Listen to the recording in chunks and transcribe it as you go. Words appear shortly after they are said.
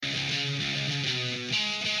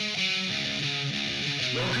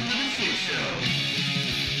Welcome to the shit show.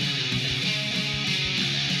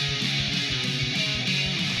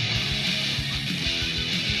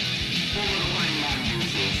 Full of lame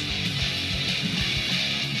uses.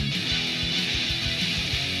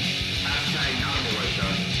 Hashtag not a militia.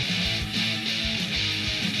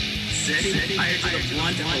 Setting fire to the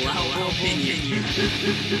blunt and allowable opinion.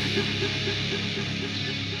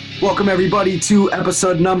 Welcome, everybody, to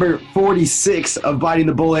episode number 46 of Biting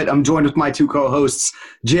the Bullet. I'm joined with my two co-hosts,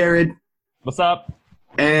 Jared. What's up?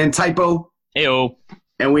 And Typo. Heyo.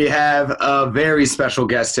 And we have a very special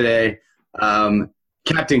guest today.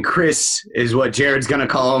 Captain Chris is what Jared's going to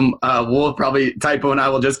call him. We'll probably, Typo and I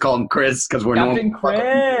will just call him Chris because we're Captain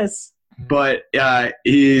Chris. But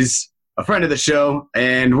he's a friend of the show,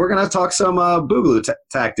 and we're going to talk some Boogaloo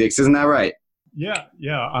tactics. Isn't that right? Yeah.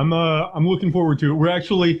 I'm looking forward to it. We're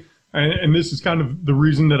actually, and this is kind of the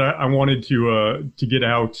reason that I wanted to get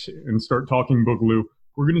out and start talking Boogaloo.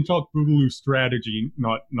 We're going to talk Boogaloo strategy,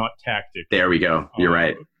 not tactics. There we go. You're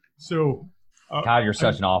right. So, God, you're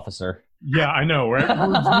such an officer. Yeah, I know, right?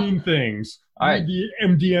 Words mean things. All right. The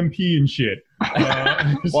MDMP and shit.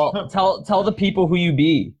 Well, tell the people who you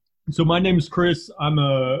be. So my name is Chris. I'm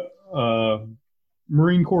a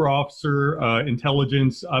Marine Corps officer,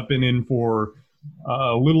 intelligence. I've been in for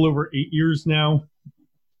a little over 8 years now.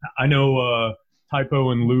 I know Typo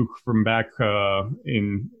and Luke from back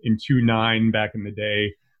in 2-9 back in the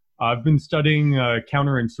day. I've been studying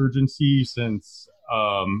counterinsurgency since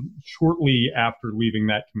shortly after leaving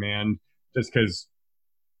that command, just because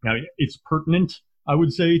it's pertinent, I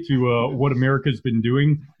would say, to what America's been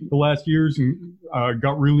doing the last years, and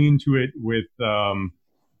got really into it with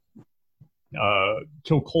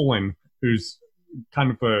Kilcullen, who's kind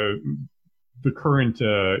of the current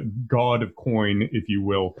god of coin, if you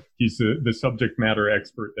will. He's the subject matter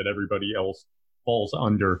expert that everybody else falls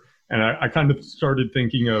under. And I kind of started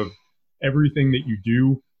thinking of everything that you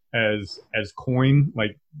do as coin.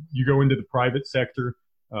 Like, you go into the private sector,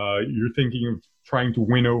 you're thinking of trying to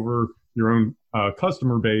win over your own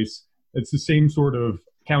customer base. It's the same sort of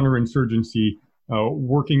counterinsurgency,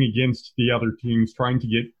 working against the other teams, trying to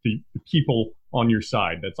get the people on your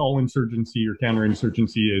side. That's all insurgency or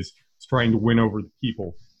counterinsurgency is. It's trying to win over the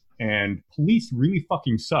people. And police really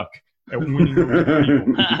fucking suck at winning over the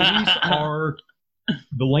people. Police are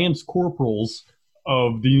the lance corporals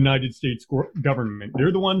of the United States government.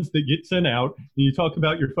 They're the ones that get sent out, and you talk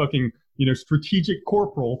about your fucking, strategic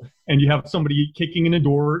corporal, and you have somebody kicking in a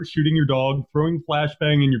door, shooting your dog, throwing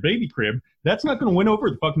flashbang in your baby crib. That's not going to win over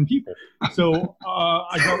the fucking people. So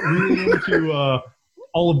I got really into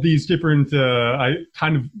all of these different, I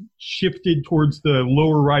kind of shifted towards the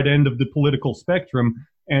lower right end of the political spectrum,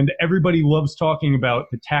 and everybody loves talking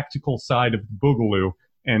about the tactical side of the Boogaloo,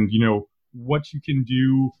 and, what you can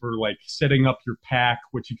do for, like, setting up your pack,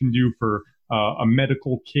 what you can do for a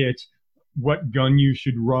medical kit, what gun you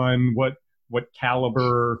should run, what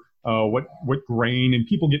caliber, what grain, and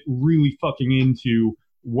people get really fucking into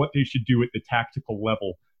what they should do at the tactical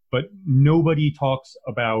level. But nobody talks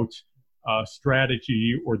about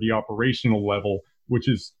strategy or the operational level, which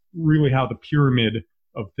is really how the pyramid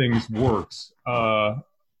of things works.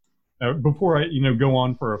 Before I go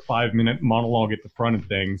on for a 5-minute monologue at the front of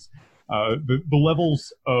things, the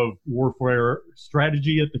levels of warfare: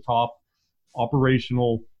 strategy at the top,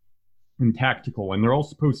 operational, and tactical, and they're all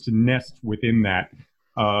supposed to nest within that.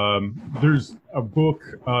 There's a book,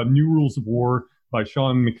 New Rules of War, by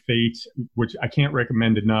Sean McFate, which I can't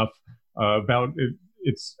recommend enough.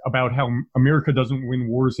 It's about how America doesn't win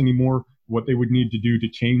wars anymore, what they would need to do to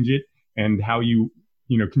change it, and how you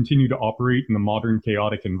continue to operate in the modern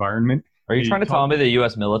chaotic environment. Are you trying to tell me the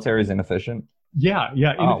U.S. military is inefficient? Yeah,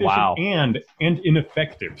 inefficient wow. and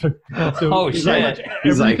ineffective. So Oh, shit. pretty much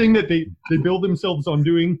everything that they build themselves on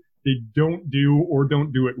doing, they don't do or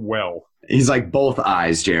don't do it well. He's like both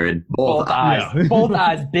eyes, Jared. Both eyes. eyes. Both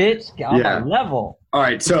eyes, bitch. Get on Yeah. my level. All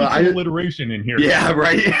right, so Keep some alliteration in here. Yeah,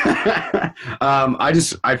 right.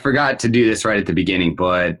 I forgot to do this right at the beginning,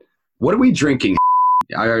 but what are we drinking?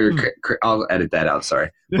 I'll edit that out.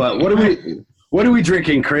 Sorry, but what are we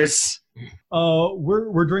drinking, Chris?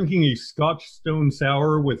 We're drinking a Scotch Stone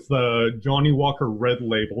Sour with Johnny Walker Red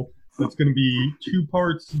Label. That's going to be 2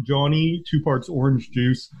 parts Johnny, 2 parts orange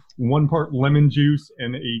juice, 1 part lemon juice,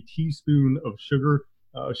 and a teaspoon of sugar,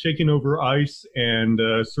 shaken over ice and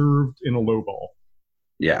served in a low ball.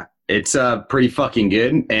 Yeah, it's pretty fucking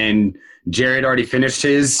good. And Jared already finished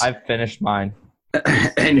his. I've finished mine.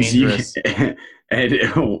 and Dangerous. and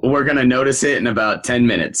we're gonna notice it in about 10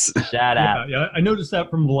 minutes. Shut up. Yeah, I noticed that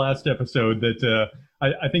from the last episode that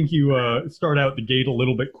I think you start out the gate a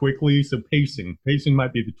little bit quickly, so pacing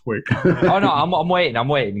might be the tweak. Oh no, I'm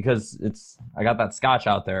waiting because I got that scotch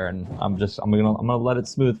out there, and I'm gonna let it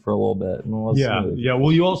smooth for a little bit. Yeah.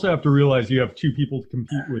 Well, you also have to realize you have two people to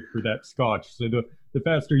compete with for that scotch. So the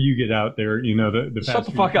faster you get out there, the faster. Shut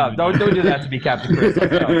the fuck up! Don't do that to me, Captain Chris.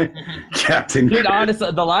 Let's go. Captain. Dude,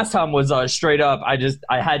 honestly, the last time was straight up. I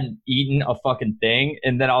hadn't eaten a fucking thing,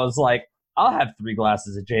 and then I was like, I'll have 3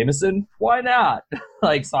 glasses of Jameson. Why not?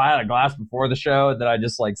 So I had a glass before the show, and then I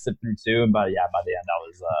just sipped through 2, and by the end I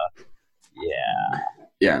was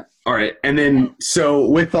Yeah. All right. And then so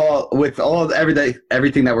with all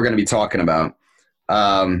everything that we're going to be talking about,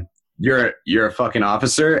 you're a fucking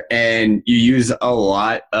officer, and you use a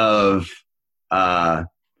lot of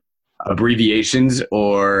abbreviations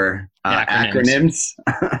or acronyms.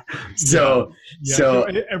 So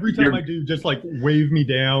every time I do, just wave me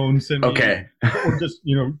down, send me, or just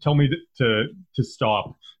tell me to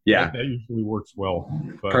stop. Yeah, that usually works well.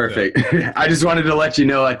 But, perfect. I just wanted to let you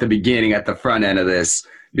know at the beginning, at the front end of this,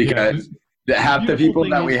 because half the people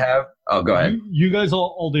that we have. Oh, go ahead. You guys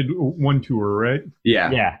all did one tour, right?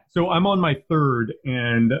 Yeah. So I'm on my 3rd,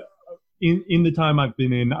 and in the time I've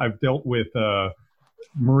been in, I've dealt with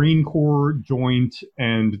Marine Corps joint,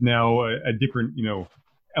 and now a different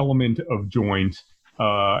element of joint,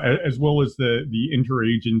 as well as the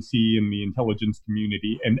interagency and the intelligence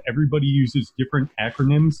community, and everybody uses different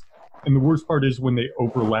acronyms. And the worst part is when they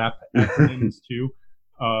overlap acronyms too.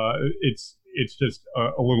 It's just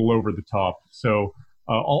a little over the top. So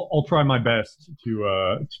I'll try my best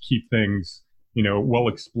to keep things well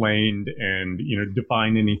explained and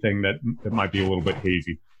define anything that might be a little bit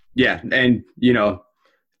hazy. Yeah, and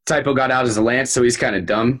Typo got out as a Lance, so he's kind of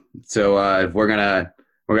dumb. So we're gonna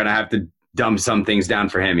have to dumb some things down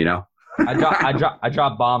for him. I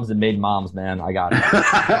dropped bombs and made moms, man. I got it.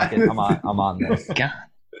 I'm on this. God,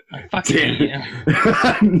 I fucking hate you.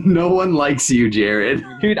 No one likes you, Jared.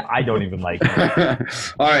 Dude, I don't even like you.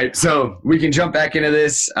 All right, so we can jump back into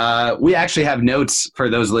this. We actually have notes for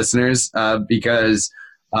those listeners because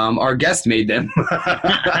our guest made them.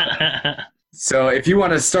 So if you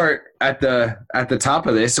want to start at the top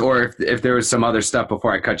of this, or if there was some other stuff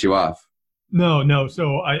before I cut you off. No.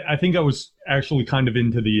 So I think I was actually kind of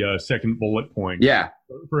into the second bullet point. Yeah.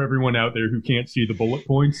 For everyone out there who can't see the bullet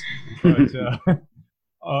points. But,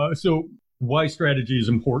 so why strategy is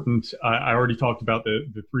important. I already talked about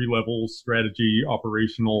the 3 levels: strategy,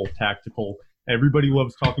 operational, tactical. Everybody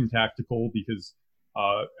loves talking tactical because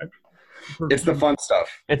it's the fun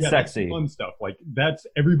stuff. It's sexy. Fun stuff.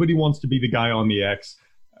 Everybody wants to be the guy on the X.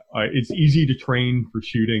 It's easy to train for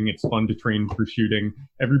shooting. It's fun to train for shooting.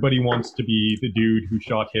 Everybody wants to be the dude who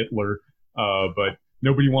shot Hitler, but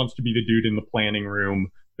nobody wants to be the dude in the planning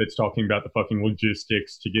room that's talking about the fucking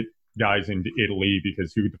logistics to get guys into Italy,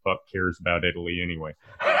 because who the fuck cares about Italy anyway?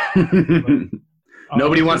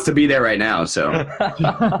 Nobody wants to be there right now, so.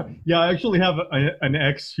 Yeah, I actually have an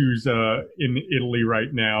ex who's in Italy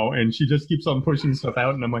right now, and she just keeps on pushing stuff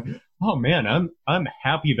out, and I'm like, oh man, I'm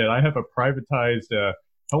happy that I have a privatized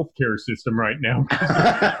healthcare system right now.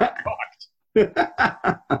 But,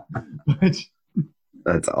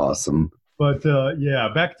 that's awesome. But yeah,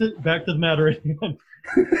 back to the matter at hand.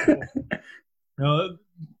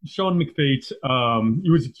 Sean McFate, he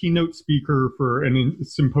was a keynote speaker for a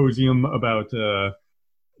symposium about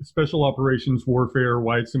special operations warfare,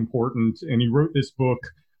 why it's important, and he wrote this book,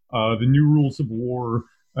 The New Rules of War.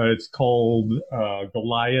 It's called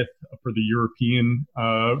Goliath for the European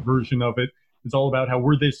version of it. It's all about how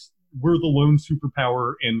we're the lone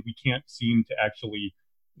superpower and we can't seem to actually,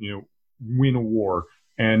 win a war.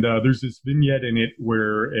 And there's this vignette in it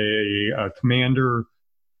where a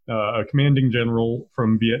commanding general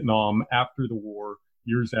from Vietnam after the war,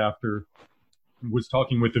 years after, was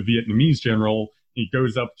talking with the Vietnamese general. He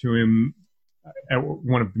goes up to him at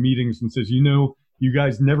one of the meetings and says, you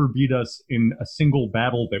guys never beat us in a single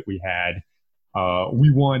battle that we had.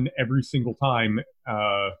 We won every single time.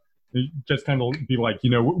 Just kind of be like,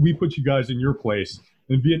 we put you guys in your place.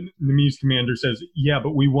 And the Vietnamese commander says, yeah,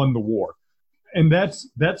 but we won the war. And that's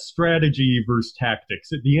strategy versus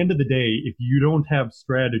tactics. At the end of the day, if you don't have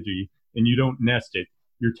strategy and you don't nest it,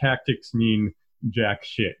 your tactics mean jack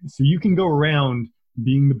shit. So you can go around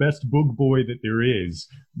being the best boog boy that there is,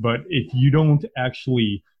 but if you don't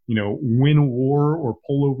actually, win a war or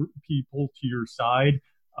pull over people to your side,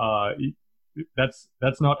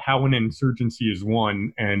 that's not how an insurgency is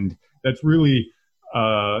won. And that's really,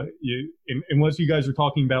 unless you guys are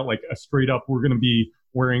talking about like a straight up, we're going to be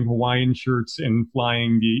wearing Hawaiian shirts and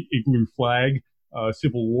flying the igloo flag,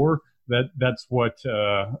 Civil War. That's what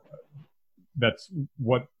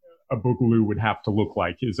a boogaloo would have to look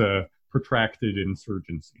like, is a protracted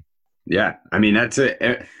insurgency. Yeah, I mean that's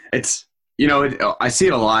it. It's I see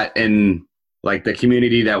it a lot in like the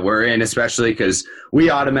community that we're in, especially because we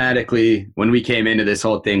automatically, when we came into this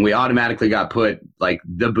whole thing, we automatically got put like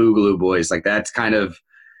the Boogaloo Boys. Like that's kind of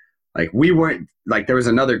like we weren't like there was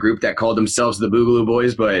another group that called themselves the Boogaloo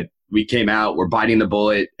Boys, but we came out, we're biting the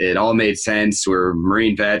bullet. It all made sense. We're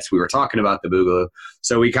Marine vets. We were talking about the Boogaloo,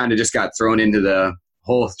 so we kind of just got thrown into the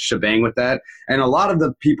whole shebang with that. And a lot of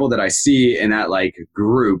the people that I see in that like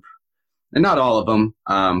group, and not all of them,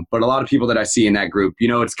 but a lot of people that I see in that group,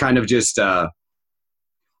 it's kind of just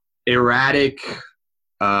erratic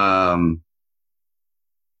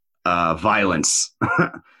violence.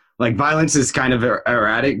 Like violence is kind of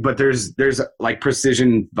erratic, but there's like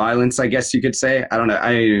precision violence, I guess you could say. I don't know.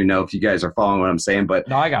 I don't even know if you guys are following what I'm saying, but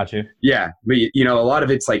No, I got you. yeah, but a lot of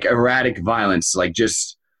it's like erratic violence, like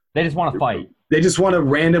They just want to fight. they just want to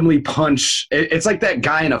randomly punch. It's like that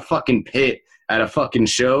guy in a fucking pit at a fucking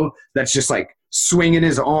show that's just like swinging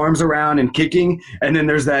his arms around and kicking. And then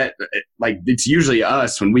there's that, like, it's usually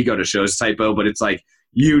us when we go to shows, Typo, but it's like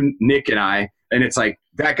you, Nick, and I, and it's like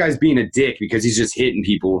that guy's being a dick because he's just hitting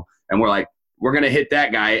people. And we're like, we're going to hit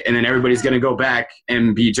that guy. And then everybody's going to go back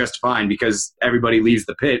and be just fine because everybody leaves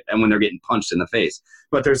the pit and when they're getting punched in the face.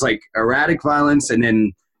 But there's like erratic violence and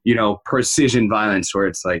then, precision violence where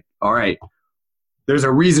it's like, all right, there's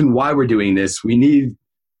a reason why we're doing this. We need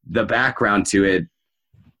the background to it.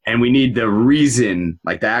 And we need the reason,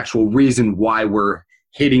 like the actual reason why we're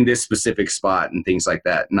hitting this specific spot and things like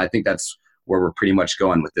that. And I think that's where we're pretty much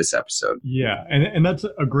going with this episode. Yeah, and that's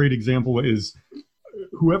a great example is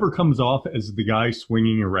whoever comes off as the guy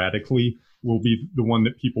swinging erratically will be the one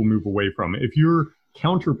that people move away from. If you're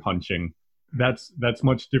counter-punching, that's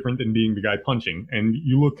much different than being the guy punching. And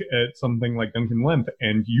you look at something like Duncan Lemp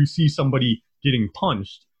and you see somebody getting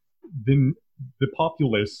punched, then the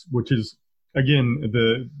populace, which is, again,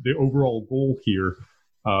 the overall goal here,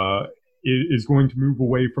 is going to move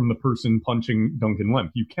away from the person punching Duncan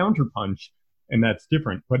Lemp. You counterpunch, and that's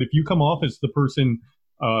different. But if you come off as the person,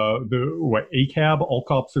 ACAB, all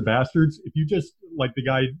cops are bastards, if you just, like the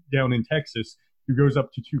guy down in Texas who goes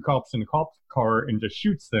up to two cops in a cop car and just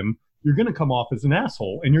shoots them, you're going to come off as an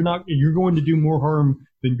asshole, and you're going to do more harm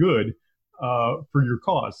than good for your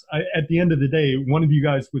cause. At the end of the day, one of you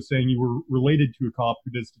guys was saying you were related to a cop who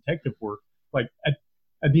does detective work. Like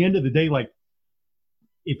at the end of the day, like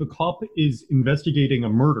if a cop is investigating a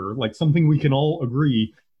murder, like something we can all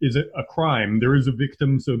agree is a crime, there is a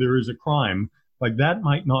victim, so there is a crime. Like that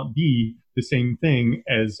might not be the same thing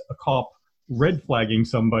as a cop red flagging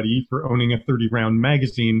somebody for owning a 30-round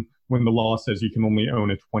magazine when the law says you can only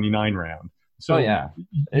own a 29-round. So yeah,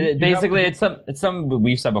 basically it's something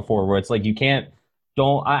we've said before where it's like you can't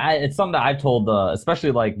it's something that I've told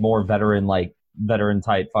especially like more veteran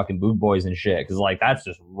type fucking boot boys and shit, because like that's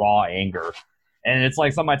just raw anger, and it's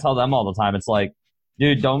like something I tell them all the time. It's like,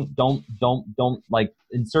 dude, don't like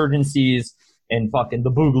insurgencies and fucking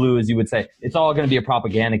the boogaloo, as you would say, it's all going to be a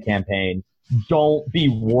propaganda campaign. Don't be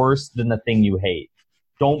worse than the thing you hate.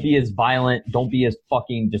 Don't be as violent. Don't be as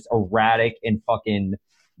fucking just erratic and fucking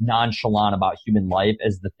nonchalant about human life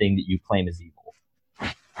as the thing that you claim is evil.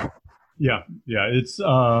 Yeah, it's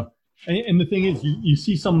and the thing is, you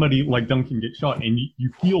see somebody like Duncan get shot, and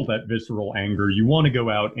you feel that visceral anger. You want to go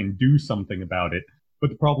out and do something about it. But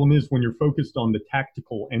the problem is when you're focused on the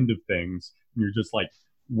tactical end of things, and you're just like,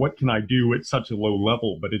 what can I do at such a low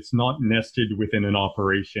level? But it's not nested within an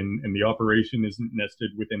operation, and the operation isn't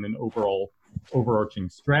nested within an overarching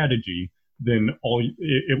strategy. Then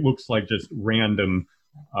it looks like just random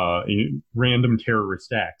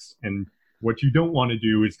terrorist acts. And what you don't want to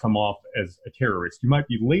do is come off as a terrorist. You might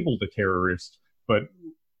be labeled a terrorist, but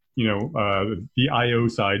the IO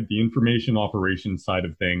side, the information operations side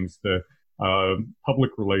of things, the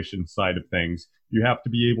public relations side of things, you have to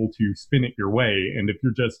be able to spin it your way. And if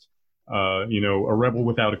you're just a rebel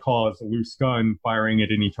without a cause, a loose gun firing at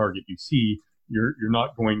any target you see, you're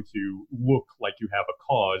not going to look like you have a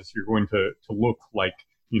cause. You're going to look like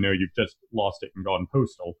you've just lost it and gone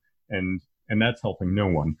postal, and that's helping no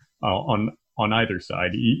one on either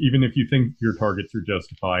side. Even if you think your targets are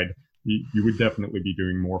justified, you would definitely be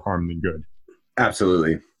doing more harm than good.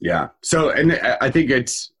 Absolutely, yeah. So, and I think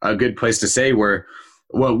it's a good place to say where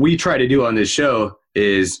what we try to do on this show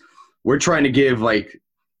is we're trying to give, like,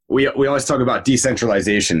 we always talk about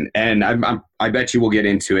decentralization, and I bet you we'll get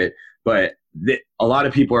into it, but a lot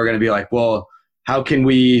of people are going to be like, well, how can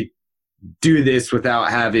we do this without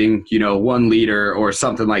having, one leader or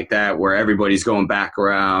something like that where everybody's going back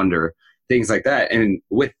around or things like that. And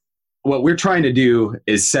with what we're trying to do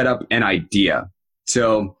is set up an idea.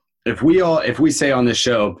 So if we say on this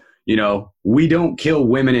show, we don't kill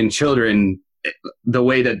women and children the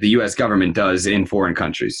way that the U.S. government does in foreign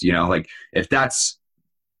countries, like if that's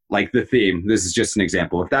like the theme, this is just an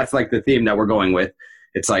example. If that's like the theme that we're going with,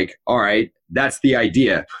 it's like, all right, that's the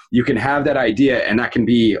idea. You can have that idea, and that can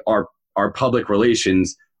be our public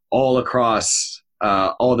relations all across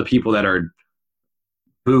all the people that are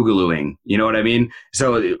boogalooing. You know what I mean?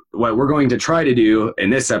 So what we're going to try to do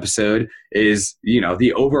in this episode is,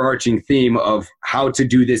 the overarching theme of how to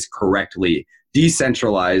do this correctly,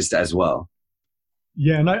 decentralized as well.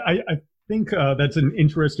 Yeah, and I think that's an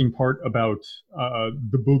interesting part about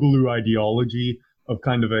the boogaloo ideology of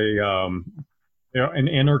kind of an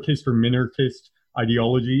anarchist or minarchist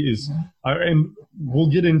ideology is, and we'll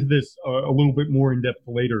get into this a little bit more in depth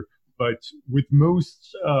later, but with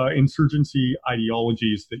most insurgency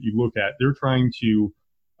ideologies that you look at, they're trying to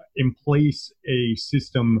emplace a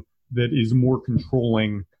system that is more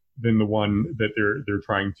controlling than the one that they're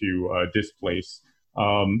trying to displace.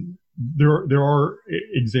 There are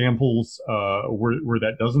examples where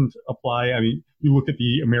that doesn't apply. I mean, you look at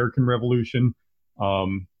the American Revolution,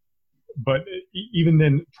 but even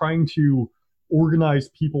then, trying to organize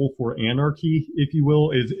people for anarchy, if you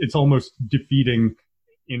will, it's almost defeating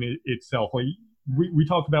in itself. Like we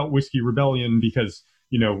talk about Whiskey Rebellion because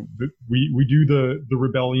we do the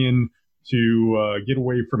rebellion to get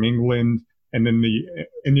away from England, and then the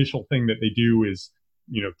initial thing that they do is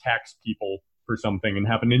tax people for something and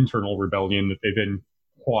have an internal rebellion that they then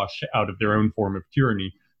quash out of their own form of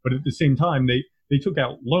tyranny. But at the same time, they took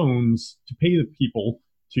out loans to pay the people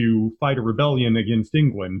to fight a rebellion against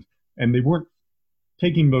England, and they weren't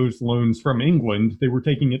taking those loans from England. They were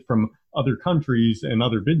taking it from other countries and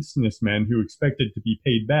other businessmen who expected to be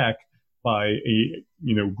paid back by a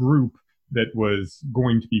group that was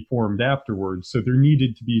going to be formed afterwards. So there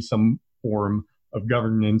needed to be some form of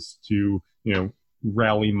governance to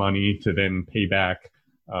rally money to then pay back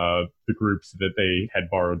the groups that they had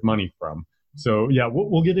borrowed money from. So yeah,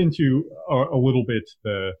 we'll get into a little bit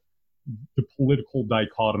the political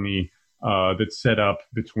dichotomy that's set up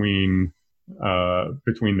between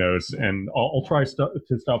those, and I'll try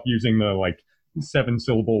to stop using the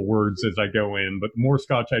 7-syllable words as I go in. But the more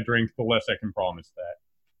scotch I drink, the less I can promise that.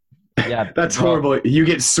 Yeah, that's horrible. You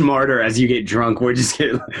get smarter as you get drunk. We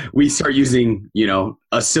start using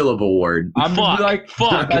a syllable word. I'm fuck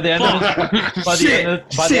by the end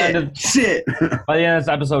of this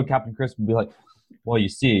episode, Captain Chris would be like, well, you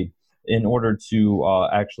see, in order to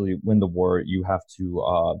actually win the war, you have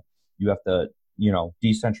to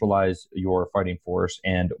decentralize your fighting force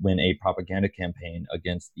and win a propaganda campaign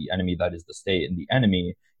against the enemy that is the state, and the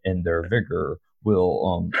enemy in their vigor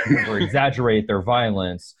will exaggerate their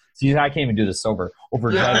violence. See, I can't even do this over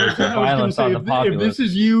exaggerate their violence on the populace. If this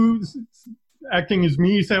is you acting as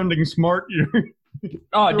me, sounding smart, you're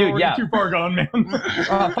dude, yeah, too far gone, man.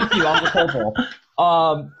 Fuck you, I'm the corporal.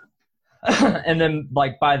 And then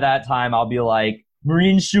by that time, I'll be like,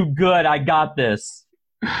 Marines shoot good. I got this.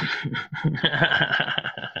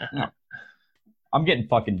 I'm getting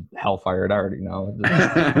fucking hellfired. I already know.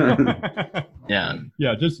 Yeah.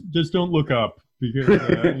 Just don't look up, because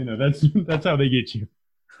that's how they get you.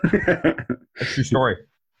 That's your story.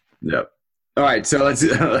 Yep. All right, so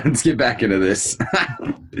let's get back into this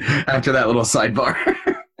after that little sidebar.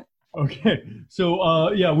 Okay,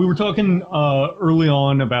 so we were talking early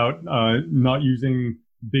on about not using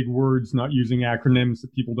big words, not using acronyms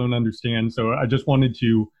that people don't understand. So I just wanted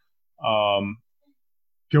to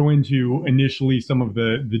go into initially some of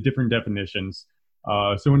the different definitions.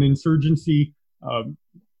 So an insurgency,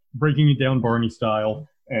 breaking it down Barney style,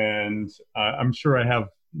 and I'm sure I have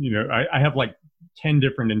I have 10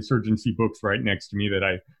 different insurgency books right next to me that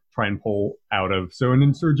I try and pull out of. So an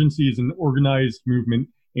insurgency is an organized movement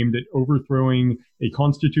aimed at overthrowing a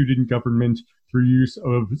constituted government through use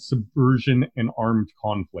of subversion and armed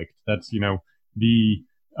conflict. That's, the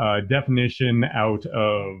definition out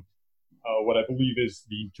of what I believe is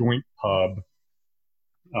the Joint Pub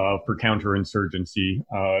for counterinsurgency,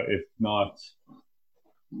 if not,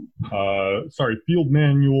 Field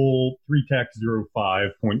Manual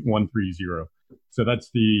 3-5.130. So that's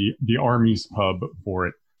the Army's pub for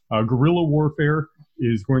it. Guerrilla warfare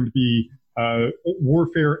is going to be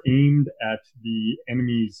warfare aimed at the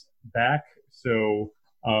enemy's back. So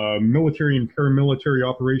military and paramilitary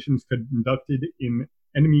operations conducted in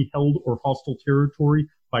enemy-held or hostile territory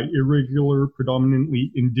by irregular,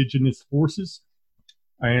 predominantly indigenous forces.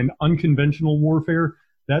 And unconventional warfare,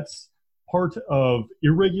 that's part of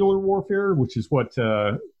irregular warfare, which is what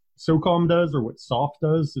SOCOM does, or what SOF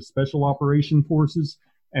does, the Special Operation Forces.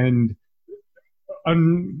 And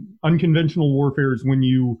unconventional warfare is when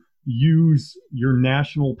you use your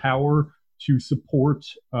national power to support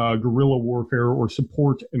guerrilla warfare or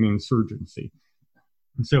support an insurgency.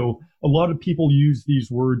 And so a lot of people use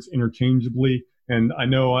these words interchangeably. And I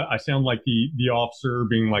know I sound like the officer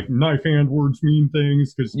being like, knife hand words mean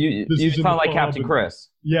things because You sound like Captain Chris.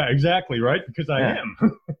 Yeah, exactly, right? Because I am.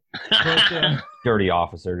 But, Dirty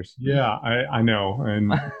officers. yeah, I know.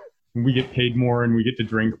 And we get paid more and we get to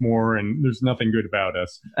drink more and there's nothing good about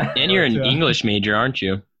us. And you're an English major, aren't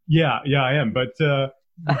you? Yeah, I am. But the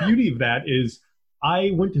beauty of that is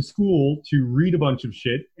I went to school to read a bunch of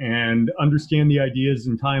shit and understand the ideas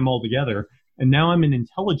and tie them all together. And now I'm an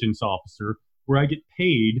intelligence officer where I get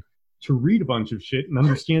paid to read a bunch of shit and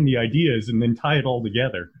understand the ideas and then tie it all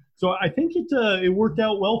together. So I think it worked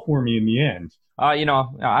out well for me in the end. I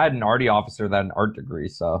had an arty officer that had an art degree,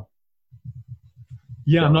 so.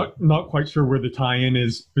 Yeah, I'm not quite sure where the tie-in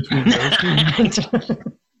is between those two.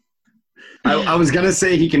 I was gonna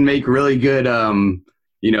say he can make really good, what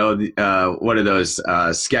are those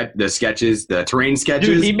sketches, the terrain sketches?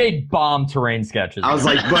 Dude, he made bomb terrain sketches. I was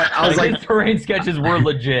like, his terrain sketches were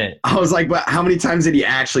legit. I was like, but how many times did he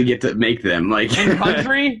actually get to make them? Like In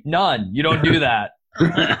country, none. You don't do that.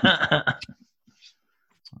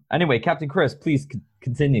 Anyway, Captain Chris, please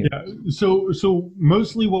continue. Yeah, so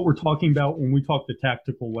mostly what we're talking about when we talk the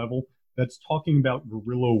tactical level, that's talking about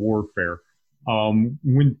guerrilla warfare.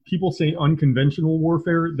 When people say unconventional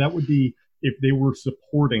warfare, that would be if they were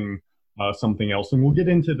supporting something else. And we'll get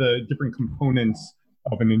into the different components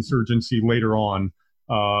of an insurgency later on.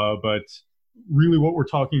 But really what we're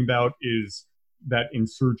talking about is that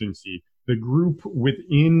insurgency, the group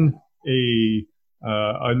within an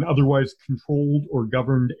otherwise controlled or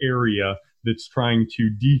governed area that's trying to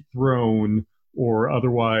dethrone or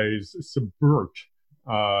otherwise subvert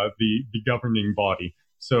the governing body.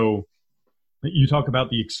 So you talk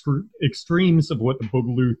about the extremes of what the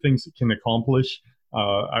Boogaloo thinks it can accomplish.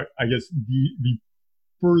 I guess the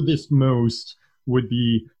furthest most would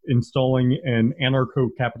be installing an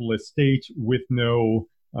anarcho-capitalist state with no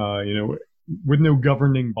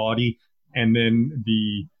governing body, and then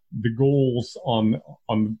the goals on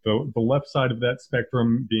the left side of that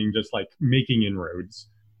spectrum being just like making inroads.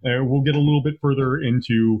 We'll get a little bit further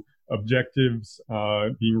into objectives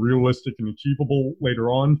being realistic and achievable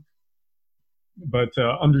later on. But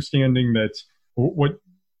understanding that what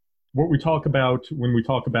we talk about when we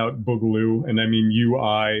talk about Boogaloo, and I mean you,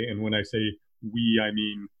 I, and when I say we, I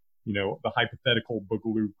mean, the hypothetical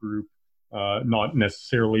Boogaloo group, not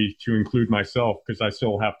necessarily to include myself, because I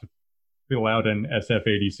still have to fill out an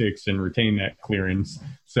SF-86 and retain that clearance.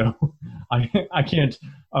 So I can't,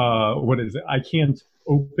 I can't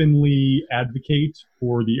openly advocate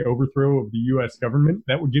for the overthrow of the U.S. government.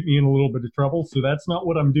 That would get me in a little bit of trouble. So that's not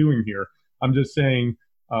what I'm doing here. I'm just saying,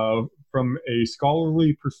 from a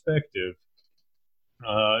scholarly perspective,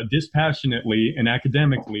 dispassionately and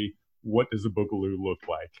academically, what does a Boogaloo look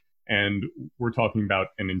like? And we're talking about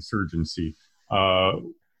an insurgency.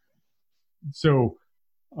 So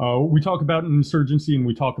we talk about an insurgency and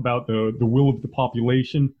we talk about the will of the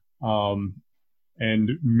population. And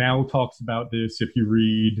Mao talks about this if you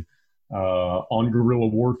read On Guerrilla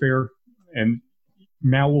Warfare. And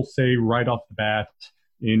Mao will say right off the bat,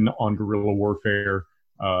 on guerrilla warfare,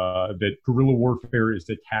 that guerrilla warfare is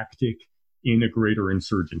a tactic in a greater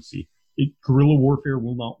insurgency. Guerrilla warfare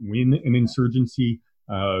will not win an insurgency.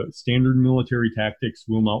 Standard military tactics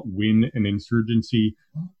will not win an insurgency.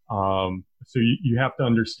 So you have to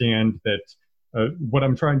understand that what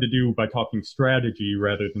I'm trying to do by talking strategy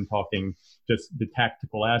rather than talking just the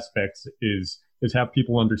tactical aspects is have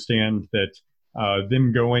people understand that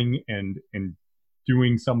them going and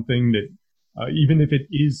doing something that even if it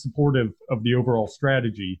is supportive of the overall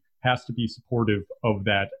strategy, has to be supportive of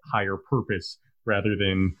that higher purpose rather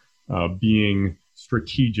than being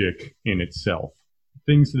strategic in itself.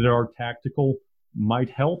 Things that are tactical might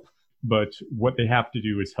help, but what they have to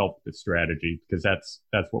do is help the strategy, because that's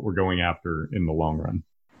what we're going after in the long run.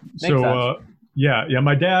 Makes sense. Yeah.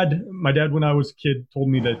 My dad, when I was a kid, told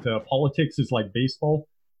me that politics is like baseball.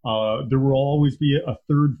 There will always be a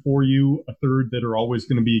third for you, a third that are always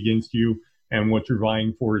going to be against you. And what you're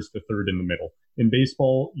vying for is the third in the middle. In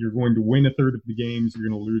baseball, you're going to win a third of the games, you're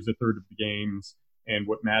going to lose a third of the games, and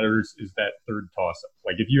what matters is that third toss-up.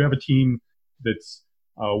 Like if you have a team that's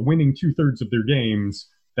winning 2/3 of their games,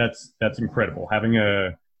 that's incredible. Having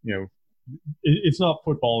it's not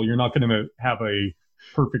football. You're not going to have a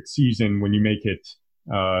perfect season when you make it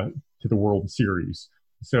to the World Series.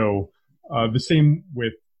 So the same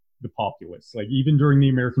with the populace. Like even during the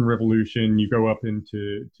American Revolution, you go up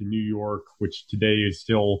into New York, which today is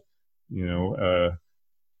still,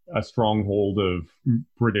 a stronghold of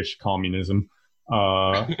British communism.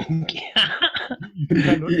 You can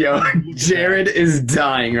kind of Yo, look at Jared that is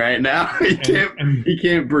dying right now. He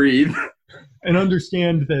can't breathe. and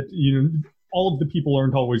understand that all of the people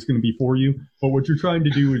aren't always going to be for you, but what you're trying to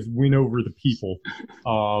do is win over the people.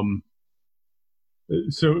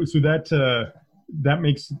 So that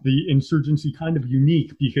makes the insurgency kind of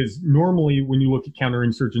unique, because normally when you look at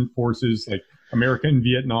counterinsurgent forces like America in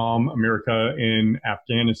Vietnam, America in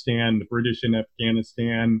Afghanistan, the British in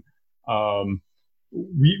Afghanistan,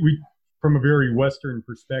 we from a very Western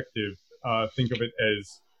perspective think of it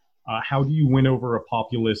as how do you win over a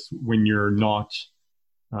populace when you're not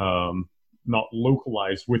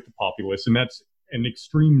localized with the populace, and that's an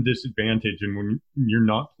extreme disadvantage. And when you're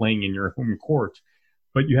not playing in your home court,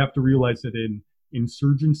 but you have to realize that in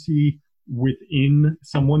insurgency within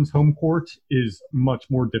someone's home court is much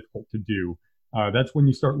more difficult to do. That's when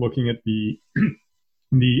you start looking at the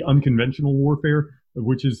unconventional warfare,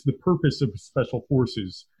 which is the purpose of special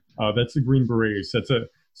forces. That's the Green Berets.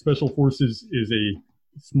 Special forces is a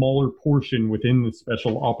smaller portion within the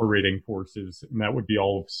special operating forces, and that would be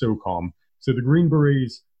all of SOCOM. So the Green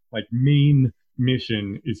Berets' main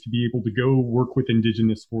mission is to be able to go work with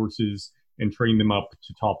indigenous forces and train them up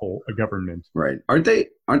to topple a government. Right? Aren't they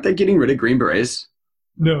getting rid of Green Berets?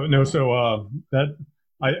 No. So that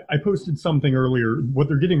I posted something earlier. What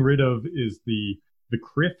they're getting rid of is the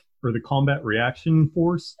CRIF, or the Combat Reaction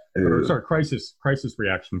Force, Crisis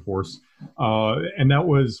Reaction Force, and that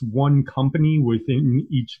was one company within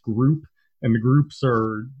each group, and the groups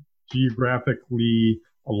are geographically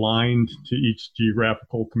aligned to each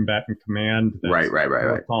geographical combatant command. That's Right.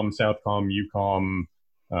 Northcom, Southcom, EUCOM,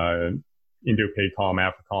 Indo-PACOM,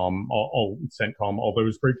 AFRICOM, all CENTCOM, all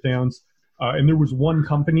those breakdowns. And there was one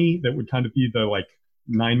company that would kind of be the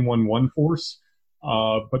 911 force,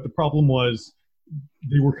 but the problem was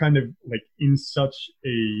they were kind of in such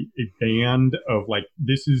a band of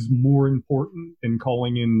this is more important than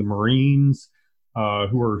calling in the Marines,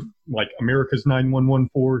 who are America's 911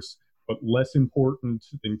 force, but less important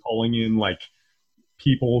than calling in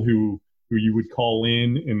people who you would call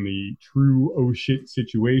in the true oh shit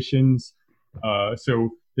situations.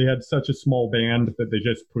 So they had such a small band that they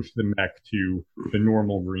just pushed them back to the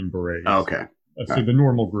normal Green Berets. Okay. So the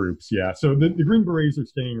normal groups, yeah. So the Green Berets are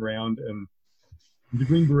staying around, and the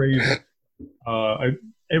Green Berets,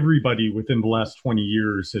 everybody within the last 20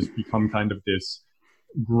 years has become kind of this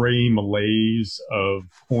gray malaise of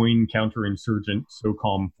coin counterinsurgent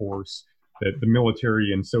SOCOM force that the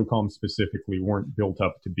military and SOCOM specifically weren't built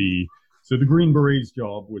up to be. So the Green Berets'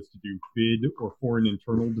 job was to do FID, or foreign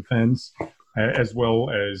internal defense, as well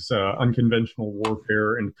as unconventional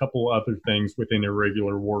warfare and a couple other things within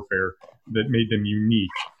irregular warfare that made them unique.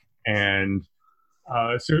 And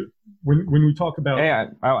so when we talk about, hey,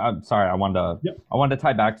 I'm sorry, I wanted to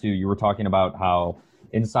tie back to, you were talking about how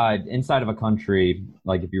inside of a country,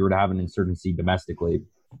 if you were to have an insurgency domestically,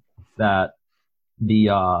 that the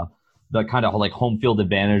kind of home field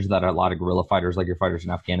advantage that a lot of guerrilla fighters, like your fighters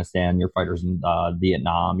in Afghanistan, your fighters in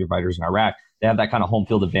Vietnam, your fighters in Iraq, they have that kind of home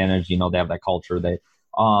field advantage. They have that culture.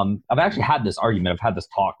 I've actually had this argument. I've had this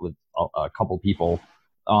talk with a couple people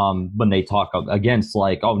when they talk against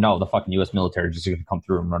oh no, the fucking U.S. military is just going to come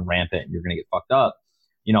through and run rampant, and you're going to get fucked up,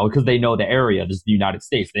 because they know the area. This is the United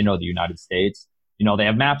States. They know the United States. They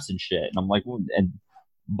have maps and shit. And I'm like,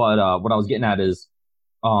 but what I was getting at is,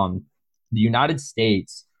 the United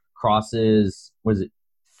States crosses,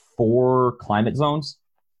 4 climate zones?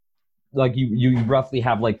 You roughly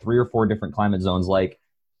have 3 or 4 different climate zones.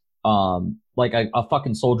 A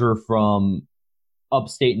fucking soldier from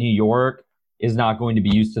upstate New York is not going to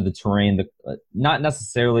be used to the terrain, not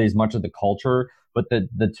necessarily as much of the culture, but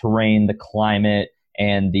the terrain, the climate,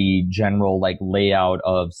 and the general layout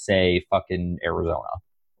of, say, fucking Arizona.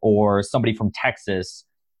 Or somebody from Texas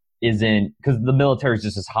isn't, because the military is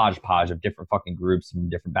just this hodgepodge of different fucking groups from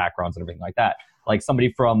different backgrounds and everything like that.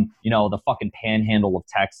 Somebody from, the fucking panhandle of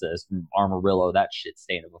Texas, from Amarillo, that shit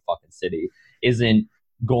stain of a fucking city, isn't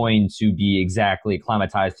going to be exactly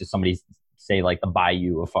acclimatized to somebody, say, the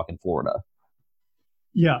bayou of fucking Florida.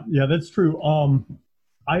 Yeah, that's true.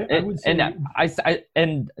 I would say,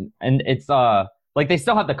 and it's they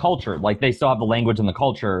still have the culture, they still have the language and the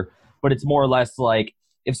culture, but it's more or less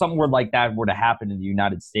if something like that were to happen in the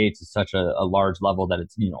United States at such a large level that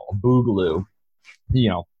it's a boogaloo,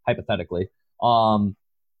 hypothetically, that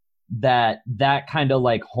kind of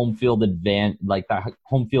home field advantage, that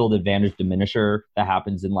home field advantage diminisher that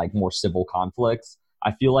happens in more civil conflicts,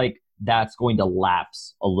 I feel that's going to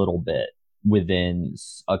lapse a little bit within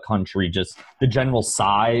a country, just the general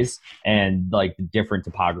size and the different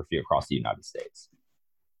topography across the United States.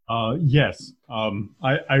 Yes,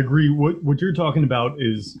 I agree. What you're talking about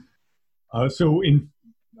is so in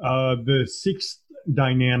the sixth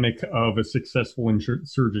dynamic of a successful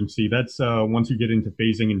insurgency. That's once you get into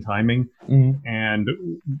phasing and timing, and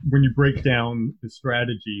when you break down the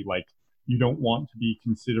strategy, like you don't want to be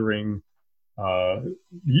considering.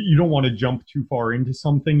 You don't want to jump too far into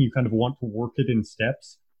something. You kind of want to work it in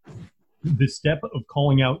steps. The step of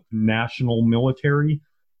calling out national military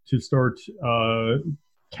to start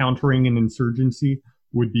countering an insurgency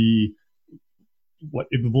would be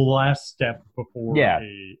the last step before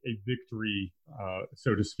a victory,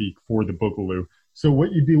 so to speak, for the Boogaloo. So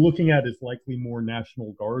what you'd be looking at is likely more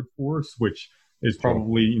National Guard force, which is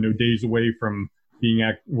probably days away from being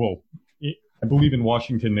I believe in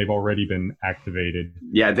Washington they've already been activated.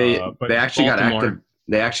 Yeah, they actually got active.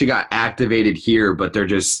 They actually got activated here, but they're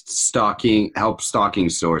just stalking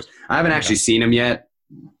stores. I haven't actually seen them yet,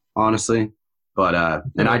 honestly. But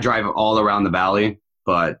and I drive all around the valley.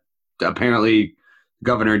 But apparently,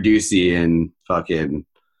 Governor Ducey and fucking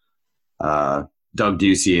Doug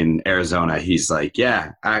Ducey in Arizona, he's like,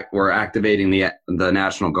 yeah, we're activating the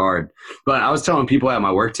National Guard. But I was telling people at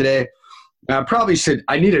my work today,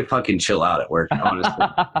 I need to fucking chill out at work, honestly.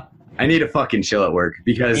 I need to fucking chill at work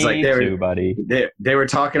because they were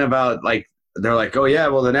talking about like they're like, oh yeah,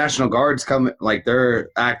 well the National Guard's coming, like they're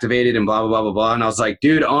activated and blah blah blah blah blah. And I was like,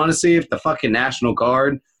 dude, honestly, if the fucking National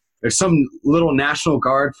Guard, if some little National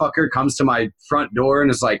Guard fucker comes to my front door and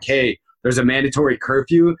is like, hey, there's a mandatory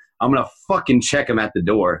curfew, I'm gonna fucking check him at the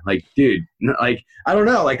door. Like, dude, like I don't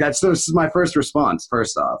know, like this is my first response.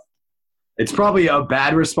 First off. It's probably a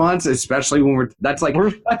bad response, especially when that's what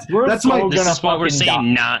we're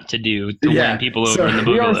saying not to do to win people over in the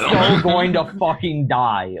Boogaloo. We are so going to fucking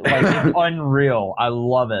die. Like, it's unreal. I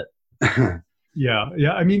love it.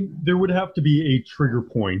 Yeah. I mean, there would have to be a trigger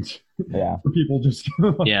point. Yeah. For people just.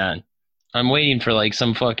 Yeah, I'm waiting for like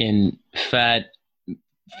some fucking fat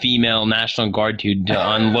female National Guard dude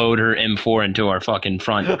to unload her M4 into our fucking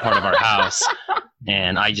front part of our house,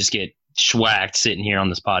 and I just get schwacked sitting here on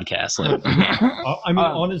this podcast. I mean,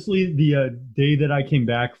 honestly, the day that I came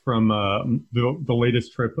back from the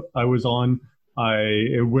latest trip I was on,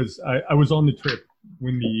 I was on the trip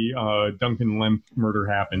when the Duncan Lemp murder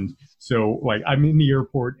happened. So like I'm in the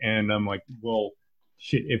airport and I'm like, well,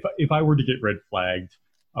 shit. If I were to get red flagged,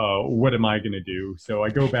 what am I gonna do? So I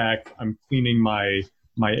go back. I'm cleaning my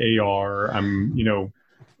AR. I'm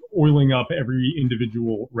oiling up every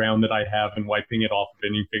individual round that I have and wiping it off of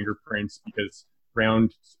any fingerprints because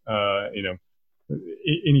round,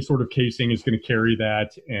 any sort of casing is going to carry that,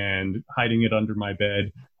 and hiding it under my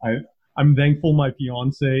bed. I'm thankful my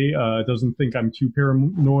fiance doesn't think I'm too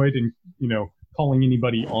paranoid and calling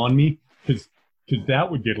anybody on me because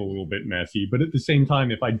that would get a little bit messy. But at the same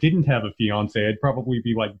time, if I didn't have a fiance, I'd probably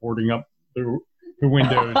be like boarding up the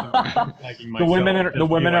windows. And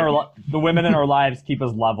the women in our lives keep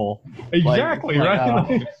us level. Exactly,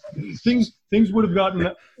 right? Things would have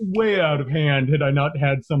gotten way out of hand had I not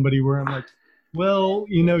had somebody where I'm like, well,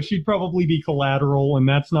 she'd probably be collateral, and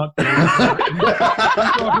that's not fair. She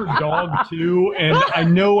brought her dog too, and I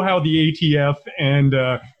know how the ATF and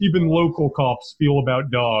even local cops feel about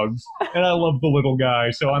dogs, and I love the little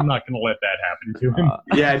guy, so I'm not going to let that happen to him.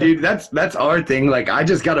 Yeah, dude, that's our thing. Like, I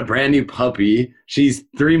just got a brand new puppy. She's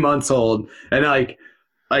 3 months old, and I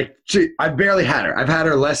barely had her. I've had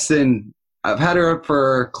her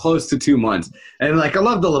for close to 2 months. And I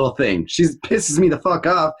love the little thing. She pisses me the fuck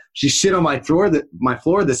off. She shit on my floor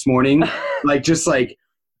this morning, just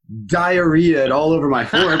diarrhea all over my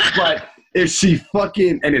floor. But if she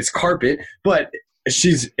fucking, and it's carpet, but if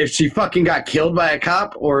she fucking got killed by a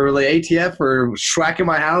cop or the ATF or schwacking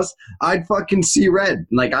my house, I'd fucking see red.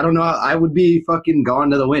 I don't know. I would be fucking gone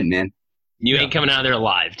to the wind, man. You ain't coming out of there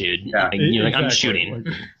alive, dude. Yeah. Exactly. I'm shooting.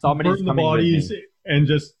 Somebody's coming bodies. And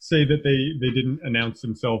just say that they didn't announce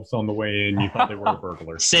themselves on the way in. You thought they were a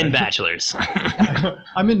burglar. Sin bachelors.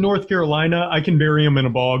 I'm in North Carolina. I can bury them in a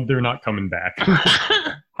bog. They're not coming back.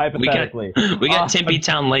 Hypothetically. We got Tempe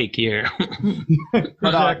Town Lake here.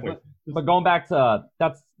 Exactly. But going back to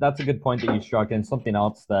that's a good point that you struck, and something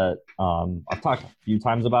else that I've talked a few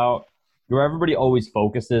times about, where everybody always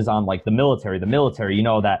focuses on the military,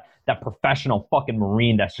 that professional fucking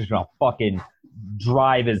Marine that's just gonna fucking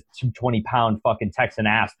drive his 220-pound fucking Texan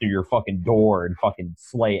ass through your fucking door and fucking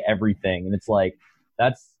slay everything. And it's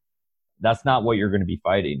that's not what you're going to be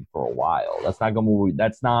fighting for a while. That's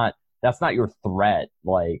not your threat.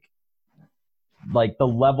 Like the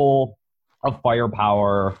level of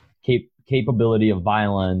firepower, capability of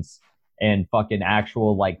violence, and fucking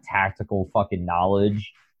actual tactical fucking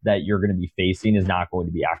knowledge that you're going to be facing is not going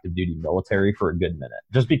to be active duty military for a good minute,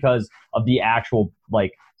 just because of the actual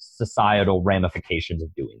like societal ramifications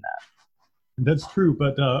of doing that. That's true,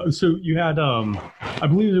 but so you had, I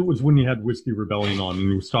believe it was when you had Whiskey Rebellion on, and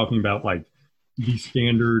he was talking about like the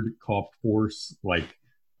standard cop force, like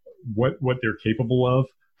what they're capable of,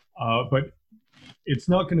 but it's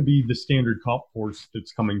not going to be the standard cop force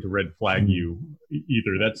that's coming to red flag you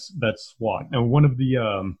either. That's SWAT. Now, one of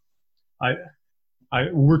the,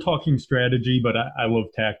 we're talking strategy, but I love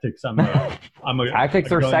tactics. I'm a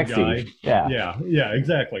Tactics are sexy. Guy. Yeah,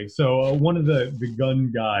 exactly. So one of the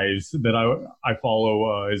gun guys that I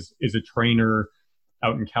follow is a trainer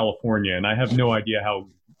out in California, and I have no idea how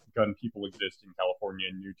gun people exist in California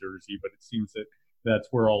and New Jersey, but it seems that that's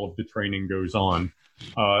where all of the training goes on.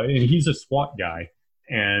 And he's a SWAT guy,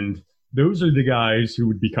 and those are the guys who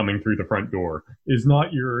would be coming through the front door. Is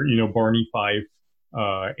not your, Barney Fife,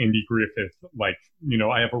 Andy Griffith, like,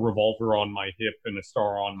 I have a revolver on my hip and a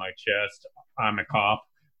star on my chest. I'm a cop,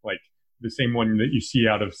 like the same one that you see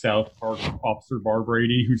out of South Park, Officer Bar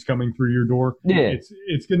Brady, who's coming through your door. Yeah.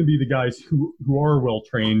 It's going to be the guys who are well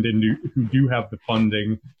trained and who do have the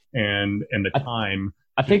funding and the time.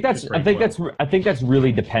 I think that's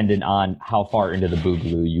really dependent on how far into the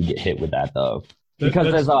boogaloo you get hit with that, though.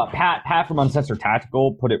 Because as Pat from Uncensored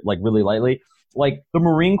Tactical put it like really lightly, like the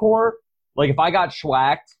Marine Corps, like if I got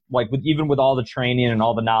schwacked, like even with all the training and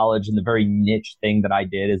all the knowledge and the very niche thing that I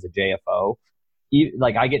did as a JFO,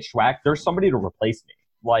 like I get schwacked, there's somebody to replace me.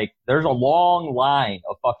 Like there's a long line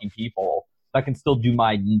of fucking people that can still do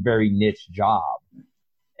my very niche job.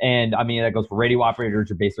 And I mean, that goes for radio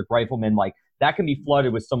operators or basic riflemen. Like that can be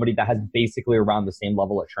flooded with somebody that has basically around the same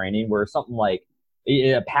level of training, where something like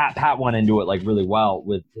Pat went into it like really well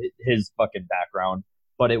with his fucking background,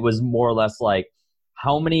 but it was more or less like,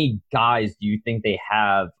 how many guys do you think they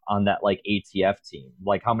have on that like ATF team?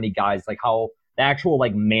 Like how many guys, like how the actual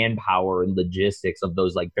like manpower and logistics of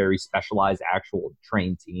those like very specialized actual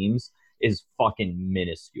trained teams is fucking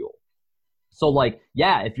minuscule. So like,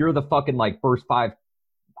 yeah, if you're the fucking like first 5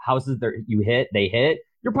 houses that they hit,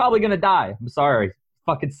 you're probably going to die. I'm sorry.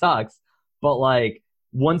 Fucking sucks. But like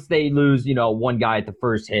once they lose, one guy at the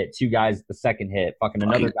first hit, 2 guys at the second hit, fucking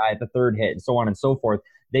another guy at the third hit, and so on and so forth,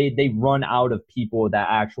 they run out of people with that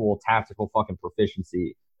actual tactical fucking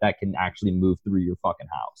proficiency that can actually move through your fucking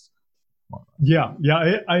house. Yeah,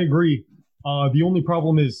 I agree. The only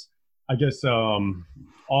problem is, I guess,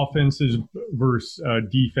 offensive versus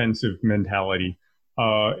defensive mentality.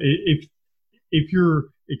 If you're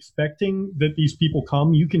expecting that these people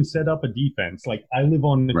come, you can set up a defense. Like I live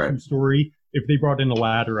on a 2-story. If they brought in a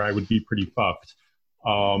ladder, I would be pretty fucked.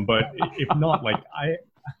 But if not, like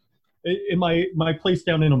in my place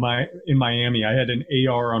down in Miami, I had an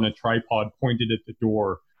AR on a tripod pointed at the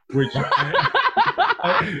door, which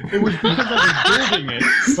it was because I was building it.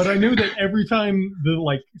 But I knew that every time the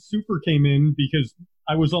like super came in, because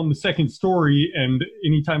I was on the 2nd story, and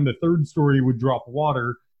anytime the 3rd story would drop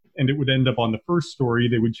water and it would end up on the 1st story,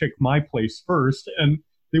 they would check my place first, and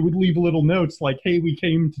they would leave little notes like, "Hey, we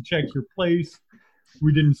came to check your place.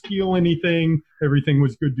 We didn't steal anything. Everything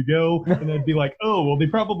was good to go." And I'd be like, "Oh, well, they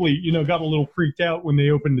probably, got a little freaked out when they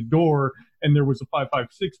opened the door and there was a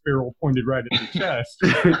 5.56 barrel pointed right at the chest."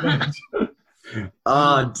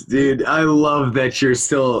 Oh, dude, I love that you're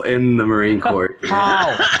still in the Marine Corps.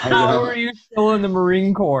 How are you still in the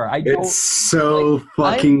Marine Corps? It's so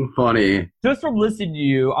fucking funny. Just from listening to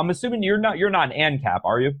you, I'm assuming you're not an ANCAP,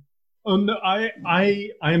 are you? Oh no, I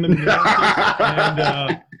am an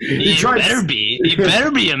anarchist, and you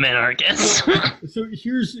better be a minarchist. So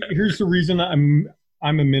here's the reason I'm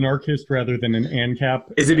a minarchist rather than an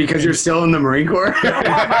ANCAP. Is it because you're still in the Marine Corps?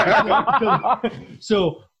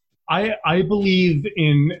 So I believe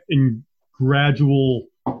in gradual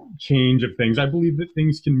change of things. I believe that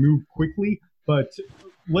things can move quickly, but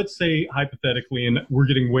let's say hypothetically, and we're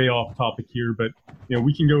getting way off topic here, but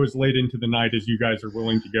we can go as late into the night as you guys are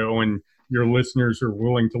willing to go, and your listeners are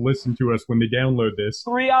willing to listen to us when they download this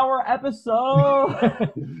 3-hour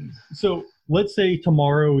episode. So let's say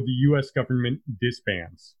tomorrow the U.S. government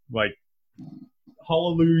disbands. Like,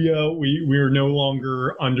 hallelujah, we are no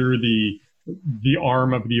longer under the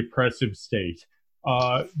arm of the oppressive state.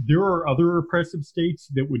 There are other oppressive states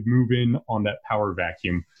that would move in on that power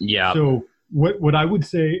vacuum. Yeah. So what I would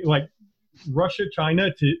say, like Russia, China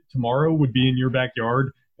tomorrow would be in your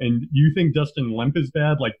backyard, and you think Dustin Lemp is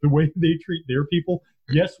bad? Like the way they treat their people?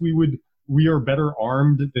 Yes, we are better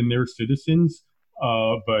armed than their citizens,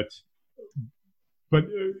 but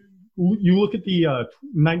you look at the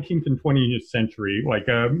 19th and 20th century, like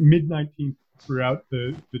mid 19th throughout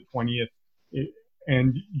the 20th,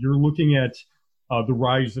 and you're looking at the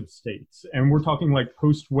rise of states. And we're talking like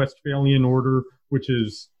post-Westphalian order, which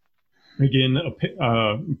is, again,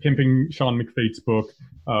 pimping Sean McFate's book.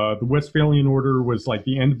 The Westphalian order was like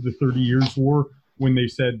the end of the 30 Years' War, when they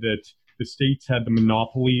said that the states had the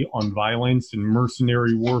monopoly on violence and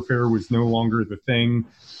mercenary warfare was no longer the thing.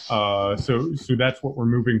 So that's what we're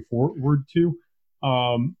moving forward to.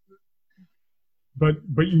 But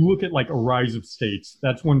you look at like a rise of states.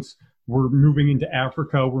 That's once we're moving into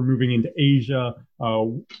Africa, we're moving into Asia.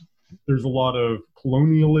 There's a lot of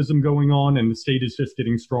colonialism going on, and the state is just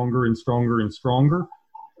getting stronger and stronger and stronger.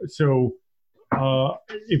 So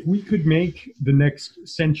if we could make the next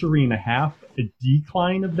century and a half a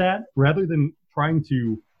decline of that, rather than trying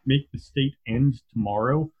to make the state end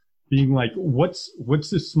tomorrow, being like, what's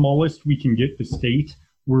the smallest we can get the state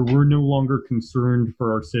where we're no longer concerned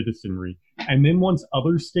for our citizenry? And then once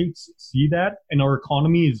other states see that and our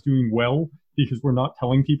economy is doing well because we're not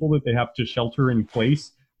telling people that they have to shelter in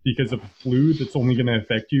place because of a flu that's only going to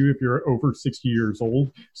affect you if you're over 60 years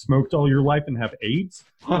old, smoked all your life, and have AIDS,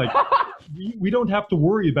 like we don't have to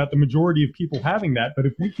worry about the majority of people having that. But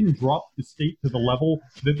if we can drop the state to the level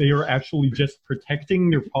that they are actually just protecting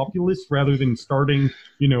their populace rather than starting,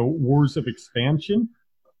 wars of expansion,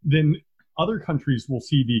 then other countries will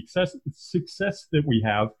see the success that we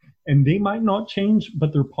have, and they might not change,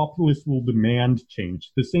 but their populace will demand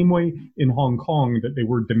change. The same way in Hong Kong that they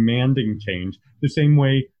were demanding change, the same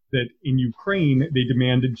way that in Ukraine they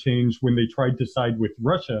demanded change when they tried to side with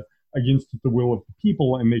Russia against the will of the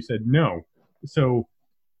people, and they said no. So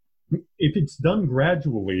if it's done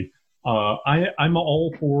gradually, I'm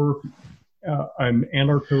all for an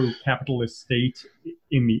anarcho-capitalist state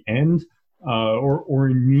in the end. Or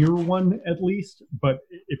near one at least. But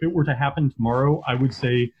if it were to happen tomorrow, I would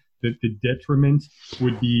say that the detriment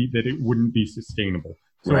would be that it wouldn't be sustainable.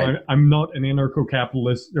 So Right. I'm not an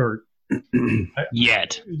anarcho-capitalist or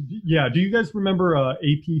Yet. Yeah. Do you guys remember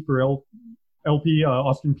AP for LP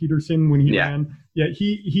Austin Peterson when he ran? Yeah,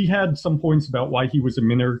 he had some points about why he was a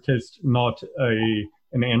minarchist, not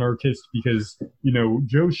an anarchist, because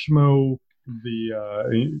Joe Schmo,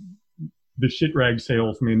 the shit rag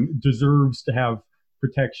salesman, deserves to have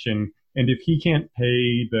protection, and if he can't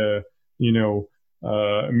pay the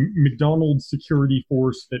McDonald's security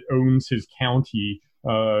force that owns his county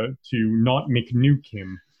to not McNuke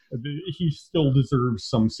him, he still deserves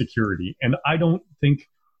some security. And I don't think,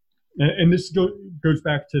 and this goes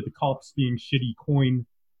back to the cops being shitty coin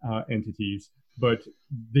entities, but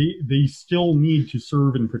they still need to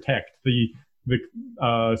serve and protect. The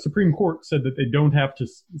Supreme Court said that they don't have to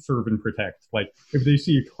serve and protect. Like, if they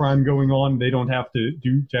see a crime going on, they don't have to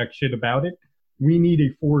do jack shit about it. We need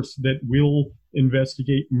a force that will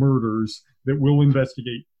investigate murders, that will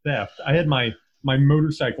investigate theft. I had my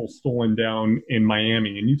motorcycle stolen down in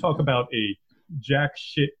Miami, and you talk about a jack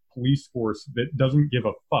shit police force that doesn't give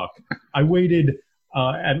a fuck. I waited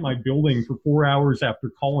at my building for 4 hours after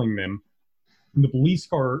calling them. And the police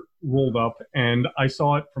car rolled up, and I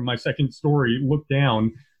saw it from my second story, looked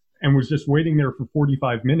down, and was just waiting there for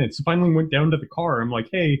 45 minutes. Finally went down to the car. I'm like,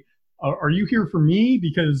 hey, are you here for me?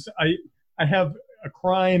 Because I have a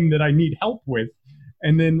crime that I need help with.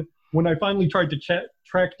 And then when I finally tried to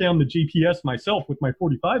track down the GPS myself with my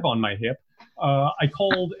 45 on my hip, I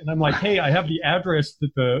called, and I'm like, hey, I have the address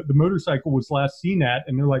that the motorcycle was last seen at.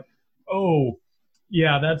 And they're like, oh,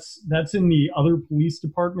 yeah, that's in the other police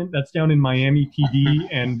department. That's down in Miami PD,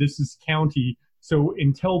 and this is county. So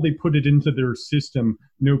until they put it into their system,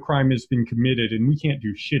 no crime has been committed, and we can't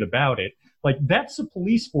do shit about it. Like, that's a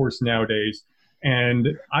police force nowadays, and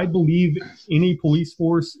I believe in a police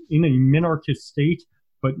force in a minarchist state,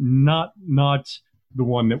 but not the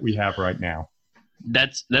one that we have right now.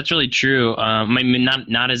 That's really true.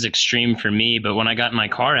 Not as extreme for me, but when I got in my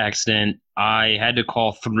car accident, I had to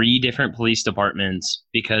call 3 different police departments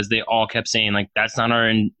because they all kept saying, like, that's not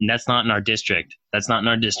in our district. That's not in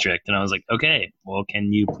our district. And I was like, okay, well,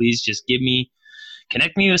 can you please just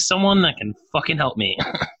connect me with someone that can fucking help me?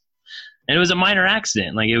 And it was a minor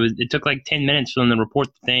accident. Like, it took like 10 minutes for them to report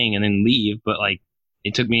the thing and then leave. But like,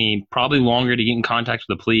 it took me probably longer to get in contact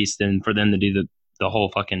with the police than for them to do the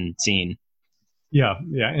whole fucking scene. Yeah,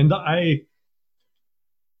 and I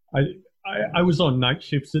was on night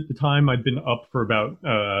shifts at the time. I'd been up for about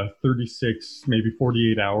 36, maybe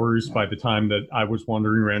 48 hours by the time that I was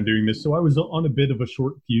wandering around doing this. So I was on a bit of a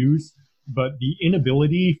short fuse, but the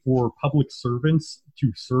inability for public servants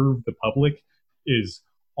to serve the public is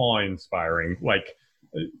awe-inspiring. Like,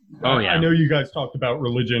 oh yeah, I know you guys talked about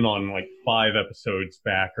religion on like 5 episodes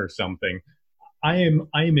back or something. I am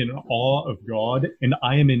in awe of God, and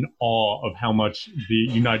I am in awe of how much the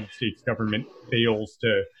United States government fails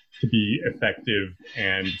to be effective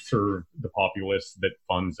and serve the populace that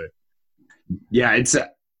funds it. Yeah, it's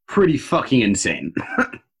pretty fucking insane.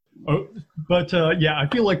 Oh, but yeah, I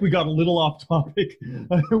feel like we got a little off topic.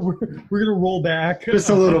 We're gonna roll back Just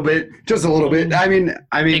a little bit. Just a little bit. I mean,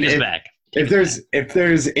 Take us back. if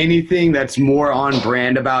there's anything that's more on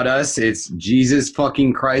brand about us, it's Jesus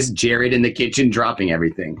fucking Christ, Jared in the kitchen dropping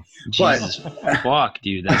everything. Jesus fuck,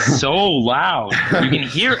 dude, that's so loud. You can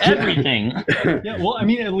hear everything. Yeah, well, I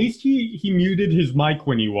mean, at least he muted his mic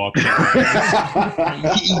when he walked in.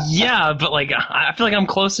 Yeah, but like I feel like I'm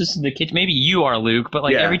closest to the kitchen. Maybe you are, Luke, but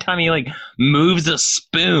like Yeah. every time he like moves a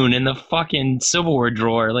spoon in the fucking silverware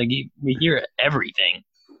drawer, like we hear everything.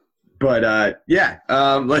 But yeah,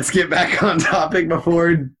 let's get back on topic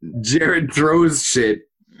before Jared throws shit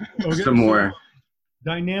Okay, some more.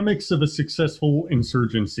 Dynamics of a successful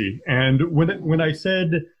insurgency. And when I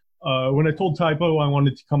said when I told Typo I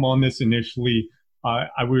wanted to come on this initially,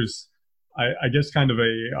 I was I guess kind of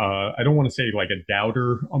a I don't want to say like a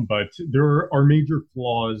doubter, but there are major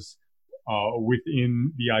flaws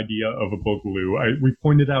within the idea of a boogaloo. We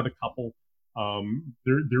pointed out a couple.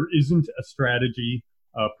 There isn't a strategy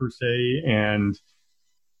per se, and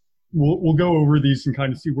we'll go over these and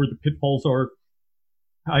kind of see where the pitfalls are.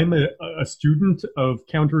 I'm a student of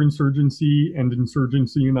counterinsurgency and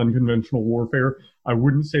insurgency and unconventional warfare. I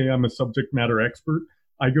wouldn't say I'm a subject matter expert.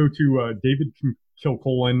 I go to David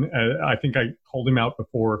Kilcullen. I think I called him out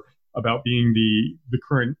before about being the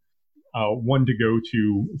current one to go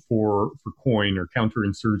to for COIN or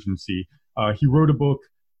counterinsurgency. He wrote a book,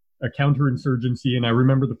 A Counterinsurgency, and I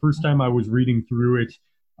remember the first time I was reading through it,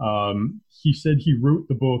 he said he wrote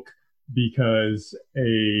the book because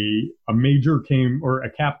a major a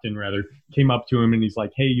captain rather, came up to him and he's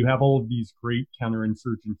like, hey, you have all of these great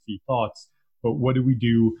counterinsurgency thoughts, but what do we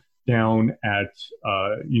do down at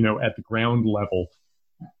the ground level?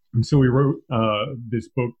 And so he wrote this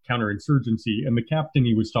book, Counterinsurgency, and the captain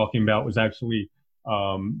he was talking about was actually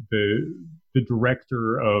the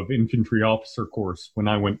director of infantry officer course when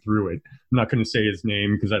I went through it. I'm not going to say his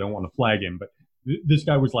name because I don't want to flag him, but this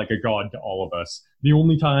guy was like a god to all of us. The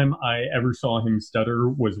only time I ever saw him stutter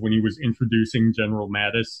was when he was introducing General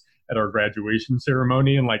Mattis at our graduation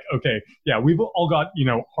ceremony. And like, okay, yeah, we've all got,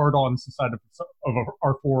 hard-ons inside of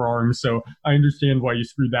our forearms, so I understand why you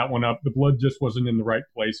screwed that one up. The blood just wasn't in the right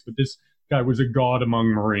place, but this guy was a god among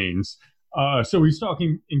Marines. So he's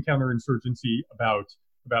talking in counterinsurgency about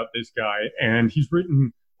this guy, and he's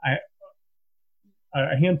written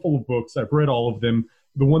a handful of books. I've read all of them.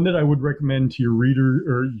 The one that I would recommend to your reader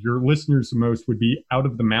or your listeners the most would be Out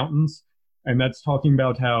of the Mountains, and that's talking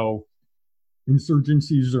about how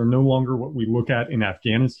insurgencies are no longer what we look at in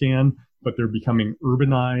Afghanistan, but they're becoming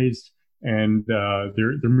urbanized, and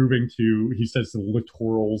they're moving to, he says, the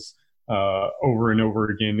littorals over and over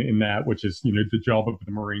again in that, which is the job of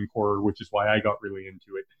the Marine Corps, which is why I got really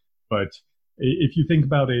into it. But if you think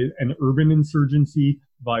about an urban insurgency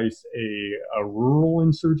vice a rural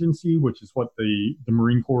insurgency, which is what the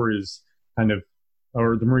Marine Corps is kind of,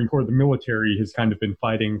 or the Marine Corps, the military has kind of been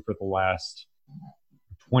fighting for the last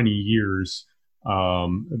 20 years,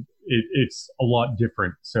 it's a lot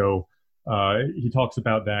different. So he talks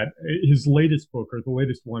about that. His latest book, or the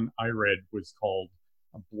latest one I read, was called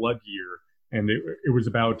Blood Year, and it was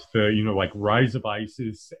about the rise of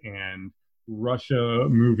ISIS and Russia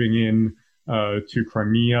moving in to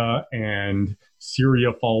Crimea and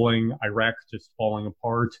Syria falling, Iraq just falling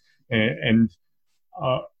apart. And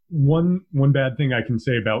one bad thing I can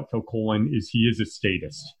say about Kilcullen is he is a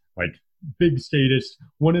statist, like big statist.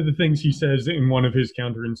 One of the things he says in one of his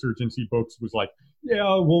counterinsurgency books was like, yeah,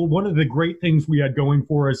 well, one of the great things we had going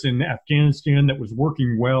for us in Afghanistan that was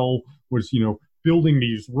working well was, building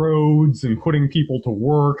these roads and putting people to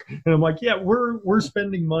work. And I'm like, yeah, we're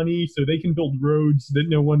spending money so they can build roads that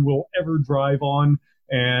no one will ever drive on.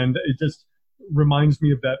 And it just reminds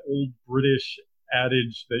me of that old British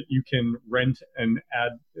adage that you can rent an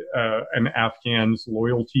Afghan's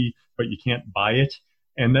loyalty, but you can't buy it.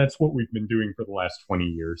 And that's what we've been doing for the last 20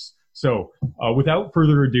 years. So without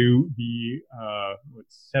further ado, the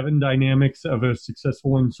 7 dynamics of a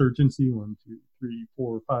successful insurgency. 1, 2, 3,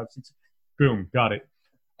 4, 5, 6. Boom, got it.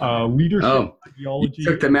 Leadership, ideology. You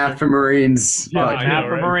took the math for Marines. Yeah, Fuck. I know, Half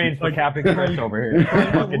for right? Marines for Like- Captain Chris over here.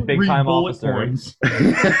 Fucking big Read time bullet officer. points.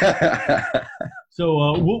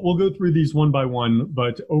 So we'll go through these one by one,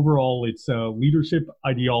 but overall it's leadership,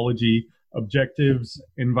 ideology, objectives,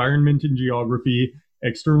 environment and geography,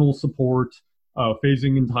 external support,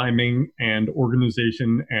 phasing and timing, and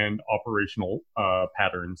organization and operational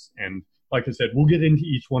patterns. And like I said, we'll get into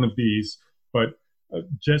each one of these, but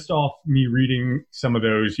just off me reading some of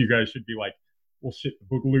those, you guys should be like, well, shit, the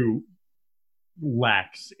Boogaloo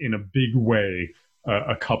lacks in a big way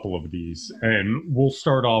a couple of these. And we'll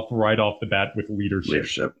start off right off the bat with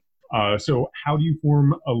leadership. So how do you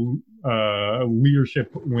form a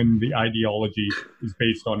leadership when the ideology is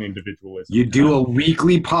based on individualism? You do a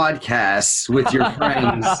weekly podcast with your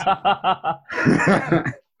friends.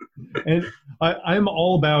 And I'm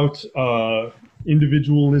all about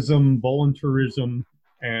individualism, voluntarism,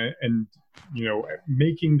 and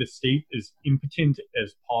making the state as impotent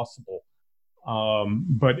as possible.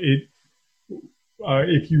 But if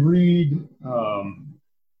you read,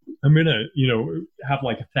 I'm gonna have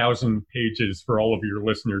like 1,000 pages for all of your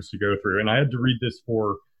listeners to go through, and I had to read this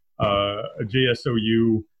for a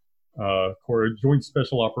JSOU. Joint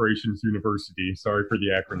Special Operations University. Sorry for the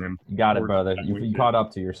acronym. You got it, brother. You caught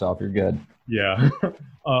up to yourself. You're good. Yeah.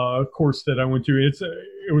 Course that I went to.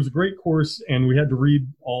 It was a great course, and we had to read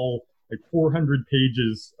all like 400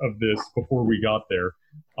 pages of this before we got there.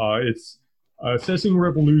 It's Assessing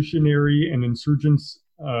Revolutionary and Insurgents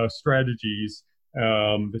Strategies.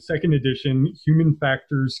 The second edition, Human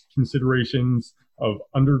Factors Considerations of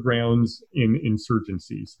Undergrounds in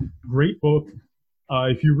Insurgencies. Great book.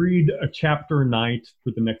 If you read a chapter a night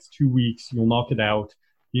for the next 2 weeks, you'll knock it out.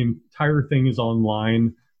 The entire thing is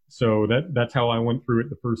online. So that's how I went through it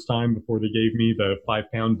the first time before they gave me the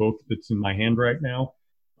 5-pound book that's in my hand right now.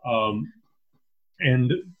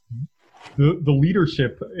 And the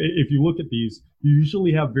leadership, if you look at these, you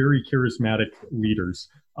usually have very charismatic leaders.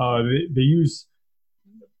 They use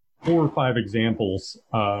 4 or 5 examples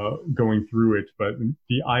going through it, but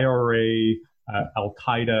the IRA,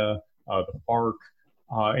 Al-Qaeda, the FARC,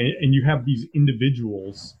 and you have these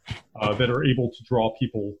individuals that are able to draw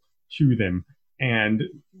people to them. And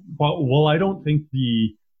while I don't think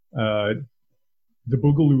the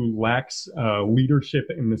Boogaloo lacks leadership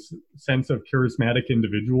in the sense of charismatic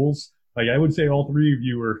individuals, like I would say all 3 of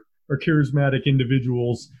you are charismatic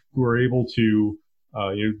individuals who are able to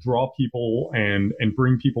draw people and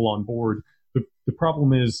bring people on board. The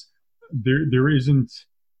problem is there isn't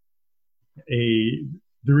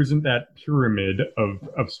that pyramid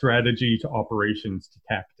of strategy to operations to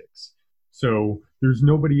tactics. So there's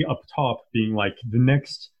nobody up top being like, the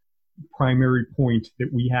next primary point that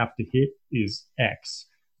we have to hit is X.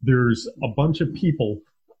 There's a bunch of people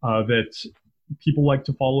that people like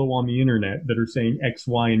to follow on the internet that are saying X,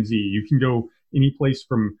 Y, and Z. You can go any place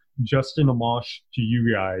from Justin Amash to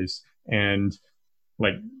you guys, and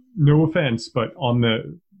like, no offense, but on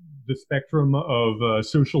the spectrum of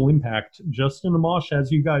social impact, Justin Amash has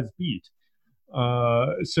you guys beat.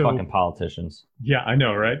 So fucking politicians. Yeah, I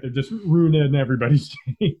know, right? They're just ruining everybody's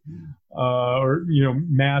day. Or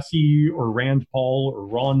Massey or Rand Paul or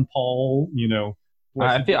Ron Paul.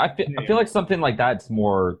 I feel like something like that's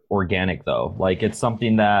more organic though. Like it's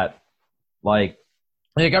something that like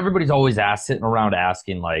everybody's always sitting around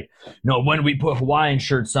asking like, no, when do we put Hawaiian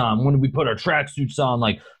shirts on? When do we put our tracksuits on?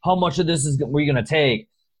 Like, how much of this is we gonna take?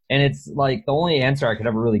 And it's like the only answer I could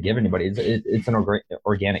ever really give anybody is it's an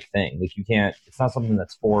organic thing. Like you can't, it's not something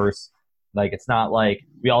that's forced. Like it's not like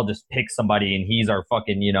we all just pick somebody and he's our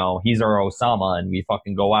fucking, he's our Osama and we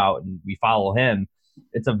fucking go out and we follow him.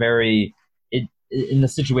 It's a very, in the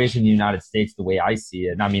situation in the United States, the way I see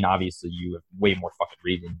it, and I mean, obviously you have way more fucking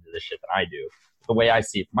reading into this shit than I do. The way I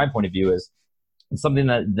see it from my point of view is it's something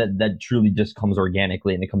that truly just comes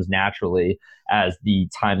organically and it comes naturally as the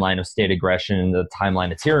timeline of state aggression and the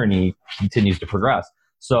timeline of tyranny continues to progress.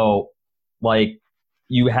 So like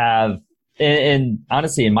you have, and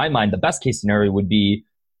honestly, in my mind, the best case scenario would be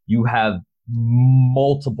you have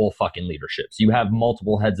multiple fucking leaderships. You have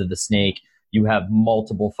multiple heads of the snake. You have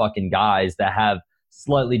multiple fucking guys that have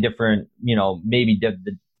slightly different, maybe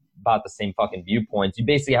about the same fucking viewpoints. You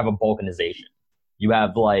basically have a balkanization. You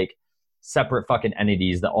have like separate fucking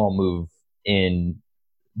entities that all move in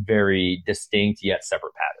very distinct yet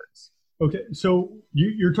separate patterns. Okay, so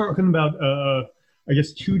you're talking about, I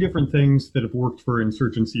guess, 2 different things that have worked for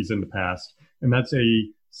insurgencies in the past, and that's a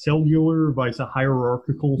cellular versus a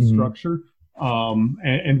hierarchical structure.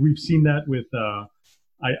 And we've seen that with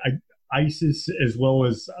ISIS as well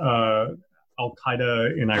as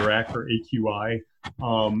Al-Qaeda in Iraq, or AQI.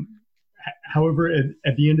 However,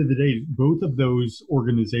 at the end of the day, both of those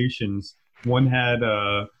organizations, one had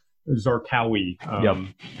Zarqawi,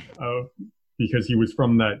 because he was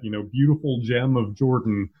from that beautiful gem of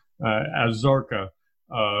Jordan, Az-Zarqa,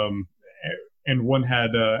 and one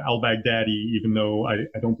had al-Baghdadi, even though I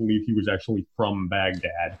don't believe he was actually from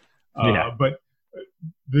Baghdad. But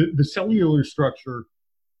the cellular structure,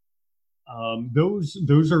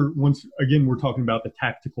 Those are once again we're talking about the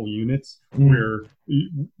tactical units where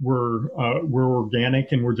we're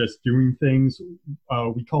organic and we're just doing things.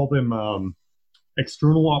 We call them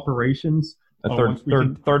external operations.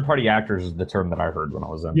 Third party actors is the term that I heard when I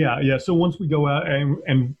was in. Yeah. So once we go out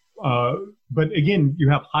and but again, you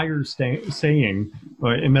have hire saying,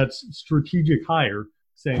 and that's strategic hire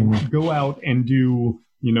saying, go out and do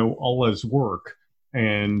Allah's work,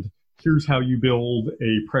 and here's how you build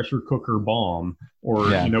a pressure cooker bomb, or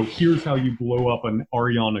here's how you blow up an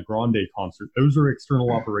Ariana Grande concert. Those are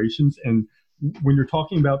external operations, and when you're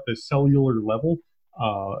talking about the cellular level,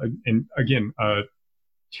 and again,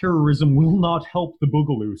 terrorism will not help the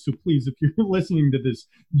Boogaloo. So please, if you're listening to this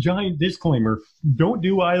giant disclaimer, don't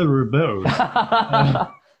do either of those.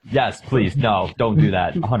 Yes, please. No, don't do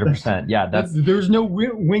that. 100%. Yeah, there's no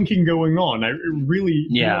winking going on. I really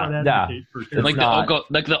do not advocate for terrorism.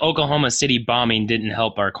 Like the Oklahoma City bombing didn't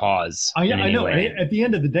help our cause. I know. At the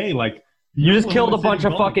end of the day, like you just killed a bunch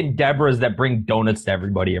of fucking Debras that bring donuts to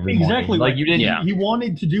everybody every morning. Exactly. Like you didn't. Yeah. He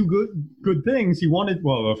wanted to do good things. He wanted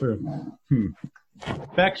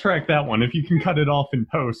backtrack that one. If you can cut it off in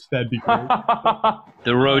post, that'd be great.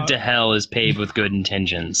 The road to hell is paved with good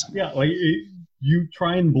intentions. Yeah, like you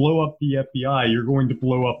try and blow up the FBI, you're going to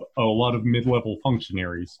blow up a lot of mid-level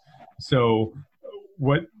functionaries. So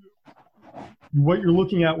what you're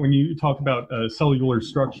looking at when you talk about cellular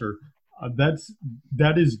structure,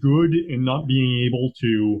 that is good in not being able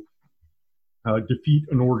to defeat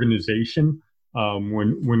an organization.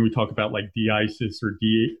 When we talk about like DISIS or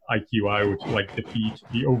DIQI, which like defeat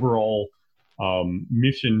the overall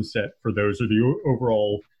mission set for those, or the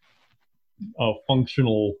overall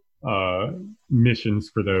functional missions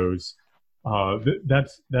for those,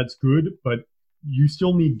 that's good, but you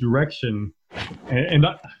still need direction, and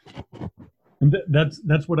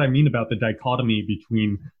that's what I mean about the dichotomy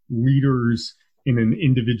between leaders in an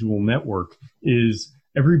individual network. Is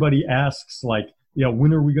everybody asks like, yeah,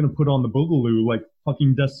 when are we going to put on the Boogaloo? Like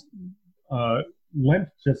fucking Lemp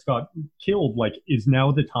just got killed. Like, is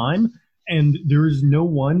now the time? And there is no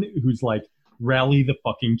one who's like, rally the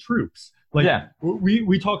fucking troops. Like,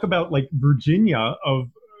 we talk about like Virginia.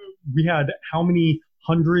 We had how many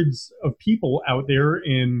hundreds of people out there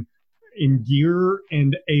in gear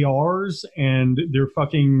and ARs, and their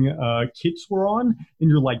fucking kits were on, and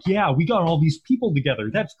you're like, yeah, we got all these people together.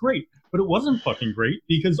 That's great. But it wasn't fucking great,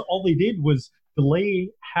 because all they did was delay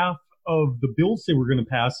half of the bills they were going to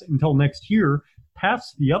pass until next year,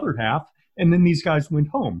 pass the other half, and then these guys went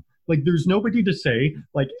home. Like, there's nobody to say,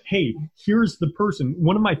 like, hey, here's the person.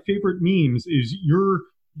 One of my favorite memes is your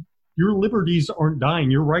liberties aren't dying.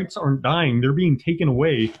 Your rights aren't dying. They're being taken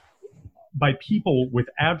away by people with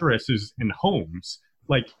addresses and homes.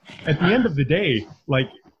 Like, at the end of the day, like,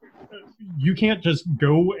 you can't just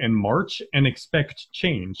go and march and expect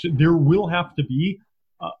change. There will have to be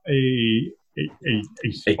a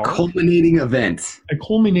culminating event. A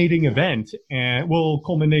culminating event, and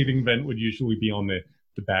culminating event would usually be on the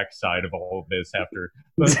backside of all of this after.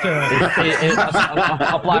 But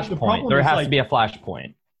a flashpoint. There has to be a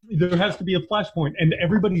flashpoint. There has to be a flashpoint, and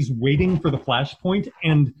everybody's waiting for the flashpoint,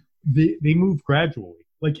 and they move gradually.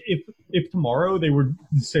 Like if tomorrow they would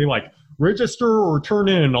say like, register or turn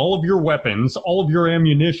in all of your weapons, all of your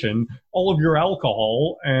ammunition, all of your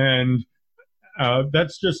alcohol, and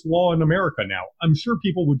that's just law in America now. I'm sure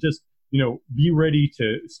people would just, be ready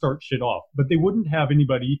to start shit off, but they wouldn't have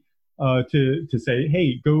anybody to say,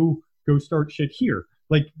 hey, go start shit here.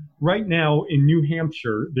 Like right now in New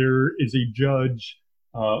Hampshire, there is a judge,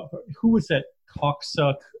 who was that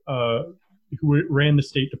cocksuck, who ran the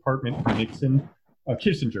State Department for Nixon,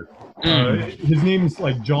 Kissinger. His name's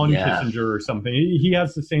like John Kissinger or something. He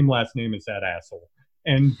has the same last name as that asshole.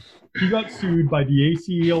 And he got sued by the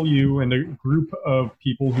ACLU and a group of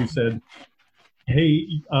people who said, hey,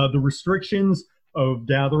 the restrictions of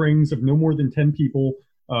gatherings of no more than 10 people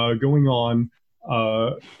going on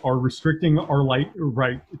are restricting our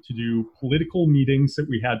right to do political meetings that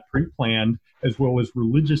we had pre-planned, as well as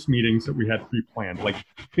religious meetings that we had pre-planned, like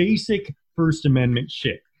basic First Amendment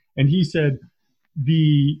shit. And he said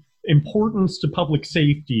the importance to public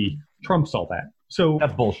safety trumps all that. So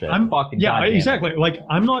that's bullshit. Exactly. Like,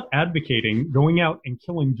 I'm not advocating going out and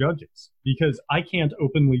killing judges, because I can't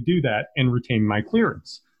openly do that and retain my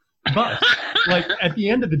clearance. But like at the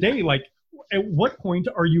end of the day, like, at what point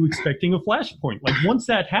are you expecting a flashpoint? Like, once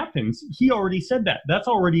that happens, he already said that. That's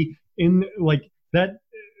already in, like, that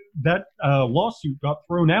lawsuit got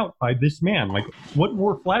thrown out by this man. Like, what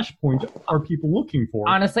more flashpoint are people looking for?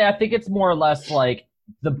 Honestly, I think it's more or less like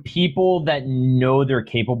the people that know they're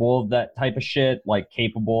capable of that type of shit, like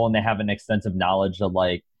capable, and they have an extensive knowledge of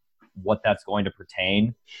like what that's going to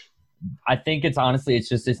pertain. I think it's honestly,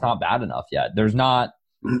 it's not bad enough yet. There's not,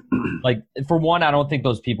 like, for one, I don't think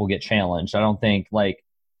those people get challenged. I don't think, like,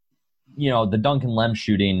 the Duncan Lem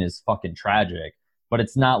shooting is fucking tragic, but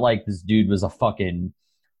it's not like this dude was a fucking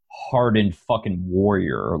hardened fucking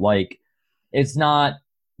warrior. Like, it's not,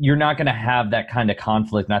 you're not going to have that kind of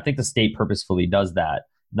conflict. And I think the state purposefully does that.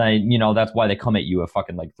 That's why they come at you at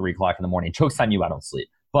fucking like 3 o'clock in the morning. Jokes on you, I don't sleep.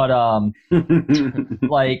 But,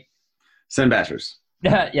 like, Send bashers.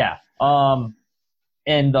 yeah.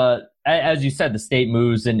 And as you said, the state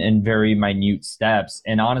moves in very minute steps.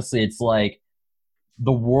 And honestly, it's like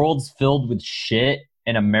the world's filled with shit,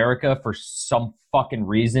 and America, for some fucking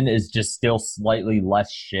reason, is just still slightly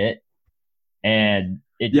less shit. And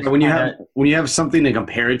when you have something to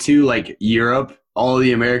compare it to, like Europe, all of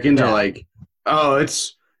the Americans are like, oh,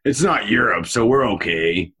 it's not Europe, so we're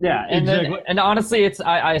okay. Yeah, and honestly, it's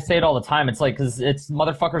I say it all the time. It's like, because it's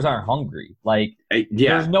motherfuckers aren't hungry. Like,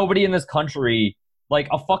 there's nobody in this country, like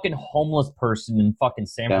a fucking homeless person in fucking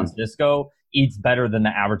San Francisco eats better than the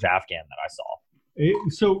average Afghan that I saw.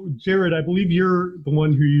 So, Jared, I believe you're the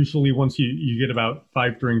one who usually, once you get about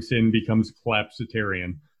 5 drinks in, becomes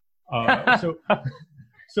collapsitarian.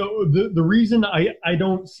 So the reason I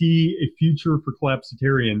don't see a future for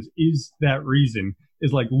collapsitarians is that reason.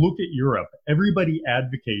 Is like, look at Europe. Everybody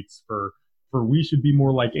advocates for we should be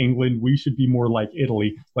more like England. We should be more like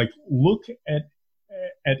Italy. Like, look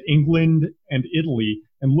at England and Italy,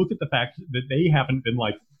 and look at the fact that they haven't been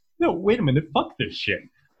like, no, wait a minute, fuck this shit.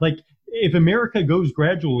 Like, if America goes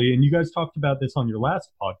gradually, and you guys talked about this on your last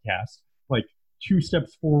podcast, like 2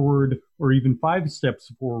 steps forward or even 5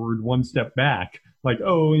 steps forward, 1 step back. Like,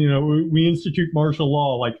 oh, we institute martial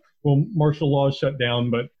law. Like, well, martial law is shut down,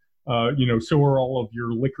 but so are all of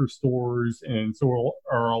your liquor stores, and so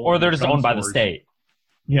are all. Or they're just owned stores. by the state.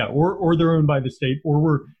 Yeah, or they're owned by the state, or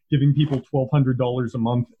we're giving people $1,200 a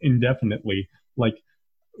month indefinitely. Like,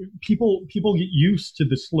 people get used to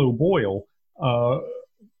the slow boil,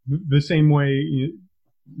 the same way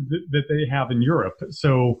that they have in Europe.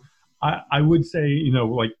 So I would say,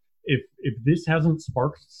 like, if this hasn't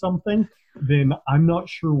sparked something, then I'm not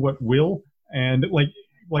sure what will. And like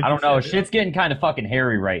I don't know. Shit's getting kind of fucking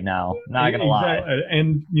hairy right now. Not gonna lie.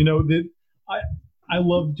 And I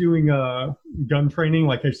love doing gun training.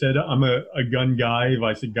 Like I said, I'm a gun guy. If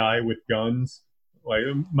I say guy with guns, like,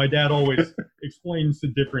 my dad always explains the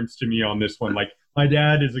difference to me on this one. Like, my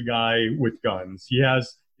dad is a guy with guns. He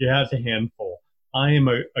has a handful. I am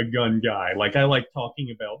a gun guy. Like, I like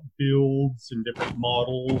talking about builds and different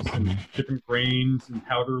models and different grains and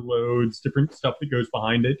powder loads, different stuff that goes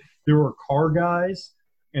behind it. There are car guys,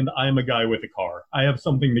 and I'm a guy with a car. I have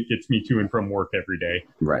something that gets me to and from work every day.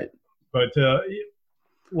 Right. But,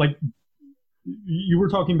 like, you were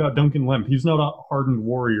talking about Duncan Lemp. He's not a hardened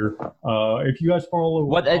warrior. If you guys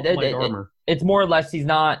follow Armor. It's more or less, he's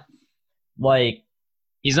not, like...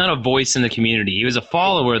 He's not a voice in the community. He was a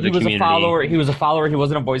follower of the community. He was a follower. He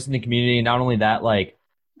wasn't a voice in the community. And not only that, like,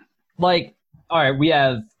 all right, we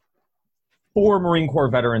have 4 Marine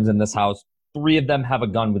Corps veterans in this house. 3 of them have a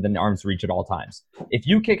gun within arm's reach at all times. If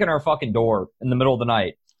you kick in our fucking door in the middle of the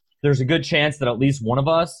night, there's a good chance that at least one of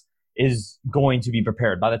us is going to be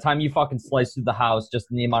prepared. By the time you fucking slice through the house, just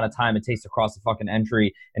in the amount of time it takes to cross the fucking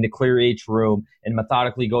entry and to clear each room and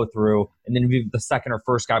methodically go through, and then the second or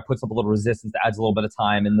first guy puts up a little resistance that adds a little bit of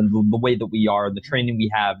time, and then the way that we are, the training we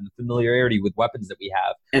have, and the familiarity with weapons that we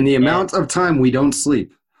have. And the amount of time we don't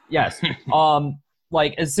sleep. Yes.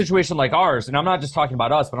 Like, a situation like ours, and I'm not just talking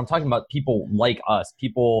about us, but I'm talking about people like us,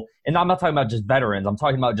 people, and I'm not talking about just veterans, I'm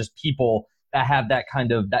talking about just people that have that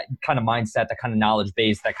kind of mindset, that kind of knowledge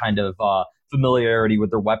base, that kind of familiarity with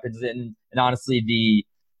their weapons, and honestly,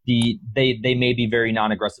 they may be very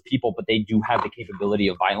non-aggressive people, but they do have the capability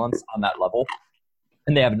of violence on that level,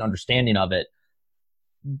 and they have an understanding of it.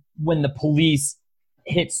 When the police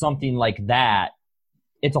hit something like that,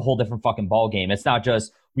 it's a whole different fucking ball game. It's not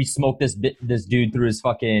just, we smoked this dude through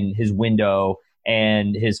his window,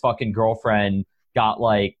 and his fucking girlfriend got,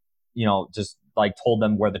 like, just like told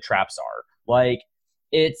them where the traps are. Like,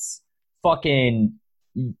 it's fucking...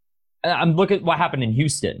 I'm looking at what happened in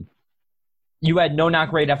Houston. You had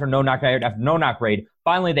no-knock raid after no-knock raid after no-knock raid.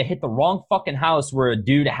 Finally, they hit the wrong fucking house where a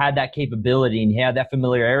dude had that capability and he had that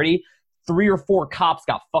familiarity. 3 or 4 cops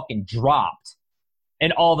got fucking dropped.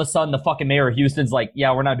 And all of a sudden, the fucking mayor of Houston's like,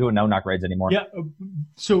 yeah, we're not doing no-knock raids anymore. Yeah,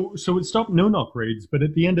 so it stopped no-knock raids, but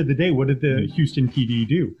at the end of the day, what did the Houston PD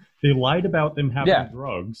do? They lied about them having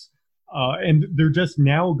drugs. And they're just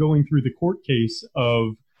now going through the court case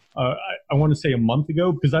of, I want to say a month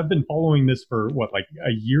ago, because I've been following this for, like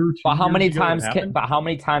a year or 2 But how years many ago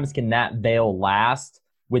times can that veil last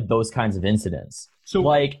with those kinds of incidents. So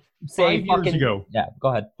Like, say 5 years fucking ago, yeah, go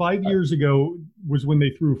ahead. 5 years ago was when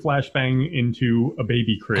they threw a flashbang into a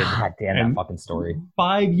baby crib. God damn that And fucking story.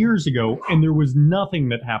 5 years ago, and there was nothing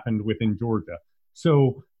that happened within Georgia.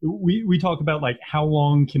 So we talk about like how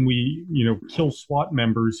long can we kill SWAT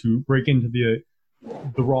members who break into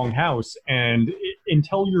the wrong house, and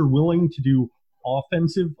until you're willing to do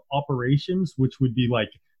offensive operations, which would be like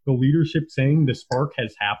the leadership saying the spark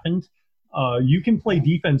has happened, you can play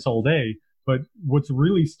defense all day. But what's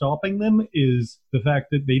really stopping them is the fact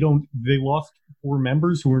that they lost 4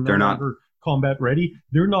 members who are no longer combat ready.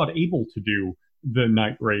 They're not able to do the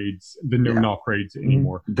night raids, the no-knock raids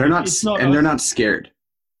anymore. They're not scared.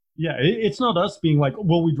 Yeah, it's not us being like,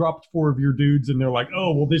 well, we dropped 4 of your dudes, and they're like,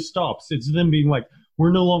 oh, well, this stops. It's them being like,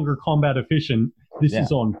 we're no longer combat efficient. This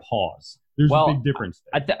is on pause. There's a big difference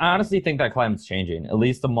there. I honestly think that climate's changing, at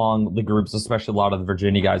least among the groups, especially a lot of the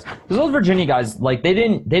Virginia guys. Because those Virginia guys, like, they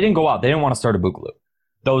didn't go out. They didn't want to start a Boogaloo.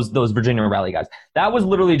 Those Virginia rally guys. That was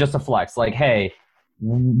literally just a flex. Like, hey,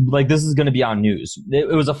 like, this is going to be on news.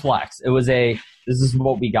 It was a flex. It was this is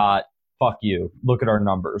what we got. Fuck you. Look at our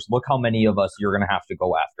numbers. Look how many of us you're going to have to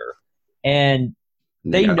go after. And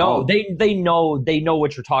they know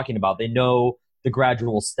what you're talking about. They know the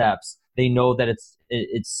gradual steps. They know that it's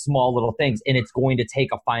small little things, and it's going to take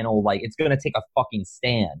a final, like, it's going to take a fucking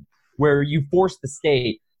stand where you force the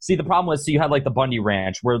state. See, the problem was, so you had like the Bundy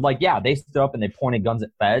Ranch where, like, yeah, they stood up and they pointed guns at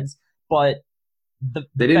feds, but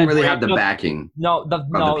they didn't really have the backing. No,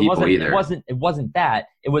 it wasn't that.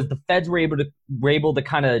 It was the feds were able to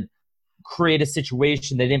kind of create a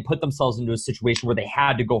situation. They didn't put themselves into a situation where they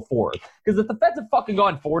had to go forward. Because if the feds had fucking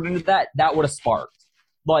gone forward into that would have sparked.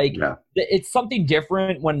 Like, it's something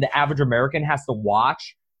different when the average American has to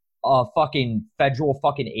watch a fucking federal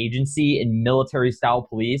fucking agency and military-style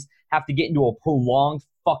police have to get into a prolonged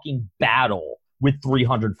fucking battle with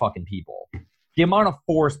 300 fucking people. The amount of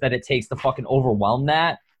force that it takes to fucking overwhelm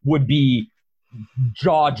that would be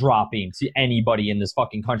jaw-dropping to anybody in this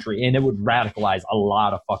fucking country, and it would radicalize a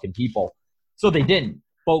lot of fucking people. So they didn't.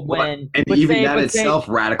 But itself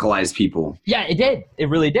radicalized people. Yeah, it did. It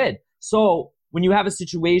really did. So when you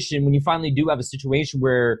finally do have a situation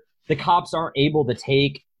where the cops aren't able to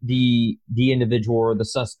take the individual or the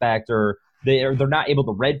suspect, or they're not able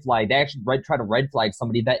to red flag, they actually try to red flag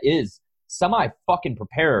somebody that is semi fucking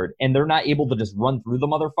prepared, and they're not able to just run through the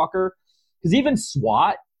motherfucker. Because even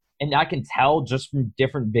SWAT, and I can tell just from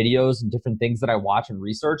different videos and different things that I watch and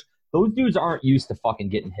research, those dudes aren't used to fucking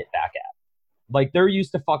getting hit back at. Like, they're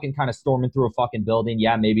used to fucking kind of storming through a fucking building.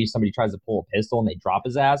 Yeah, maybe somebody tries to pull a pistol and they drop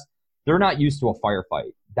his ass. They're not used to a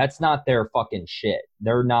firefight. That's not their fucking shit.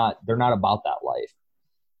 They're not about that life.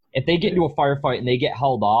 If they get into a firefight and they get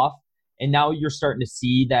held off, and now you're starting to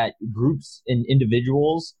see that groups and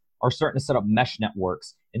individuals are starting to set up mesh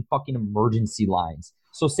networks and fucking emergency lines.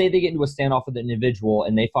 So say they get into a standoff with an individual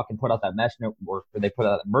and they fucking put out that mesh network, or they put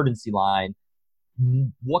out that emergency line.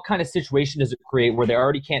 What kind of situation does it create where they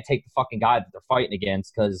already can't take the fucking guy that they're fighting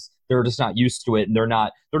against because they're just not used to it, and they're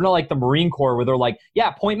not like the Marine Corps where they're like,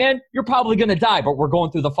 yeah, point man, you're probably gonna die, but we're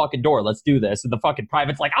going through the fucking door. Let's do this. And the fucking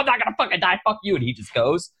private's like, I'm not gonna fucking die. Fuck you. And he just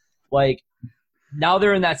goes. Like, now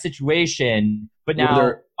they're in that situation, but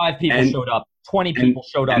now 5 people showed up, 20 people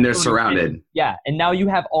showed up, and they're surrounded. Yeah, and now you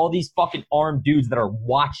have all these fucking armed dudes that are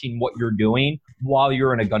watching what you're doing while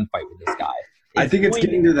you're in a gunfight with this guy. I think it's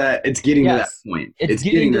getting to that. It's getting to that point. It's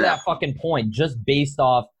getting to that fucking point just based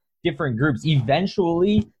off different groups.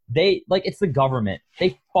 Eventually, it's the government.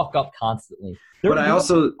 They fuck up constantly. They're gonna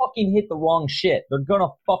fucking hit the wrong shit. They're gonna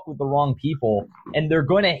fuck with the wrong people, and they're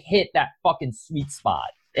gonna hit that fucking sweet spot.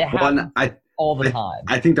 It happens all the time.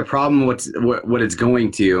 I think the problem, what it's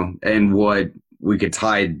going to, and what we could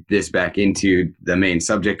tie this back into the main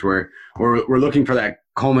subject, where we're looking for that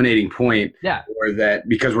culminating point, or that,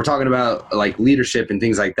 because we're talking about like leadership and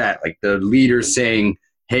things like that, like the leaders saying,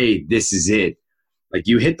 hey, this is it. Like,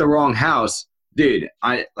 you hit the wrong house, dude.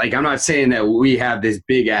 I'm not saying that we have this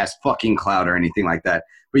big ass fucking cloud or anything like that,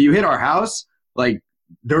 but you hit our house, like,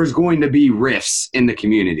 there's going to be rifts in the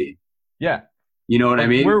community. Yeah. You know what I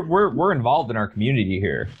mean? We're involved in our community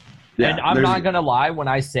here. Yeah, and I'm not going to lie when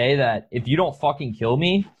I say that if you don't fucking kill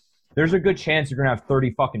me, there's a good chance you're going to have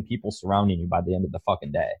 30 fucking people surrounding you by the end of the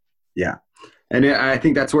fucking day. Yeah. And I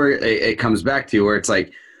think that's where it comes back to, where it's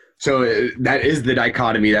like, so that is the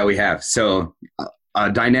dichotomy that we have. So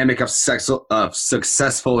a dynamic of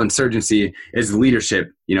successful insurgency is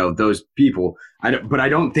leadership, those people. But I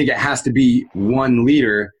don't think it has to be one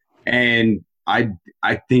leader. And I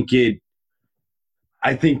think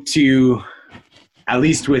to, at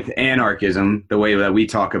least with anarchism, the way that we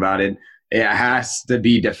talk about it, it has to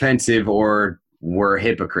be defensive or were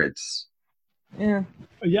hypocrites. Yeah.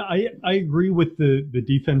 Yeah, I agree with the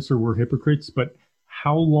defense or we're hypocrites, but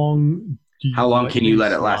how long do you How long can you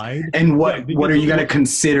let it last? slide? And what Yeah, what are you going to because-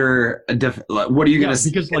 consider what are you going to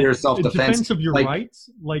because consider like self-defense? defense of your Like, rights,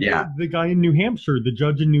 like yeah. the guy in New Hampshire, the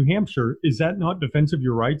judge in New Hampshire, is that not defense of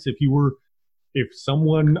your rights? If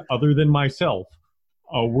someone other than myself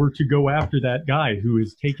were to go after that guy who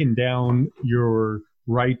has taken down your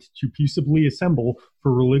right to peaceably assemble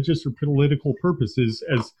for religious or political purposes,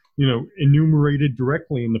 as enumerated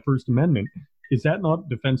directly in the First Amendment, is that not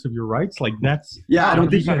defense of your rights? Like that's I don't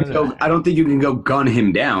think you can go. I don't think you can go gun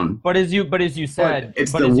him down. But as you said,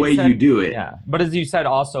 It's but the as way said- you do it. Yeah, but as you said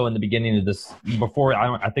also in the beginning of this, before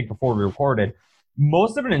we recorded,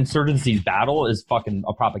 most of an insurgency's battle is fucking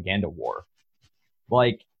a propaganda war.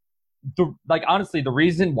 Like honestly, the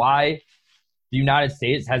reason why the United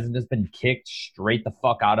States hasn't just been kicked straight the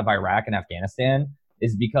fuck out of Iraq and Afghanistan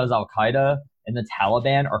is because Al Qaeda and the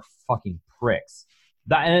Taliban are fucking pricks.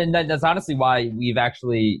 That's honestly why we've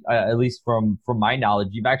actually, at least from my knowledge,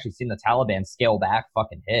 you've actually seen the Taliban scale back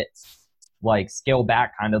fucking hits, like scale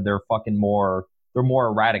back kind of their more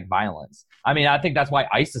erratic violence. I mean, I think that's why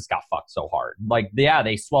ISIS got fucked so hard. Like, yeah,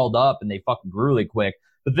 they swelled up and they fucking grew really quick,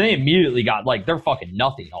 but they immediately got they're fucking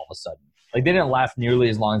nothing all of a sudden. Like, they didn't last nearly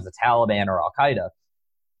as long as the Taliban or Al Qaeda,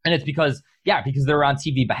 and it's because they're on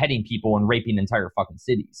TV beheading people and raping entire fucking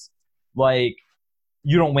cities. Like,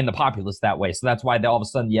 you don't win the populace that way. So that's why all of a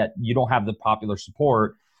sudden yet you don't have the popular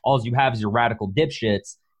support. All you have is your radical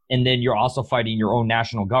dipshits. And then you're also fighting your own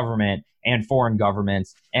national government and foreign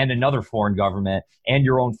governments and another foreign government and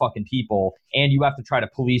your own fucking people. And you have to try to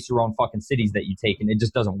police your own fucking cities that you take. And it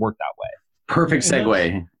just doesn't work that way. Perfect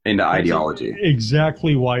segue into ideology.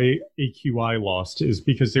 Exactly why AQI lost is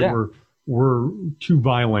because they were too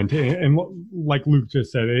violent. And like Luke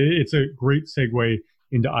just said, it's a great segue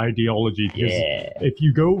into ideology, because if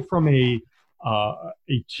you go from a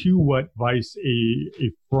to what vice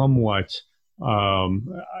a from what,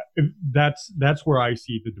 that's where I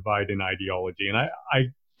see the divide in ideology. And I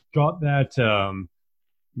got that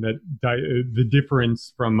the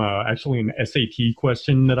difference from actually an SAT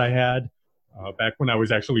question that I had back when I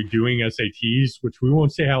was actually doing SATs, which we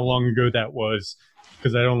won't say how long ago that was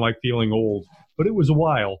because I don't like feeling old, but it was a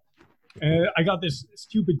while. And I got this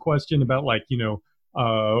stupid question about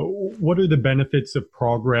what are the benefits of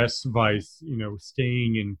progress vice,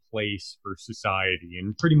 staying in place for society?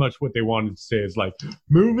 And pretty much what they wanted to say is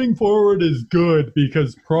moving forward is good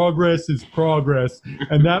because progress is progress,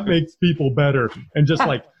 and that makes people better. And just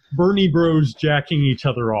Bernie bros jacking each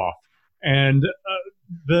other off. And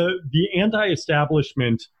the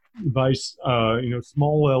anti-establishment vice,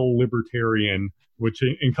 small L libertarian, which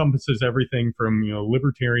encompasses everything from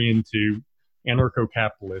libertarian to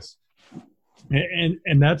anarcho-capitalist.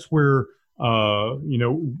 And that's where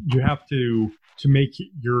you have to make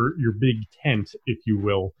your big tent, if you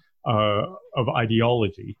will, of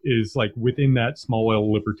ideology is within that small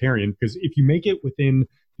L libertarian, because if you make it within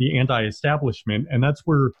the anti-establishment, and that's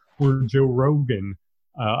where Joe Rogan,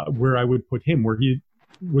 where I would put him, where he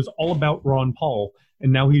was all about Ron Paul,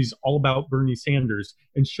 and now he's all about Bernie Sanders,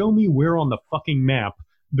 and show me where on the fucking map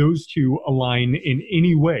those two align in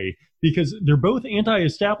any way, because they're both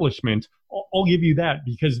anti-establishment. I'll give you that,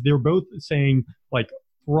 because they're both saying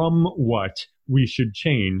from what we should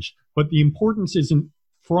change, but the importance isn't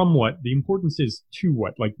from what, the importance is to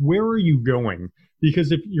what. Where are you going?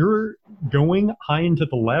 Because if you're going high into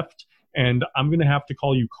the left, and I'm going to have to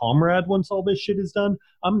call you comrade once all this shit is done,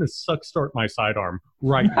 I'm going to start my sidearm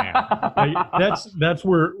right now. That's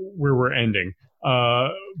where we're ending.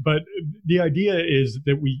 But the idea is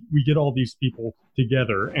that we get all these people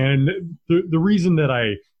together. And the reason that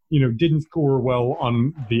I didn't score well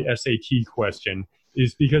on the SAT question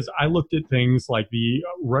is because I looked at things like the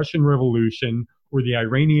Russian Revolution or the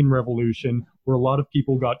Iranian Revolution, where a lot of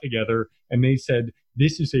people got together and they said,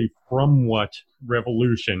 this is a from what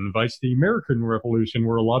revolution, vice the American Revolution,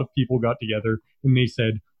 where a lot of people got together and they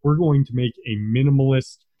said, we're going to make a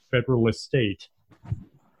minimalist federalist state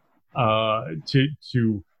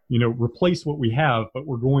to replace what we have, but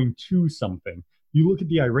we're going to something. You look at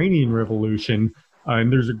the Iranian Revolution,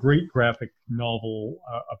 and there's a great graphic novel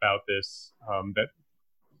about this that,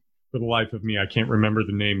 for the life of me, I can't remember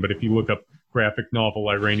the name, but if you look up graphic novel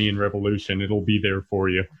Iranian Revolution, it'll be there for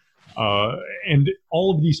you. And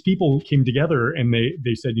all of these people came together and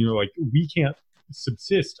they said, we can't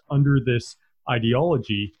subsist under this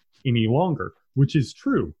ideology any longer, which is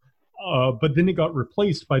true. But then it got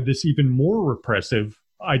replaced by this even more repressive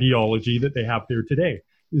ideology that they have there today.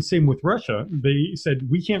 The same with Russia. They said,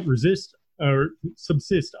 we can't resist or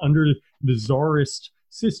subsist under the czarist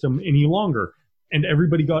system any longer. and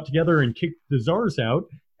everybody got together and kicked the czars out.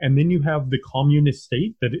 And then you have the communist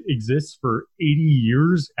state that exists for 80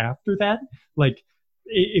 years after that. Like,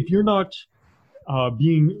 if you're not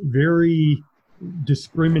being very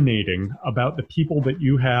discriminating about the people that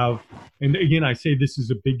you have, and again, I say this is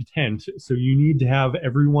a big tent, so you need to have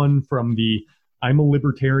everyone from the I'm a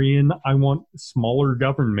libertarian, I want smaller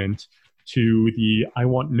government, to the I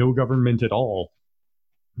want no government at all.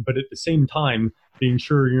 But at the same time, being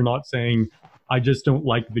sure you're not saying, I just don't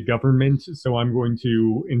like the government, so I'm going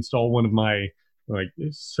to install one of my like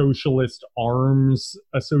socialist arms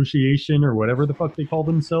association or whatever the fuck they call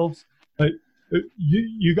themselves.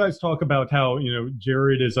 You guys talk about how, you know,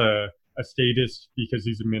 Jared is a statist because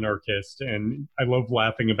he's a minarchist, and I love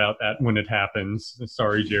laughing about that when it happens.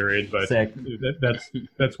 Sorry, Jared, but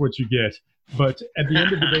that's what you get. But at the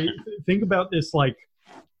end of the day, think about this like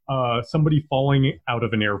somebody falling out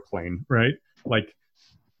of an airplane, right? Like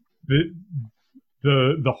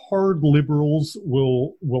the hard liberals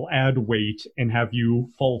will add weight and have you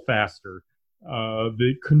fall faster.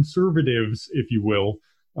 The conservatives, if you will,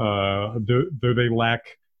 though they lack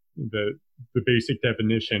the basic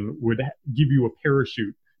definition, would give you a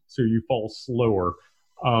parachute so you fall slower.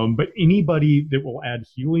 But anybody that will add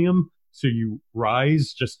helium so you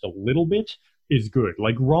rise just a little bit is good.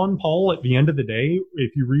 Like Ron Paul, at the end of the day,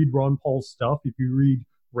 if you read Ron Paul's stuff, if you read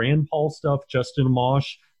Rand Paul stuff, Justin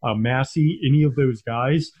Amash, Massey, any of those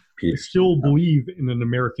guys still believe in an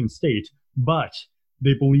American state, but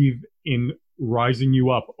they believe in rising you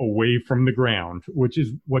up away from the ground, which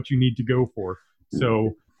is what you need to go for.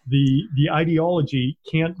 So the ideology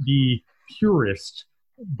can't be purist,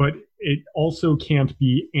 but it also can't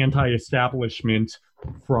be anti-establishment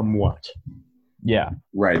from what? Yeah.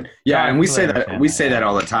 Right. Yeah, and we say that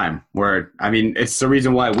all the time. Where, I mean, it's the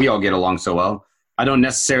reason why we all get along so well. I don't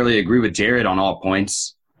necessarily agree with Jared on all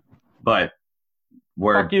points, but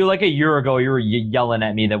fuck you. Like a year ago, you were yelling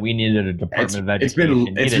at me that we needed a Department of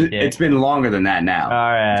Education. It's been longer than that now.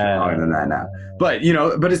 All right. It's been longer than that now. But you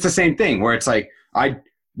know, but it's the same thing where it's like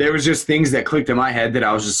there was just things that clicked in my head that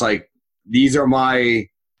I was just like,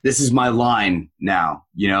 this is my line now,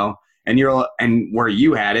 you know? And where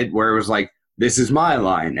you had it, where it was like, this is my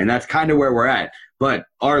line, and that's kind of where we're at. But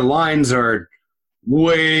our lines are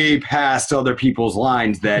way past other people's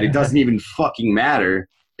lines that it doesn't even fucking matter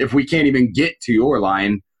if we can't even get to your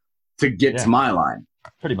line to get to my line.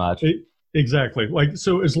 Pretty much. Exactly. Like,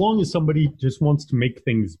 so as long as somebody just wants to make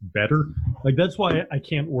things better, like that's why I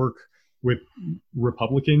can't work with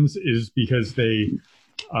Republicans, is because they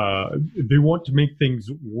want to make things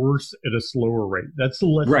worse at a slower rate. That's the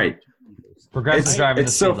lesson. Right. Progressive driving.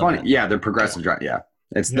 It's so funny. Yeah, the progressive drive. Yeah,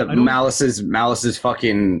 it's the Malice's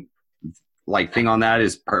fucking like thing on that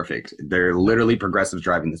is perfect. They're literally progressive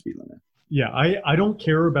driving the speed limit. Yeah, I don't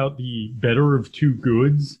care about the better of two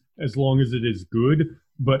goods as long as it is good,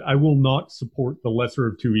 but I will not support the lesser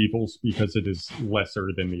of two evils because it is lesser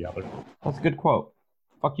than the other. That's a good quote.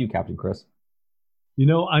 Fuck you, Captain Chris. You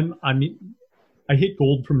know, I hit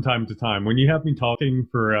gold from time to time. When you have me talking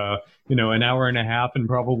for an hour and a half and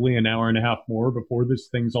probably an hour and a half more before this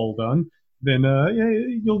thing's all done, then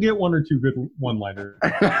you'll get one or two good one-liners.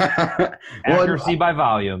 Accuracy by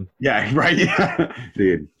volume. Yeah, right.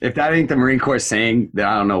 Dude, if that ain't the Marine Corps saying, then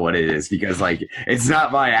I don't know what it is, because like it's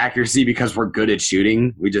not by accuracy because we're good at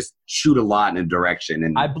shooting. We just shoot a lot in a direction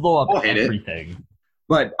and I blow up everything.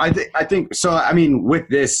 But I think so. I mean, with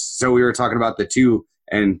this, so we were talking about the two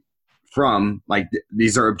and from like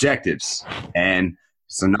these are objectives, and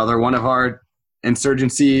it's another one of our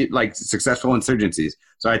insurgency, like successful insurgencies.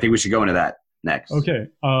 So I think we should go into that next. Okay.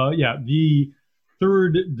 The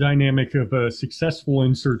third dynamic of a successful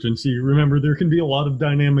insurgency. Remember, there can be a lot of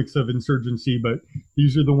dynamics of insurgency, but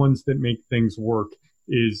these are the ones that make things work.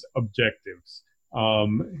 Is objectives,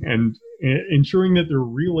 and ensuring that they're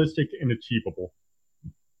realistic and achievable.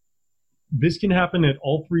 This can happen at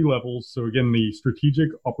all three levels. So again, the strategic,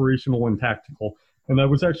 operational, and tactical. And I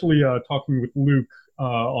was actually talking with Luke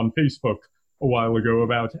on Facebook a while ago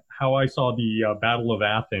about how I saw the Battle of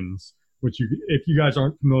Athens, which if you guys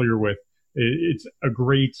aren't familiar with, it's a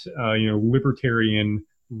great libertarian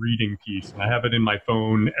reading piece. And I have it in my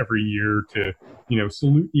phone every year to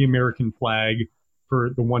salute the American flag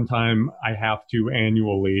for the one time I have to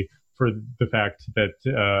annually, for the fact that,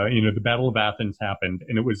 the Battle of Athens happened,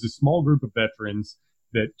 and it was a small group of veterans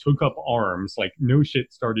that took up arms, like no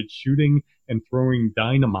shit, started shooting and throwing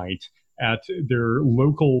dynamite at their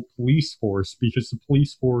local police force because the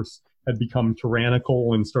police force had become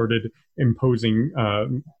tyrannical and started imposing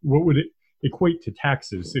what would equate to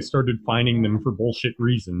taxes. They started fining them for bullshit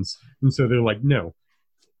reasons. And so they're like, no,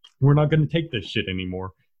 we're not going to take this shit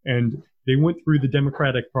anymore. And they went through the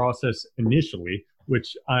democratic process initially,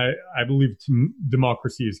 which I believe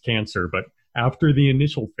democracy is cancer, but after the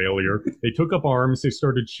initial failure, they took up arms, they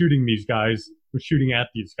started shooting at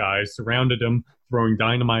these guys, surrounded them, throwing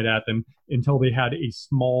dynamite at them, until they had a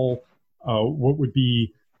small, what would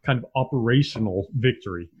be kind of operational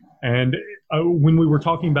victory. And when we were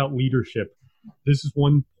talking about leadership, this is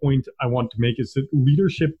one point I want to make, is that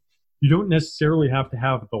leadership, you don't necessarily have to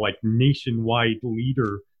have the like nationwide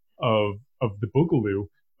leader of the Boogaloo,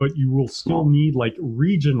 but you will still need like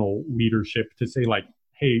regional leadership to say like,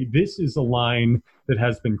 hey, this is a line that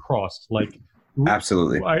has been crossed. Like,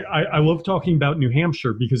 Absolutely. I love talking about New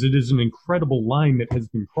Hampshire because it is an incredible line that has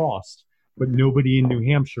been crossed, but nobody in New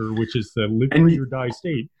Hampshire, which is the live free or die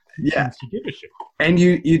state, seems to give a shit. And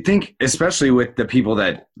you think, especially with the people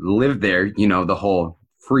that live there, you know, the whole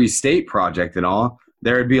Free State Project and all,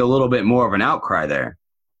 there would be a little bit more of an outcry there.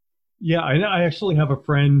 Yeah, I actually have a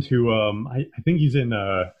friend who I think he's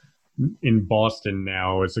in Boston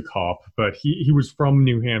now as a cop, but he was from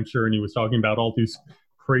New Hampshire, and he was talking about all these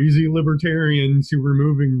crazy libertarians who were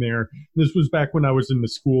moving there. This was back when I was in the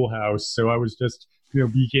schoolhouse, so I was just, you know,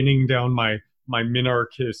 beginning down my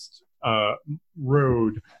minarchist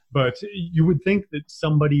road. But you would think that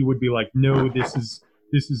somebody would be like, no, this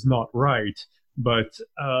is not right. But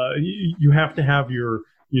you have to have your,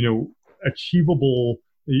 you know, achievable,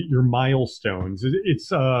 your milestones.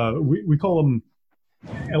 It's we call them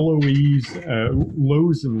LOEs,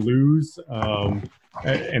 lows and loos,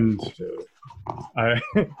 and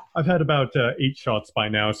I've had about 8 shots by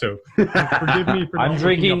now, so forgive me for not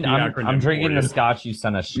looking up the acronym I'm drinking for the you. scotch you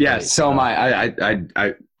sent us. Straight, Yeah, so am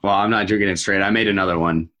I. Well, I'm not drinking it straight. I made another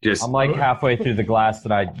one. Just I'm like halfway through the glass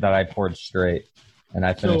that I poured straight, and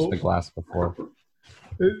I finished the glass before.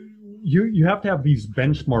 You have to have these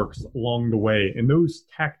benchmarks along the way, and those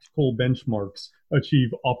tactical benchmarks achieve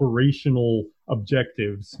operational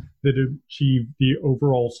objectives that achieve the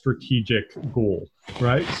overall strategic goal,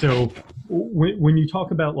 right? So when you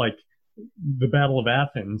talk about like the Battle of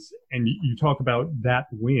Athens and you talk about that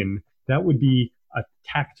win, that would be a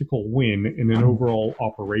tactical win in an overall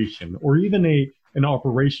operation, or even an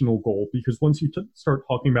operational goal, because once you start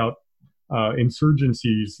talking about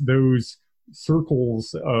insurgencies, those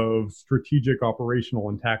circles of strategic, operational,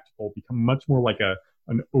 and tactical become much more like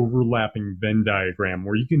an overlapping Venn diagram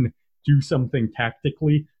where you can do something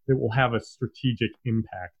tactically that will have a strategic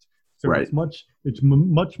impact. So Right. it's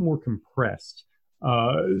much more compressed.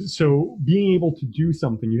 So being able to do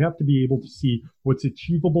something, you have to be able to see what's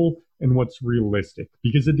achievable and what's realistic.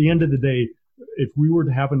 Because at the end of the day, if we were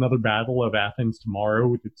to have another Battle of Athens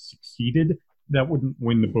tomorrow that succeeded, that wouldn't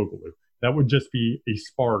win the Boogaloo. That would just be a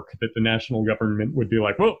spark that the national government would be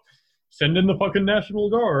like, well, send in the fucking National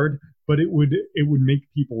Guard, but it would make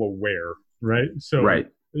people aware, right? So right.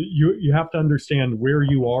 you have to understand where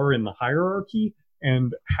you are in the hierarchy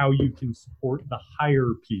and how you can support the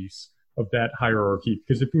higher piece of that hierarchy.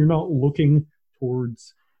 Because if you're not looking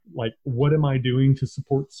towards like, what am I doing to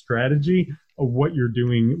support strategy, what you're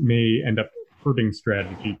doing may end up hurting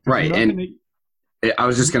strategy. Right, and I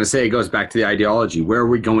was just going to say, it goes back to the ideology. Where are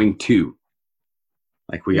we going to?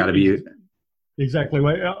 Like, we got to be... Exactly.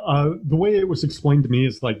 The way it was explained to me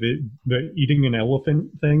is like the eating an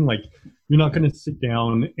elephant thing. Like, you're not going to sit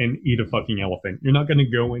down and eat a fucking elephant. You're not going to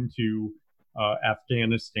go into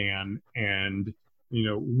Afghanistan and, you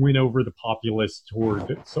know, win over the populace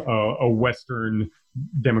toward a Western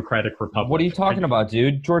democratic republic. What are you talking about,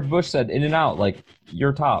 dude? George Bush said, "In and out, like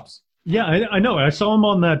your tops." Yeah, I know. I saw him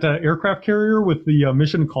on that aircraft carrier with the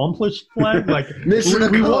mission accomplished flag. Like,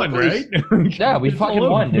 we won, right? Yeah, we fucking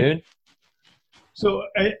won, dude. So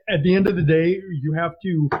at the end of the day, you have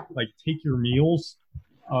to like take your meals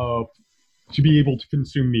to be able to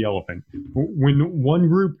consume the elephant. When one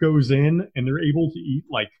group goes in and they're able to eat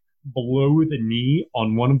like below the knee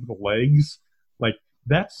on one of the legs, like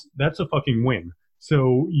that's a fucking win.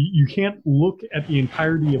 So you can't look at the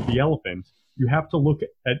entirety of the elephant. You have to look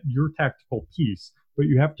at your tactical piece, but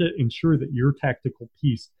you have to ensure that your tactical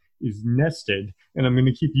piece is nested. And I'm going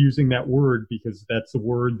to keep using that word because that's the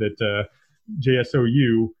word that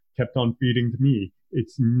JSOU kept on feeding to me.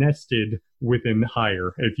 It's nested within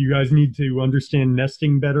higher. If you guys need to understand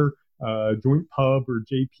nesting better, Joint Pub or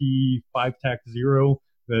JP 5TAC0,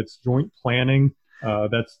 that's joint planning.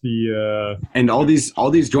 That's the and all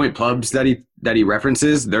these joint pubs that he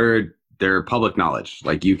references, they're public knowledge.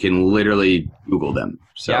 Like, you can literally Google them.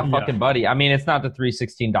 So Yeah, fucking buddy. I mean, it's not the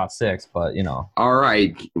 316.6, but you know. all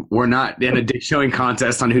right, we're not in a dick showing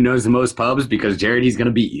contest on who knows the most pubs, because Jared, he's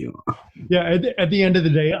gonna beat you. Yeah, at the end of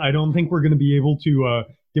the day, I don't think we're going to be able to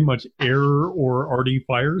get much air or RD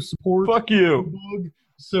fire support. Fuck you.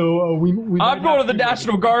 So we might I'm going to have the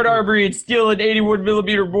National Guard Armory and stealing 81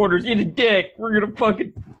 millimeter mortars. Eat a dick. We're gonna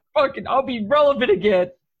fucking. I'll be relevant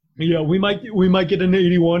again. Yeah, we might get an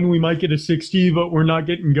 81, we might get a 60, but we're not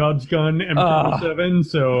getting God's Gun M777.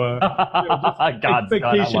 So God's gun, I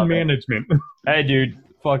expectation love it. management. Hey, dude,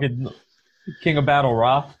 fucking King of Battle,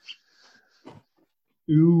 raw.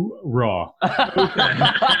 Ooh, raw.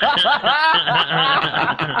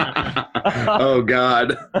 Oh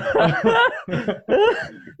God.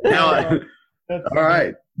 Now, That's, all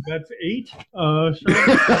right. That's 8.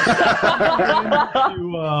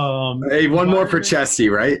 Hey, one more for Chesty,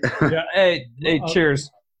 right? hey, cheers.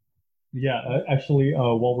 Yeah, actually,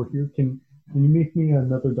 while we're here, can you make me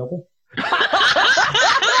another double?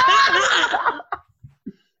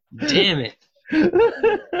 Damn it.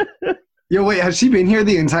 Yo, wait, has she been here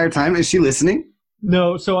the entire time? Is she listening?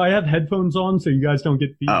 No, so I have headphones on, so you guys don't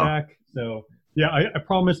get feedback. So yeah, I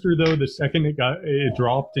promised her though the second it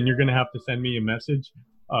dropped, and you're gonna have to send me a message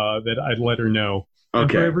that I'd let her know. And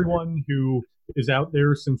for Okay. everyone who is out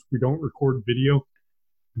there, since we don't record video,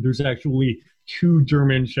 there's actually 2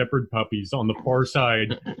 German Shepherd puppies on the far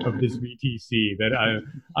side of this VTC. That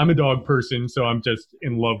I'm a dog person, so I'm just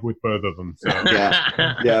in love with both of them. So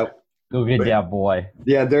Yeah. Go get that boy.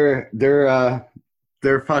 Yeah, they're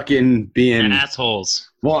fucking being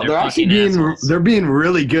Assholes. well. They're actually fucking being assholes. they're being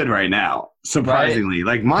really good right now. Surprisingly,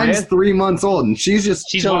 like mine's Right? 3 months old and she's just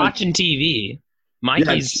She's chilling. watching TV.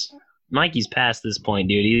 Mikey's past this point,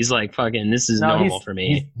 dude. He's like, fucking, this is normal for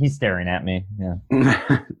me. He's staring at me. Yeah.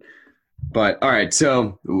 But all right,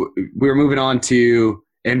 so we're moving on to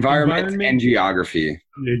environment Environment. and geography,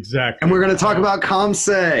 exactly. and we're going to talk about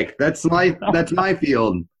ComSec. That's my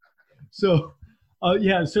field. So,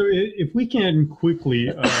 yeah. So if we can quickly,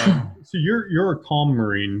 so you're a comm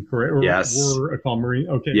marine, correct? Or Yes. We're a comm marine.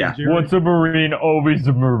 Okay. Yeah. Jerry? What's a marine? Always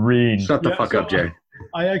a marine. Shut the Yeah, fuck so up, Jay.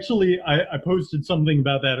 I actually I posted something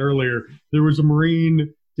about that earlier. There was a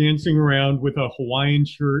marine dancing around with a Hawaiian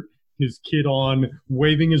shirt, his kid on,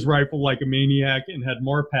 waving his rifle like a maniac, and had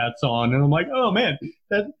Marpats on. And I'm like, oh man,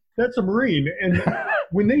 that's a marine. And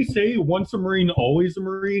when they say once a marine, always a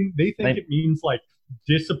marine, they think it means like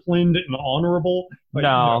disciplined and honorable. But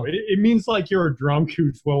No. it means like you're a drunk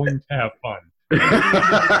who's willing to have fun.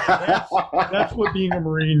 That's what being a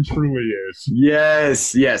marine truly is.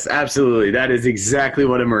 Yes, absolutely. That is exactly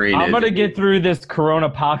what a marine is. I'm gonna get through this corona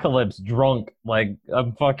apocalypse drunk. Like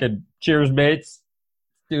I'm fucking cheers, mates.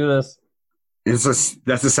 Do this.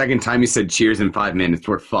 That's the second time you said cheers in 5 minutes.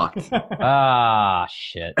 We're fucked. Ah,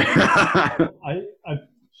 shit.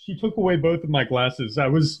 She took away both of my glasses. I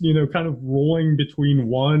was, kind of rolling between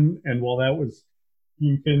one, and while that was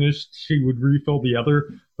being finished, she would refill the other.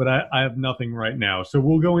 But I have nothing right now. So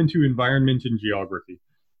we'll go into environment and geography.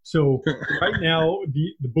 So right now,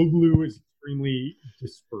 the Boogaloo is extremely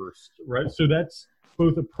dispersed, right? So that's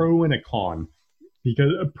both a pro and a con.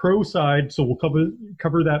 Because a pro side, so we'll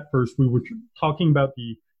cover that first. We were talking about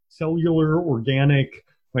the cellular, organic,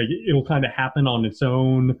 like it'll kind of happen on its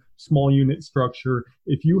own, small unit structure.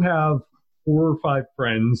 If you have 4 or 5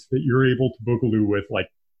 friends that you're able to boogaloo with, like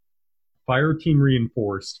fire team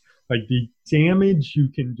reinforced, like the damage you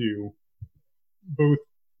can do, both,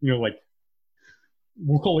 like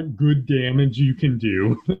we'll call it good damage you can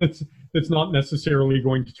do. That's not necessarily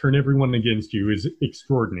going to turn everyone against you is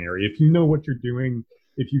extraordinary. If you know what you're doing,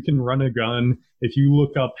 if you can run a gun, if you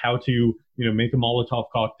look up how to, make a Molotov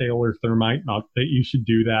cocktail or thermite, not that you should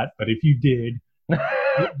do that, but if you did,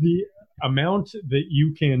 the amount that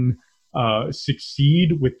you can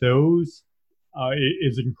succeed with those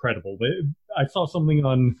is incredible. I saw something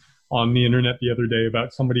on the internet the other day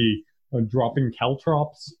about somebody dropping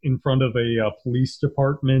caltrops in front of a police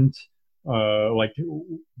department, like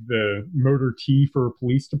the motor T for a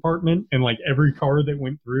police department, and like every car that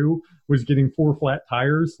went through was getting 4 flat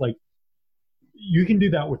tires. Like you can do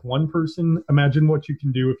that with one person. Imagine what you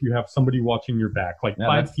can do if you have somebody watching your back. Like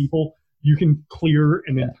 5 people, you can clear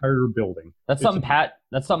an entire building. That's something Pat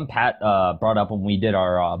brought up when we did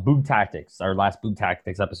our Boog Tactics, our last Boog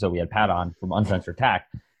Tactics episode. We had Pat on from Uncensored Tac,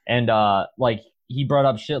 and like he brought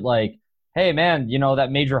up shit like, hey man, that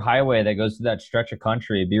major highway that goes through that stretch of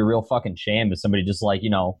country, it'd be a real fucking shame if somebody just like,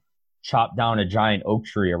 chopped down a giant oak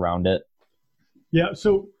tree around it. Yeah,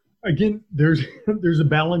 so again, there's a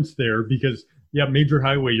balance there because major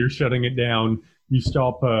highway, you're shutting it down. You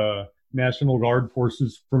stop National Guard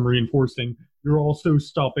forces from reinforcing. You're also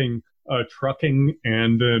stopping trucking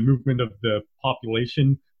and the movement of the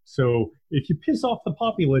population. So if you piss off the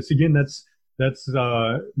populace, again, that's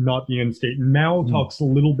not the end state. Mao talks a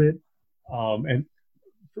little bit, and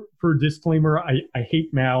for a disclaimer, I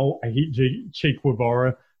hate Mao. I hate Che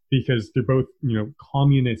Guevara because they're both,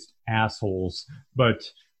 communist assholes. But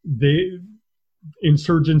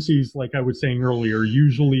insurgencies, like I was saying earlier,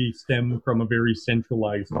 usually stem from a very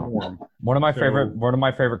centralized form. One of my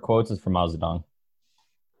favorite quotes is from Mao Zedong.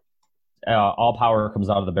 All power comes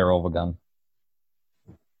out of the barrel of a gun.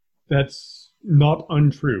 That's not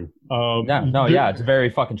untrue. It's a very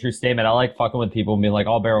fucking true statement. I like fucking with people and being like,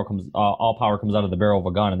 all power comes out of the barrel of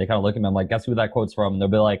a gun, and they kind of look at me. I'm like, guess who that quote's from? And they'll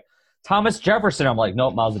be like, Thomas Jefferson. I'm like,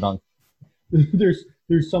 nope, Mao Zedong. There's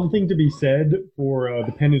something to be said for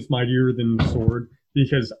the pen is mightier than the sword,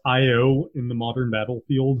 because IO in the modern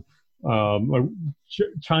battlefield,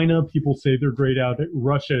 China, people say they're great at it.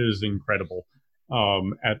 Russia is incredible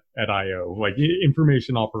at IO. Like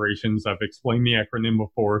information operations, I've explained the acronym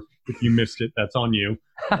before. If you missed it, that's on you.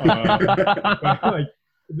 Like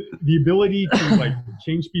the ability to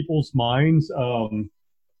change people's minds.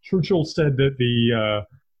 Churchill said that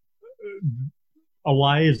a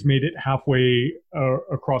lie has made it halfway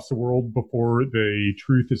across the world before the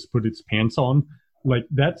truth has put its pants on. Like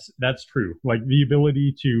that's true. Like the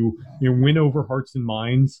ability to win over hearts and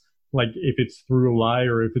minds, like if it's through a lie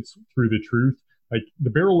or if it's through the truth. Like the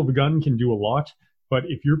barrel of a gun can do a lot, but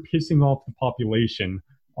if you're pissing off the population,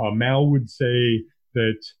 Mao would say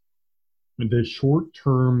that the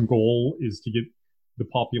short-term goal is to get the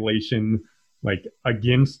population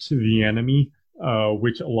against the enemy,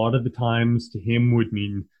 which a lot of the times to him would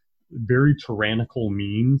mean very tyrannical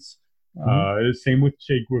means. Same with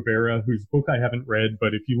Che Guevara, whose book I haven't read,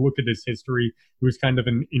 but if you look at his history, he was kind of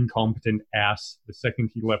an incompetent ass the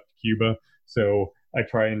second he left Cuba. So I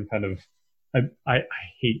try and kind of I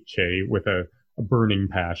hate Che with a burning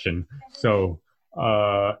passion. So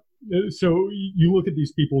you look at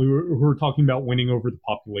these people who are talking about winning over the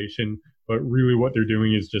population, but really what they're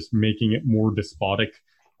doing is just making it more despotic.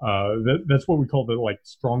 That's what we call the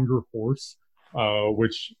stronger horse,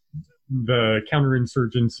 which the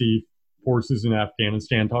counterinsurgency forces in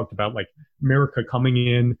Afghanistan talked about, America coming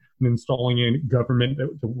in and installing a government that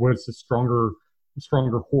was a stronger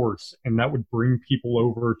horse, and that would bring people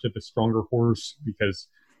over to the stronger horse because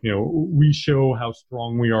we show how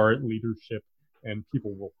strong we are at leadership and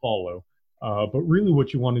people will follow. But really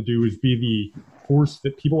what you want to do is be the horse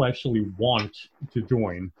that people actually want to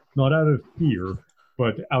join, not out of fear,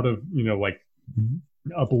 but out of a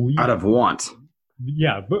belief, out of want.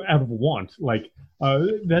 Yeah, but out of want.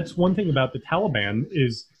 That's one thing about the Taliban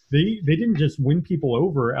is they didn't just win people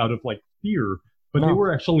over out of fear, but they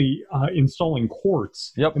were actually installing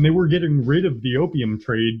courts. Yep. And they were getting rid of the opium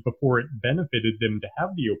trade before it benefited them to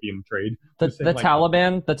have the opium trade. The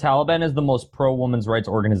Taliban is the most pro women's rights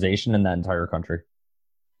organization in that entire country.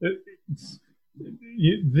 The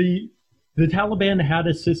Taliban had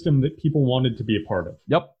a system that people wanted to be a part of.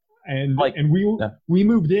 Yep. And we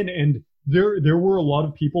moved in, and there were a lot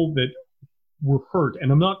of people that were hurt,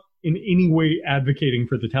 and I'm not in any way advocating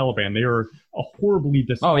for the Taliban. They are a horribly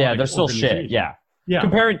despotic. Oh yeah, they're still shit. Yeah. Yeah.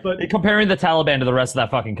 Comparing the Taliban to the rest of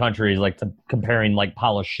that fucking country is like comparing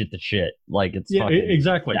polished shit to shit. It's fucking,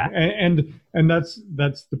 exactly. Yeah. And that's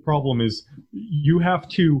the problem is you have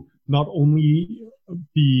to not only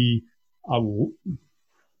be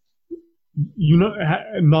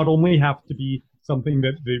not only have to be something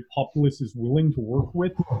that the populace is willing to work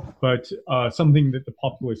with, but something that the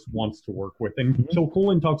populace wants to work with. And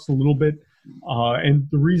Kilcullen talks a little bit, and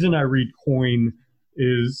the reason I read Coin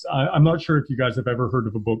is I'm not sure if you guys have ever heard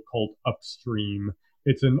of a book called Upstream.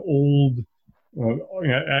 It's an old,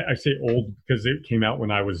 I say old because it came out when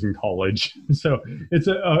I was in college. So it's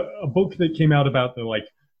a book that came out about the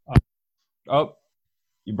Oh,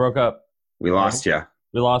 you broke up. We lost you.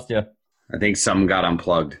 We lost you. I think something got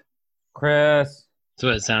unplugged. Chris. That's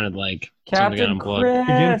what it sounded like. Captain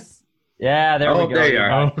Chris. Yeah, there we go. There you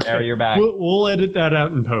are. There, you're back. We'll edit that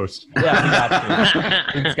out in post. Yeah,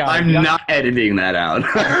 we got you. I'm not editing that out.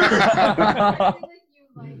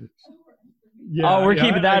 We're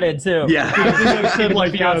keeping that in too. Yeah. I think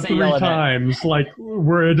I said 3 times,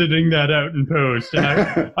 we're editing that out in post.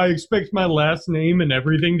 And I expect my last name and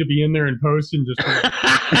everything to be in there in post and just... No,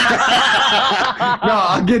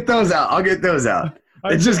 I'll get those out.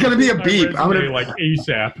 It's just gonna be a beep. I'm gonna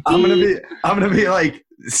ASAP. I'm gonna be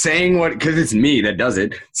saying what, because it's me that does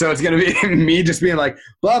it. So it's gonna be me just being blah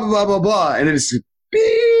blah blah blah blah, and then it's just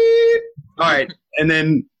beep. All right, and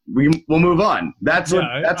then we'll move on. That's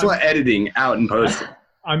what editing out and posting.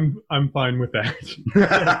 I'm fine with that.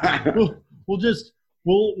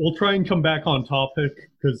 We'll try and come back on topic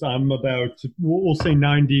because I'm we'll say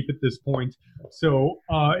 9 deep at this point. So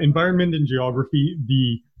environment and geography,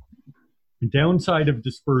 the downside of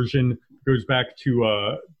dispersion goes back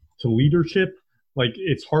to leadership.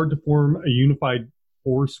 It's hard to form a unified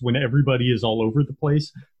force when everybody is all over the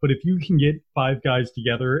place. But if you can get 5 guys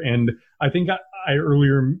together, and I think I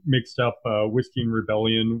earlier mixed up Whiskey and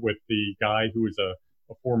Rebellion with the guy who was a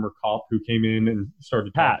former cop who came in and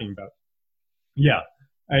started Pat. talking about. Yeah,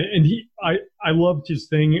 I loved his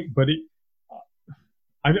thing, but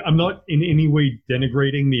I'm not in any way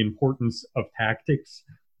denigrating the importance of tactics,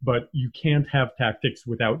 but you can't have tactics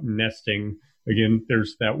without nesting. Again,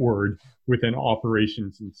 there's that word within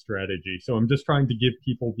operations and strategy. So I'm just trying to give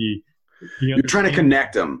people the You're trying to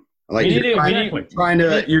connect them. Like We you're need to- trying, we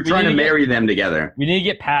to we need to marry them together. We need to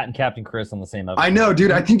get Pat and Captain Chris on the same episode. I know,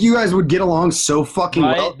 dude. I think you guys would get along so fucking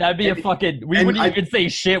Right? well. That'd be a fucking. We and wouldn't I- even say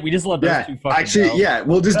shit. We just let those Yeah, two fucking actually, go. yeah.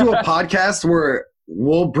 We'll just do a podcast where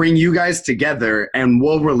we'll bring you guys together and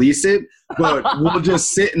we'll release it, but we'll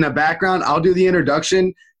just sit in the background. I'll do the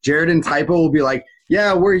introduction. Jared and Typo will be like,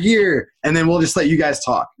 "Yeah, we're here," and then we'll just let you guys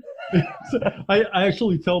talk. I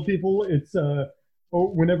actually tell people it's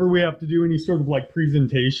whenever we have to do any sort of like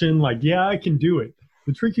presentation, like, yeah, I can do it.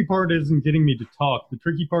 The tricky part isn't getting me to talk. The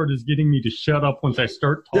tricky part is getting me to shut up once I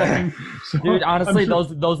start talking. So Dude, honestly, I'm sure-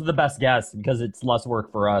 those are the best guests because it's less work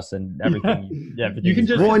for us and everything. everything you can is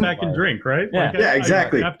just Well, sit back and drink, right? Yeah. Yeah,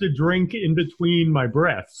 exactly. I have to drink in between my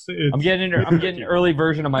breaths. I'm getting an early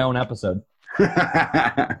version of my own episode.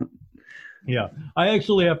 Yeah, I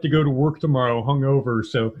actually have to go to work tomorrow hungover,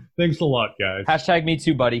 so thanks a lot, guys. Hashtag me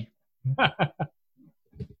too, buddy.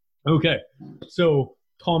 Okay, so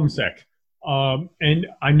ComSec. And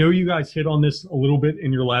I know you guys hit on this a little bit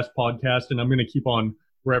in your last podcast, and I'm going to keep on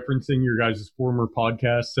referencing your guys' former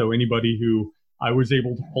podcasts. So anybody who I was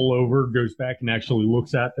able to pull over goes back and actually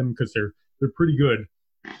looks at them because they're pretty good.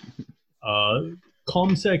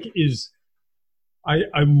 ComSec is, I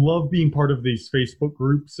love being part of these Facebook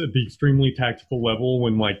groups at the extremely tactical level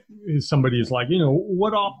when like somebody is like,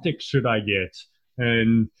 what optics should I get?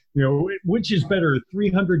 And, which is better,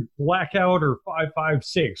 300 blackout or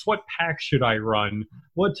 5.56? What pack should I run?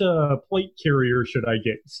 What plate carrier should I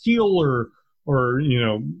get? Steel or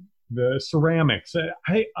the ceramics?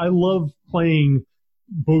 I love playing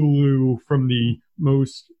Boogaloo from the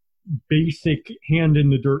most basic hand in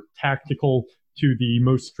the dirt tactical to the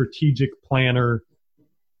most strategic planner.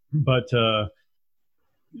 But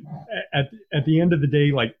at the end of the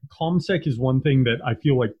day, like ComSec is one thing that I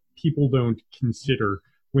feel like people don't consider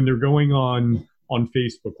when they're going on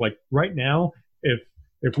Facebook. Like right now,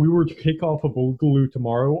 if we were to kick off a Boogaloo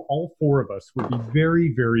tomorrow, all 4 of us would be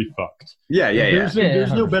very, very fucked. yeah.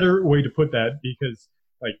 There's no better way to put that because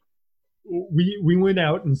like we went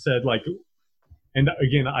out and said like, and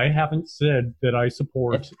again, I haven't said that I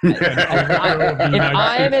support an overthrow of the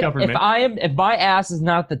United States government. If my ass is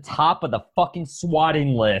not at the top of the fucking swatting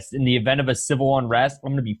list in the event of a civil unrest,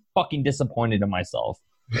 I'm gonna be fucking disappointed in myself.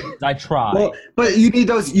 I tried. Well, but you need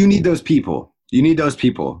those. You need those people. You need those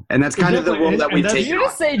people, and that's kind of the role that we And that's- take. Did you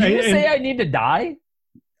just say I need to die?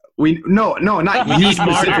 No, not We you need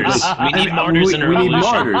specifically. martyrs. We need martyrs in a We need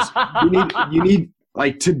revolution. martyrs. You need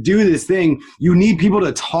like to do this thing. You need people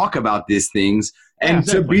to talk about these things and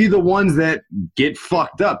Exactly. to be the ones that get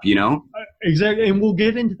fucked up. Exactly, and we'll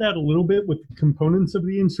get into that a little bit with the components of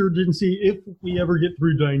the insurgency if we ever get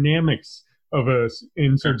through dynamics of a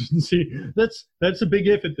insurgency. That's a big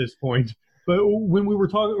if at this point. But when we were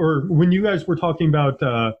talking, or when you guys were talking about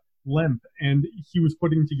Lemp, and he was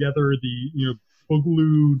putting together the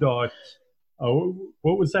Boogaloo dot.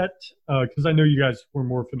 What was that? Because I know you guys were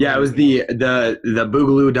more familiar. Yeah, it was the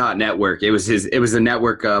Boogaloo.network. It was a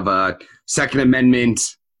network of Second Amendment,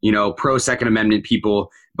 pro Second Amendment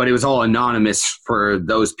people, but it was all anonymous for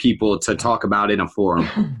those people to talk about in a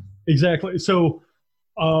forum. Exactly. So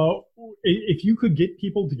if you could get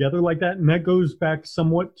people together like that, and that goes back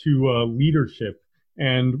somewhat to leadership,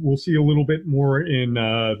 and we'll see a little bit more in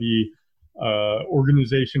the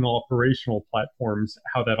organizational operational platforms,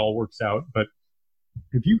 how that all works out. But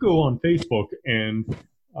if you go on Facebook and,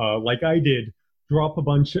 like I did, drop a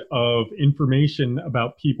bunch of information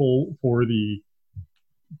about people for the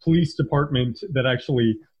police department that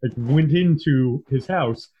actually like went into his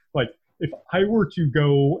house, like if I were to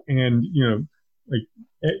go and,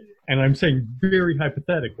 and I'm saying very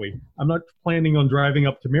hypothetically, I'm not planning on driving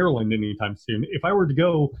up to Maryland anytime soon. If I were to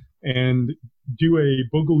go and do a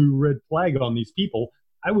Boogaloo red flag on these people,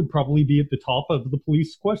 I would probably be at the top of the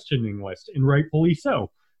police questioning list, and rightfully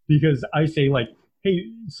so, because I say like, hey,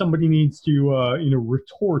 somebody needs to,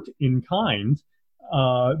 retort in kind.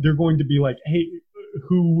 They're going to be like, hey,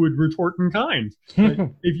 who would retort in kind? But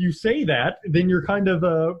if you say that, then you're kind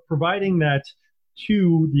of providing that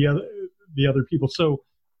to the other people. So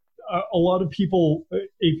a lot of people,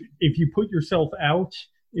 if you put yourself out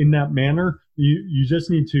in that manner. You just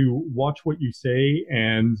need to watch what you say,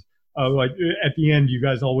 and like at the end, you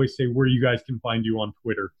guys always say where you guys can find you on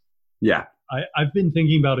Twitter. Yeah. I've been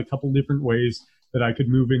thinking about a couple different ways that I could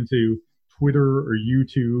move into Twitter or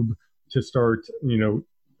YouTube to start,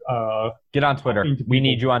 Get on Twitter. talking to We people.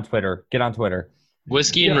 need you on Twitter. Get on Twitter.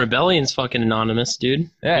 Whiskey and Rebellion's fucking anonymous, dude.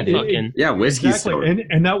 Yeah, They fucking Yeah, whiskey Exactly, store.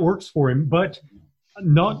 and that works for him. But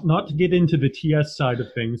not to get into the TS side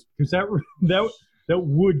of things, because that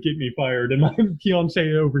would get me fired. And my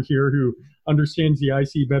fiance over here, who understands the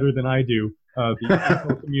IC better than I do, the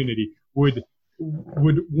info community, would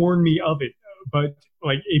warn me of it. But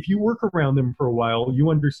like, if you work around them for a while,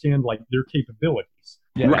 you understand like their capabilities.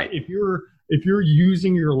 Yeah. Right. If you're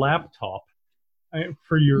using your laptop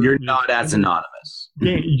for your, You're not as anonymous.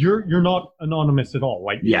 game, you're not anonymous at all.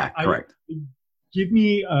 Like, Yeah, correct. Give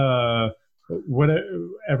me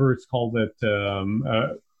whatever it's called that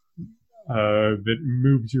that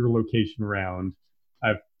moves your location around. I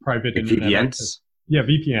have private Like internet VPNs? access. Yeah,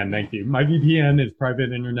 VPN. Thank you. My VPN is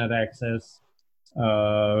private internet access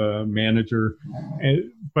manager.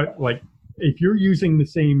 But like, if you're using the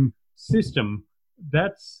same system,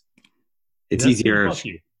 It's that's easier. fuck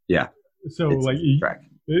you. Yeah. So It's- like, correct.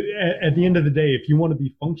 at the end of the day, if you want to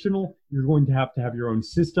be functional, you're going to have your own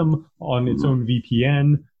system on its own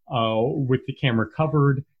VPN with the camera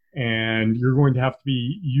covered, and you're going to have to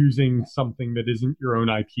be using something that isn't your own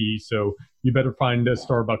IP. So you better find a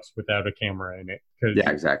Starbucks without a camera in it. 'Cause- Yeah,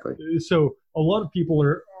 exactly. So a lot of people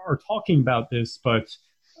are talking about this,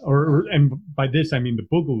 and by this I mean the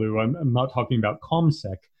Boogaloo. I'm not talking about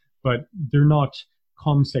ComSec, but they're not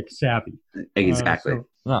ComSec savvy. Exactly. So-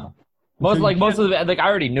 No. So you Most of the I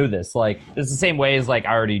already knew this. Like, it's the same way as like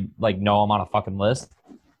I already like know I'm on a fucking list.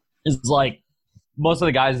 It's like most of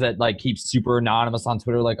the guys that like keep super anonymous on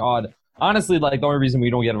Twitter, like, honestly, like the only reason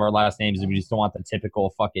we don't get our last names is we just don't want the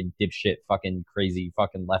typical fucking dipshit, fucking crazy,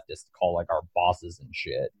 fucking leftist to call like our bosses and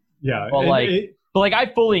shit. Yeah, Well, and like- But like I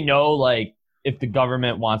fully know like if the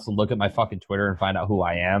government wants to look at my fucking Twitter and find out who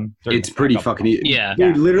I am, they're It's gonna pretty fuck up. fucking easy. yeah.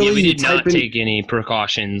 Dude, literally, Yeah, we you did not type in, take any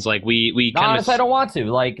precautions. Like we No, kind honestly, I of don't want to.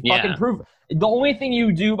 Like, Yeah. fucking prove. The only thing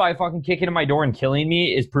you do by fucking kicking in my door and killing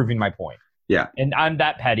me is proving my point. Yeah. And I'm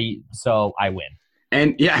that petty, so I win.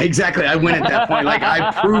 And yeah, exactly. I win at that point. Like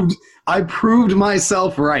I proved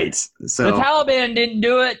myself right. So The Taliban didn't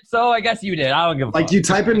do it, so I guess you did. I don't give a like fuck. you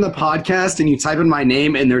type in the podcast and you type in my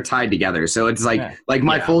name and they're tied together. So it's like Yeah.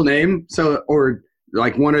 my Yeah. full name. So or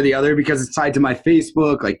like one or the other because it's tied to my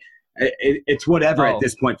Facebook. Like it's whatever Oh. at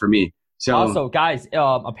this point for me. So Also, guys,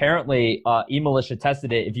 apparently, eMilitia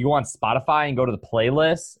tested it. If you go on Spotify and go to the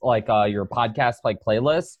playlist, like your podcast like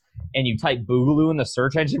playlist, and you type Boogaloo in the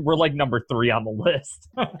search engine, we're like number 3 on the list.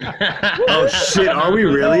 oh shit, are we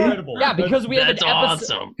really? Incredible. Yeah, because we have an That's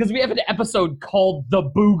episode. awesome. Because we have an episode called The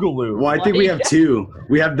Boogaloo. Well, I think we Like- have 2.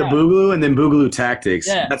 We have the Yeah. Boogaloo and then Boogaloo Tactics.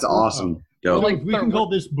 Yeah. That's awesome. So Dope. like, if we can call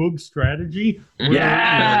this Boog strategy,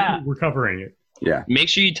 Yeah. we're covering it. Yeah. Make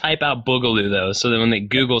sure you type out Boogaloo though, so that when the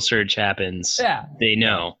Google search happens, Yeah. they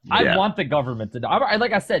know. I Yeah. want the government to know.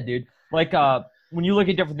 Like I said, dude, like when you look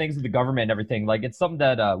at different things with the government and everything, like it's something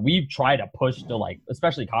that we try to push to like,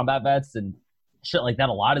 especially combat vets and shit like that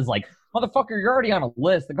a lot is like, motherfucker, you're already on a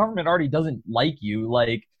list. The government already doesn't like you.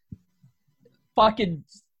 Like, fucking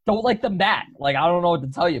don't like them back. Like, I don't know what to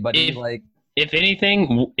tell you, but If- like, If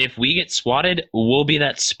anything, if we get swatted, we'll be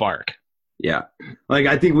that spark. Yeah. Like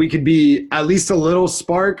I think we could be at least a little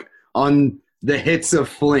spark on the hits of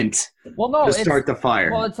Flint well, no, to it's, start the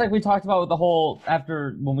fire. well, it's like we talked about with the whole,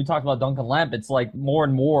 after when we talked about Duncan Lamp, it's like more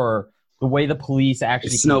and more the way the police actually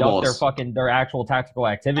It conduct snowballs. their actual tactical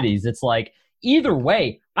activities. It's like, either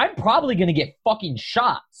way, I'm probably going to get fucking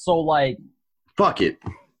shot. So like, Fuck it.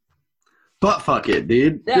 Butt fuck it,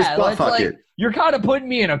 dude. yeah, Just butt it's fuck like, it. you're kind of putting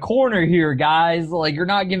me in a corner here, guys. Like, you're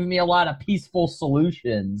not giving me a lot of peaceful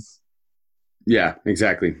solutions. Yeah,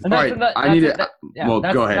 exactly. And All that's right. in the- I need that's- to. that- yeah, well,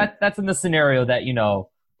 that's, go ahead. that's in the scenario that, you know,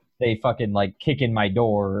 they fucking like kick in my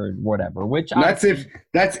door or whatever, which That's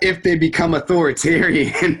if they become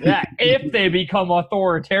authoritarian. yeah, if they become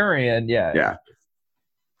authoritarian, yeah. Yeah.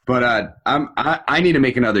 But I need to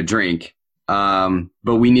make another drink.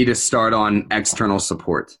 But we need to start on external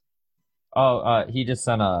support. Oh, he just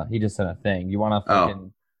sent a thing. You want to Oh.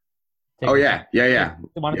 fucking? Oh yeah. You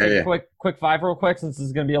want to Yeah, take yeah. a quick 5 real quick since this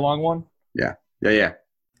is gonna be a long one. Yeah.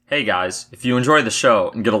 Hey guys, if you enjoy the show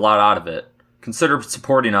and get a lot out of it, consider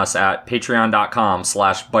supporting us at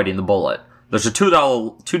patreon.com/bitingthebullet. There's a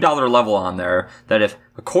 $2 level on there that if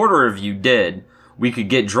a quarter of you did, we could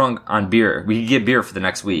get drunk on beer. We could get beer for the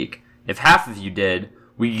next week. If half of you did,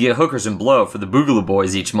 we could get hookers and blow for the Boogaloo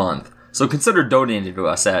Boys each month. So consider donating to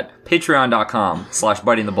us at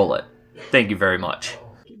patreon.com/bitingthebullet. Thank you very much.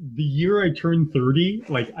 The year I turned 30,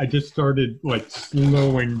 like I just started like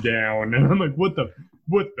slowing down, and I'm like, what the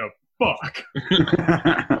fuck?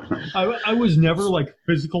 I was never like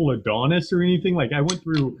physical Adonis or anything. Like I went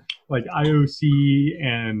through like IOC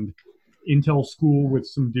and Intel school with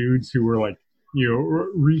some dudes who were like,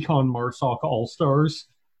 Recon Marsoc All-Stars.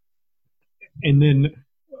 And then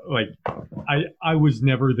like I was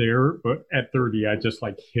never there, but at 30 I just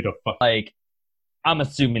like hit a fuck. Like, I'm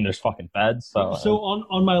assuming there's fucking feds. So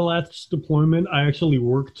on my last deployment, I actually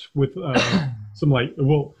worked with some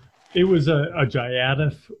it was a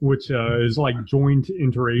JIATF, which is like Joint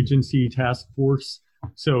Interagency Task Force.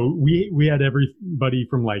 So we had everybody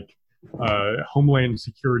from like Homeland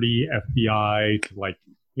Security, FBI, to like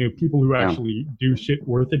people who actually do shit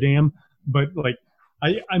worth a damn. But like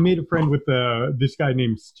I made a friend with this guy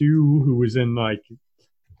named Stu, who was in like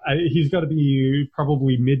he's got to be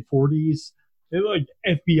probably mid-40s. Like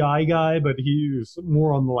FBI guy, but he was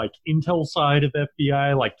more on the like intel side of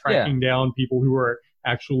FBI, like tracking down people who are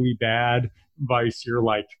actually bad. Vice, you're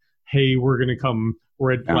like, hey, we're gonna come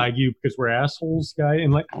red flag you because we're assholes, guy.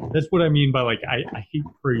 And like that's what I mean by like I hate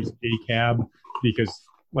the phrase ACAB because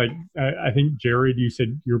like I think Jared, you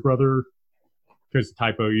said your brother, because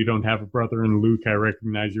typo, you don't have a brother, and Luke, I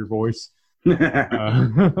recognize your voice. No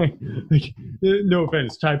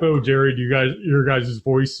offense, typo, Jared. Your guys'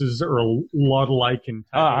 voices are a lot alike, and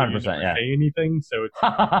 100%, say anything, so it's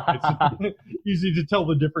easy to tell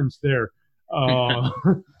the difference there. But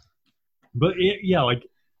like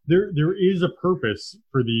there is a purpose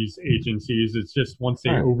for these agencies. It's just once they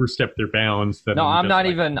overstep their bounds, that I'm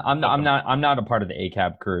not a part of the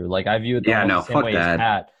ACAB crew. Like I view it the same way as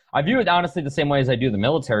Pat. I view it honestly the same way as I do the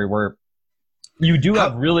military, where you do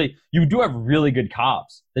have really good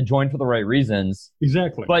cops that join for the right reasons.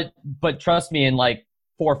 Exactly. But trust me, in like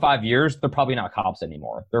 4 or 5 years, they're probably not cops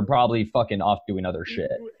anymore. They're probably fucking off doing other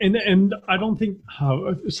shit. And I don't think.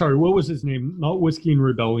 Sorry, what was his name? Not Whiskey and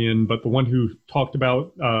Rebellion, but the one who talked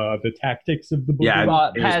about the tactics of the book.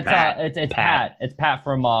 Yeah, it's Pat. It's Pat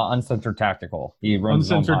from Uncensored Tactical. He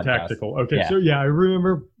runs Uncensored Tactical. Okay, yeah. So yeah, I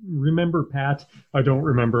remember Pat. I don't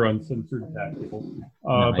remember Uncensored Tactical.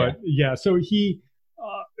 So he.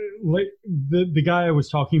 Like the guy I was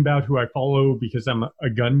talking about, who I follow because I'm a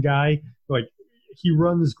gun guy, like he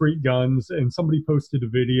runs great guns, and somebody posted a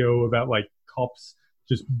video about like cops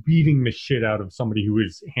just beating the shit out of somebody who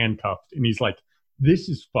is handcuffed, and he's like, this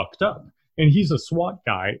is fucked up. And he's a SWAT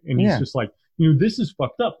guy, and he's just like, this is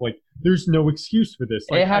fucked up. Like, there's no excuse for this.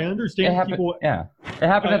 Like, I understand people. Yeah, it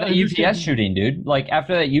happened at the UPS shooting, dude. Like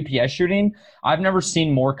after that UPS shooting, I've never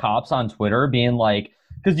seen more cops on Twitter being like,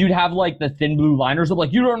 because you'd have like the thin blue liners of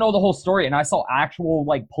like, you don't know the whole story, and I saw actual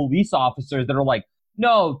like police officers that are like,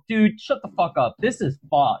 no, dude, shut the fuck up. This is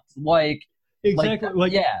fucked. Like, exactly.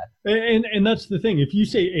 Like yeah. And that's the thing. If you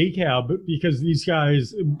say ACAB, because these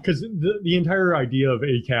guys, because the entire idea of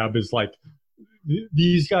ACAB is like,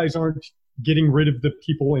 these guys aren't getting rid of the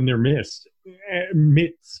people in their midst.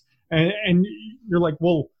 And you're like,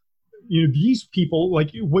 well, these people,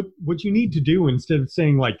 like, what you need to do, instead of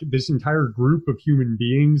saying like this entire group of human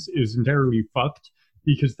beings is entirely fucked,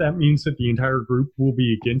 because that means that the entire group will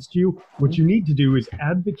be against you. What you need to do is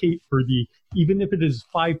advocate for even if it is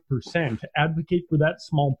 5%, advocate for that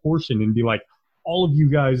small portion and be like, all of you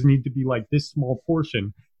guys need to be like this small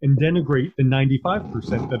portion, and denigrate the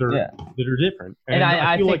 95% that are different. And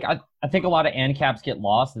I think a lot of ANCAPs get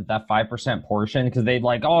lost at that 5% portion, because they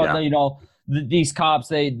like, these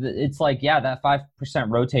cops, it's like, that 5%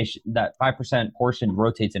 rotation, that 5% portion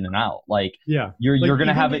rotates in and out. Like, you're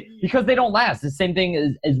gonna have it, because they don't last. The same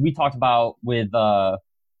thing as we talked about with the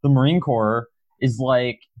Marine Corps is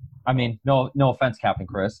like, I mean, no offense, Captain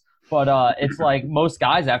Chris, but it's like most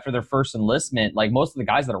guys after their first enlistment, like most of the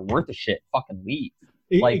guys that are worth a shit fucking leave.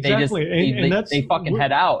 Like exactly. they fucking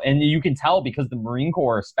head out, and you can tell because the Marine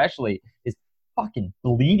Corps especially is fucking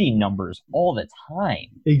bleeding numbers all the time.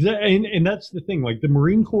 Exactly, and that's the thing. Like the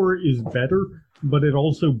Marine Corps is better, but it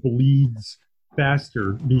also bleeds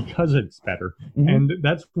faster because it's better. Mm-hmm. And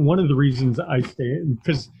that's one of the reasons I stay in,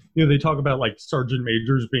 because they talk about like sergeant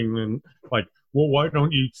majors being in, like, well, why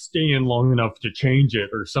don't you stay in long enough to change it,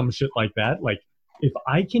 or some shit like that. Like, if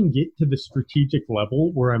I can get to the strategic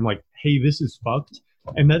level where I'm like, hey, this is fucked.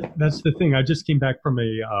 And that's the thing. I just came back from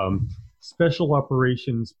a Special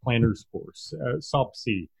Operations Planners course,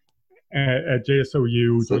 SOPC, at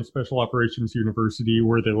JSOU, Joint Special Operations University,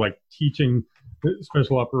 where they're like teaching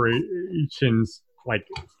special operations, like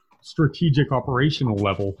strategic operational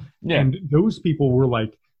level. Yeah. And those people were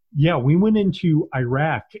like, yeah, we went into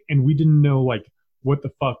Iraq and we didn't know like what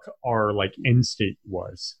the fuck our like end state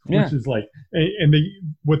was, Yeah. which is like, and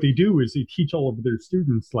what they do is they teach all of their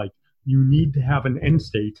students like you need to have an end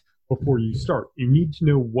state before you start. You need to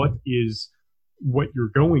know what you're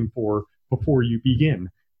going for before you begin.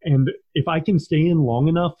 And if I can stay in long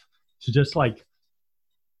enough to just like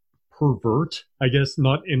pervert, I guess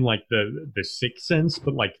not in like the sick sense,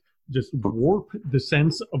 but like just warp the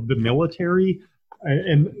sense of the military.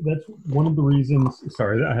 And that's one of the reasons.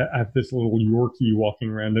 Sorry, I have this little Yorkie walking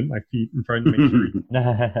around at my feet and trying to make sure he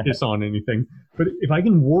doesn't piss on anything. But if I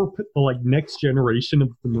can warp the like next generation of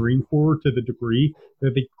the Marine Corps to the degree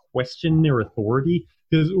that they question their authority,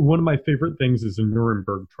 because one of my favorite things is the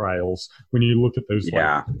Nuremberg trials. When you look at those,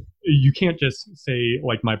 Yeah. like, you can't just say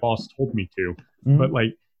like my boss told me to, Mhm. but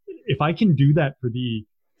like if I can do that for the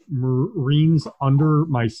Marines under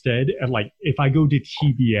my stead, and like if I go to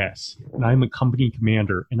TBS and I'm a company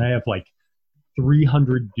commander and I have like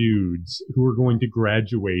 300 dudes who are going to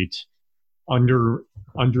graduate under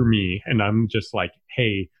me, and I'm just like,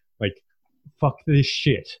 hey, like fuck this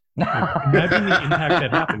shit. Imagine the impact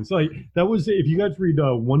that happens. Like that was, if you guys read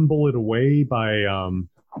One Bullet Away by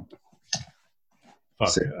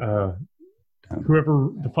whoever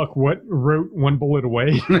the fuck wrote One Bullet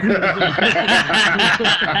Away.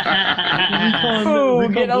 Ooh,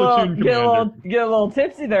 Recon get a little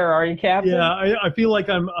tipsy there, are you, Captain? Yeah, I feel like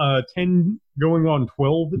I'm 10 going on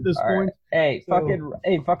 12 at this All point. right.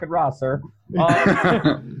 Hey, fucking Ross, sir. So,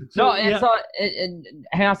 No, yeah.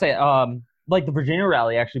 hang on a second. Like the Virginia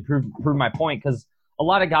rally actually proved my point, because a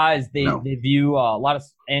lot of guys they view a lot of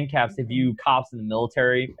ANCAPs, they view cops in the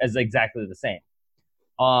military as exactly the same.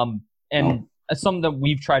 And some that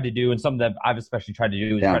we've tried to do, and some that I've especially tried to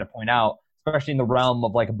do, is try to point out, especially in the realm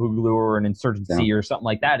of like a Boogaloo or an insurgency or something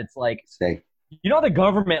like that. It's like, you know, the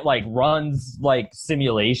government like runs like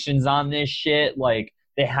simulations on this shit. Like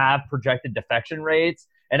they have projected defection rates,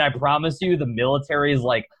 and I promise you, the military is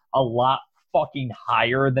like a lot fucking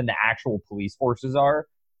higher than the actual police forces are.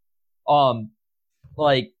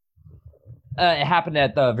 It happened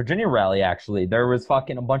at the Virginia rally. Actually, there was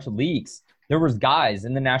fucking a bunch of leaks. There was guys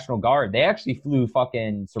in the National Guard. They actually flew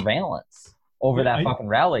fucking surveillance over that fucking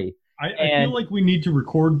rally. I feel like we need to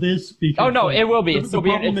record this because. Oh no, like, it will be. the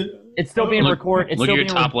It's still being recorded. Look at your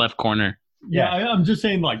top left corner. Yeah, I'm just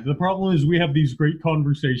saying, like, the problem is we have these great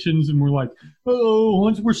conversations, and we're like, oh,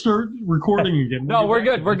 once we start recording again. No, we're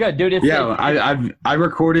good. We're good, dude. I've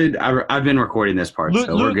recorded. I've been recording this part,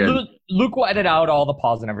 so we're good. Luke will edit out all the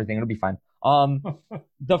pause and everything. It'll be fine.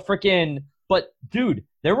 But dude,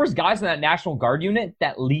 there was guys in that National Guard unit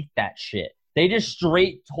that leaked that shit. They just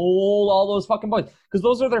straight told all those fucking boys, because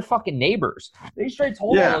those are their fucking neighbors. They straight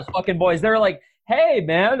told all those fucking boys. They're like, hey,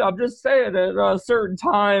 man, I'm just saying at a certain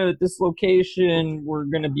time at this location, we're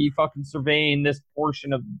going to be fucking surveying this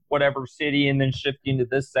portion of whatever city and then shifting to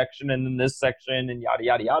this section and then this section and yada,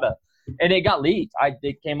 yada, yada. And it got leaked.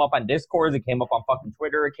 It came up on Discord. It came up on fucking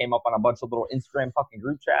Twitter. It came up on a bunch of little Instagram fucking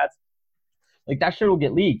group chats. Like, that shit will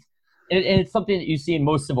get leaked. And it's something that you see in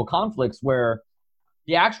most civil conflicts where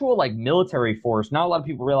the actual, like, military force, not a lot of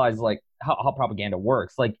people realize, like, how propaganda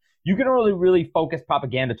works. Like, you can really focus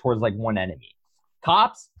propaganda towards, like, one enemy.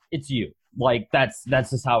 Cops, it's you. Like, that's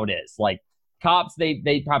just how it is. Like, cops, they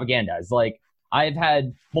propagandize. Like, I've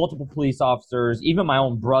had multiple police officers, even my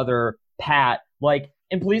own brother, Pat, like,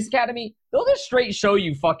 in police academy, they'll just straight show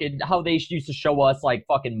you fucking how they used to show us, like,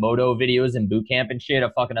 fucking moto videos in boot camp and shit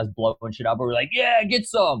of fucking us blowing shit up. Where we're like, yeah, get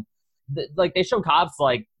some. Like, they show cops,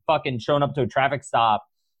 like, fucking showing up to a traffic stop,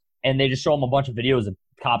 and they just show them a bunch of videos of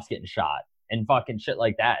cops getting shot and fucking shit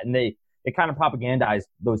like that. And they kind of propagandize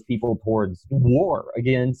those people towards war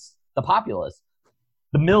against the populace.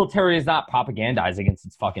 The military is not propagandized against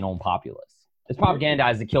its fucking own populace. It's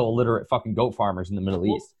propagandized to kill illiterate fucking goat farmers in the Middle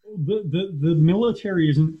East. The military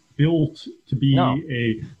isn't built to be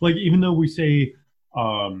like, even though we say,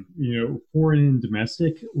 foreign and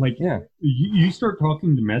domestic, like, you start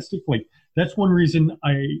talking domestic, like, that's one reason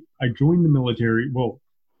I joined the military. Well,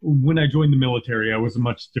 when I joined the military, I was a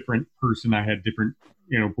much different person. I had different,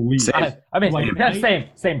 beliefs.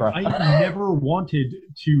 Same, bro. I never wanted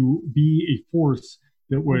to be a force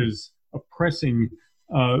that was oppressing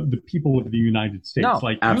the people of the United States. No,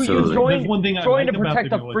 like, absolutely. That's one thing I join like to about protect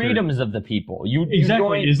the military. freedoms of the people.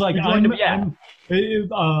 Exactly. It's like I'm to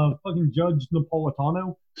fucking Judge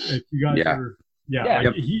Napolitano. If you guys are,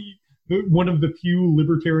 Yep. he, one of the few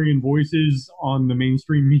libertarian voices on the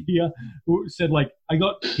mainstream media, who said, like, I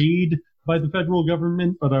got paid by the federal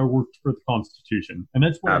government, but I worked for the Constitution. And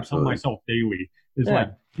that's what I tell myself daily. Is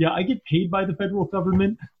like, I get paid by the federal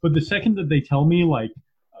government, but the second that they tell me, like,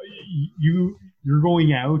 you're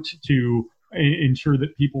going out to ensure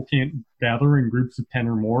that people can't gather in groups of 10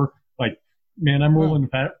 or more. Like, man, I'm rolling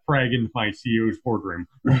a frag into my CEO's boardroom.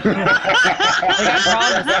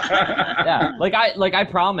 I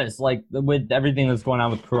promise, like with everything that's going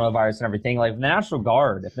on with coronavirus and everything, like if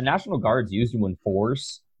the National Guard's used to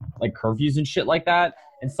enforce like curfews and shit like that,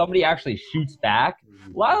 and somebody actually shoots back,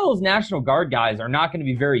 a lot of those National Guard guys are not going to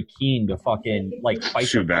be very keen to fucking like fight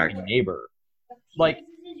Shoot their back. fucking neighbor. Like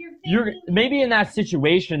you're maybe in that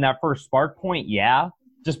situation, that first spark point, yeah,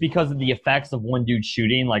 just because of the effects of one dude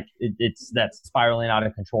shooting, like it's that spiraling out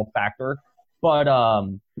of control factor. But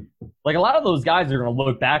like a lot of those guys are gonna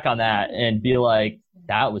look back on that and be like,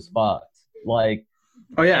 that was fucked. Like,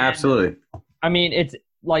 Oh yeah, absolutely. I mean, it's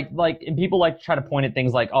like, and people like to try to point at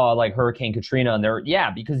things like, oh, like Hurricane Katrina,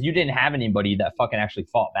 and because you didn't have anybody that fucking actually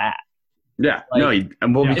fought back. Yeah, Like,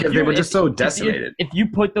 because they were just so decimated. If you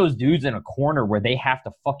put those dudes in a corner where they have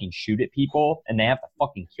to fucking shoot at people and they have to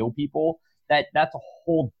fucking kill people, that's a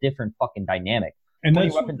whole different fucking dynamic. And Pointing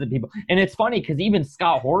that's weapons at people. And it's funny because even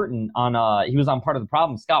Scott Horton he was on Part of the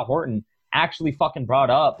Problem. Scott Horton actually fucking brought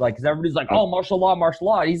up, like, because everybody's like, oh, martial law.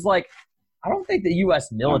 And he's like, I don't think the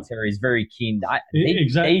U.S. military is very keen. They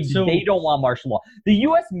don't want martial law. The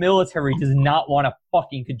U.S. military does not want to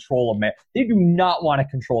fucking control America. They do not want to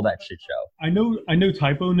control that shit show. I know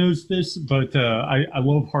Typo knows this, but I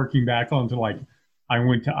love harking back onto like I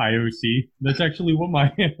went to IOC. That's actually what my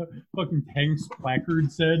fucking Tanks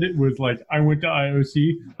placard said. It was like I went to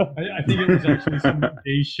IOC. I think it was actually some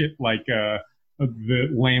gay shit like the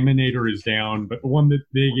laminator is down, but the one that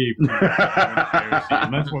they gave me was IOC,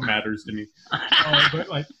 and that's what matters to me. But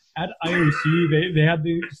like at IOC, they had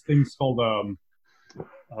these things called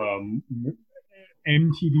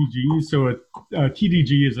MTDG. So a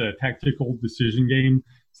TDG is a tactical decision game.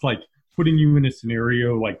 It's like putting you in a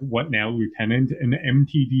scenario like what now, Lieutenant, and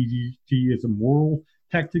MTDG is a moral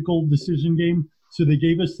tactical decision game. So they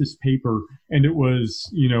gave us this paper, and it was,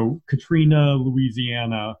 you know, Katrina,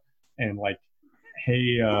 Louisiana, and like,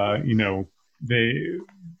 hey, you know,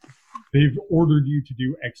 they've ordered you to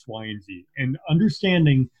do X, Y, and Z. And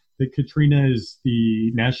understanding that Katrina is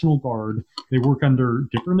the National Guard, they work under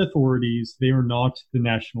different authorities. They are not the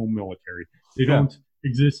national military. They don't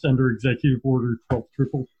exist under Executive Order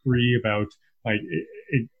 12333 about like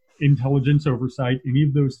intelligence oversight, any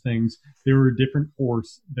of those things. They're a different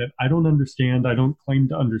force that I don't understand. I don't claim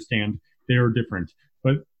to understand. They are different.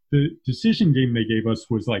 But the decision game they gave us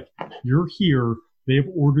was like, you're here. They have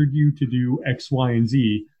ordered you to do X, Y, and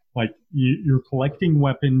Z. Like, you're collecting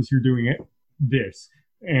weapons. You're doing this.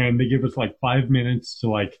 And they give us like 5 minutes to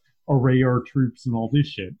like array our troops and all this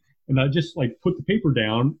shit. And I just like put the paper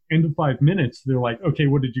down. End of 5 minutes. They're like, okay,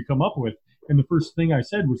 what did you come up with? And the first thing I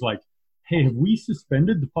said was like, hey, have we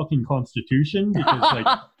suspended the fucking Constitution? Because like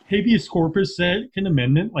habeas corpus, Second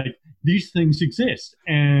Amendment, like these things exist.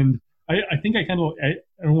 And I think I kind of, I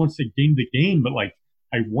don't want to say game the game, but like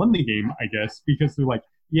I won the game, I guess, because they're like,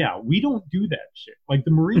 yeah, we don't do that shit. Like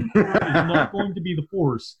the Marine Corps is not going to be the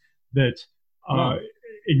force that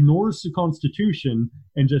ignores the Constitution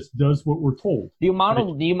and just does what we're told. The amount of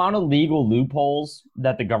legal loopholes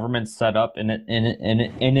that the government set up in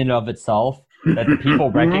and of itself that the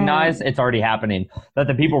people recognize, it's already happening. That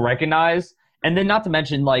the people recognize, and then not to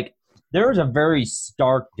mention, like, there is a very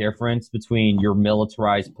stark difference between your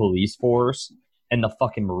militarized police force and the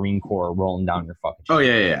fucking Marine Corps rolling down your fucking chest. Oh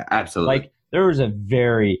yeah, absolutely. Like, there is a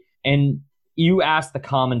very, and you ask the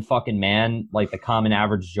common fucking man, like the common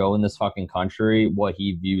average Joe in this fucking country, what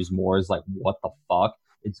he views more as like, what the fuck?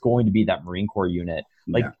 It's going to be that Marine Corps unit.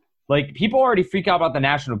 Like people already freak out about the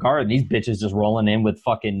National Guard, and these bitches just rolling in with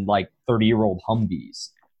fucking like 30-year-old Humvees.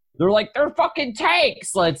 They're like, they're fucking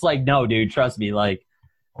tanks. So it's like, no, dude, trust me. Like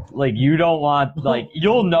you don't want, like,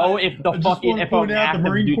 you'll know if the fucking, if point out the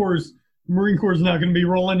Marine Corps is not going to be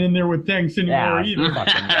rolling in there with tanks anymore either.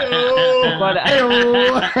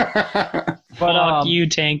 Fuck you,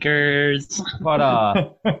 tankers. But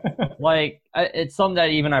like, it's something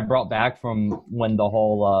that even I brought back from when the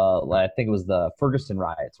whole I think it was the Ferguson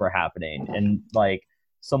riots were happening, and like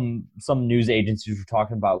some news agencies were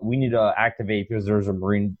talking about, we need to activate, because there's a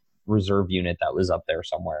Marine Reserve unit that was up there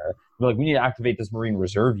somewhere. We're like, we need to activate this Marine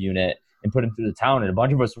Reserve unit and put him through the town. And a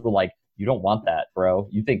bunch of us were like, you don't want that, bro.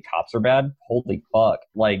 You think cops are bad? Holy fuck.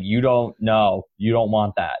 Like, you don't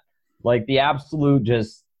want that. Like, the absolute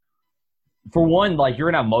just, for one, like,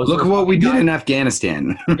 you're going to have most Look of at what we did guys. in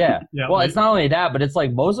Afghanistan. Yeah. Yeah, Well, like- it's not only that, but it's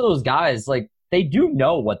like most of those guys, like, they do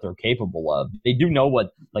know what they're capable of. They do know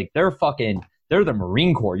what, like, they're the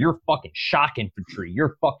Marine Corps. You're fucking shock infantry.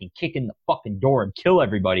 You're fucking kicking the fucking door and kill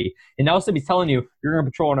everybody. And now somebody's telling you you're going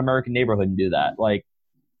to patrol an American neighborhood and do that. Like,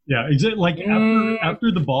 Yeah, exactly. Like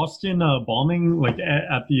after the Boston bombing, like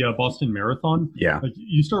at the Boston Marathon, Yeah. like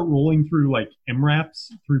you start rolling through like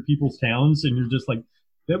MRAPs through people's towns, and you're just like,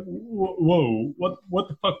 whoa, what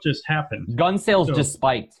the fuck just happened? Gun sales So- just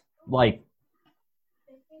spiked, like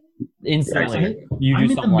instantly. You do I'm in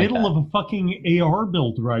the something like middle that. of a fucking AR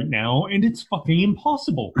build right now, and it's fucking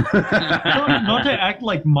impossible. not to act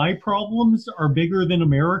like my problems are bigger than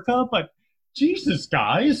America, but Jesus,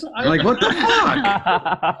 guys, Like, what the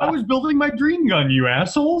fuck? I was building my dream gun, you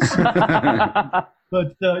assholes.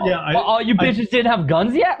 But yeah, All you bitches didn't have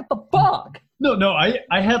guns yet? What the fuck? no, I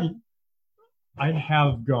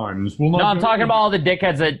have guns. Well, No, I'm talking about all the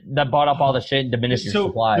dickheads that bought up all the shit and diminished your So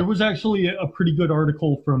supply. there was actually a pretty good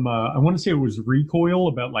article from I want to say it was Recoil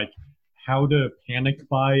about like how to panic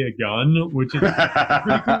buy a gun, which is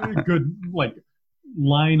a pretty good like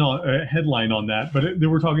headline on that. But they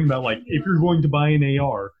were talking about like if you're going to buy an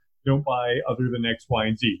AR, don't buy other than X, Y,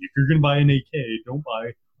 and Z. If you're going to buy an AK, don't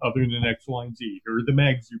buy other than X, Y, and Z. Or the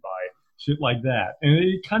mags you buy, shit like that. And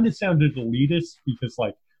it kind of sounded elitist because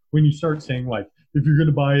like when you start saying like if you're going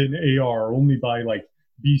to buy an AR, only buy like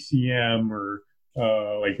BCM or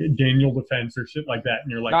like Daniel Defense or shit like that,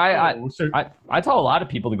 and you're like, I tell a lot of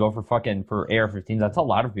people to go for AR-15s. I tell a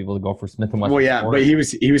lot of people to go for Smith and Wesson. Well, yeah, Sports. but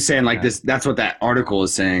he was saying like this. That's what that article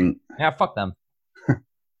is saying. Yeah, fuck them.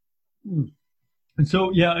 And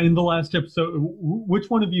so yeah, in the last episode, which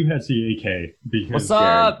one of you has the AK? Because What's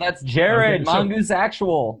up? That's Jared, Okay, so- Mongoose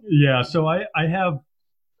Actual. yeah, so I have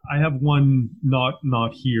one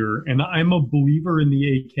not here, and I'm a believer in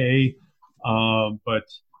the AK, but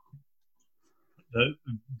the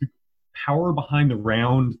power behind the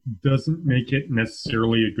round doesn't make it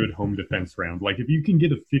necessarily a good home defense round. Like if you can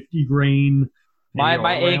get a 50 grain, My AR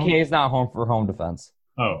AK round- is not home for home defense.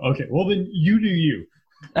 Oh, okay. Well then you do you.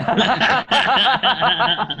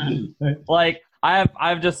 Like I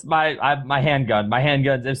have just my handgun. My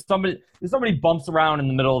handguns. If somebody bumps around in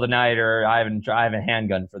the middle of the night, or I have a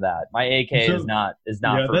handgun for that. My AK So- is not.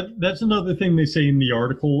 Yeah, For, that's another thing they say in the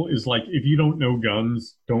article is like if you don't know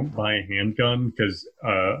guns, don't buy a handgun because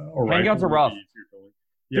Handguns are rough.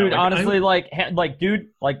 dude. Honestly,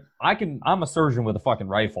 I'm a surgeon with a fucking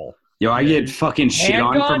rifle. Yo, I get fucking shit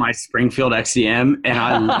on Handgun? for my Springfield XCM, and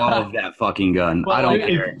I love that fucking gun. But I don't like,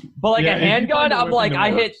 care. But like Yeah, a if you handgun, find a I'm weapon like, that I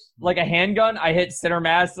hit works. like a handgun, I hit center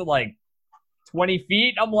mass at like 20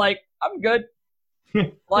 feet. I'm like, I'm good.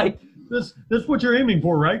 Like, That's what you're aiming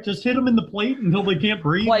for, right? Just hit them in the plate until they can't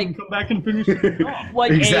breathe Like- and come back and finish it off.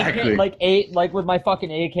 like Exactly. like with my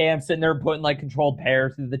fucking AK, I'm sitting there putting like controlled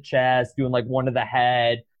pairs through the chest, doing like one to the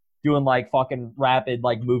head, doing like fucking rapid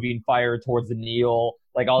like moving fire towards the kneel,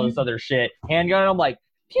 like all this other shit. Handgun, I'm like,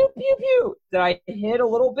 pew pew pew. Did I hit a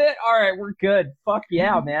little bit? All right, we're good. Fuck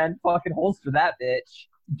yeah, man. Fucking holster that bitch.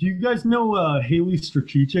 Do you guys know Haley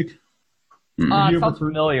Strategic? Mm. You It ever sounds heard-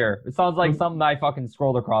 familiar. It sounds like something I fucking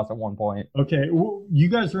scrolled across at one point. Okay, well, you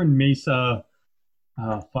guys are in Mesa.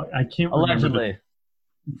 Fuck, I can't remember. Allegedly.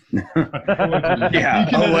 Yeah, You can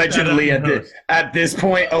edit that allegedly out in post. at this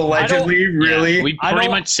point, allegedly, really. Yeah, we I pretty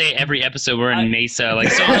don't- much say every episode we're in Mesa. Like,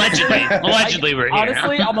 so allegedly we're here.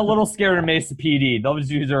 Honestly, I'm a little scared of Mesa PD. Those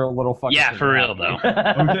dudes are a little fucking. Yeah, for real, though.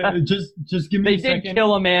 Okay, just give me They a did second.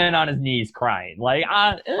 kill a man on his knees crying. Like,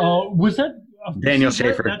 Was that Daniel see, that-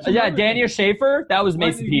 Schaefer. that's yeah, another Daniel thing. Schaefer. That was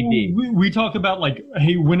Mesa Like, PD. We talk about like,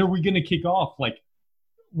 hey, when are we gonna kick off? Like,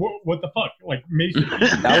 what the fuck? Like Mesa.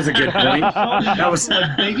 That was a good point. That was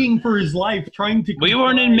like begging for his life, trying to. We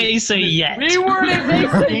weren't in comply Mesa with yet. We weren't in the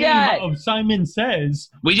Mesa game yet. Of Simon Says.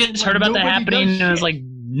 We just Like, heard about that nobody happening, does and I was shit. like,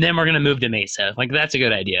 then we're gonna move to Mesa. Like, that's a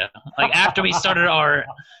good idea. Like, after we started our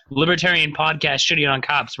libertarian podcast, shitting on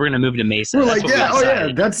cops, we're gonna move to Mesa. We're That's like, what we yeah, oh yeah,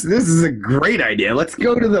 decided. this is a great idea. Let's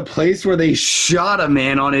go to the place where they shot a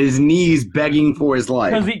man on his knees begging for his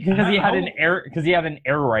life. Because he had an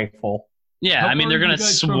air rifle. Yeah, How I mean, far they're are gonna you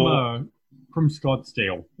guys swole. from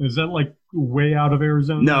Scottsdale. Is that like way out of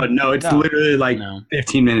Arizona? No, it's No. literally like No.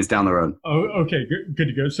 15 minutes down the road. Oh, okay, good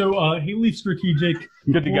to go. So, Haley Strategic,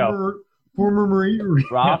 Good to go. former Marine,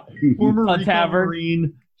 Rob? former Sun recon Tavern.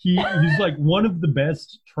 Marine. He's like one of the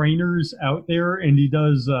best trainers out there, and he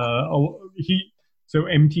does so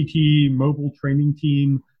MTT mobile training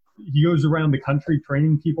team. He goes around the country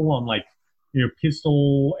training people on like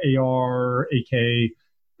pistol, AR, AK,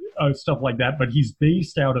 stuff like that. But he's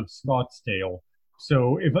based out of Scottsdale.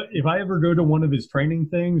 So if I ever go to one of his training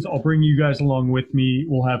things, I'll bring you guys along with me.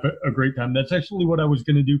 We'll have a great time. That's actually what I was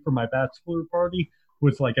going to do for my bachelor party,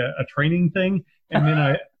 was like a training thing. And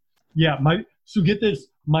then so get this,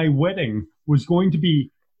 my wedding was going to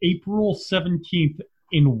be April 17th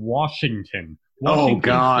in Washington, Oh, Washington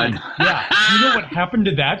God. State. Yeah. You know what happened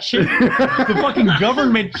to that shit? The fucking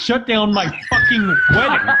government shut down my fucking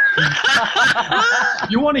wedding.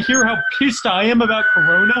 You want to hear how pissed I am about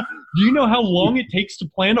Corona? Do you know how long it takes to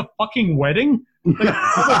plan a fucking wedding? Like,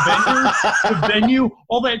 all the vendors, the venue,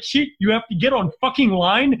 all that shit, you have to get on fucking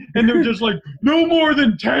line, and they're just like, no more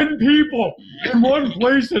than 10 people in one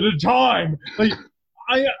place at a time. Like,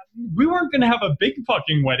 we weren't going to have a big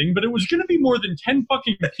fucking wedding, but it was going to be more than 10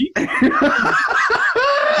 fucking people.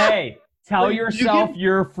 Hey, tell Like, yourself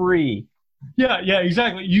you're free. Yeah,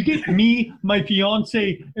 exactly. You get me, my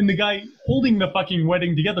fiance, and the guy holding the fucking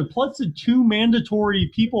wedding together, plus the 2 mandatory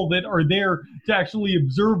people that are there to actually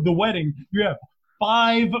observe the wedding. You have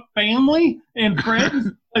 5 family and friends.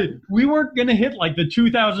 We weren't going to hit like the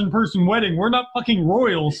 2,000 person wedding. We're not fucking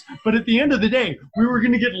royals. But at the end of the day, we were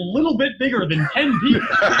going to get a little bit bigger than 10 people.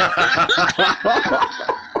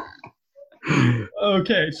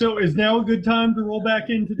 Okay, so is now a good time to roll back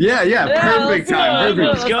into the Yeah, perfect time.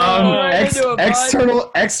 let's Perfect.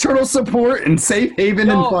 go. External support and safe haven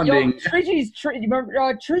and funding. Trichy's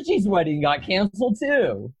wedding got canceled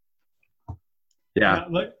too. Yeah.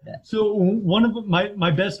 So one of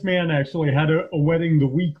my best man actually had a wedding the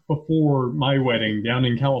week before my wedding down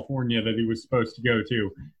in California that he was supposed to go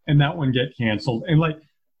to, and that one get canceled. And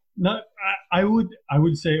I would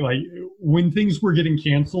say like when things were getting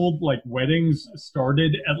canceled, like weddings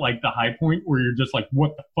started at like the high point where you're just like,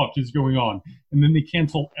 what the fuck is going on? And then they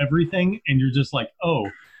cancel everything, and you're just like, oh,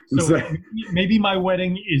 so maybe my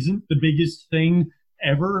wedding isn't the biggest thing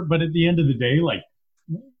ever, but at the end of the day, like,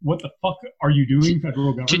 what the fuck are you doing,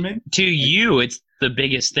 federal government? To you, it's the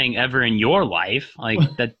biggest thing ever in your life. Like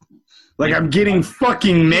that. Like I'm getting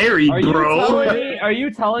fucking married, bro. Are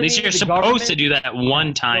you telling me? At least you're supposed to do that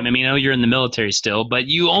one time. I mean, I know you're in the military still, but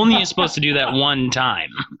you only are supposed to do that one time.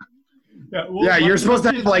 Yeah, you're supposed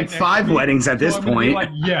to have like 5 weddings at this point. Like,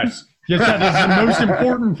 yes, that is the most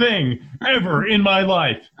important thing ever in my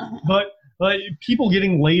life. But like people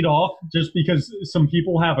getting laid off just because some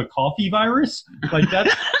people have a coffee virus, like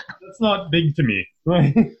that's not big to me.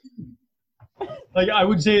 Like I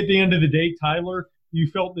would say at the end of the day, Tyler, you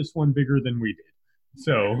felt this one bigger than we did.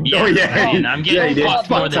 So I'm getting fucked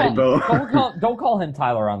more than Don't call him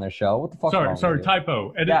Tyler on this show. What the fuck? Sorry,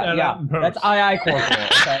 typo. Edit that out in post. That's II Corporal.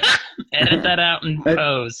 Okay? Edit that out in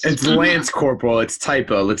post. It's Lance Corporal. It's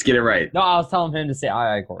typo. Let's get it right. No, I was telling him to say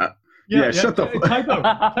II Corporal. Shut the fuck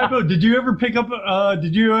up. Typo, did you ever pick up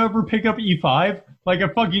E5? Like I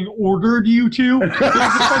fucking ordered you to? It was a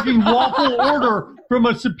fucking lawful order from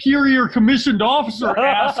a superior commissioned officer,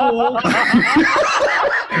 asshole.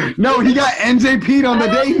 No, he got NJP'd on the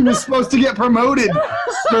day he was supposed to get promoted,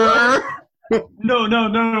 sir. No,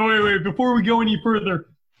 wait. Before we go any further,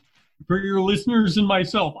 for your listeners and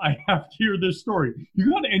myself, I have to hear this story.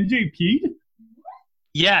 You got NJP'd?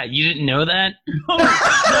 Yeah, you didn't know that? No,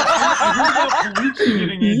 I heard about police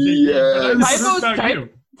getting NJP'd.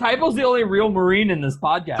 Typo's the only real Marine in this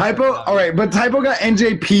podcast. Typo, all right, but Typo got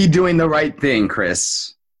NJP doing the right thing,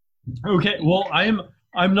 Chris. Okay, well, I'm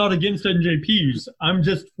not against NJPs. I'm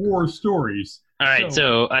just for stories. All right,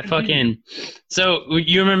 so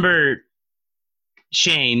you remember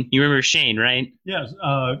Shane? You remember Shane, right? Yes.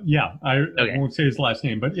 Yeah. I won't say his last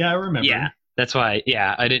name, but yeah, I remember. Yeah, that's why.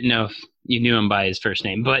 Yeah, I didn't know if you knew him by his first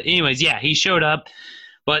name, but anyways, yeah, he showed up.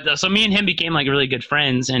 But so me and him became like really good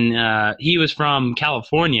friends, and he was from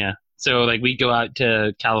California, so like we'd go out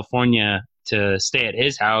to California to stay at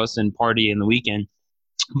his house and party in the weekend.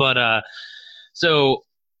 But so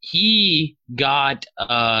he got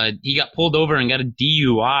pulled over and got a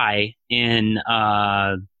DUI in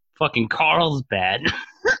fucking Carlsbad,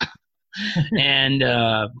 and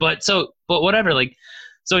but whatever, like,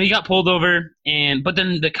 so he got pulled over, but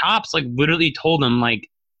then the cops like literally told him like,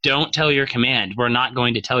 don't tell your command. We're not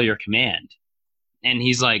going to tell your command. And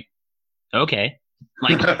he's like, okay.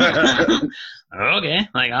 Like, okay.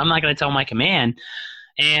 Like, I'm not going to tell my command.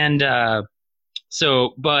 And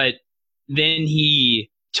but then he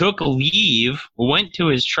took leave, went to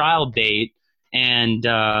his trial date, and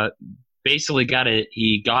basically got a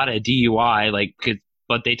DUI, like,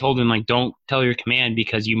 but they told him, like, don't tell your command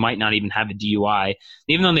because you might not even have a DUI.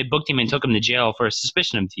 Even though they booked him and took him to jail for a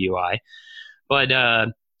suspicion of DUI. But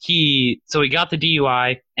he got the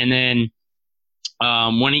DUI, and then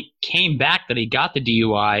when he came back that he got the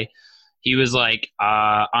DUI, he was like,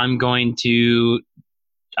 I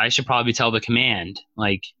should probably tell the command.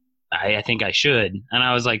 Like, I think I should. And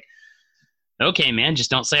I was like, okay, man, just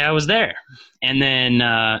don't say I was there. And then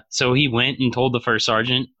so he went and told the first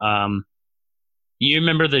sergeant. You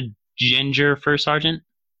remember the ginger first sergeant?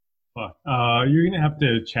 Fuck. You're gonna have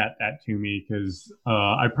to chat that to me because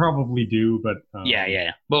I probably do, but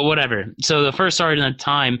Yeah. But whatever. So the first sergeant at the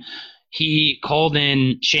time, he called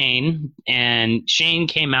in Shane, and Shane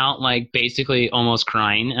came out like basically almost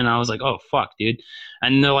crying, and I was like, "Oh fuck, dude!"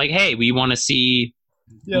 And they're like, "Hey, we want to see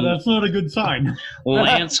yeah, that's not a good sign.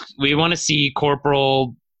 Lance. We want to see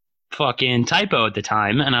Corporal fucking Typo at the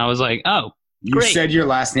time," and I was like, "Oh." You Great. said your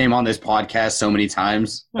last name on this podcast so many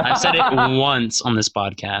times. I've said it once on this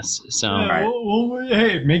podcast, so Yeah, right. well,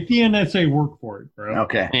 hey, make the NSA work for it, bro.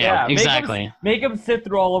 Okay. yeah, make exactly. Make them sit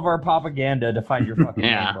through all of our propaganda to find your fucking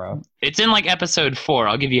Yeah. name, bro. It's in like episode 4.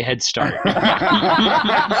 I'll give you a head start.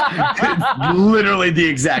 Literally the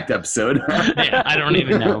exact episode. Yeah, I don't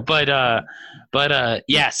even know, but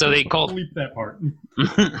yeah. So they called Bleep that part.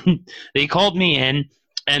 they called me in,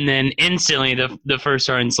 and then instantly the first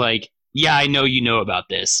sergeant's like, "Yeah, I know you know about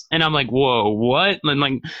this," and I'm like, "Whoa, what?"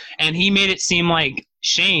 And he made it seem like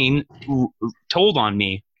Shane told on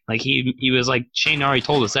me. Like he was like, "Shane already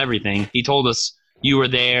told us everything. He told us you were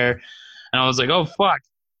there," and I was like, "Oh fuck."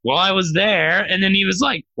 Well, I was there, and then he was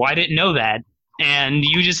like, "Well, I didn't know that, and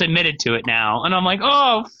you just admitted to it now," and I'm like,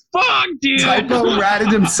 "Oh fuck, dude." Typo ratted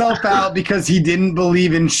himself out because he didn't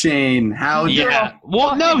believe in Shane. How dare Yeah.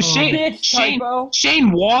 Well, no, Bitch, Shane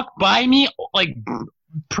Typo. walked by me like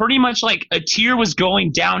pretty much like a tear was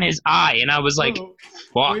going down his eye, and I was like, Oh,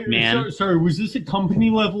 "Fuck, wait, man." Sorry, was this a company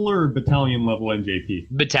level or a battalion level NJP?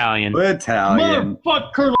 Battalion. Italian.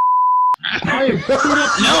 Motherfuck, Colonel. I am straight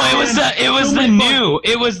up No,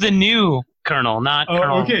 it was the new colonel, not Oh,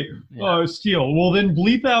 Colonel. okay. Yeah. Steele. Well, then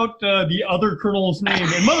bleep out the other colonel's name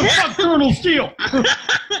and motherfuck Colonel Steele.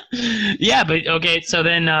 Yeah, but okay, so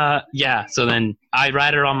then I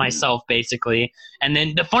ratted on myself basically, and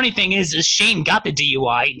then the funny thing is Shane got the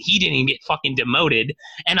DUI and he didn't even get fucking demoted,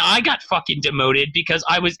 and I got fucking demoted because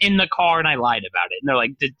I was in the car and I lied about it, and they're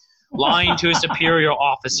like lying to a superior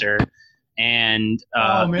officer, and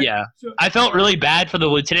Oh, man. yeah, So- I felt really bad for the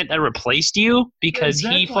lieutenant that replaced you because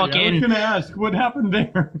Exactly. he I was fucking gonna ask what happened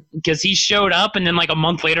there. because he showed up and then like a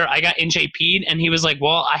month later I got NJP'd and he was like,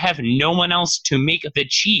 well, I have no one else to make the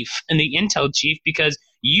chief and the intel chief because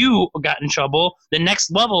you got in trouble, the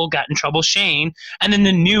next level got in trouble, Shane, and then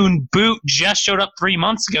the noon boot just showed up 3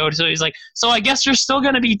 months ago, so he's like, so I guess you're still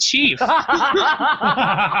gonna be chief.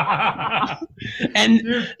 And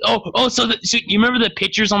so you remember the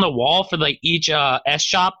pictures on the wall for like each S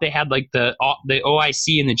shop? They had like the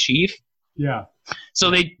OIC and the chief. Yeah.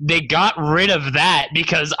 So they got rid of that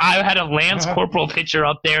because I had a Lance Corporal picture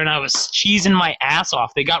up there and I was cheesing my ass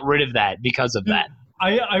off. They got rid of that because of that.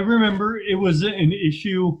 I remember it was an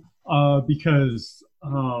issue because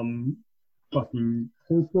fucking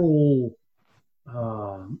Corporal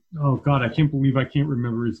oh god, I can't believe I can't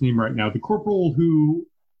remember his name right now. The corporal who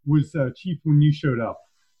was chief when you showed up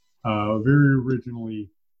very originally.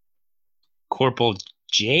 Corporal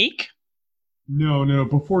Jake? No,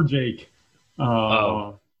 before Jake.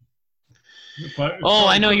 Oh,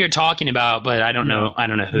 I know who you're talking about, but I don't know. I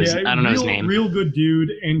don't know who's. I don't know his name. Real good dude,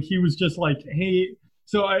 and he was just like, "Hey."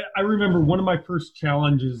 So I remember one of my first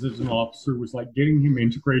challenges as an officer was like getting him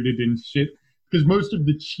integrated into shit because most of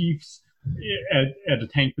the chiefs at a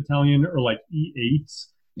tank battalion are like E8s.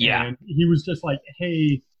 Yeah. And he was just like,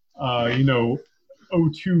 "Hey,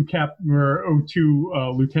 O2 Captain or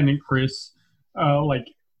O2 Lieutenant Chris,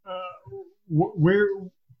 where."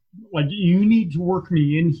 Like, you need to work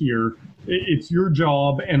me in here. It's your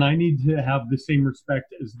job, and I need to have the same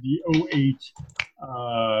respect as the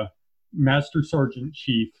 08 Master Sergeant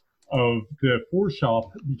Chief of the 4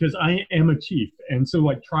 shop because I am a chief. And so,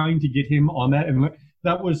 like, trying to get him on that, and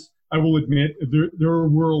that was, I will admit, there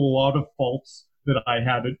were a lot of faults that I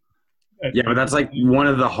had. Yeah, but that's like one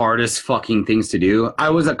of the hardest fucking things to do. I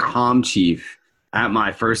was a comm chief at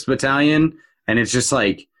my first battalion, and it's just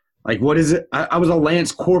like what is it? I was a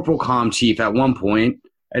Lance Corporal comm chief at one point,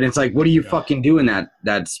 and it's like, what do you fucking do in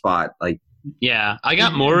that spot? Like, yeah, I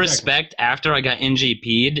got more respect after I got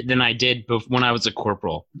NJP'd than I did when I was a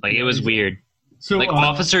corporal. Like, it was weird. So like,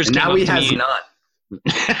 officers and came now up he to has me. none.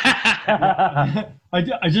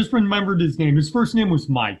 I just remembered his name. His first name was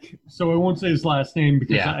Mike, so I won't say his last name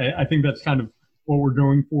because I think that's kind of what we're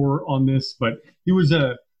going for on this. But he was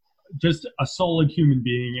just a solid human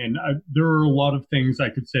being, and there are a lot of things I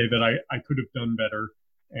could say that I could have done better,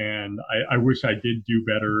 and I wish I did do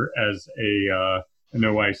better as an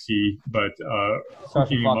OIC. But Such a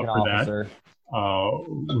hooking him fucking up for officer.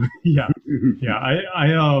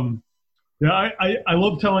 I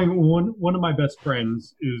love telling one of my best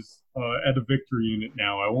friends is at a victory unit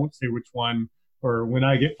now. I won't say which one, or when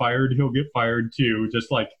I get fired, he'll get fired too.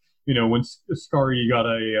 Just like, when Scary got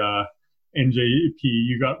NJP,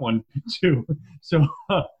 you got one too. So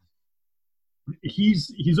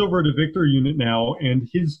he's over at a Victor unit now, and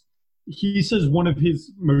he says one of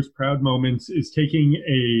his most proud moments is taking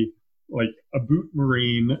a boot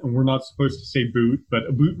Marine, and we're not supposed to say boot, but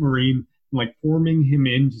a boot Marine, and like forming him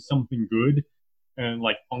into something good and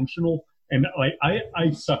like functional. And like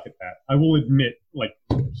I suck at that. I will admit, like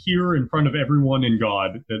here in front of everyone in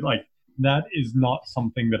God, that like that is not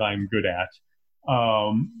something that I'm good at.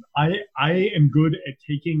 I am good at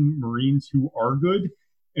taking Marines who are good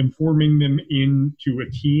and forming them into a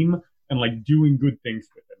team and like doing good things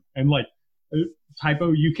with them. And like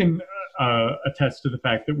Typo, you can attest to the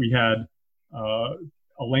fact that we had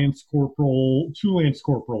a Lance Corporal, 2 Lance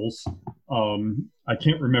Corporals. I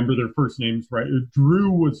can't remember their first names, right?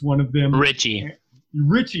 Drew was one of them. Richie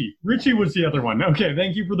was the other one. Okay,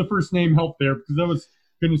 thank you for the first name help there, because I was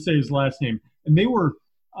going to say his last name. And they were,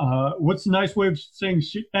 what's a nice way of saying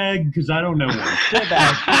shitbag? Because I don't know one.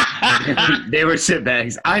 Shitbag. They were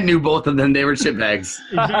shitbags. I knew both of them. They were shitbags.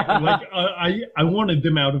 Exactly. Like I wanted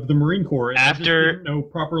them out of the Marine Corps, and I just didn't know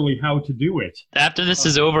properly how to do it. After this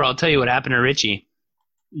is over, I'll tell you what happened to Richie.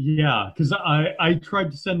 Yeah, because I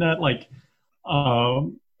tried to send that, like,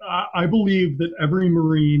 I believe that every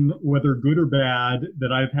Marine, whether good or bad,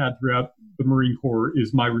 that I've had throughout the Marine Corps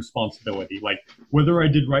is my responsibility. Like, whether I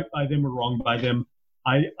did right by them or wrong by them,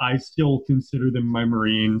 I still consider them my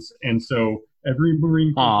Marines. And so every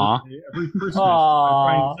Marine Corps birthday, every Christmas, I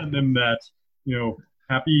try and send them that,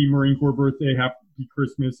 happy Marine Corps birthday, happy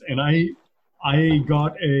Christmas. And I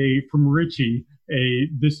got from Richie,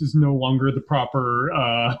 this is no longer the proper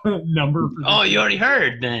number. Oh, you already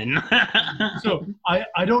heard then. So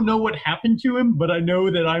I don't know what happened to him, but I know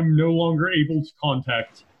that I'm no longer able to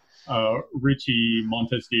contact Richie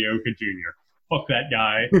Montes de Oca Jr. Fuck that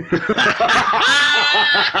guy.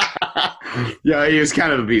 Yeah, he was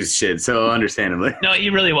kind of a piece of shit, so understandably. No, he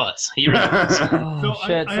really was. So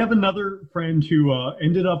I have another friend who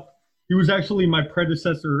ended up, he was actually my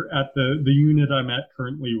predecessor at the unit I'm at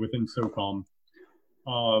currently within SOCOM.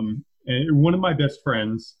 And one of my best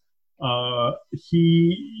friends, so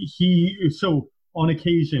on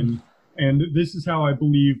occasion, and this is how I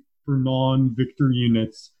believe for non-Victor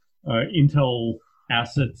units, Intel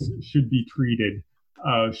assets should be treated,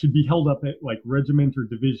 should be held up at like regiment or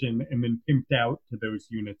division and then pimped out to those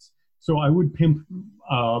units. So I would pimp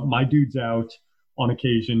my dudes out on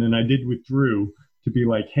occasion, and I did with Drew, to be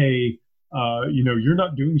like, hey, you're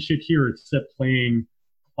not doing shit here except playing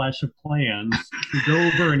Clash of Clans, to go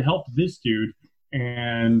over and help this dude,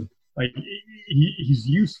 and like he's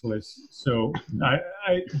useless. So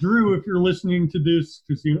I Drew, if you're listening to this,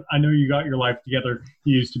 because I know you got your life together,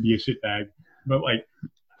 he used to be a shitbag, but like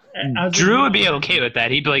Drew would be okay with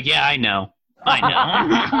that. He'd be like, yeah, I know.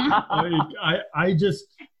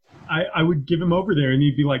 I would give him over there, and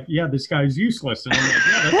he'd be like, yeah, this guy's useless, and I'm like,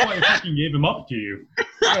 yeah, that's why I fucking gave him up to you.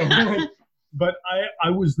 So, but I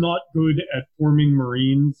was not good at forming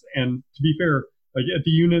Marines, and to be fair, like at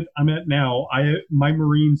the unit I'm at now, my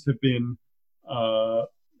Marines have been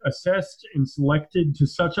assessed and selected to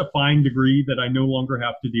such a fine degree that I no longer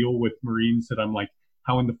have to deal with Marines that I'm like,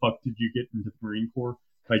 how in the fuck did you get into the Marine Corps?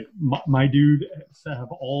 Like my dude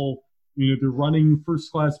have all, they're running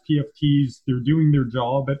first class PFTs, they're doing their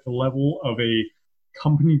job at the level of a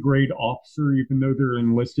company grade officer, even though they're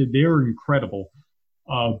enlisted. They're incredible.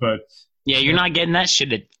 But yeah, you're not getting that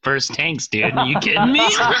shit at First Tanks, dude. Are you kidding me?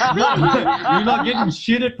 You're not getting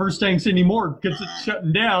shit at First Tanks anymore because it's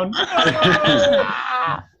shutting down.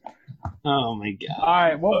 Oh my god! All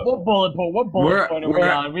right, what bullet point are we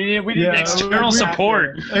on? We didn't external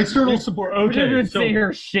support. External support. Okay, we didn't even sit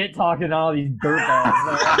here shit talking to all these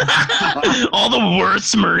dirtbags. All the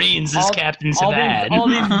worst Marines as captains have had. All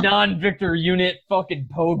these non-Victor unit fucking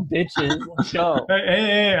pogue bitches. Let's go.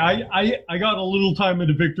 Hey, I got a little time in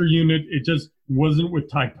a Victor unit. It just wasn't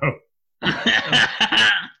with Typo.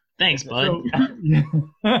 Thanks, bud. So, yeah.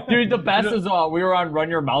 Dude, the best is we were on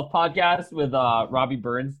Run Your Mouth podcast with Robbie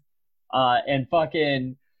Burns. And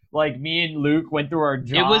fucking, like, me and Luke went through our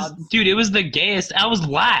jobs. It was the gayest. I was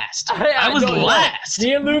last. I was last.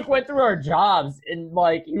 Me and Luke went through our jobs, and,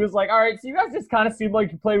 like, he was like, all right, so you guys just kind of seem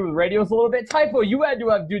like you played with radios a little bit. Typo, you had to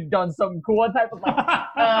have done something cool. And Typo's like,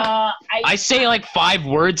 I say, like, 5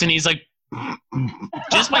 words, and he's like,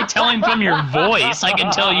 just by telling from your voice, I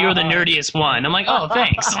can tell you're the nerdiest one. I'm like, oh,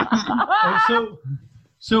 thanks.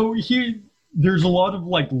 So there's a lot of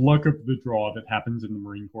like luck of the draw that happens in the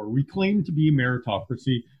Marine Corps. We claim to be a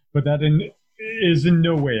meritocracy, but that is in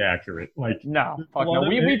no way accurate. Like, no, fuck no.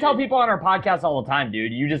 We tell people on our podcast all the time,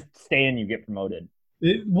 dude. You just stay and you get promoted.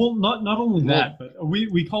 Well, not only that, but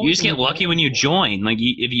we call You it just get lucky when you join. Like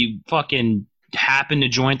if you fucking happen to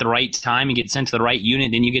join at the right time and get sent to the right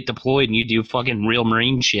unit, then you get deployed and you do fucking real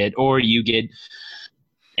Marine shit, or you get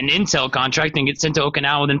an intel contract and get sent to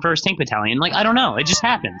Okinawa within 1st Tank Battalion. Like I don't know, it just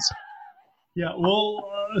happens. Yeah, well,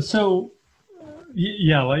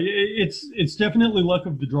 yeah, like it's definitely luck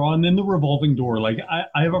of the draw, and then the revolving door. Like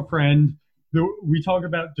I have a friend that we talk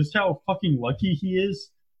about just how fucking lucky he is.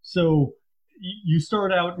 So you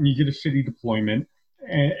start out and you get a shitty deployment,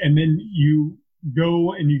 and then you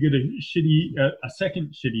go and you get a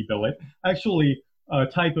second shitty billet. Actually,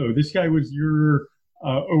 typo. This guy was your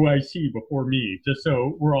OIC before me, just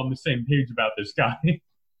so we're on the same page about this guy.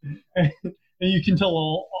 and you can tell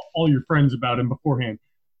all your friends about him beforehand.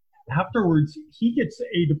 Afterwards, he gets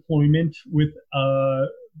a deployment with a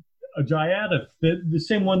JIADF, the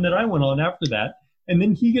same one that I went on after that, and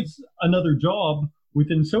then he gets another job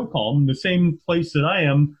within SOCOM, the same place that I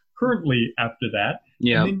am currently after that.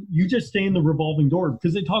 Yeah. And then you just stay in the revolving door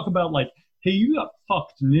because they talk about like, hey, you got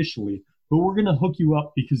fucked initially, but we're gonna hook you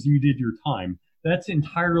up because you did your time. That's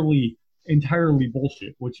entirely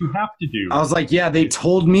bullshit. What you have to do. I was like, yeah, they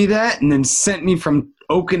told me that and then sent me from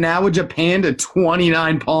Okinawa, Japan to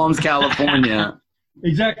 29 Palms, California.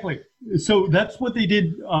 Exactly. So that's what they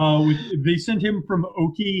did. They sent him from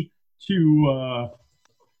Oki to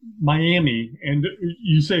Miami, and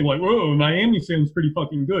you say like, "Whoa, Miami sounds pretty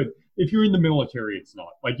fucking good." If you're in the military, it's not.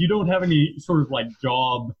 Like you don't have any sort of like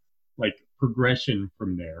job like progression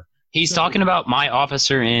from there. He's talking about my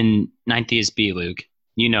officer in 9th ESB, Luke.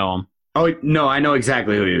 You know him. Oh, no, I know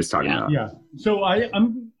exactly who he was talking about. Yeah. So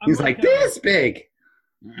I'm He's like this big.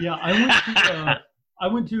 Yeah, I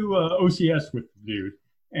went to OCS with the dude,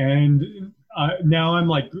 and now I'm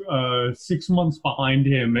like 6 months behind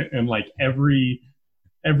him, and like every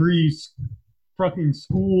fucking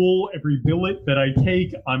school, every billet that I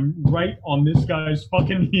take, I'm right on this guy's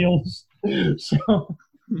fucking heels. So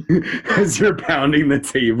as you're pounding the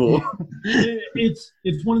table, it's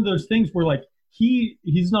one of those things where like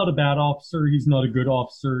he's not a bad officer, he's not a good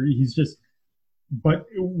officer, he's just. But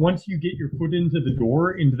once you get your foot into the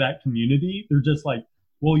door into that community, they're just like,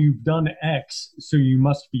 well, you've done X, so you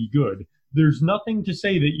must be good. There's nothing to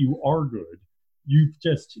say that you are good. You've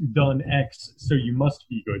just done X, so you must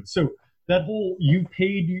be good. So that whole you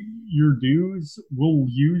paid your dues, we'll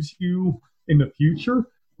use you in the future.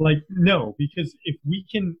 Like, no, because if we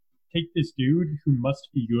can take this dude who must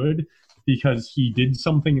be good because he did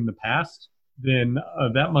something in the past, then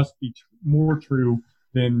that must be more true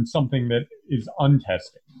than something that is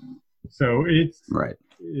untested. So it's right.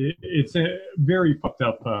 It's a very fucked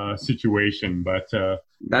up situation, but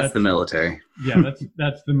that's the military. Yeah,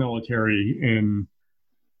 that's the military in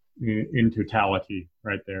totality,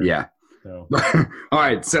 right there. Yeah. So. All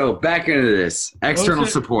right. So back into this external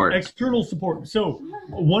support. External support. So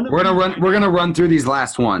we're gonna run through these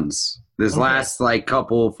last ones. This last like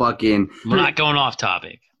couple fucking. We're not going off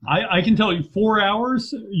topic. I can tell you 4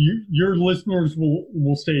 hours, your listeners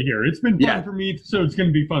will stay here. It's been fun for me, so it's going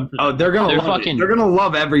to be fun for them. Oh, they're gonna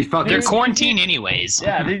love every fucking. They're quarantined anyways.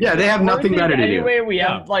 Yeah, they have nothing better to do. Anyway, we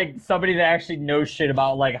have like somebody that actually knows shit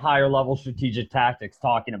about like higher level strategic tactics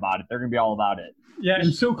talking about it. They're gonna be all about it. Yeah,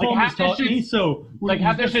 and so calm is talking. So like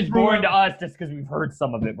half their shit's boring to us just because we've heard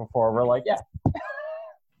some of it before. We're like, yeah.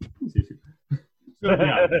 So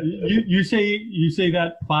yeah, you say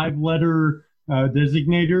that 5-letter.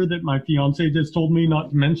 Designator that my fiance just told me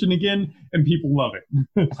not to mention again, and people love it.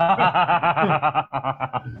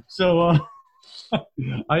 So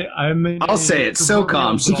I'll say it.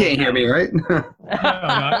 SOCOM. She can't hear me, right? No,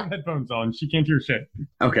 I have headphones on. She can't hear shit.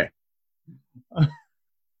 Okay.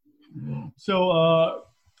 So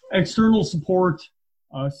external support,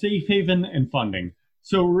 safe haven, and funding.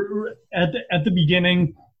 So at the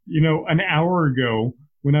beginning, an hour ago,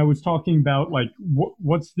 when I was talking about like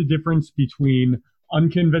what's the difference between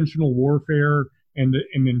unconventional warfare and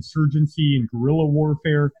insurgency and guerrilla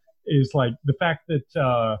warfare is like the fact that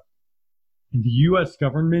the U.S.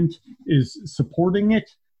 government is supporting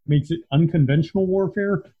it makes it unconventional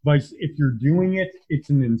warfare. Vice, if you're doing it,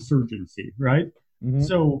 it's an insurgency, right? Mm-hmm.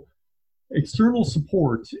 So external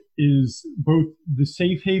support is both the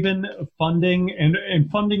safe haven funding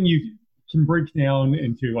and funding you can break down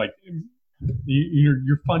into like.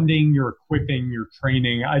 Your funding, your equipping, your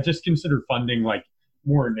training. I just consider funding like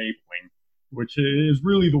more enabling, which is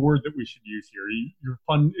really the word that we should use here.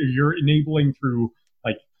 You're enabling through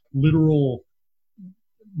like literal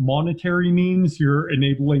monetary means. You're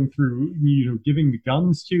enabling through giving the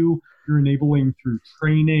guns to. You're enabling through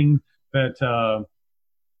training that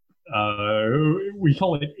we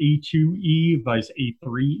call it A2E vice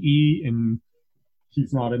A3E in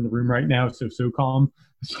He's not in the room right now, so calm.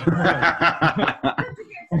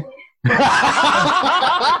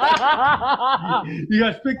 You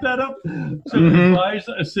guys pick that up? So advise,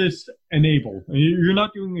 assist, enable. You're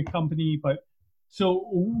not doing a company, but so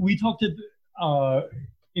we talked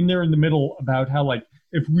in there in the middle about how, like,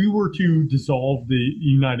 if we were to dissolve the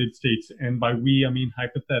United States, and by we, I mean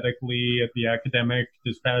hypothetically at the academic,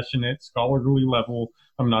 dispassionate, scholarly level,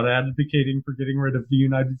 I'm not advocating for getting rid of the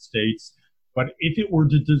United States, but if it were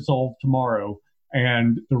to dissolve tomorrow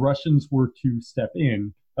and the Russians were to step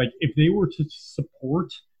in, like if they were to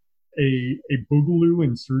support a Boogaloo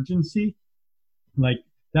insurgency, like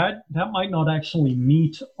that might not actually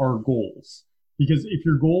meet our goals. Because if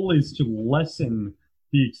your goal is to lessen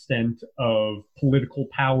the extent of political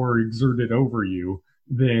power exerted over you,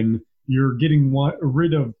 then you're getting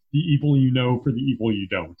rid of the evil you know for the evil you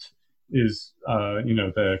don't, is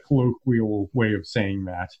the colloquial way of saying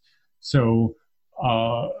that. So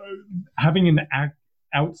having an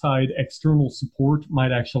outside external support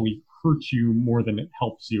might actually hurt you more than it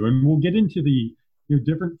helps you. And we'll get into the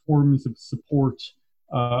different forms of support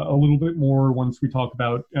a little bit more once we talk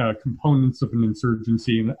about components of an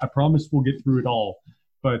insurgency. And I promise we'll get through it all.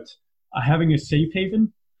 But having a safe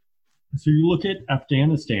haven, so you look at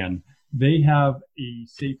Afghanistan, they have a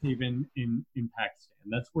safe haven in Pakistan.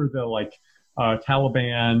 That's where the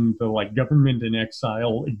Taliban, the government in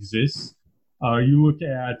exile exists. You look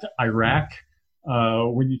at Iraq,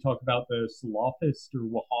 when you talk about the Salafist or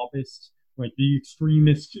Wahhabist, like the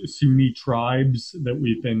extremist Sunni tribes that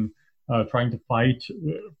we've been trying to fight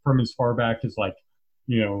from as far back as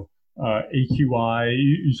AQI.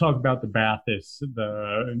 You talk about the Baathists,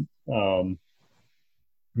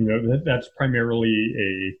 that's primarily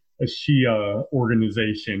a Shia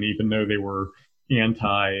organization, even though they were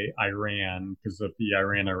anti-Iran because of the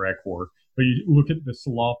Iran-Iraq war. But you look at the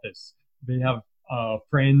Salafists, they have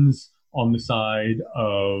friends on the side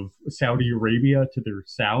of Saudi Arabia to their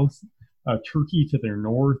south, Turkey to their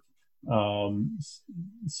north,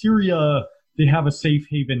 Syria, they have a safe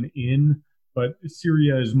haven in, but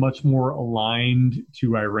Syria is much more aligned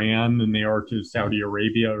to Iran than they are to Saudi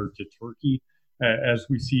Arabia or to Turkey, as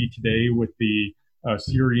we see today with the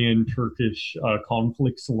Syrian-Turkish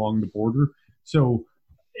conflicts along the border. So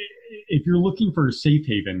if you're looking for a safe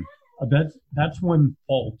haven, that's one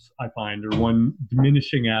fault I find, or one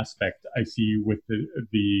diminishing aspect I see with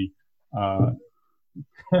the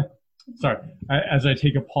sorry, as I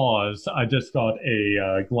take a pause, I just got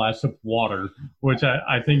a glass of water, which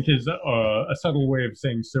I think is a subtle way of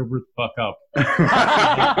saying sober the fuck up.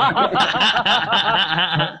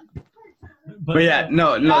 But yeah,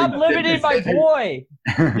 no. Stop limiting my boy.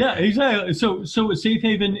 Yeah, exactly. So a safe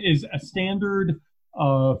haven is a standard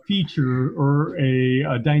feature or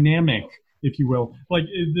a dynamic, if you will. Like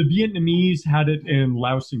the Vietnamese had it in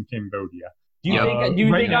Laos and Cambodia. Do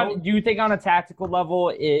you think on a tactical level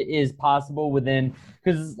it is possible within,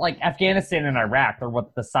 because like Afghanistan and Iraq are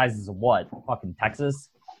what the sizes of what? Fucking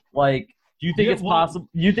Texas? Like, do you think it's possible?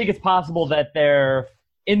 You think it's possible that they're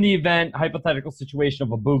in the event hypothetical situation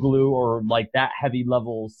of a Boogaloo or like that heavy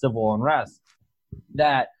level civil unrest,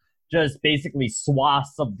 that just basically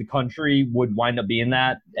swaths of the country would wind up being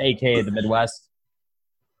that, aka the Midwest?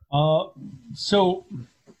 So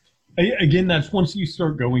again, that's once you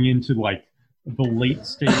start going into like the late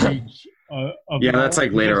stage of that's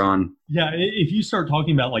like later on. Yeah, if you start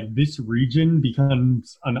talking about like this region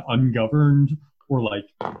becomes an ungoverned or like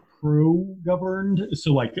pro-governed,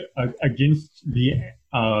 so like against the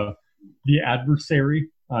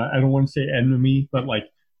adversary, I don't want to say enemy, but like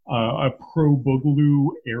a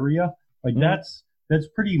pro-Boogaloo area, like that's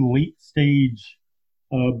pretty late stage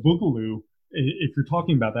Boogaloo if you're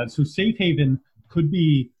talking about that. So safe haven could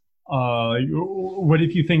be what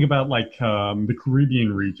if you think about like the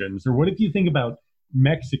Caribbean regions, or what if you think about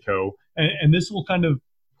Mexico, and this will kind of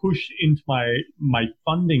push into my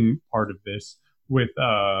funding part of this with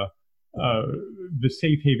the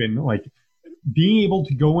safe haven, like being able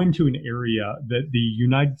to go into an area that the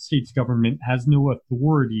United States government has no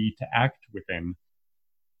authority to act within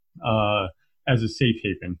as a safe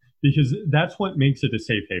haven, because that's what makes it a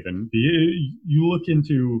safe haven. You look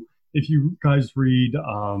into, if you guys read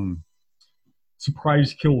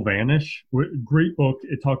Surprise, Kill, Vanish, great book.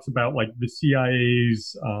 It talks about like the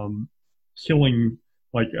CIA's killing,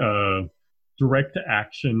 like direct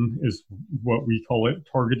action is what we call it.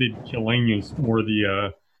 Targeted killing is more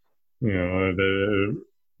the the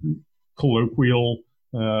colloquial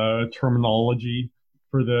terminology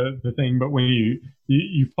for the thing. But when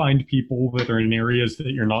you find people that are in areas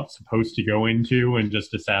that you're not supposed to go into and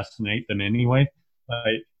just assassinate them anyway.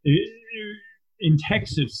 In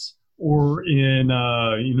Texas or in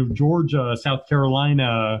Georgia, South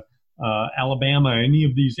Carolina, Alabama, any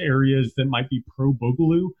of these areas that might be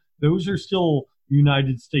pro-Boogaloo, those are still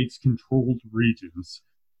United States controlled regions.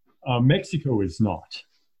 Mexico is not.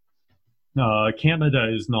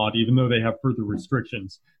 Canada is not, even though they have further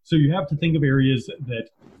restrictions. So you have to think of areas that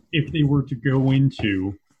if they were to go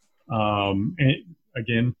into, and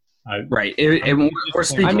again, right. We're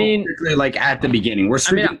speaking strictly like at the beginning. We're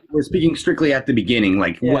speaking strictly at the beginning,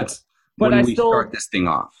 like what's when we start this thing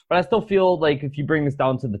off. But I still feel like if you bring this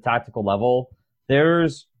down to the tactical level,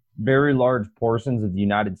 there's very large portions of the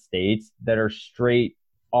United States that are straight,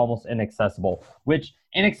 almost inaccessible. Which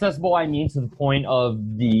inaccessible, I mean, to the point of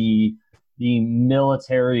the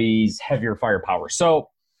military's heavier firepower. So,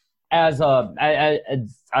 as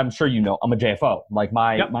I'm sure you know, I'm a JFO. Like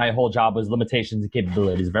my whole job was limitations and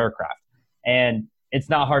capabilities of aircraft, and it's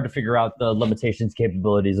not hard to figure out the limitations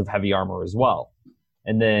capabilities of heavy armor as well,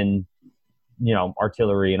 and then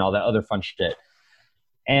artillery and all that other fun shit.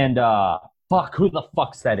 And who the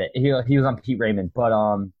fuck said it? He was on Pete Raymond, but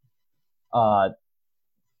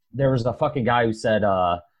there was a fucking guy who said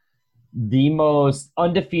the most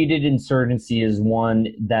undefeated insurgency is one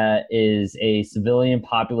that is a civilian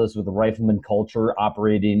populace with a rifleman culture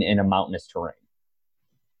operating in a mountainous terrain.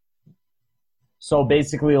 So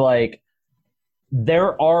basically, like,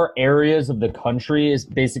 there are areas of the country, is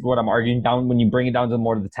basically what I'm arguing down when you bring it down to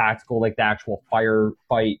more of the tactical, like the actual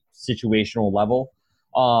firefight situational level,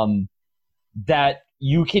 that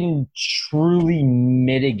you can truly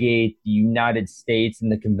mitigate the United States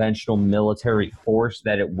and the conventional military force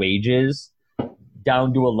that it wages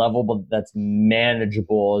down to a level that's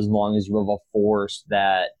manageable as long as you have a force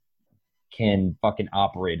that can fucking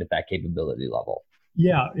operate at that capability level.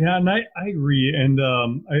 Yeah, and I agree. And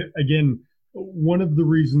again, one of the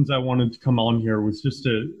reasons I wanted to come on here was just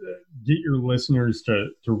to get your listeners to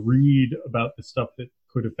read about the stuff that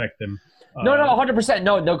could affect them. No, 100%.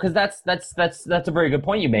 No, because that's a very good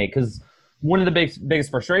point you make. Because one of the biggest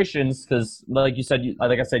frustrations, because like I said,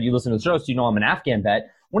 you listen to the show, so you know I'm an Afghan vet.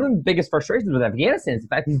 One of the biggest frustrations with Afghanistan is the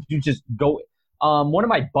fact that you just go. One of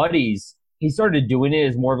my buddies, he started doing it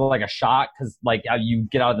as more of like a shot, because like you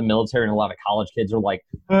get out of the military and a lot of college kids are like,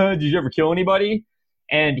 "Did you ever kill anybody?"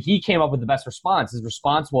 And he came up with the best response. His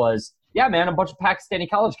response was, "Yeah, man, a bunch of Pakistani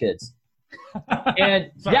college kids."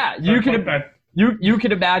 And you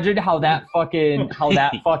can imagine how that fucking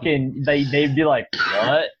they'd be like,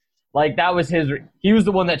 what? Like that was he was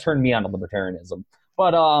the one that turned me on to libertarianism.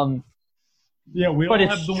 But we all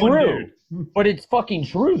have the true. one dude. But it's fucking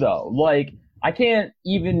true though. Like I can't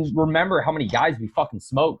even remember how many guys we fucking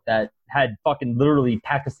smoked that had fucking literally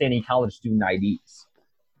Pakistani college student IDs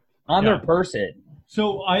on their person.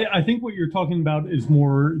 So I think what you're talking about is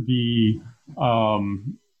more the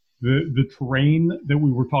terrain that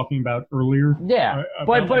we were talking about earlier. Yeah,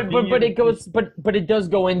 but it does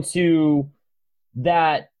go into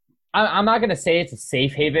that. I'm not gonna say it's a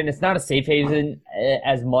safe haven. It's not a safe haven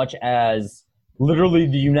as much as literally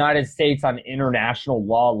the United States on international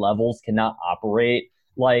law levels cannot operate.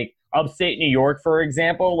 Like upstate New York, for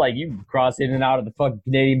example, like you can cross in and out of the fucking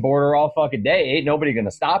Canadian border all fucking day. Ain't nobody gonna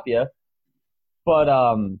stop you. But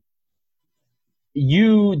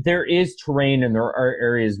there is terrain and there are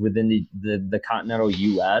areas within the continental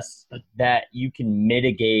U.S. that you can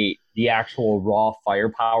mitigate the actual raw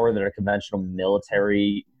firepower that a conventional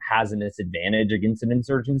military has in its advantage against an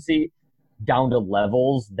insurgency down to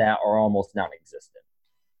levels that are almost non-existent.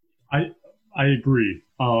 I agree.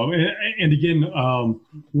 And again,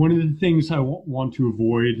 one of the things I want to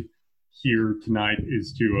avoid here tonight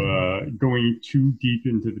is to going too deep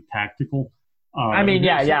into the tactical. I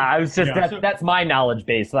was just that's my knowledge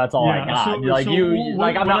base, so that's all I got.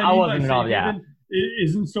 I wasn't involved. Yeah, it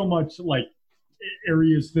isn't so much like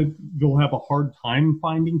areas that they'll have a hard time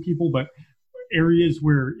finding people, but areas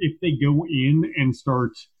where if they go in and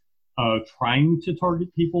start trying to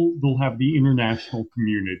target people, they'll have the international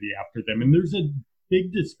community after them, and there's a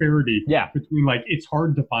big disparity between like it's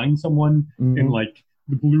hard to find someone in like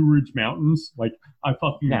the Blue Ridge Mountains, like I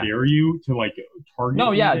fucking dare you to like target.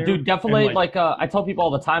 No, dude, definitely. And, like I tell people all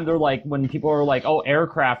the time, they're like when people are like, "Oh,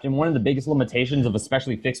 aircraft," and one of the biggest limitations of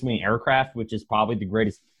especially fixed wing aircraft, which is probably the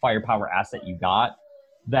greatest firepower asset you got,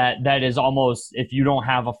 that is almost if you don't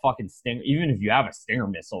have a fucking Stinger, even if you have a Stinger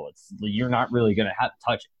missile, you're not really gonna have to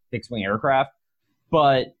touch fixed wing aircraft.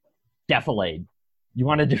 But Defilade, you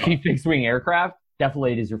want to defeat fixed wing aircraft?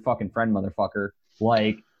 Defilade is your fucking friend, motherfucker.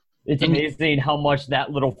 Like. It's amazing how much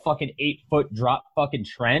that little fucking 8-foot drop fucking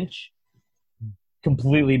trench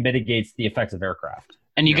completely mitigates the effects of aircraft.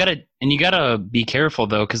 And you gotta be careful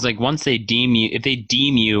though, because like once they deem you, if they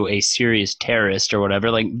deem you a serious terrorist or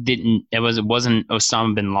whatever, like it wasn't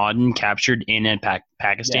Osama bin Laden captured in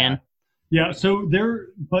Pakistan? Yeah, so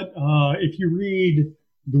if you read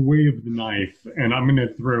The Way of the Knife, and I'm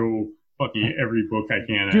gonna throw fucking every book I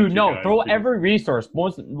can at Dude, you no, guys. throw every resource.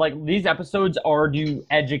 Most like these episodes are to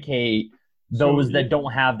educate those that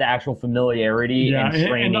don't have the actual familiarity and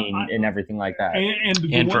training and everything like that.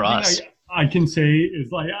 And for one us. thing I can say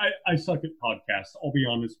is like I suck at podcasts. I'll be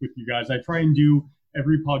honest with you guys. I try and do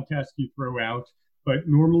every podcast you throw out, but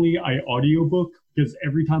normally I audiobook because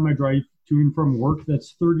every time I drive to and from work,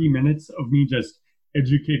 that's 30 minutes of me just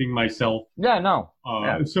educating myself. Yeah, no.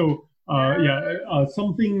 So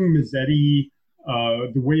something Mazzetti,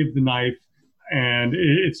 The Way of the Knife, and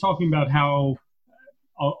it's talking about how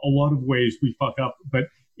a lot of ways we fuck up, but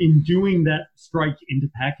in doing that strike into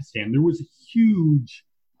Pakistan, there was a huge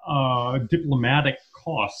diplomatic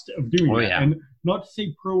cost of doing it. Yeah. And not to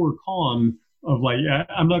say pro or con of like,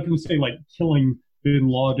 I'm not going to say like killing bin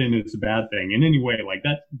Laden is a bad thing in any way. Like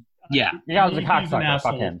that. Yeah. Yeah, I was a He's an cocksucker.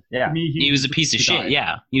 asshole. Fuck him. Yeah. To me, He was a piece of shit.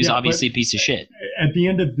 Yeah. He was obviously a piece of shit. At the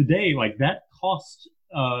end of the day, like that cost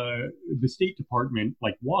the State Department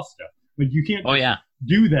like WASTA. Like you can't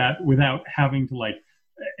do that without having to like,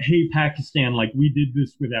 hey Pakistan, like we did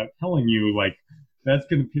this without telling you. Like that's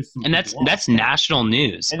gonna piss some. And that's national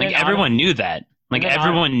news. And like then everyone knew that. Like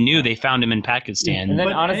everyone knew they found him in Pakistan. And then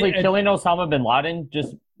But- honestly, and- killing Osama bin Laden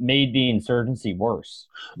just made the insurgency worse.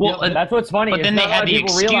 Well, That's what's funny. but is then they not a lot had of the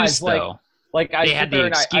people excuse realize, though. Like I They sit had the there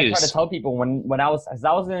and I try excuse. to tell people when I was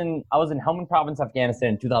in Helmand Province, Afghanistan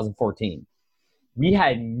in 2014. We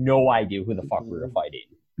had no idea who the fuck we were fighting.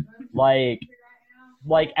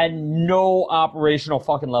 Like at no operational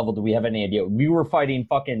fucking level do we have any idea. We were fighting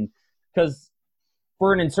fucking because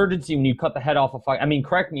for an insurgency, when you cut the head off a I mean,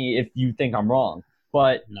 correct me if you think I'm wrong,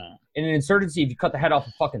 but No. in an insurgency, if you cut the head off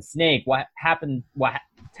a fucking snake, what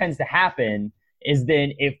tends to happen is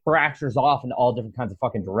then it fractures off in all different kinds of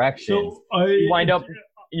fucking directions. So you wind up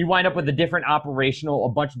with a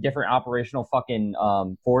bunch of different operational fucking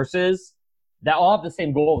forces that all have the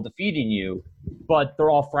same goal of defeating you, but they're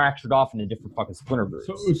all fractured off into different fucking splinter groups.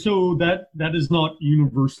 So that is not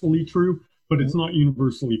universally true, but it's not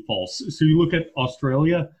universally false. So you look at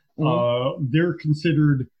Australia, they're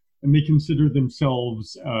considered, and they consider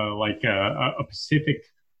themselves like a Pacific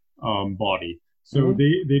body. So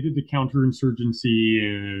they did the counterinsurgency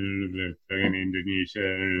in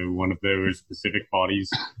Indonesia, one of those Pacific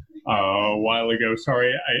bodies, a while ago.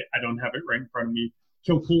 Sorry, I don't have it right in front of me.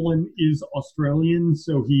 Kilcullen is Australian,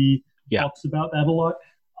 so he talks about that a lot.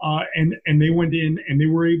 And they went in and they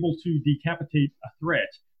were able to decapitate a threat,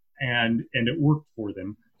 and it worked for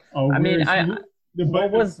them.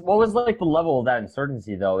 What was like the level of that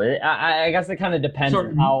insurgency though? I guess it kind of depends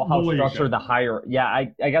on how structured the higher. Yeah,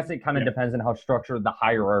 I guess it kind of depends on how structured the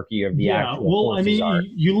hierarchy of the actual forces are.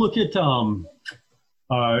 You look at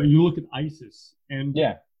ISIS, and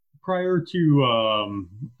prior to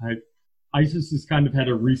ISIS has kind of had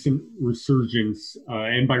a recent resurgence,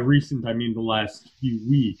 and by recent I mean the last few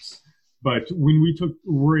weeks. But when we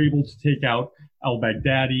were able to take out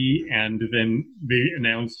al-Baghdadi, and then they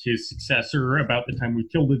announced his successor about the time we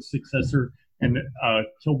killed his successor, and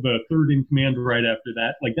killed the third in command right after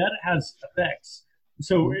that. Like that has effects.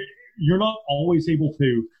 So you're not always able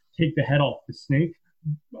to take the head off the snake.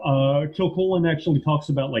 Kilcullen actually talks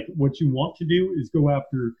about like what you want to do is go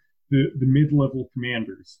after the mid-level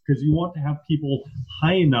commanders, because you want to have people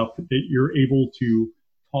high enough that you're able to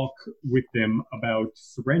talk with them about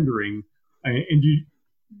surrendering, and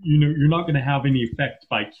you're not going to have any effect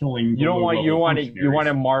by killing. You want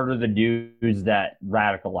to martyr the dudes that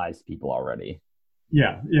radicalize people already.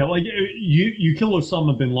 Yeah. Like you kill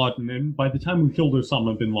Osama bin Laden, and by the time we killed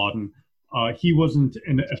Osama bin Laden, he wasn't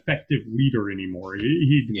an effective leader anymore.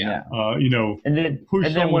 He'd and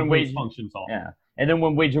then when those functions off. Yeah. And then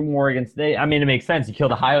when waging war against it makes sense. You kill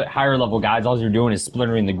the higher level guys. All you're doing is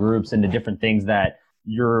splintering the groups into different things that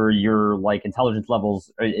your like intelligence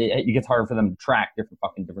levels. It gets harder for them to track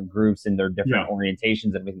different groups and their different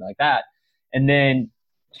orientations and everything like that. And then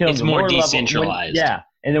it's more decentralized.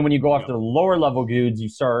 And then when you go after the lower level dudes, you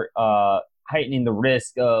start heightening the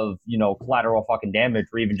risk of collateral fucking damage,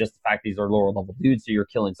 or even just the fact these are lower level dudes. So you're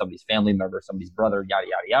killing somebody's family member, somebody's brother, yada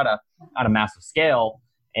yada yada, on a massive scale.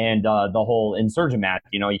 And the whole insurgent match,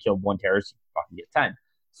 you killed one terrorist, you fucking get 10.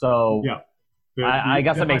 So I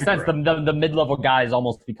guess that makes sense. The mid-level guys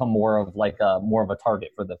almost become more of a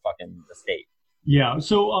target for the fucking the state. Yeah.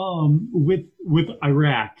 So with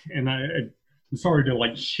Iraq, and sorry to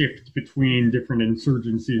like shift between different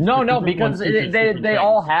insurgencies. No, but no, different because ones do just they different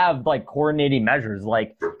all things. have like coordinating measures.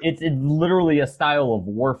 Like it's literally a style of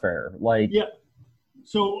warfare. Like Yeah.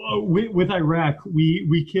 So with Iraq,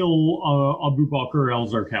 we kill Abu Bakr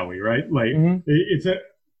al-Zarqawi, right? Like Mhm. it's a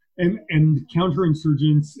and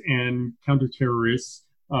counterinsurgents and counter-terrorists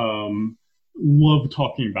love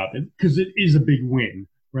talking about it because it is a big win,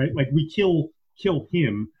 right? Like we kill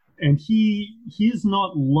him, and he is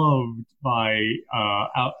not loved by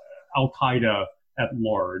Al Qaeda at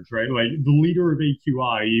large, right? Like the leader of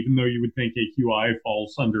AQI, even though you would think AQI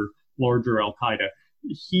falls under larger Al Qaeda,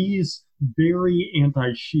 he's very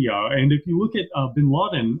anti-Shia. And if you look at Bin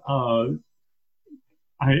Laden,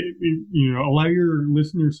 allow your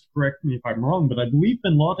listeners to correct me if I'm wrong, but I believe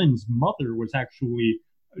Bin Laden's mother was actually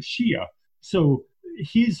a Shia. So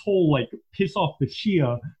his whole like piss off the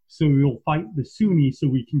Shia so you'll fight the Sunni so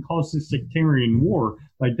we can cause this sectarian war,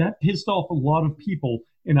 like that pissed off a lot of people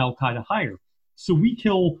in Al Qaeda higher. So we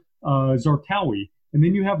kill Zarqawi, and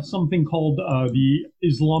then you have something called the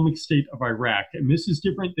Islamic State of Iraq, and this is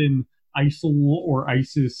different than ISIL or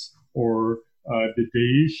ISIS or the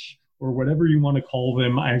Daesh or whatever you want to call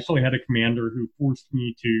them. I actually had a commander who forced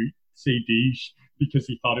me to say Daesh because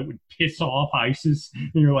he thought it would piss off ISIS.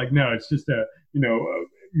 And you're like, no, it's just a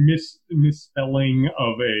misspelling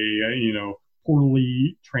of a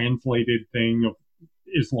poorly translated thing of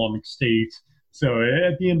Islamic State. So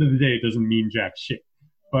at the end of the day, it doesn't mean jack shit.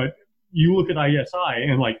 But you look at ISI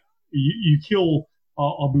and like you kill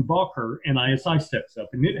Abu Bakr and ISI steps up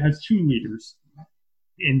and it has two leaders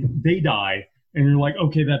and they die and you're like,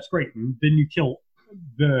 okay, that's great. And then you kill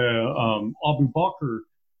the Abu Bakr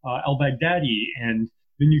al-Baghdadi and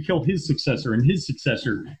then you kill his successor and his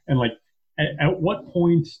successor. And like, at what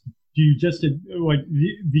point do you just like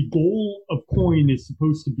the goal of COIN is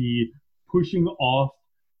supposed to be pushing off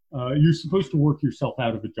you're supposed to work yourself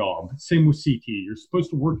out of a job. Same with CT. You're supposed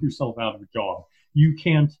to work yourself out of a job. You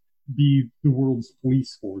can't be the world's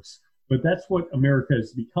police force. But that's what America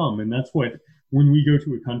has become. And that's what, when we go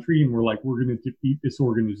to a country and we're like, we're going to defeat this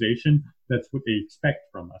organization, that's what they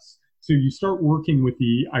expect from us. So you start working with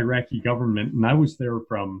the Iraqi government, and I was there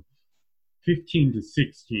from 15 to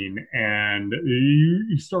 16, and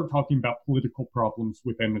you start talking about political problems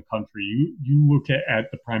within the country. You look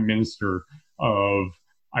at the prime minister of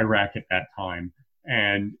Iraq at that time,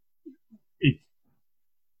 and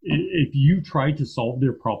if you try to solve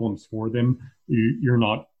their problems for them, you're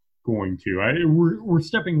not going to. We're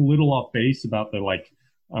stepping a little off base about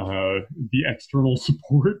the external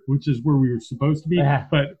support, which is where we were supposed to be. Yeah.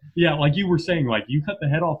 But yeah, like you were saying, like you cut the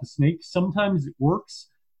head off a snake. Sometimes it works.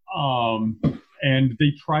 And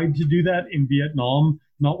they tried to do that in Vietnam,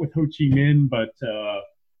 not with Ho Chi Minh, but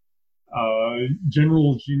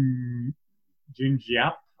General Dinh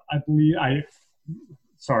Giap, I believe.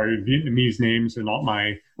 Sorry, Vietnamese names are not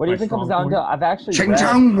my. what do you my think comes strong down to? point. I've actually Ching read,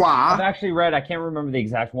 Chong Hua. I've actually read. I can't remember the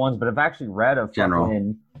exact ones, but I've actually read of General.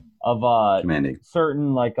 fucking of Commanding.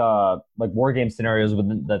 certain like war game scenarios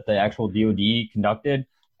that the actual DoD conducted,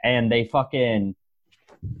 and they fucking.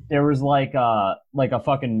 There was like a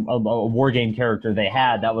fucking a war game character they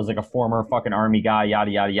had that was like a former fucking army guy,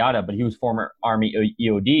 yada yada yada, but he was former army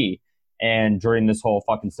EOD, and during this whole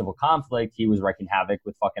fucking civil conflict, he was wreaking havoc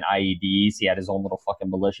with fucking IEDs. He had his own little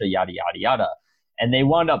fucking militia, yada yada yada, and they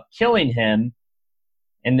wound up killing him.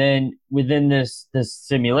 And then within this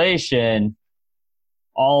simulation,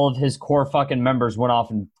 all of his core fucking members went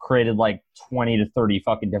off and created like 20 to 30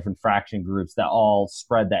 fucking different fraction groups that all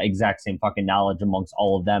spread that exact same fucking knowledge amongst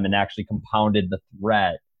all of them and actually compounded the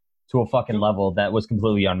threat to a fucking level that was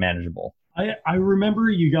completely unmanageable. I remember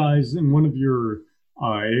you guys in one of your,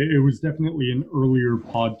 it was definitely an earlier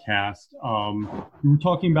podcast. You were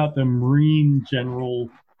talking about the Marine general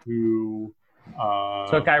who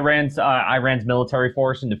Took Iran's military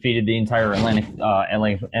force and defeated the entire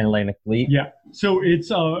Atlantic fleet. Yeah, so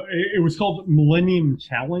it was called Millennium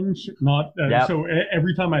Challenge. Not Yep. so.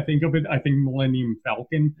 Every time I think of it, I think Millennium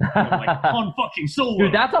Falcon. And I'm like, Han fucking Solo.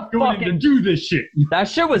 Dude, that's a going in to fucking do this shit. that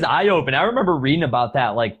shit was eye opening. I remember reading about that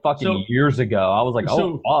like fucking So- years ago. I was like,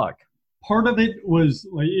 so- oh fuck. Part of it was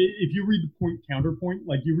like if you read the point counterpoint,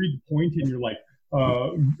 like you read the point and you're like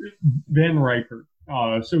Van Riper.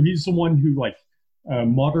 So he's the one who like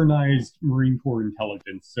modernized Marine Corps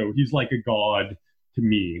intelligence. So he's like a god to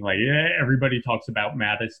me. Like everybody talks about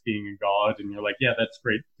Mattis being a god, and you're like, yeah, that's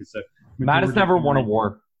great because Mattis never won a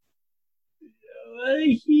war.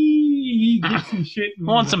 He did some shit. in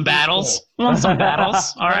Want the some first battles? Gulf. Want some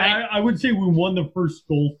battles? All right. I would say we won the first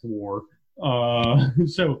Gulf War.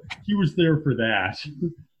 So he was there for that.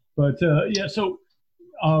 But yeah, so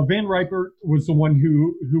Van Ripert was the one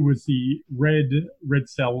who was the red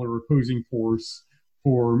cell or opposing force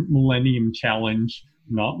for Millennium Challenge,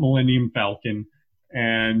 not Millennium Falcon,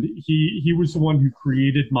 and he was the one who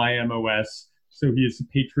created my MOS. So he is the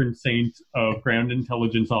patron saint of ground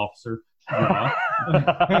intelligence officer. Yeah.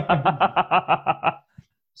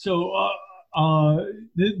 So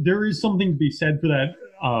there is something to be said for that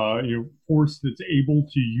force that's able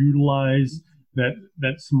to utilize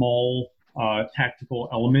that small tactical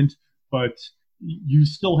element, but you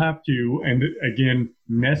still have to, and again,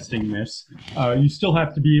 nesting this, you still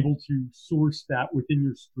have to be able to source that within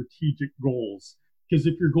your strategic goals. Because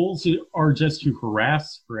if your goals are just to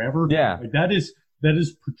harass forever, like that is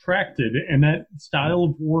protracted, and that style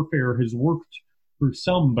of warfare has worked for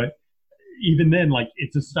some, but even then, like,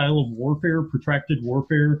 it's a style of warfare, protracted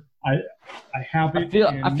warfare. I have it.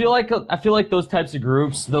 I feel like those types of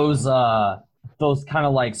groups, those kind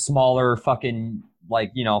of like smaller fucking,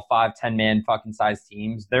 like, 5-10 man fucking size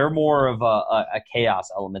teams, they're more of a chaos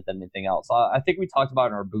element than anything else. I think we talked about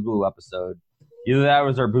in our Boogaloo episode, either that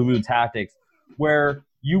was our Boogaloo tactics, where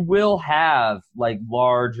you will have like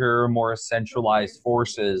larger, more centralized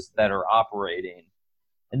forces that are operating,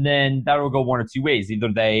 and then that will go one or two ways. Either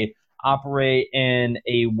they operate in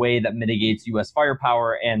a way that mitigates U.S.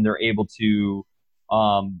 firepower, and they're able to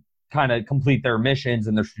kind of complete their missions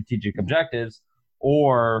and their strategic objectives,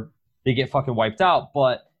 or they get fucking wiped out.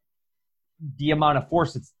 But the amount of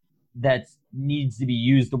force that needs to be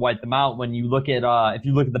used to wipe them out, when you look at if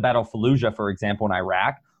you look at the Battle of Fallujah, for example, in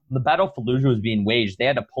Iraq, when the Battle of Fallujah was being waged, they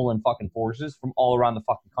had to pull in fucking forces from all around the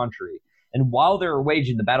fucking country. And while they were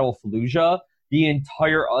waging the Battle of Fallujah, the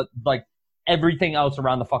entire everything else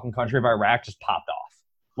around the fucking country of Iraq just popped off.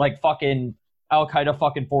 Like fucking Al-Qaeda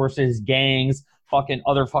fucking forces, gangs, fucking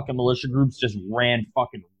other fucking militia groups just ran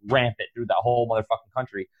fucking rampant through that whole motherfucking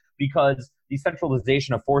country, because the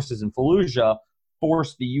centralization of forces in Fallujah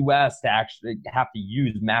forced the U.S. to actually have to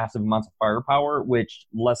use massive amounts of firepower, which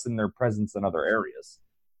lessened their presence in other areas.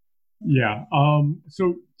 Yeah.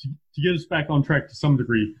 So to get us back on track to some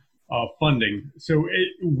degree, funding. So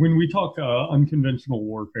when we talk unconventional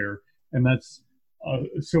warfare, and that's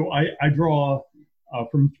so I draw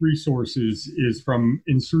from three sources, is from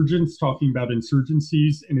insurgents talking about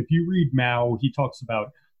insurgencies. And if you read Mao, he talks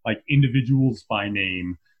about like individuals by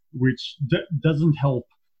name, which doesn't help,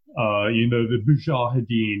 the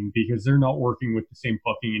Mujahideen, because they're not working with the same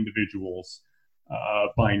fucking individuals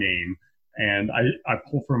by name. And I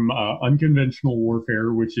pull from unconventional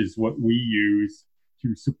warfare, which is what we use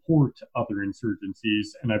to support other insurgencies.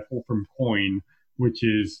 And I pull from COIN, which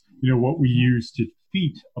is, what we use to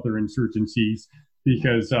defeat other insurgencies.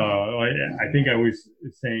 Because I think I was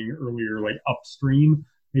saying earlier, like upstream,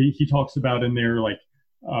 he talks about in there, like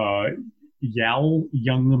YAL,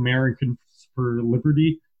 Young Americans for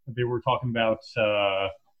Liberty. They were talking about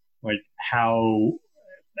like how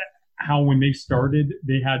when they started,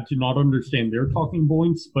 they had to not understand their talking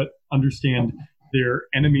points, but understand their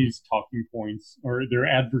enemies' talking points, or their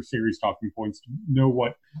adversaries' talking points, to know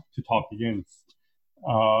what to talk against.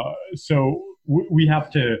 So we have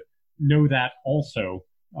to know that also,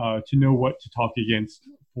 to know what to talk against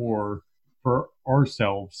for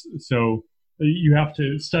ourselves. So you have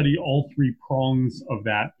to study all three prongs of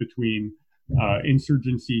that, between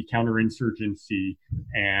insurgency, counterinsurgency,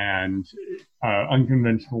 and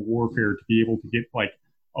unconventional warfare, to be able to get like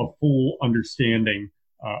a full understanding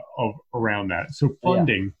of around that. So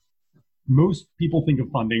funding, most people think of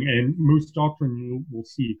funding, and most doctrine you will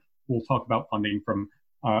see will talk about funding from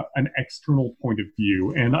an external point of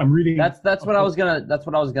view. And I'm reading. That's what I was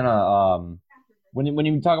gonna. When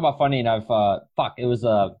you talk about funding, I've it was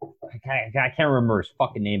I can't remember his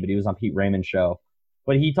fucking name, but he was on Pete Raymond's show.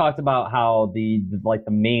 But he talked about how the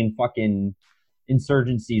main fucking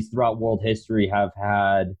insurgencies throughout world history have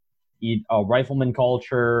had a rifleman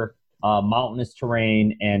culture, mountainous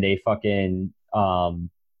terrain, and a fucking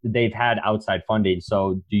they've had outside funding.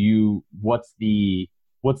 So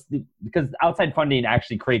because outside funding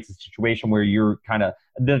actually creates a situation where you're kind of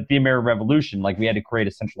the American Revolution, like we had to create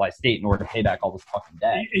a centralized state in order to pay back all this fucking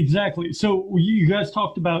debt. Exactly. So you guys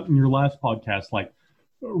talked about in your last podcast, like,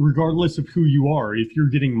 regardless of who you are, if you're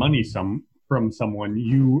getting money from someone,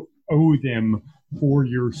 you owe them for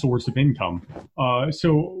your source of income.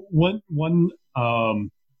 So one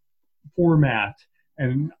format,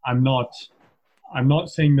 and I'm not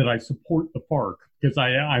saying that I support the FARC, because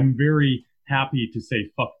I'm very happy to say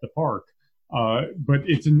fuck the FARC, but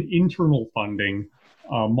it's an internal funding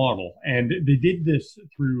model, and they did this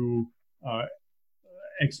through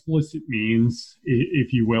explicit means,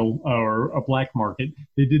 if you will, or a black market.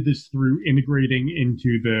 They did this through integrating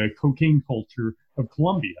into the cocaine culture of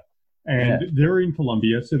Colombia, and they're in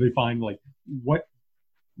Colombia, so they find like what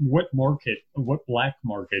black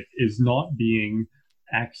market is not being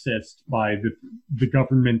accessed by the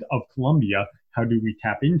government of Colombia. How do we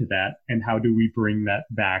tap into that, and how do we bring that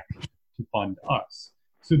back to fund us?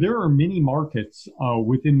 So there are many markets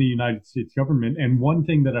within the United States government, and one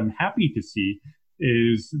thing that I'm happy to see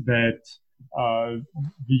is that the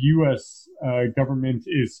U.S. Government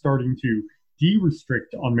is starting to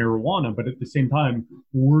de-restrict on marijuana, but at the same time,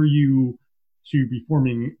 were you to be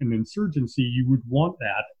forming an insurgency, you would want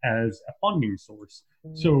that as a funding source.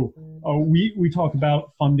 So we talk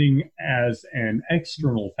about funding as an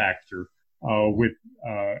external factor with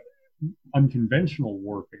unconventional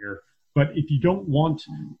warfare. But if you don't want,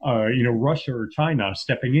 Russia or China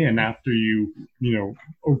stepping in after you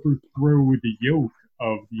overthrow the yoke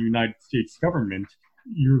of the United States government,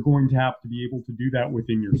 you're going to have to be able to do that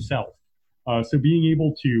within yourself. So being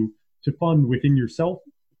able to fund within yourself,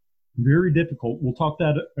 very difficult. We'll talk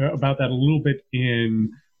about that a little bit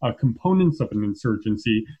in components of an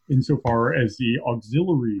insurgency insofar as the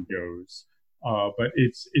auxiliary goes. But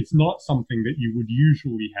it's not something that you would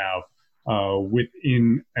usually have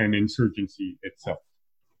within an insurgency itself.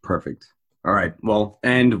 Perfect. All right. Well,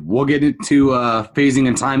 and we'll get into phasing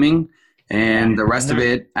and timing and the rest of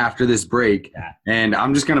it after this break. Yeah. And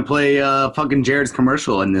I'm just going to play fucking Jared's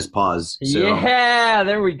commercial in this pause. So. Yeah,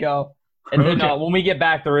 there we go. And then when we get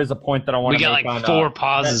back, there is a point that I want to make. We got like on, 4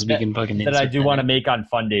 pauses we can fucking that I do want to make on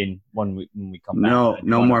funding when we come back.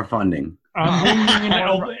 No more funding. I'm bringing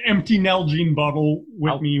an empty Nalgene bottle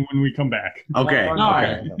with me when we come back. Okay. All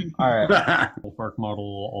right. Ballpark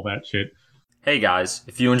model, all that shit. Hey guys,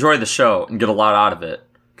 if you enjoy the show and get a lot out of it,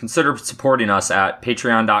 consider supporting us at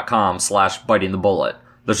patreon.com/bitingthebullet.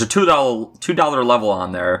 There's a $2 level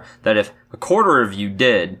on there that if a quarter of you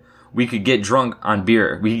did, we could get drunk on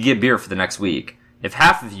beer. We could get beer for the next week. If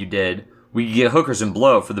half of you did, we could get hookers and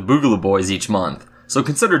blow for the Boogaloo Boys each month. So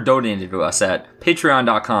consider donating to us at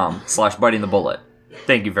patreon.com/bitingthebullet.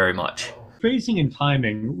 Thank you very much. Phasing and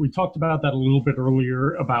timing, we talked about that a little bit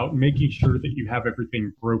earlier about making sure that you have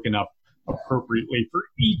everything broken up appropriately for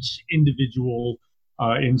each individual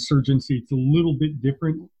insurgency. It's a little bit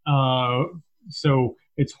different. So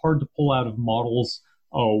it's hard to pull out of models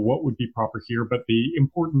what would be proper here, but the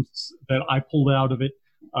importance that I pulled out of it,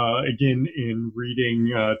 again, in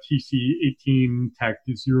reading TC18 Tact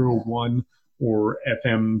 01 or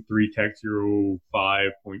FM3 Tact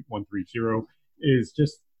 05.130 is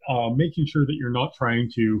just making sure that you're not trying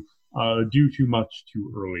to do too much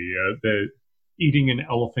too early. Eating an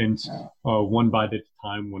elephant one bite at a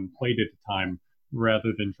time, one plate at a time,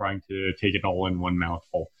 rather than trying to take it all in one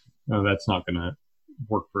mouthful. That's not going to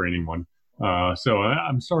work for anyone. So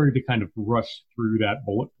I'm sorry to kind of rush through that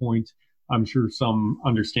bullet point. I'm sure some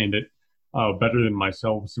understand it better than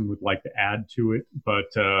myself and would like to add to it.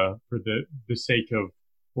 But for the sake of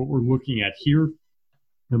what we're looking at here,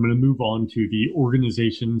 I'm going to move on to the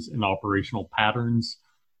organizations and operational patterns,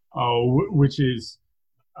 which is,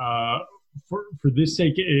 for this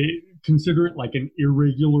sake, consider it like an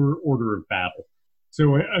irregular order of battle.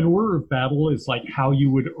 So an order of battle is like how you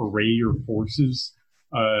would array your forces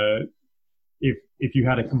if you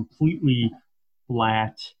had a completely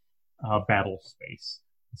flat battle space.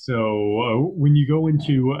 So when you go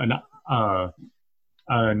into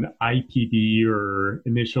an IPB or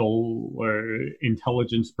initial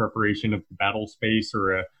intelligence preparation of the battle space,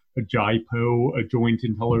 or a JIPO, a joint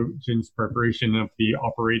intelligence preparation of the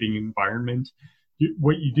operating environment,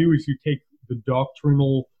 what you do is you take the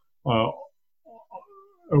doctrinal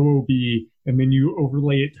OOB and then you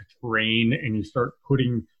overlay it to terrain and you start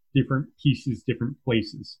putting different pieces, different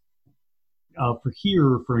places.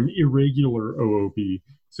 For an irregular OOB,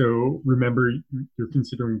 so remember, you're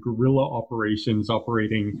considering guerrilla operations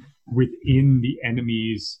operating within the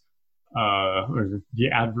enemy's, or the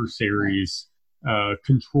adversary's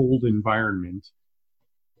controlled environment.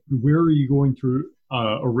 Where are you going to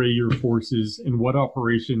array your forces, and what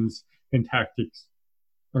operations and tactics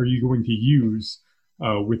are you going to use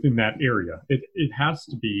within that area? It has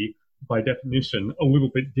to be, by definition, a little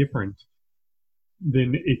bit different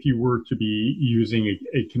than if you were to be using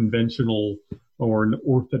a conventional or an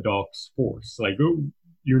orthodox force. Like,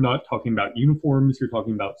 you're not talking about uniforms, you're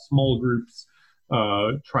talking about small groups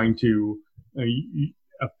trying to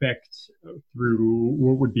affect through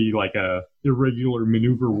what would be like a irregular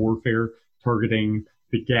maneuver warfare, targeting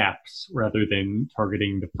the gaps rather than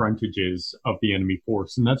targeting the frontages of the enemy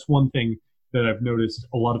force. And that's one thing that I've noticed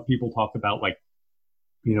a lot of people talk about, like,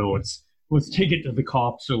 let's take it to the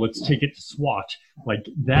cops, or let's take it to SWAT. Like,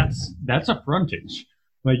 that's a frontage.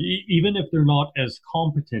 Like even if they're not as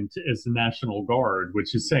competent as the National Guard,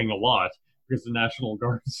 which is saying a lot, because the National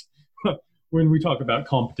Guard's when we talk about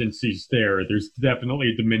competencies there's definitely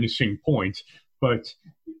a diminishing point. But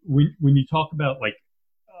when you talk about like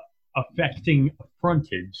affecting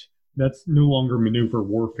frontage, that's no longer maneuver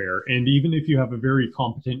warfare. And even if you have a very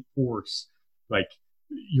competent force, like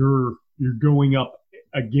you're going up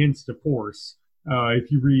against a force.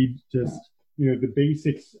 If you read just the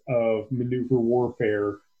basics of maneuver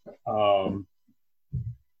warfare,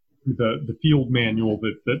 the field manual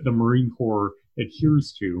that the Marine Corps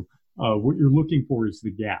adheres to, what you're looking for is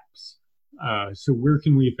the gaps. So where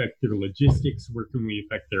can we affect their logistics? Where can we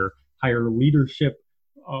affect their higher leadership?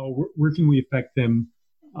 Where can we affect them?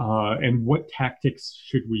 And what tactics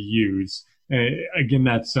should we use? Again,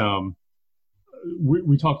 that's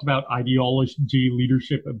we talked about ideology,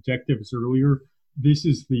 leadership, objectives earlier. This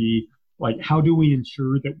is how do we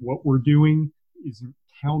ensure that what we're doing isn't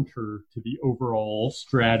counter to the overall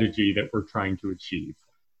strategy that we're trying to achieve?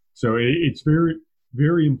 So it's very,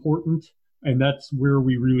 very important, and that's where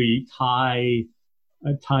we really tie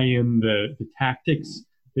in the tactics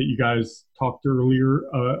that you guys talked earlier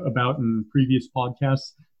about in previous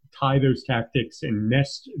podcasts. Tie those tactics and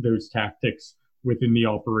nest those tactics within the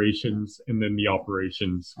operations, and then the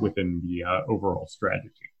operations within the overall strategy.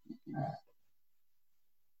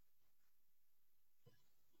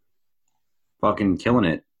 Fucking killing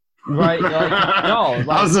it. Right? No,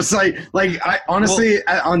 I was just I honestly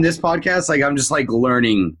on this podcast, I'm just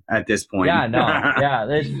learning at this point. Yeah, no,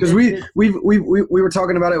 yeah, because we were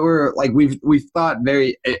talking about it. We're we've thought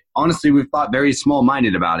very honestly, we've thought very small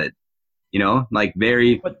minded about it.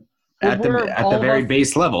 Very at the very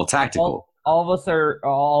base level, tactical. All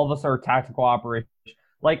of us are tactical operations.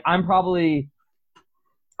 I'm probably.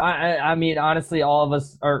 I mean, honestly, all of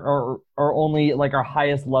us are only our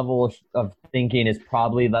highest level of thinking is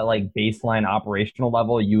probably that baseline operational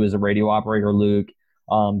level. You as a radio operator, Luke,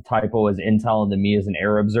 Typo as intel, and then me as an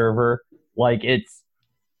air observer. It's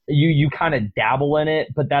you kind of dabble in it,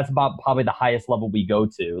 but that's about probably the highest level we go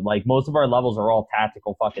to. Most of our levels are all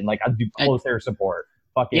tactical. Fucking I do close air support.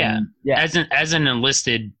 Fucking yeah. As an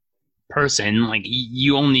enlisted person,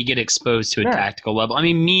 you only get exposed to a tactical level. I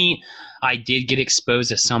mean, I did get exposed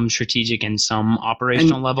to some strategic and some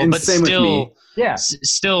operational level, but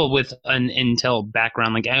still with an intel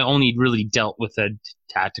background, I only really dealt with a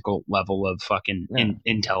tactical level of fucking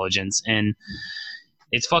intelligence. And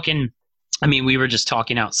it's fucking, I mean, we were just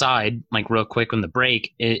talking outside real quick on the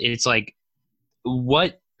break. It's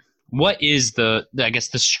what is the I guess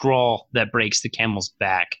the straw that breaks the camel's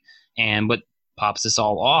back, and what pops this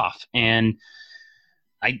all off? And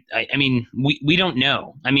I mean, we don't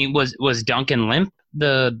know. I mean, was Duncan Limp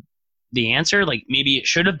the answer? Maybe it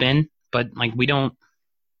should have been, but we don't.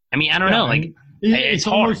 I mean, I don't know. It's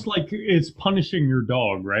almost like it's punishing your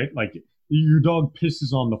dog, right? Your dog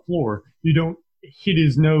pisses on the floor. You don't hit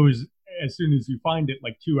his nose as soon as you find it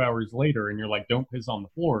 2 hours later, and you're don't piss on the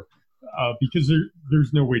floor, because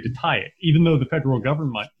there's no way to tie it. Even though the federal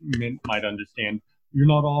government might understand, you're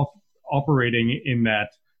not operating in that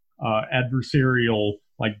adversarial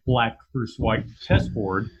black versus white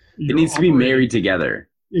chessboard. It needs to be married together.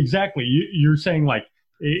 Exactly. You're saying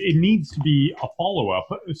it needs to be a follow-up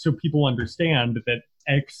so people understand that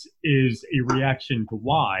X is a reaction to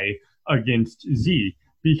Y against Z.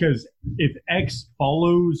 Because if X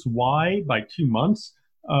follows Y by 2 months,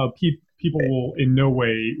 people will in no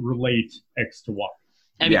way relate X to Y.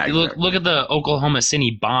 I mean, look at the Oklahoma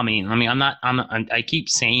City bombing. I mean, I keep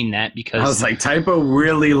saying that because I was Typo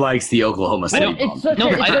really likes the Oklahoma City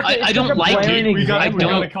bombing. I don't like it.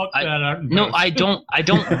 I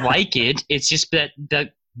don't like it. It's just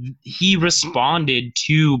that he responded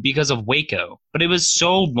to because of Waco, but it was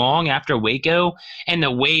so long after Waco, and the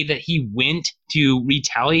way that he went to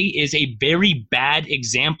retaliate is a very bad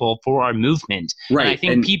example for our movement. Right. And I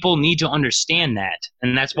think people need to understand that,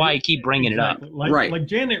 and that's why I keep bringing it up. Like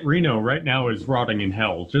Janet Reno right now is rotting in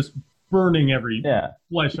hell, just burning every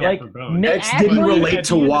flesh off her bone. X didn't relate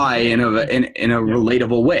to Y in a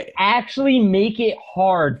relatable way. Actually make it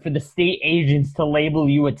hard for the state agents to label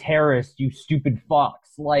you a terrorist, you stupid fucks.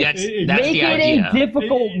 That's make the it idea. a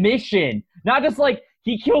difficult mission. Not just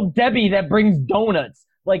he killed Debbie that brings donuts.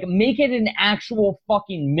 Make it an actual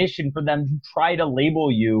fucking mission for them to try to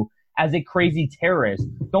label you as a crazy terrorist.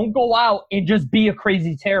 Don't go out and just be a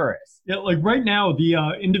crazy terrorist. Yeah, right now, the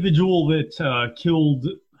individual that killed...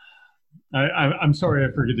 I'm sorry,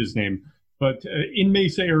 I forget his name, but in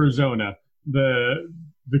Mesa, Arizona, the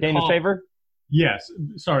Daniel Shaver? Yes,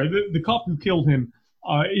 sorry, the cop who killed him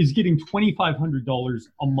is getting $2,500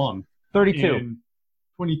 a month. 32.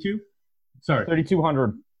 22? sorry, 3,200.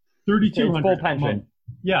 It's 3,200 full a month. pension.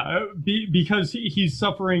 Yeah, because he's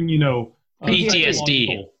suffering, PTSD.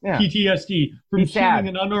 psychological Yeah. PTSD from He's sad. shooting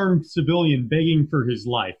an unarmed civilian begging for his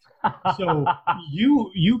life. So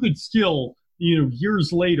you could still,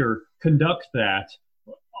 years later, conduct that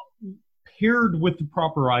paired with the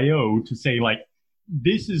proper IO to say, like,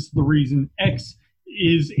 this is the reason X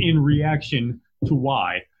is in reaction to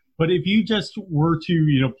Y. But if you just were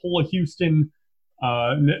to, pull a Houston,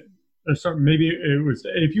 maybe it was,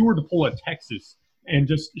 if you were to pull a Texas and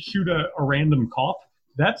just shoot a random cop,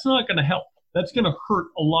 that's not going to help. That's going to hurt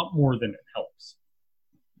a lot more than it helps.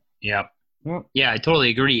 Yeah. Yeah, I totally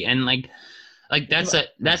agree. And like that's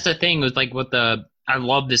the thing with I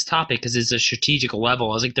love this topic because it's a strategic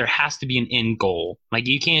level. I was like, there has to be an end goal. Like,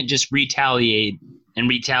 you can't just retaliate.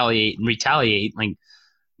 Like,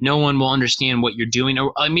 no one will understand what you're doing.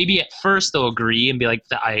 Or maybe at first they'll agree and be like,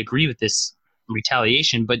 I agree with this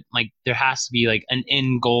retaliation, but like, there has to be like an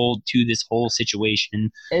end goal to this whole situation.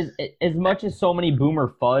 As much as so many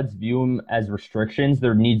boomer FUDs view them as restrictions,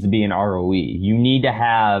 there needs to be an ROE. You need to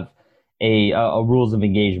have a rules of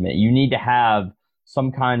engagement. You need to have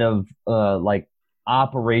some kind of like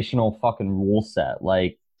operational fucking rule set.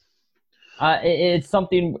 Like, it's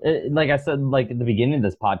something like I said, like at the beginning of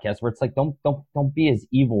this podcast, where it's like, don't be as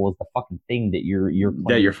evil as the fucking thing that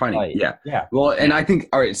you're fighting. Yeah. Well, and I think,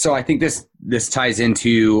 all right, so I think this ties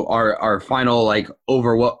into our final, like,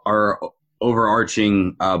 our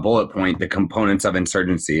overarching bullet point, the components of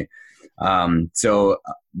insurgency. So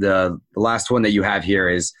the last one that you have here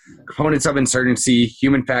is components of insurgency,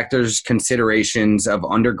 human factors, considerations of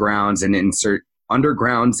undergrounds in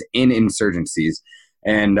insurgencies.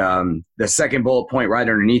 And the second bullet point right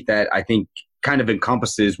underneath that, I think, kind of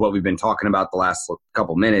encompasses what we've been talking about the last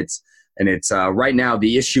couple minutes. And it's right now,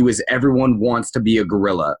 the issue is everyone wants to be a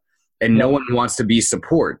guerrilla and no one wants to be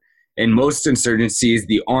support. In most insurgencies,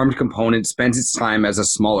 the armed component spends its time as a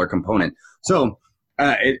smaller component. So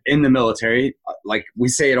in the military, like we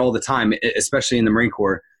say it all the time, especially in the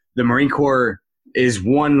Marine Corps is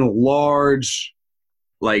one large,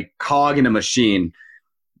 like, cog in a machine.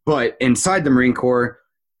 But inside the Marine Corps,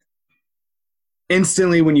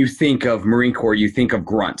 instantly when you think of Marine Corps, you think of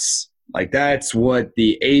grunts. Like, that's what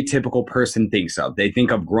the atypical person thinks of. They think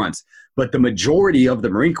of grunts. But the majority of the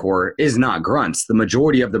Marine Corps is not grunts. The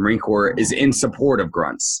majority of the Marine Corps is in support of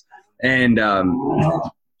grunts. And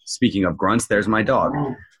speaking of grunts, there's my dog.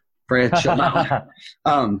 But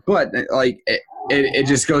like it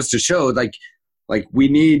just goes to show, like we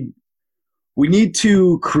need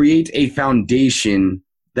to create a foundation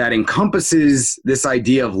that encompasses this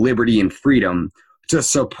idea of liberty and freedom to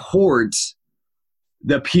support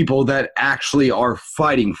the people that actually are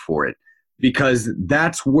fighting for it, because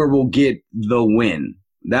that's where we'll get the win.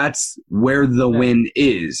 That's where the win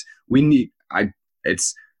is. Maybe I'm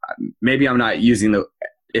not using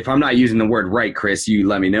if I'm not using the word right, Chris, you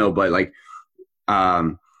let me know, but like,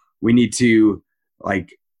 we need to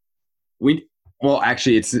well,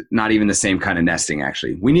 actually, it's not even the same kind of nesting,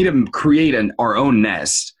 actually. We need to create our own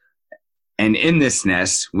nest. And in this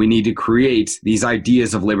nest, we need to create these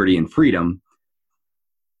ideas of liberty and freedom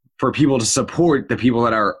for people to support the people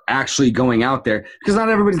that are actually going out there. Because not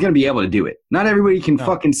everybody's going to be able to do it. Not everybody can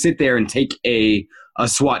fucking sit there and take a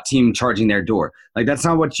SWAT team charging their door. Like, that's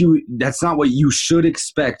not what you should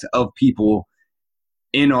expect of people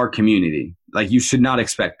in our community. Like, you should not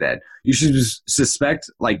expect that. You should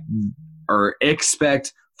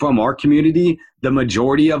expect from our community, the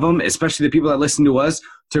majority of them, especially the people that listen to us,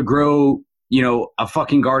 to grow, a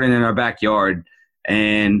fucking garden in our backyard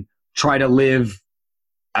and try to live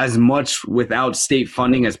as much without state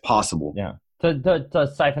funding as possible. Yeah. To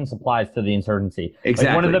siphon supplies to the insurgency. Exactly.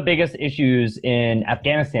 Like, one of the biggest issues in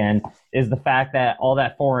Afghanistan is the fact that all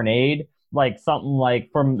that foreign aid, like something like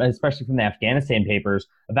especially from the Afghanistan papers,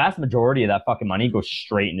 a vast majority of that fucking money goes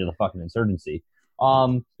straight into the fucking insurgency.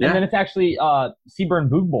 And then it's actually Seaburn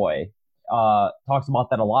Boog Boy talks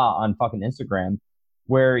about that a lot on fucking Instagram,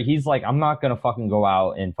 where he's like, I'm not gonna fucking go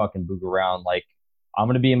out and fucking boog around. Like, I'm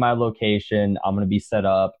gonna be in my location. I'm gonna be set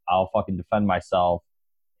up. I'll fucking defend myself.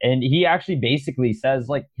 And he actually basically says,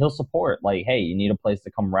 like, he'll support, like, hey, you need a place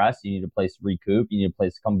to come rest. You need a place to recoup. You need a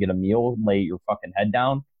place to come get a meal, lay your fucking head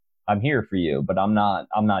down. I'm here for you, but I'm not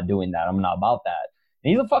doing that. I'm not about that.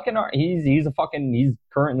 And he's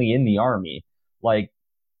currently in the army. Like,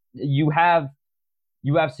 you have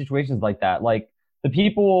situations like that. Like, the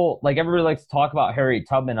people, like, everybody likes to talk about Harriet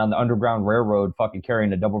Tubman on the Underground Railroad fucking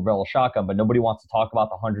carrying a double-barrel shotgun, but nobody wants to talk about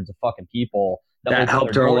the hundreds of fucking people that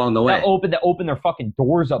helped her along the way. That opened their fucking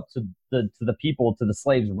doors up to the people, to the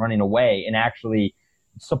slaves running away, and actually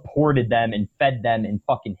supported them and fed them and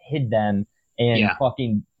fucking hid them and Yeah.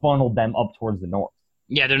 fucking funneled them up towards the north.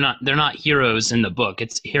 Yeah, they're not heroes in the book.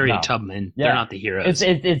 It's Harriet No. Tubman. Yeah. They're not the heroes.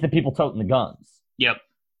 It's the people toting the guns. Yep.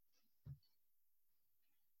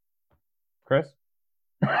 Chris?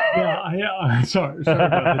 Yeah, sorry about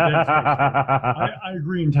the dense I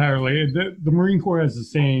agree entirely. The Marine Corps has a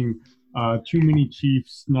saying, too many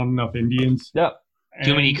chiefs, not enough Indians. Yep.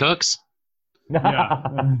 Too many And- cooks.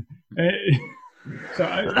 Yeah.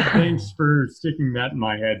 Thanks for sticking that in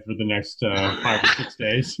my head for the next 5 or 6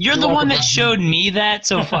 days. You're the one that showed me that,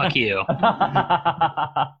 so fuck you.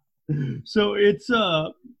 So it's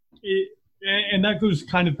and that goes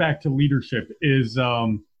kind of back to leadership is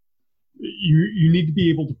you need to be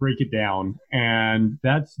able to break it down, and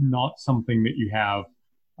that's not something that you have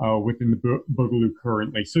within the Boogaloo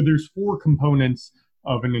currently. So there's 4 components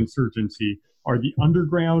of an insurgency: are the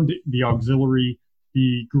underground, the auxiliary,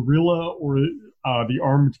 the guerrilla or the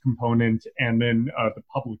armed component, and then the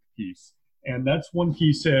public piece. And that's one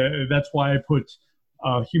piece. That's why I put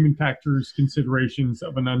human factors considerations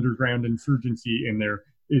of an underground insurgency in there,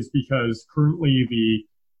 is because currently the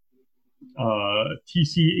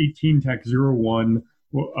TC-18 Tech 01,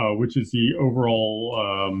 which is the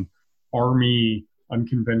overall Army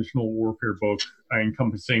unconventional warfare book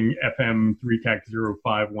encompassing FM 3 TAC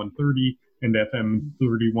 05 130 and FM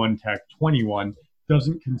 31 TAC 21,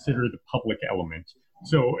 doesn't consider the public element.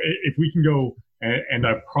 So if we can go, and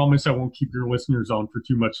I promise I won't keep your listeners on for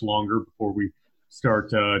too much longer before we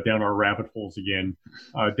start down our rabbit holes again,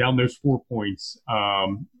 down those 4 points.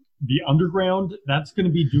 The underground, that's going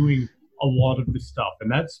to be doing a lot of this stuff,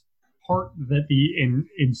 and that's part that the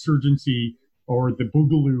insurgency or the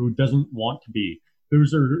Boogaloo doesn't want to be.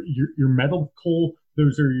 Those are your medical,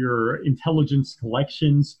 those are your intelligence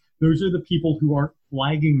collections, those are the people who aren't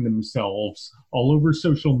flagging themselves all over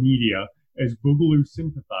social media as Boogaloo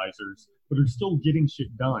sympathizers, but are still getting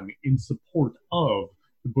shit done in support of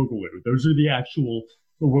the Boogaloo. Those are the actual,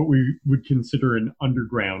 what we would consider an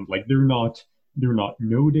underground. Like they're not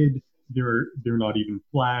noted, they're not even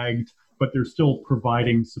flagged, but they're still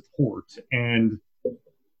providing support. And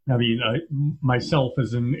I mean, myself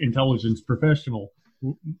as an intelligence professional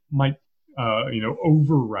might,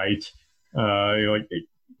 overwrite,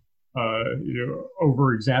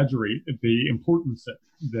 over exaggerate the importance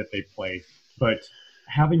that they play. But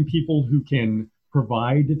having people who can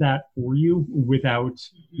provide that for you without,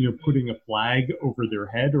 putting a flag over their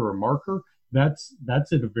head or a marker, that's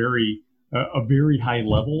at a very high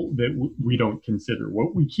level that we don't consider.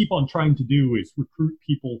 What we keep on trying to do is recruit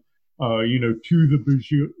people, to the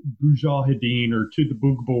Mujahideen or to the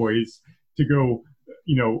Boog Boys to go,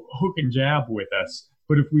 hook and jab with us.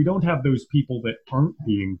 But if we don't have those people that aren't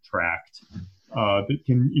being tracked, that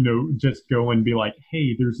can, just go and be like,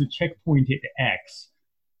 hey, there's a checkpoint at X,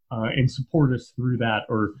 and support us through that,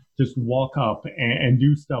 or just walk up and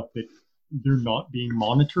do stuff that they're not being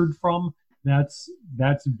monitored from, that's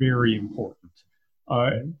very important.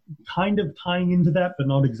 Kind of tying into that, but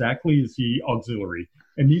not exactly, is the auxiliary.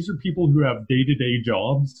 And these are people who have day-to-day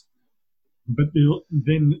jobs, but they'll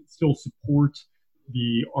then still support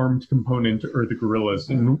the armed component or the guerrillas.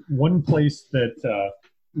 And one place that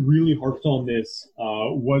really harped on this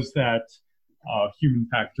was that Human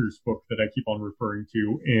Factors book that I keep on referring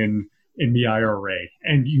to in the IRA.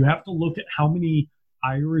 And you have to look at how many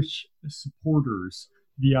Irish supporters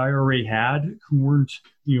the IRA had who weren't,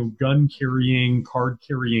 gun-carrying,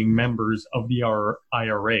 card-carrying members of the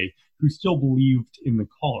IRA who still believed in the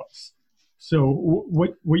cause. So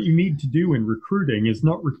what you need to do in recruiting is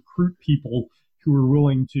not recruit people who are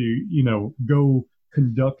willing to, go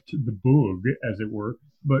conduct the boog, as it were,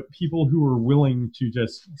 but people who are willing to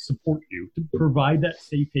just support you, to provide that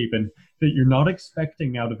safe haven that you're not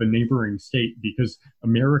expecting out of a neighboring state, because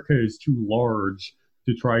America is too large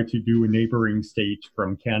to try to do a neighboring state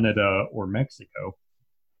from Canada or Mexico,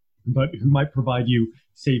 but who might provide you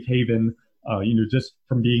safe haven, just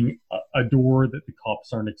from being a door that the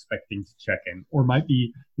cops aren't expecting to check in, or might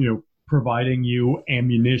be, providing you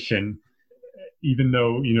ammunition, even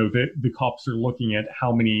though, the cops are looking at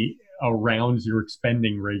how many rounds you're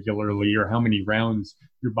expending regularly or how many rounds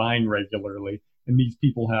you're buying regularly. And these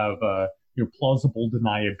people have, plausible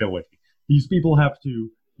deniability. These people have to,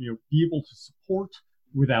 be able to support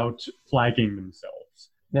without flagging themselves.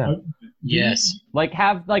 Yeah. Yes.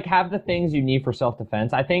 Have the things you need for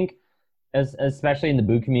self-defense. I think, especially in the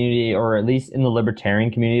boot community, or at least in the libertarian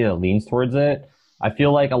community that leans towards it, I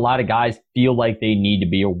feel like a lot of guys feel like they need to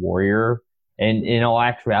be a warrior. And in all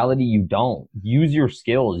actuality, you don't. Use your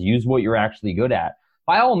skills. Use what you're actually good at.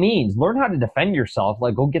 By all means, learn how to defend yourself.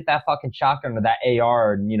 Like, go get that fucking shotgun or that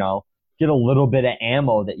AR and, get a little bit of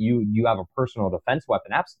ammo that you have a personal defense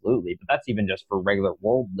weapon, absolutely. But that's even just for regular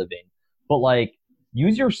world living. But like,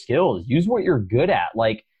 use your skills, use what you're good at.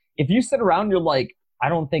 Like, if you sit around, you're like, I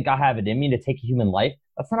don't think I have it in me to take a human life.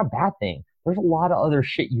 That's not a bad thing. There's a lot of other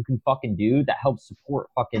shit you can fucking do that helps support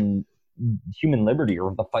fucking human liberty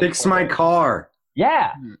or the fight. Fix my car.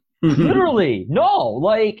 Yeah, literally. No,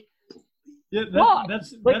 like. Yeah, Fuck.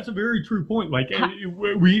 that's a very true point. Like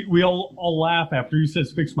we all laugh after he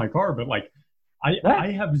says fix my car, but like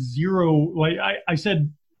I have zero. Like I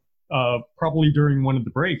said probably during one of the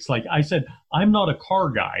breaks. Like I said, I'm not a car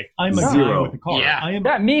guy. I'm a guy with a car. Yeah. I am.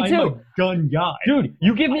 Yeah, me I'm too. a gun guy. Dude,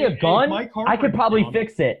 you give me a gun, my car I could breaks probably down.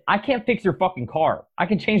 fix it. I can't fix your fucking car. I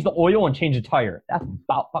can change the oil and change a tire. That's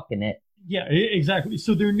about fucking it. Yeah, exactly.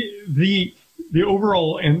 So the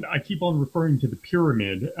overall, and I keep on referring to the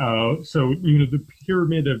pyramid. So the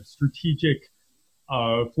pyramid of strategic,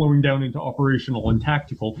 flowing down into operational and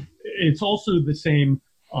tactical. It's also the same.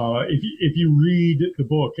 If you read the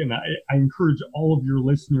book, and I encourage all of your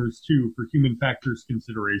listeners too, for human factors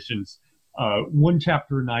considerations, one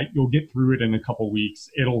chapter a night, you'll get through it in a couple weeks.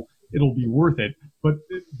 It'll be worth it. But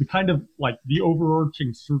the kind of like the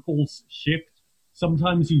overarching circles shift.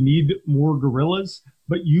 Sometimes you need more guerrillas,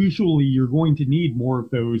 but usually you're going to need more of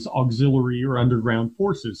those auxiliary or underground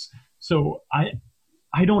forces. So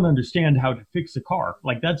I don't understand how to fix a car.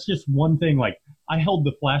 Like, that's just one thing. Like, I held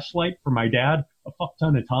the flashlight for my dad a fuck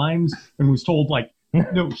ton of times and was told, like,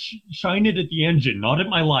 no, shine it at the engine, not at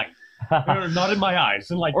my light. Not in my eyes.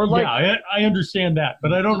 And like, yeah, I understand that,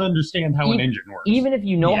 but I don't understand how an engine works. Even if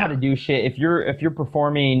you know how to do shit, if you're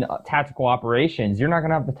performing tactical operations, you're not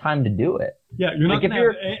gonna have the time to do it. Yeah, you're not. Like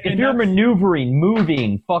if you're maneuvering,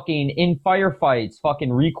 moving, fucking in firefights, fucking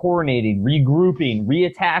recoordinating, regrouping,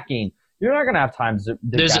 reattacking, you're not gonna have time to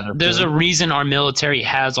There's a reason our military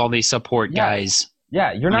has all these support guys.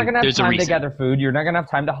 Yeah, you're not gonna have time to reason. gather food. You're not gonna have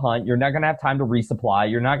time to hunt. You're not gonna have time to resupply.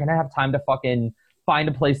 You're not gonna have time to fucking find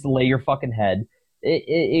a place to lay your fucking head.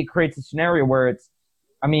 It creates a scenario where it's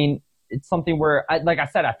something where, like I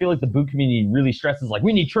said, I feel like the boot community really stresses, like,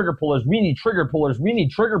 we need trigger pullers, we need trigger pullers, we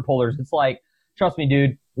need trigger pullers. It's like, trust me,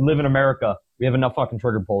 dude, we live in America. We have enough fucking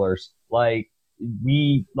trigger pullers. If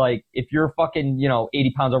you're fucking,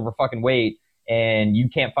 80 pounds over fucking weight and you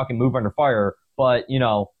can't fucking move under fire, but, you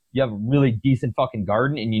have a really decent fucking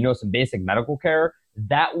garden and you know some basic medical care,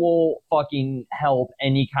 that will fucking help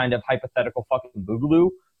any kind of hypothetical fucking boogaloo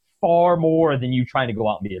far more than you trying to go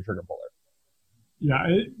out and be a trigger puller. Yeah,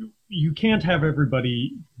 you can't have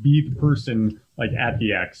everybody be the person like at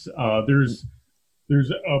the X. There's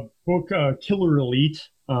a book, Killer Elite,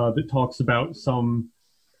 that talks about some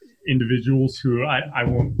individuals who I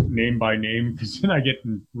won't name by name because then I get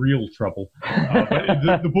in real trouble.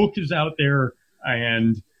 But the book is out there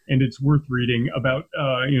and it's worth reading about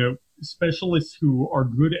specialists who are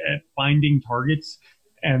good at finding targets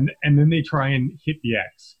and then they try and hit the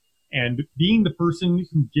X. And being the person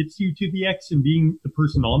who gets you to the X and being the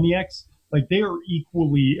person on the X, like, they are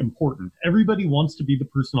equally important. Everybody wants to be the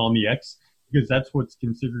person on the X because that's what's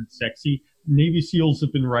considered sexy. Navy SEALs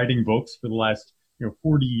have been writing books for the last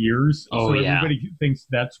 40 years. Oh, so yeah. everybody thinks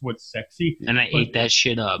that's what's sexy. And I ate that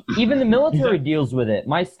shit up. Even the military deals with it.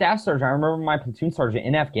 My staff sergeant, I remember my platoon sergeant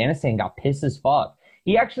in Afghanistan got pissed as fuck.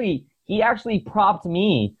 He actually propped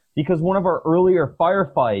me because one of our earlier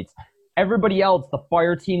firefights, everybody else, the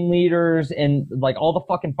fire team leaders and like all the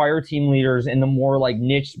fucking fire team leaders and the more like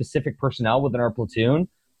niche specific personnel within our platoon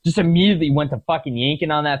just immediately went to fucking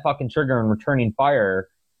yanking on that fucking trigger and returning fire.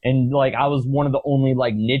 And like, I was one of the only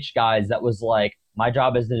like niche guys that was like, my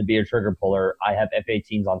job isn't to be a trigger puller. I have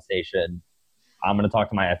F-18s on station. I'm going to talk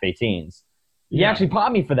to my F-18s. He actually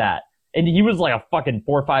popped me for that. And he was like a fucking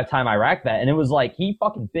 4 or 5 time Iraq vet. And it was like, he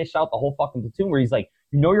fucking fished out the whole fucking platoon where he's like,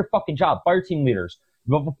 you know your fucking job, fire team leaders.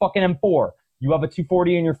 You have a fucking M4. You have a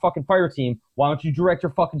 240 in your fucking fire team. Why don't you direct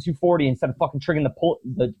your fucking 240 instead of fucking triggering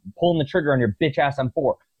pulling the trigger on your bitch ass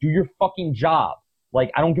M4? Do your fucking job.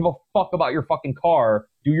 Like, I don't give a fuck about your fucking car.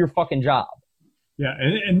 Do your fucking job. Yeah,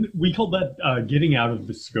 and we call that getting out of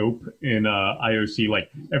the scope in IOC.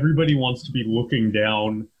 Like, everybody wants to be looking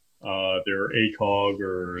down their ACOG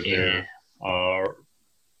or their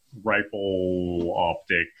rifle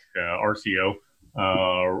optic RCO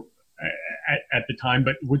at the time.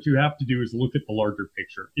 But what you have to do is look at the larger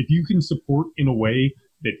picture. If you can support in a way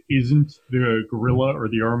that isn't the guerrilla or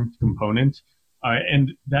the armed component,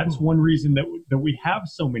 and that's one reason that we have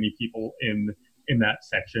so many people in that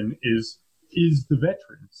section is the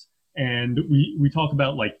veterans. And we talk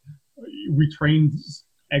about, like, we trained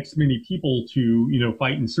X many people to,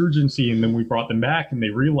 fight insurgency, and then we brought them back and they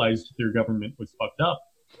realized their government was fucked up.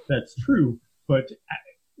 That's true. But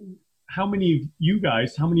how many of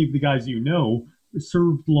the guys you know,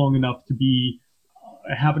 served long enough to be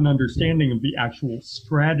have an understanding of the actual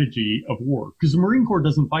strategy of war? Because the Marine Corps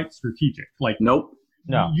doesn't fight strategic. Like, Nope.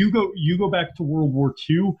 No. you go back to World War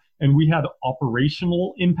II, and we had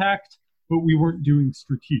operational impact, but we weren't doing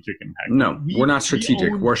strategic impact. No, we're not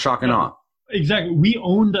strategic. We're shock and awe. Exactly. We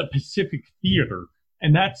owned a Pacific theater,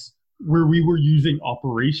 and that's where we were using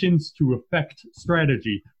operations to affect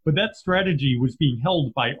strategy. But that strategy was being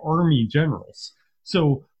held by Army generals.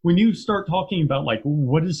 So when you start talking about, like,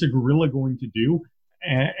 what is a guerrilla going to do,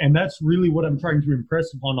 and that's really what I'm trying to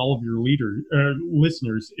impress upon all of your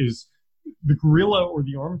listeners, is the guerrilla or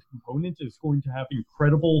the armed component is going to have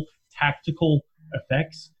incredible tactical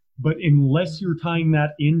effects. But unless you're tying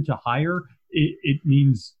that into hire, it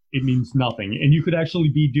means nothing. And you could actually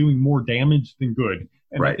be doing more damage than good.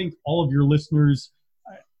 And Right. I think all of your listeners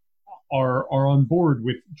are on board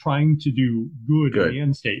with trying to do good in the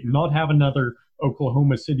end state, and not have another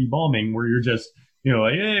Oklahoma City bombing where you're just,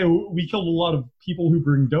 like, hey, we killed a lot of people who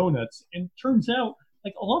bring donuts. And it turns out,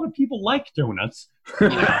 like, a lot of people like donuts. You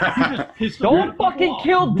just pissed a lot Don't of people fucking off.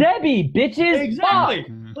 kill Debbie, bitches. Exactly.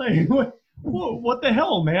 Fuck. Like, what the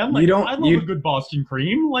hell, man? Like, You don't- I love you- a good Boston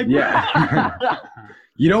cream. Like, Yeah.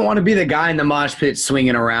 You don't want to be the guy in the mosh pit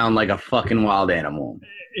swinging around like a fucking wild animal.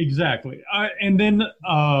 exactly. And then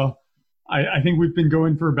I think we've been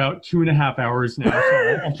going for about 2.5 hours now,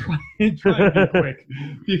 so I'll try and be quick,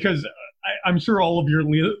 because I'm sure all of your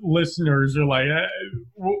listeners are like,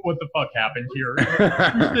 what the fuck happened here?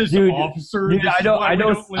 Who's this Dude, officer? dude, This I is don't- why I we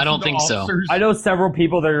don't- listen I don't to think so. officers. I know several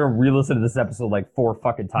people that are going to re-listen to this episode like 4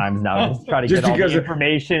 fucking times now, just try to Just get all because the of-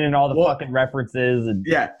 information and all the Well- fucking references and.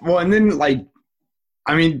 Yeah. Well, and then, like,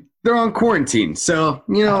 I mean, they're on quarantine, so,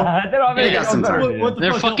 they don't have They anything got else some better time. to do. What the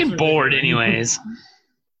They're fuck else fucking are bored they doing? anyways.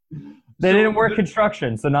 They So didn't work the-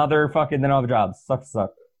 construction, so now they're fucking. They don't have jobs.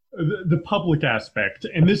 Suck. The public aspect,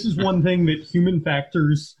 and this is one thing that human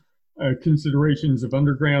factors considerations of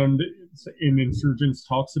underground in insurgents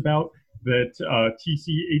talks about, that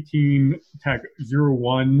TC-18 TAC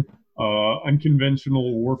 01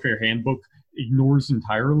 unconventional warfare handbook ignores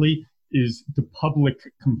entirely, is the public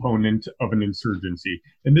component of an insurgency.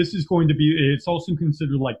 And this is going to be, it's also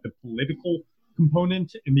considered like the political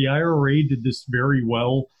component, and the IRA did this very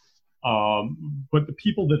well. But the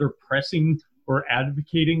people that are pressing or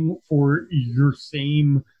advocating for your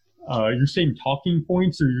same talking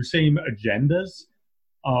points or your same agendas,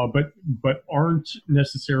 but aren't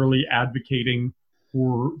necessarily advocating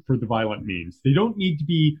for the violent means. They don't need to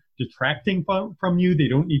be detracting from you. They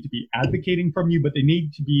don't need to be advocating from you, but they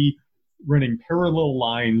need to be running parallel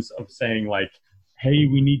lines of saying, like, hey,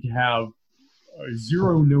 we need to have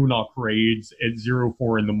 0 no-knock raids at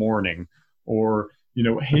 04 in the morning, or,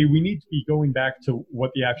 hey, we need to be going back to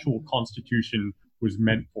what the actual Constitution was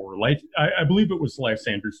meant for. Like, I believe it was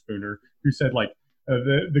Lysander Spooner who said, like,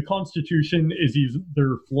 the Constitution is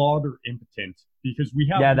either flawed or impotent, because we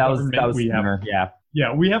have Yeah, the that was government we have. Spooner.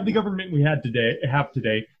 Yeah. We have the government we have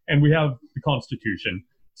today, and we have the Constitution.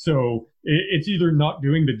 So it's either not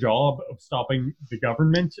doing the job of stopping the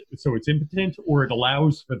government, so it's impotent, or it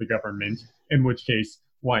allows for the government, in which case,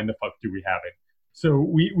 why in the fuck do we have it? So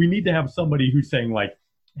we need to have somebody who's saying, like,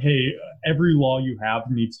 hey, every law you have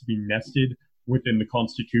needs to be nested within the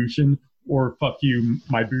Constitution, or fuck you,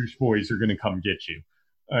 my Boosh boys are going to come get you.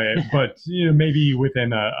 But maybe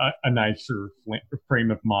within a nicer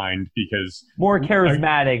frame of mind, because More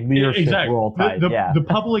charismatic leadership exactly. role type. The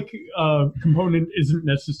public component isn't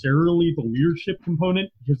necessarily the leadership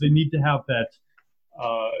component, because they need to have that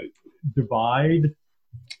divide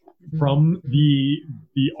from the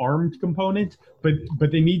armed component, but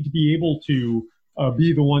they need to be able to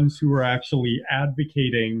be the ones who are actually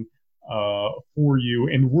advocating for you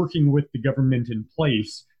and working with the government in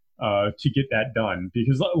place to get that done.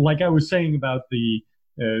 Because, like I was saying about the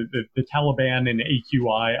Taliban and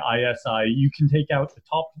AQI, ISI, you can take out the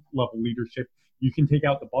top level leadership, you can take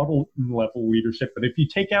out the bottom level leadership, but if you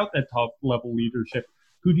take out that top level leadership,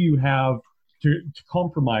 who do you have to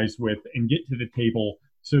compromise with and get to the table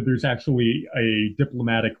so there's actually a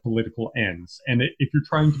diplomatic political ends? And if you're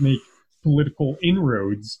trying to make political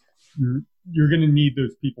inroads, you're going to need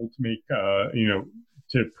those people to make,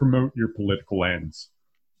 to promote your political ends.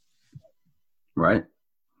 Right.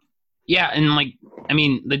 Yeah, and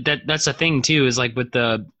that's the thing too, is like with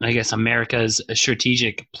America's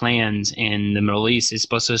strategic plans in the Middle East is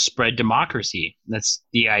supposed to spread democracy. That's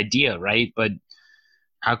the idea, right? But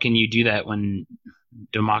how can you do that when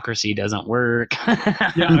democracy doesn't work?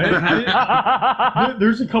 Yeah,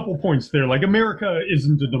 there's a couple points there. Like, America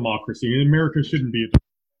isn't a democracy, and America shouldn't be a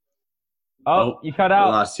Oh, you cut I out.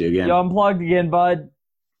 lost you again. You unplugged again, bud.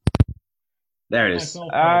 There it is.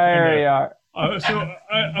 myself, There we are.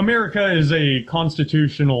 America is a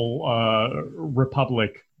constitutional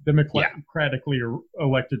republic, democratically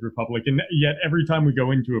elected republic, and yet every time we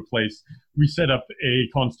go into a place, we set up a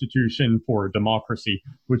constitution for democracy,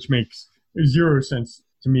 which makes zero sense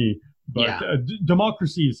to me. But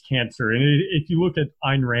democracy is cancer, and if you look at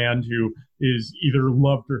Ayn Rand, who is either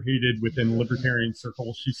loved or hated within libertarian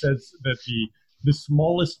circles, she says that the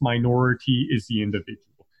smallest minority is the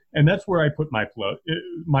individual. And that's where I put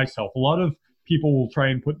myself. A lot of people will try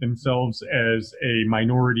and put themselves as a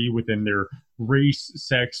minority within their race,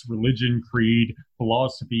 sex, religion, creed,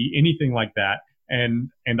 philosophy, anything like that.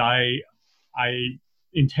 And I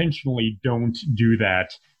intentionally don't do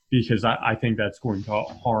that because I think that's going to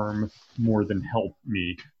harm more than help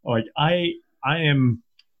me. Like I am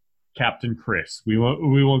Captain Chris. We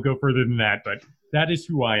won't go further than that, but that is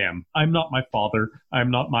who I am. I'm not my father.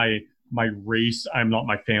 I'm not my race. I'm not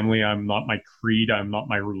my family. I'm not my creed. I'm not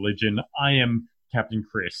my religion. I am Captain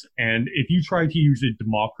Chris. And if you try to use a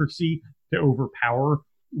democracy to overpower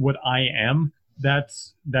what I am,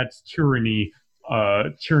 that's tyranny,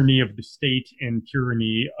 tyranny of the state and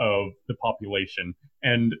tyranny of the population.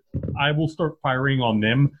 And I will start firing on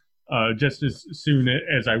them just as soon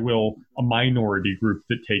as I will a minority group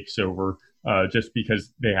that takes over just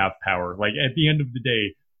because they have power. Like at the end of the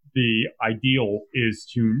day, the ideal is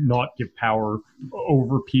to not give power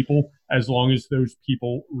over people as long as those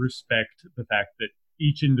people respect the fact that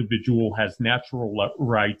each individual has natural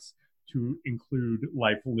rights to include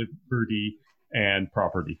life, liberty, and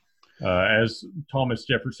property. As Thomas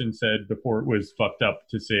Jefferson said before it was fucked up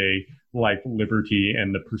to say life, liberty,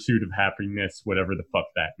 and the pursuit of happiness, whatever the fuck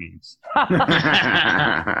that means.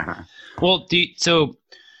 Well,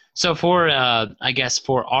 so for I guess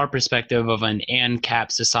for our perspective of an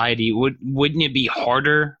ANCAP society, wouldn't it be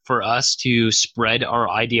harder for us to spread our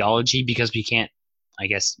ideology because we can't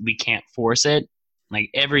force it? Like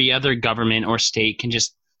every other government or state can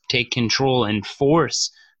just take control and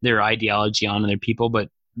force their ideology on other people, but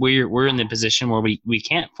we're in the position where we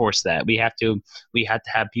can't force that. We have to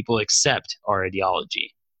have people accept our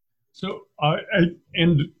ideology. So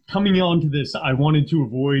and coming on to this, I wanted to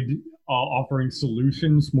avoid offering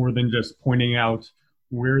solutions more than just pointing out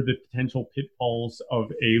where the potential pitfalls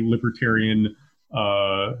of a libertarian,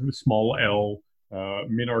 small L,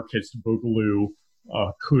 minarchist boogaloo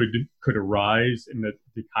could arise in the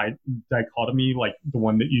dichotomy, like the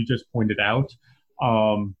one that you just pointed out.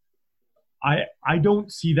 I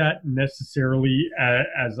don't see that necessarily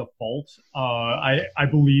as a fault. I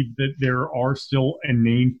believe that there are still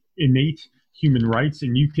innate human rights,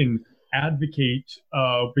 and you can advocate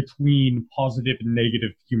between positive and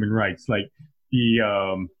negative human rights. Like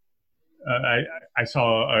I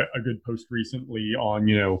saw a good post recently on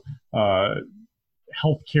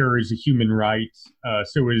healthcare is a human right.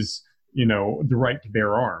 So is the right to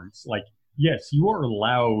bear arms. Like yes, you are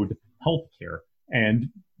allowed healthcare, and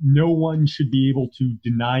no one should be able to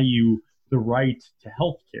deny you the right to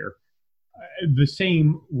healthcare. The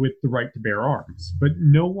same with the right to bear arms, but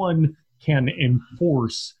no one can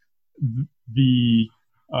enforce the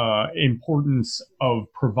importance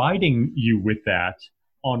of providing you with that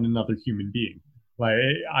on another human being. Like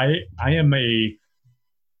I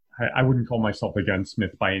wouldn't call myself a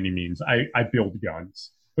gunsmith by any means. I build guns,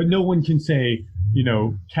 but no one can say,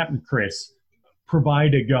 Captain Chris,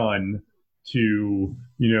 provide a gun to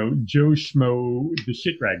Joe Schmo, the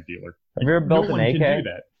shit rag dealer. Have you ever built no an one AK? can do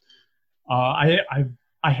that.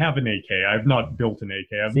 I have an AK. I've not built an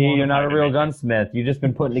AK. See, you're not a real gunsmith. You've just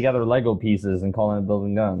been putting together Lego pieces and calling it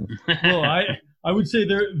building guns. Well, I would say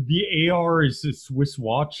the AR is a Swiss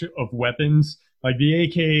watch of weapons. Like the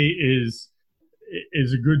AK is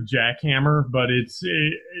a good jackhammer, but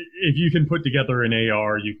if you can put together an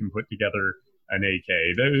AR, you can put together an AK.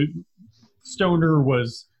 The Stoner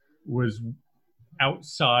was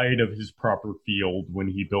outside of his proper field when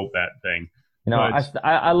he built that thing.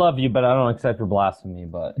 I love you, but I don't accept your blasphemy.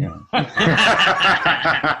 But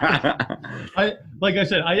like I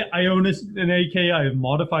said, I own an AK. I have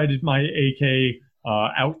modified my AK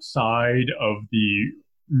outside of the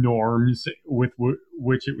norms with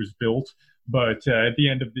which it was built. But at the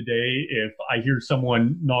end of the day, if I hear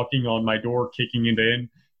someone knocking on my door, kicking it in,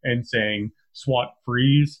 and saying "SWAT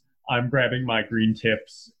freeze," I'm grabbing my green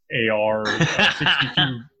tips AR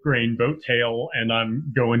 62 grain boat tail, and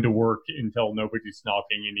I'm going to work until nobody's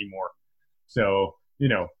knocking anymore. So we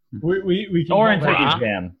can or call into that,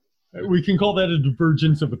 jam. we can call that a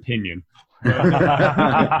divergence of opinion.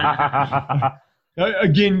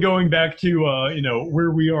 Again, going back to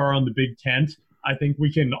where we are on the big tent, I think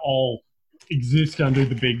we can all exist under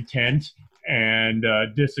the big tent and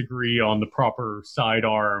disagree on the proper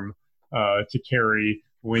sidearm to carry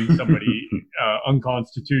when somebody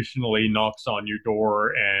unconstitutionally knocks on your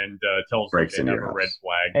door and tells Breaks you in they have your a red house.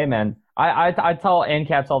 flag. Hey man, I tell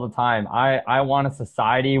ANCAPs all the time. I want a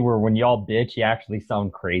society where when y'all bitch, you actually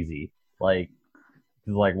sound crazy. Like,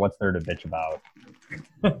 'cause, like, what's there to bitch about?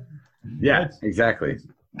 Yeah, exactly.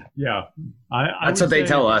 Yeah. That's what they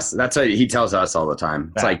tell us. That's what he tells us all the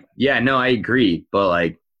time. It's Yeah. like, yeah, no, I agree, but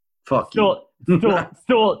like, fuck you.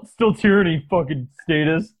 Still tyranny, fucking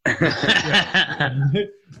status.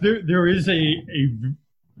 there is a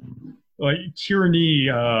like tyranny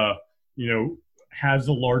has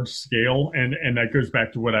a large scale, and that goes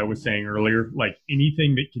back to what I was saying earlier. Like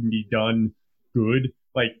anything that can be done good,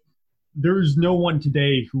 like there's no one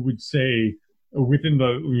today who would say within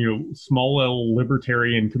the small L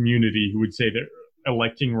libertarian community who would say that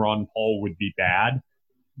electing Ron Paul would be bad.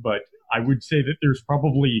 But I would say that there's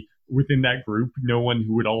probably within that group no one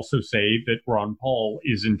who would also say that Ron Paul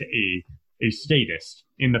isn't a statist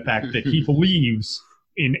in the fact that he believes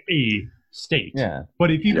in a state. Yeah.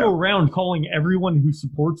 But if you go around calling everyone who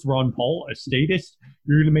supports Ron Paul a statist,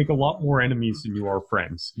 you're going to make a lot more enemies than you are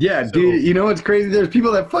friends. Yeah, So- dude, you know what's crazy? There's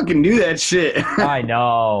people that fucking do that shit. I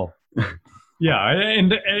know. Yeah,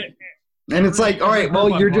 and And it's like, all right,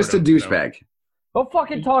 well, you're just a douchebag. Don't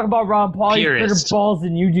fucking talk about Ron Paul. He's bigger Purist. balls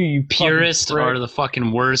than you do. You Purists fucking prick. are the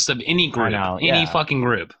fucking worst of any group. know, Any yeah. fucking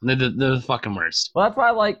group. They're the fucking worst. Well, that's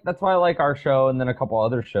why I like our show and then a couple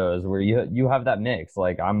other shows where you have that mix.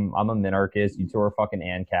 Like I'm a minarchist. You two are fucking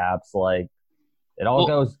ANCAPs. Like it all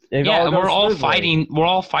goes. It Yeah, all and goes we're all smoothly. fighting. We're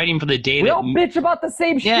all fighting for the day We that all bitch about the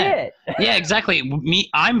same Yeah. shit. Yeah, exactly.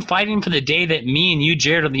 I'm fighting for the day that me and you,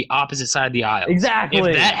 Jared, are the opposite side of the aisle.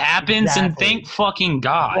 Exactly. If that happens, then Exactly. thank fucking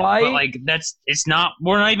God. Right? But like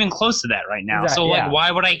we're not even close to that right now. So like, yeah.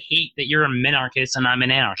 why would I hate that you're a minarchist and I'm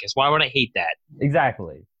an anarchist? Why would I hate that?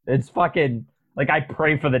 Exactly. It's fucking like I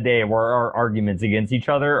pray for the day where our arguments against each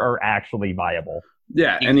other are actually viable.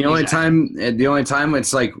 Yeah, and the only time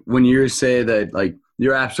it's like when you say that like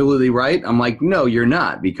you're absolutely right, I'm like, no, you're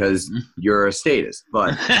not, because you're a statist.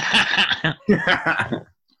 But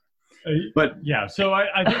but yeah, so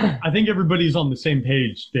I think everybody's on the same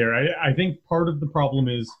page there. I think part of the problem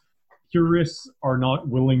is purists are not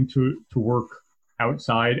willing to work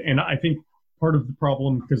outside, and I think part of the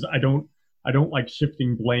problem, because I don't like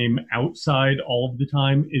shifting blame outside all of the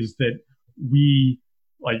time, is that we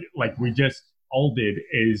like we just all did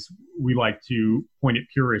is we like to point at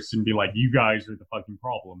purists and be like, you guys are the fucking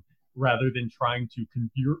problem, rather than trying to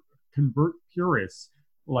convert purists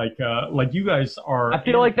like you guys are. I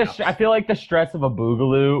feel like the stress of a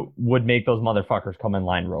boogaloo would make those motherfuckers come in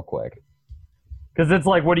line real quick. Because it's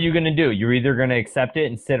like, what are you gonna do? You're either gonna accept it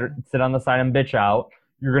and sit on the side and bitch out.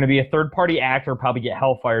 You're gonna be a third party actor, probably get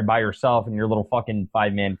hellfired by yourself in your little fucking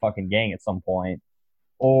 5-man fucking gang at some point,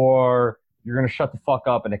 or you're gonna shut the fuck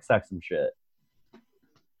up and accept some shit.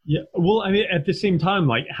 Yeah, well, I mean, at the same time,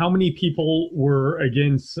 like, how many people were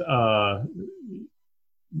against,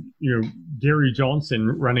 Gary Johnson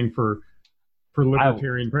running for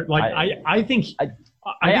libertarian? I think that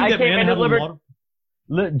came man into had a lot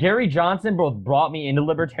of. Gary Johnson both brought me into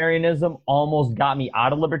libertarianism, almost got me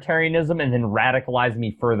out of libertarianism, and then radicalized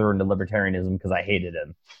me further into libertarianism because I hated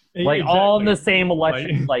him. Like, all in the same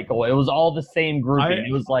election cycle. It was all the same group.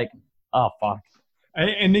 It was like, oh, fuck.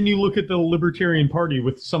 And then you look at the Libertarian Party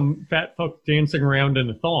with some fat fuck dancing around in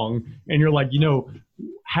a thong, and you're like,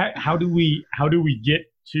 how do we get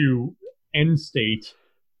to end state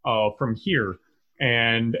from here?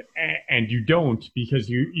 And you don't, because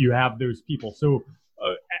you have those people. So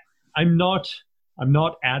I'm not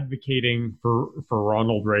advocating for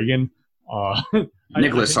Ronald Reagan.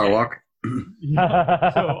 Nicholas Sarwark.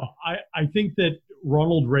 So I think that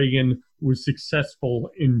Ronald Reagan was successful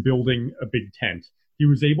in building a big tent. He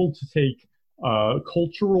was able to take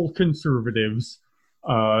cultural conservatives,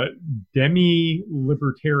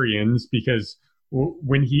 demi-libertarians, because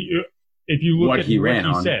if you look What at he what ran he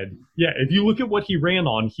on. said, if you look at what he ran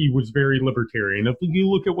on, he was very libertarian. If you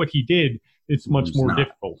look at what he did, it's much He's more not.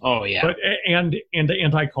 difficult. Oh yeah. But and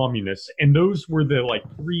anti-communist, and those were the like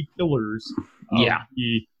three pillars of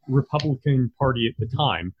the Republican Party at the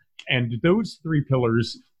time, and those three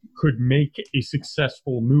pillars could make a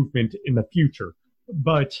successful movement in the future.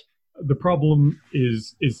 But the problem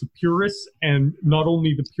is the purists, and not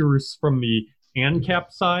only the purists from the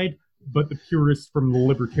ANCAP side, but the purists from the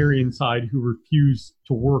libertarian side who refuse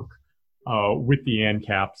to work with the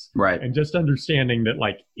ANCAPs. Right. And just understanding that,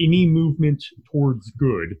 like, any movement towards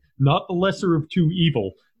good, not the lesser of two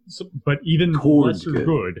evil, but even Towards lesser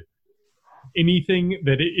good, anything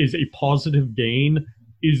that is a positive gain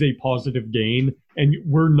is a positive gain, and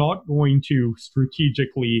we're not going to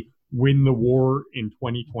strategically win the war in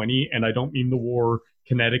 2020. And I don't mean the war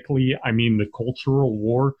kinetically, I mean the cultural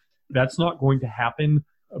war. That's not going to happen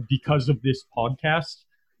because of this podcast.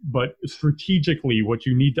 But strategically, what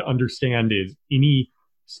you need to understand is any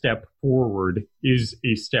step forward is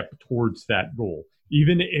a step towards that goal.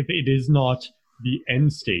 Even if it is not the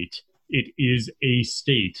end state, it is a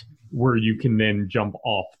state where you can then jump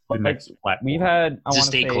off the next platform. We've had, I To want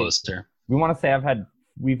stay to say, closer. we want to say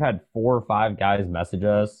we've had 4 or 5 guys message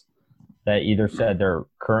us that either said they're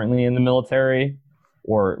currently in the military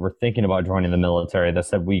or were thinking about joining the military that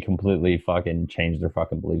said we completely fucking changed their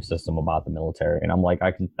fucking belief system about the military. And I'm like,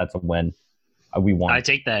 that's a win. We won. I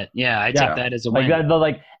take that. Yeah, I take that as a win.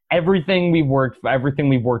 Like everything we've worked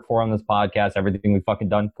for on this podcast, everything we've fucking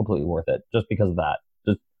done, completely worth it. Just because of that.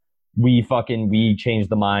 Just we changed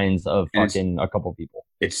the minds of fucking a couple people.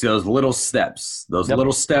 It's those little steps. Those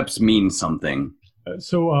little steps mean something.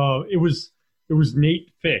 So it was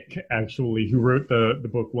Nate Fick actually who wrote the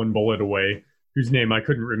book One Bullet Away, whose name I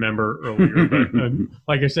couldn't remember earlier. But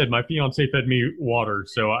like I said, my fiance fed me water,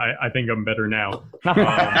 so I think I'm better now.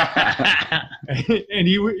 And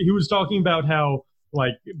he was talking about how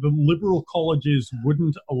like the liberal colleges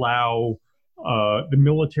wouldn't allow the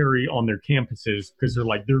military on their campuses because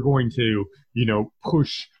they're going to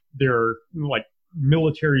push their like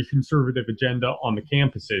military conservative agenda on the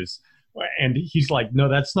campuses. And he's like, no,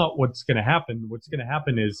 that's not what's going to happen. What's going to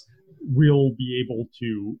happen is we'll be able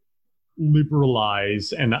to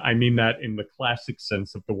liberalize, and I mean that in the classic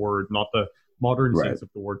sense of the word, not the modern sense of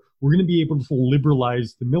the word. We're going to be able to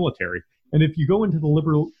liberalize the military. And if you go into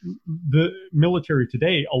the military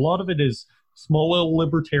today, a lot of it is small L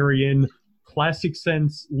libertarian, classic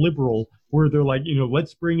sense liberal, where they're like,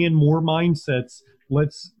 let's bring in more mindsets.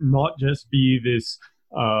 Let's not just be this,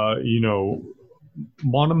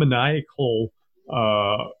 monomaniacal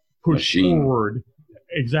push machine forward.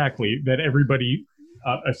 Exactly, that everybody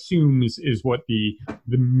assumes is what the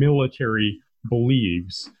military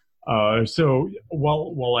believes. So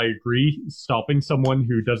while I agree, stopping someone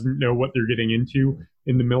who doesn't know what they're getting into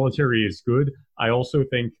in the military is good, I also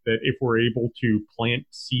think that if we're able to plant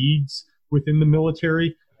seeds within the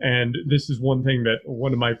military, and this is one thing that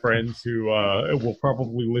one of my friends who will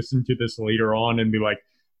probably listen to this later on and be like,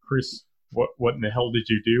 Chris, what in the hell did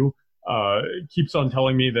you do? Keeps on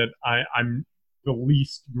telling me that I'm the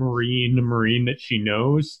least marine that she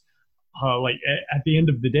knows. At the end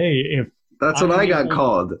of the day, if that's what I got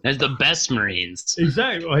called. As the best Marines.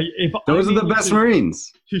 Exactly. Like, if those are the best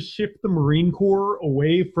Marines. To shift the Marine Corps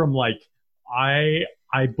away from like I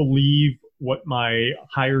believe what my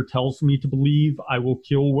higher tells me to believe. I will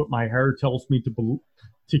kill what my higher tells me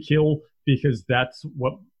to kill because that's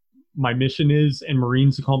what my mission is, and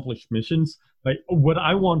Marines accomplish missions. Like what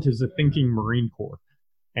I want is a thinking Marine Corps.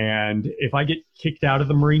 And if I get kicked out of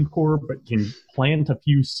the Marine Corps but can plant a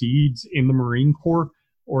few seeds in the Marine Corps,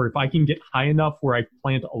 or if I can get high enough where I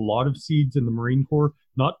plant a lot of seeds in the Marine Corps,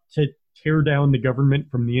 not to tear down the government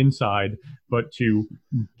from the inside, but to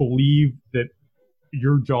believe that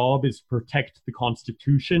your job is to protect the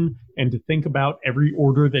Constitution and to think about every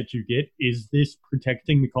order that you get, is this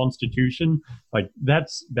protecting the Constitution? Like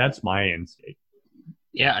that's my end state.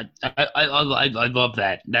 Yeah, I love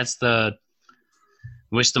that. That's the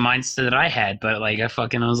mindset that I had, but like I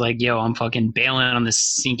was like, yo, I'm fucking bailing on this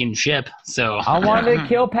sinking ship. So I wanted to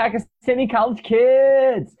kill Pakistani college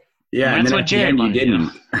kids. Yeah, and that's then what at the end you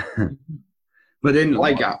didn't. But then,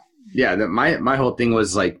 my whole thing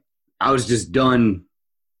was like, I was just done.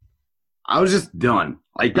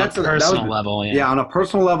 Like that's on a personal level. Yeah, on a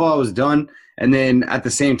personal level, I was done. And then at the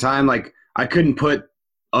same time, like I couldn't put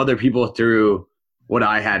other people through what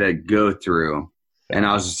I had to go through. And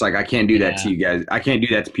I was just like, I can't do that to you guys. I can't do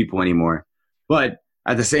that to people anymore. But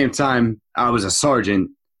at the same time, I was a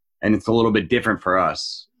sergeant, and it's a little bit different for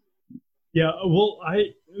us. Yeah, well,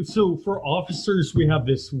 so for officers, we have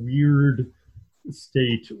this weird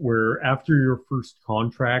state where after your first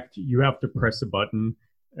contract, you have to press a button.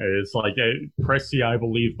 It's like press the I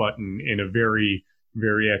believe button in a very,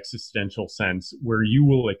 very existential sense, where you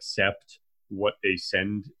will accept what they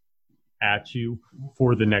send at you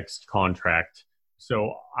for the next contract.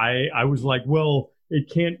 So I was like, well, it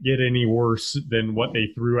can't get any worse than what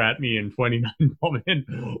they threw at me in 29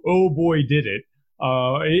 Bombman. Oh boy, did it.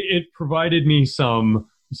 It provided me some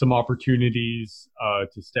opportunities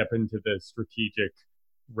to step into the strategic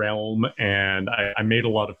realm, and I made a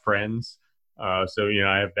lot of friends. So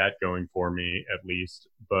I have that going for me at least.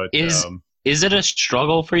 But is it a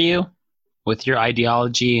struggle for you with your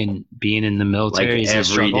ideology and being in the military? Like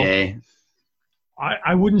is every day?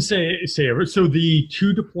 I wouldn't say ever. So the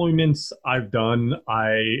 2 deployments I've done,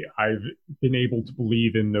 I've been able to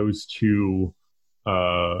believe in those 2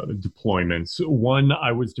 deployments. One,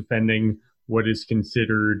 I was defending what is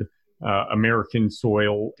considered American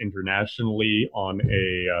soil internationally on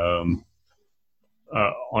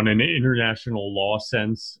an international law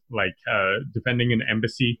sense, like defending an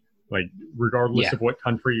embassy, like regardless of what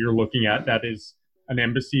country you're looking at, that is an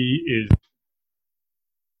embassy is.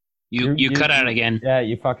 You cut out again. Yeah,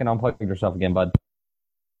 you fucking unplugged yourself again, bud.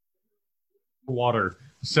 Water.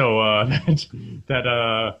 So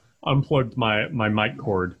that unplugged my mic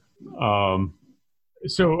cord.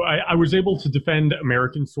 So I was able to defend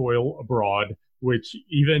American soil abroad, which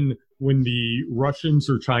even when the Russians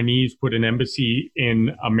or Chinese put an embassy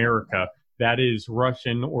in America, that is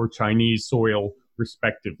Russian or Chinese soil,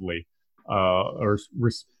 respectively,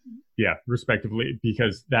 respectively,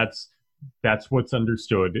 because that's what's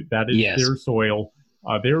understood. That is their soil.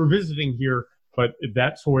 They were visiting here, but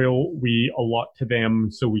that soil we allot to them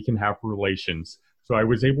so we can have relations. So I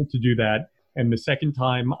was able to do that. And the second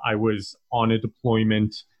time I was on a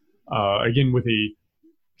deployment, again with a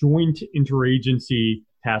joint interagency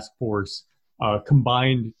task force,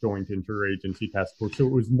 combined joint interagency task force. So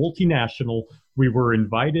it was multinational. We were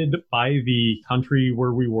invited by the country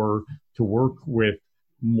where we were to work with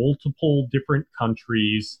multiple different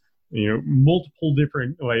countries, multiple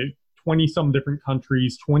different, like 20 some different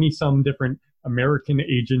countries, 20 some different American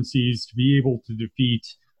agencies to be able to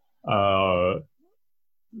defeat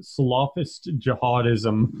Salafist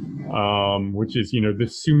jihadism, which is, the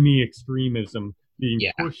Sunni extremism being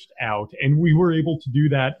pushed out. And we were able to do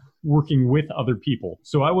that working with other people.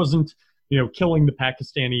 So I wasn't, killing the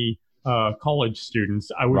Pakistani college students.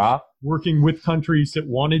 I was working with countries that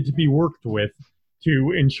wanted to be worked with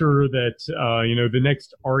to ensure that, the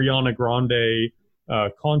next Ariana Grande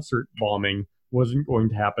concert bombing wasn't going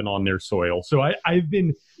to happen on their soil. So I've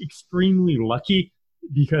been extremely lucky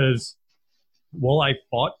because while I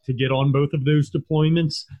fought to get on both of those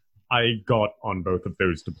deployments, I got on both of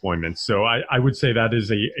those deployments. So I would say that is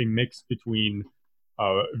a mix between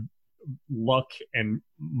luck and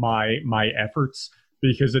my efforts,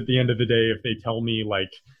 because at the end of the day, if they tell me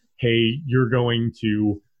like, hey, you're going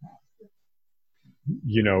to,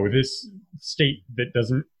 this state that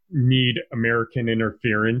doesn't need American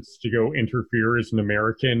interference to go interfere as an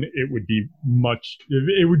American, it would be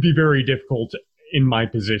very difficult in my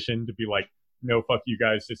position to be like, no, fuck you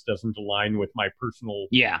guys, this doesn't align with my personal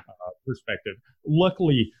perspective.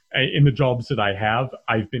 Luckily, in the jobs that I have,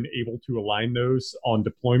 I've been able to align those on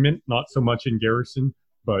deployment, not so much in garrison,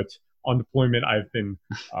 but on deployment, I've been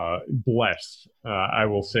blessed, I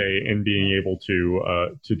will say, in being able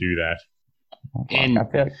to do that. And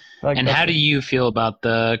how do you feel about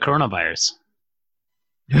the coronavirus?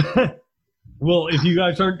 Well, if you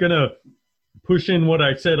guys aren't going to push in what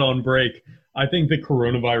I said on break, I think the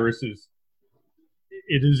coronavirus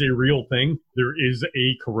is a real thing. There is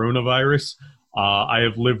a coronavirus. I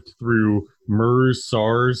have lived through MERS,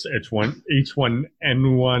 SARS, H1N1,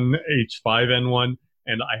 H5N1,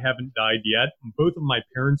 and I haven't died yet. Both of my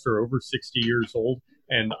parents are over 60 years old,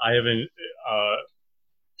 and I haven't.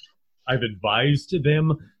 I've advised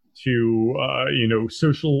them to,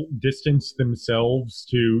 social distance themselves,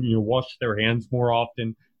 to, wash their hands more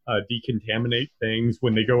often, decontaminate things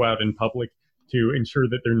when they go out in public to ensure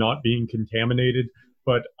that they're not being contaminated.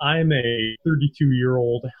 But I'm a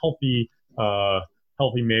 32-year-old healthy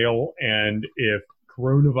male, and if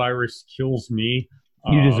coronavirus kills me,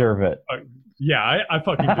 you deserve it. I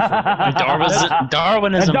fucking deserve it.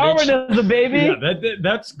 Darwinism, baby. Yeah,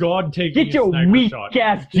 that's God taking. Get your weak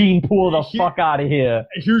ass gene pool the fuck out of here.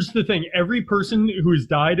 Here's the thing: every person who's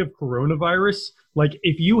died of coronavirus, like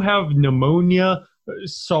if you have pneumonia,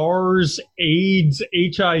 SARS, AIDS,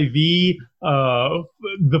 HIV,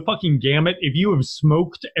 the fucking gamut. If you have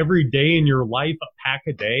smoked every day in your life, a pack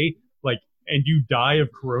a day, and you die of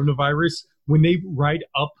coronavirus, when they write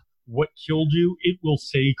up what killed you, it will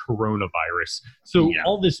say coronavirus. So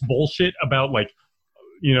all this bullshit about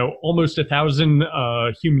almost 1,000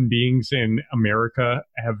 human beings in America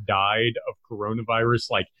have died of coronavirus.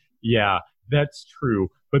 That's true.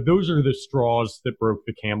 But those are the straws that broke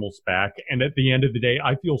the camel's back. And at the end of the day,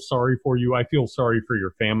 I feel sorry for you. I feel sorry for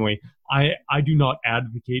your family. I do not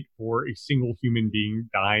advocate for a single human being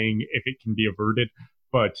dying if it can be averted.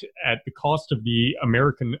 But at the cost of the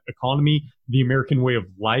American economy, the American way of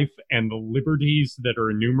life, and the liberties that are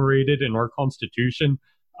enumerated in our Constitution,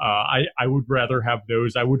 I would rather have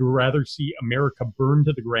those. I would rather see America burn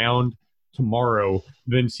to the ground tomorrow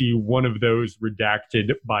than see one of those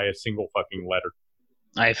redacted by a single fucking letter.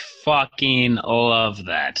 I fucking love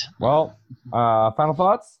that. Well, final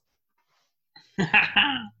thoughts?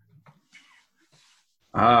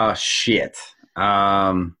 Oh shit.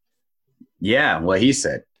 Yeah, what he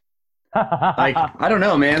said. Like, I don't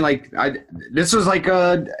know, man. Like, this was like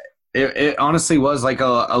it honestly was like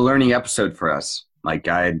a learning episode for us. Like,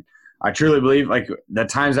 I truly believe, like, the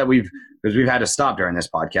times that because we've had to stop during this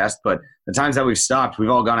podcast, but the times that we've stopped, we've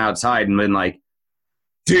all gone outside and been like,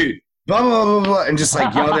 dude, blah, blah, blah, blah, and just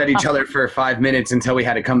like yelled at each other for 5 minutes until we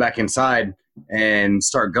had to come back inside and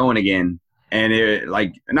start going again. And it,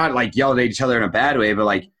 like, not like yelled at each other in a bad way, but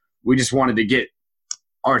like, we just wanted to get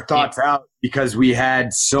our thoughts out because we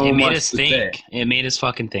had so It much made us to think. say. It made us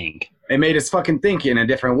fucking think. It made us fucking think in a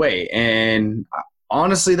different way. And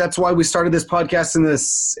honestly, that's why we started this podcast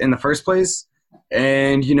in the first place.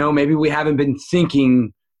 And, you know, maybe we haven't been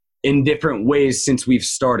thinking in different ways since we've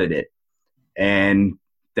started it. And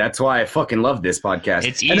that's why I fucking love this podcast.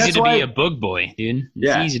 It's And easy that's to why- be a bug boy, dude. It's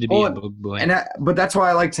Yeah. easy to be Well, a bug boy. but that's why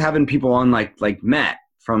I liked having people on like Matt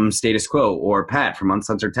from Status Quo or Pat from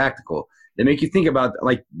Uncensored Tactical. They make you think about,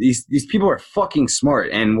 like, these people are fucking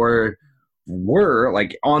smart, and we're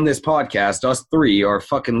like on this podcast, us three are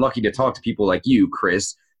fucking lucky to talk to people like you,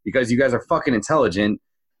 Chris, because you guys are fucking intelligent.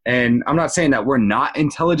 And I'm not saying that we're not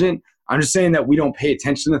intelligent. I'm just saying that we don't pay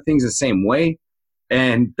attention to things the same way.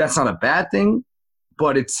 And that's not a bad thing,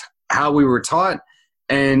 but it's how we were taught.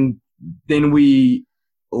 And then we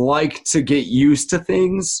like to get used to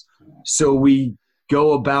things. So we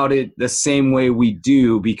go about it the same way we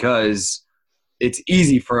do because it's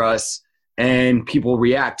easy for us and people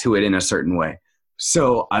react to it in a certain way.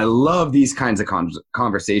 So I love these kinds of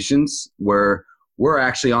conversations where we're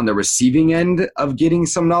actually on the receiving end of getting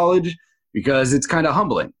some knowledge, because it's kind of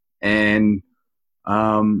humbling and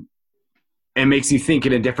it makes you think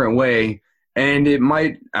in a different way. And it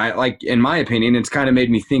might, like, in my opinion, it's kind of made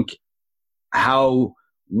me think how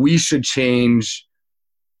we should change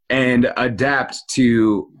and adapt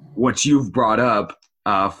to what you've brought up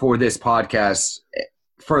for this podcast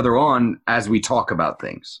further on as we talk about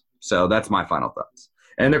things. So that's my final thoughts.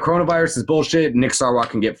 And the coronavirus is bullshit. Nick Sarwalk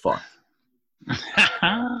can get fucked.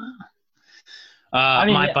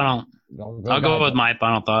 My final. I'll go with my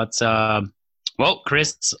final thoughts. Well,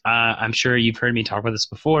 Chris, I'm sure you've heard me talk about this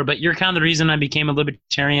before, but you're kind of the reason I became a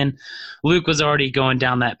libertarian. Luke was already going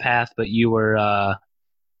down that path, but you were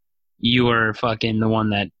fucking the one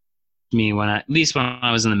that me at least when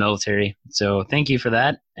I was in the military. So thank you for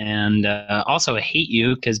that. And also I hate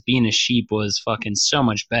you because being a sheep was fucking so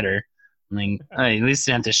much better. I mean, I at least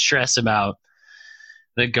didn't have to stress about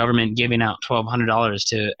the government giving out $1,200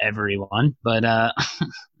 to everyone. But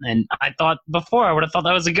and I thought before I would have thought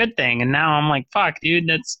that was a good thing, and now I'm like, fuck, dude,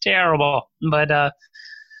 that's terrible. But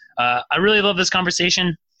I really love this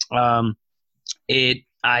conversation. You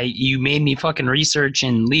made me fucking research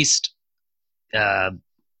and at least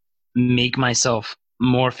make myself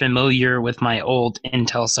more familiar with my old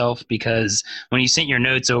Intel self, because when you sent your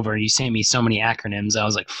notes over, you sent me so many acronyms. I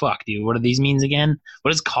was like, fuck, dude, what do these means again?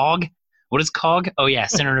 What is COG? What is COG? Oh, yeah,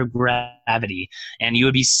 center of gravity. And you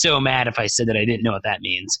would be so mad if I said that I didn't know what that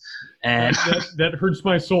means. And that hurts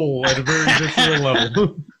my soul at a very visceral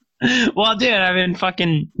level. well, dude, I've been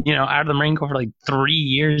fucking, out of the Marine Corps for like 3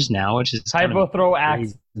 years now, which is kind Typo of throw axe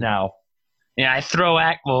crazy. now. Yeah, I throw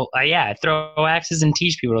I throw axes and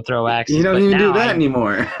teach people to throw axes. You don't but even do now that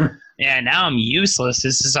anymore. Yeah, now I'm useless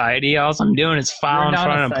to society. All I'm doing is filing You're for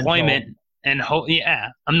non-essential. unemployment and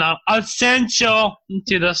I'm not essential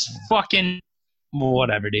to this fucking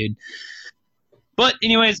whatever, dude. But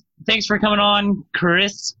anyways, thanks for coming on,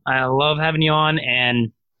 Chris. I love having you on,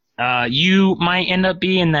 and you might end up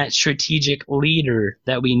being that strategic leader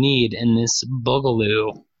that we need in this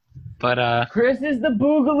boogaloo. But Chris is the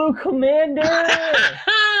Boogaloo Commander.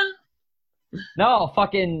 No,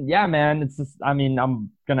 fucking yeah, man. It's just, I mean, I'm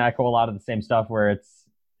gonna echo a lot of the same stuff where it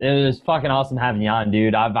was fucking awesome having you on,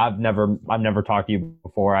 dude. I've never talked to you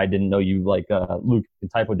before. I didn't know you like Luke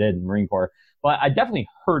and Typo did in Marine Corps, but I definitely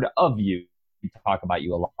heard of you. We talk about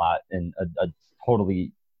you a lot in a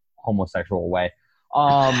totally homosexual way.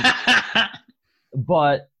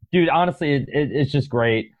 But dude, honestly, it's just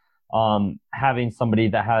great. Having somebody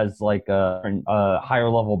that has like a higher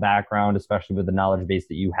level background, especially with the knowledge base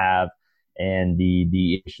that you have and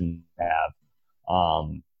the issue you have.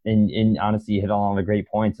 And honestly, you hit on all the great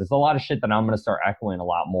points. There's a lot of shit that I'm going to start echoing a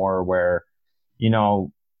lot more where,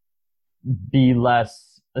 be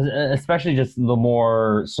less, especially just the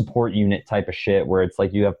more support unit type of shit where it's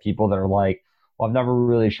like you have people that are like, well, I've never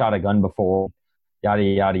really shot a gun before, yada,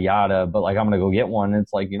 yada, yada, but like, I'm going to go get one. And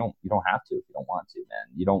it's like, you don't have to if you don't want to, man.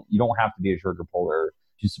 You don't have to be a trigger puller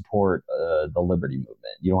to support the liberty movement.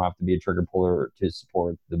 You don't have to be a trigger puller to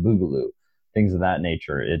support the Boogaloo, things of that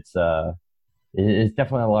nature. It's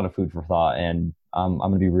definitely a lot of food for thought, and I'm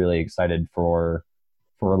going to be really excited for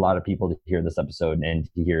a lot of people to hear this episode and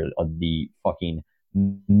to hear the fucking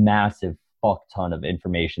massive fuck ton of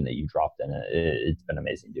information that you dropped in it. It's been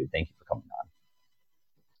amazing, dude. Thank you for coming on.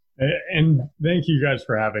 And thank you guys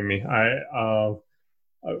for having me. I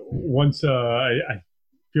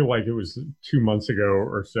feel like it was 2 months ago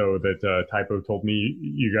or so that Typo told me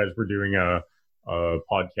you guys were doing a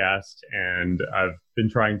podcast, and I've been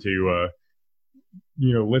trying to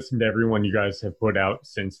listen to everyone you guys have put out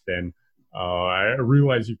since then. I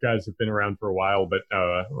realize you guys have been around for a while, but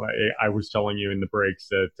I was telling you in the breaks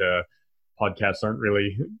that podcasts aren't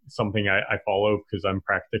really something I follow because I'm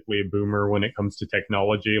practically a boomer when it comes to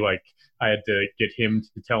technology. Like, I had to get him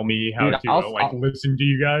to tell me how to listen to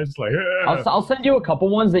you guys. Like, I'll send you a couple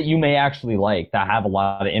ones that you may actually like that have a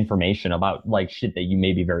lot of information about like shit that you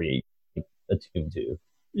may be very attuned to.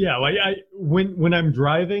 Yeah, like when I'm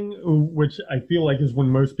driving, which I feel like is when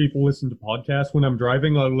most people listen to podcasts. When I'm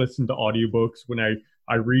driving, I listen to audiobooks. When I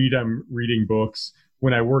read, I'm reading books.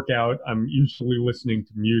 When I work out, I'm usually listening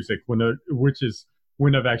to music. Which is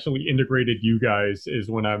when I've actually integrated you guys is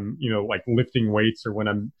when I'm like lifting weights, or when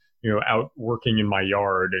I'm out working in my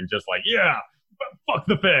yard and just like, yeah, fuck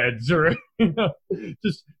the feds, or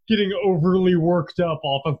just getting overly worked up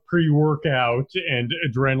off of pre-workout and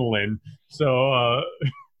adrenaline. So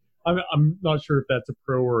I'm not sure if that's a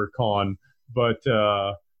pro or a con, but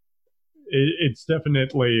it's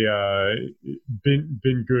definitely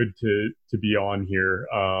been good to be on here.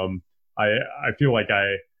 I feel like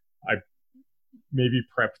I maybe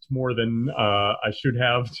prepped more than I should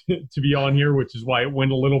have to be on here, which is why it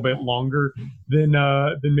went a little bit longer than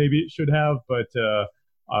maybe it should have. But the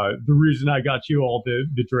reason I got you all the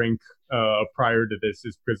drink prior to this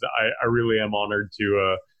is because I really am honored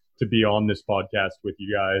to be on this podcast with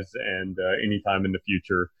you guys, and anytime in the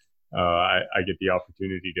future I get the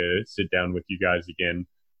opportunity to sit down with you guys again,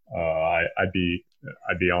 I'd be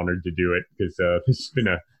honored to do it, because this has been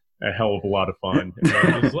a hell of a lot of fun.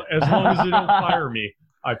 As long as they don't fire me,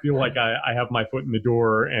 I feel like I have my foot in the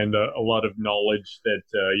door and a lot of knowledge that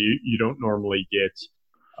you don't normally get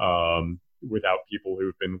without people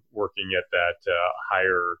who've been working at that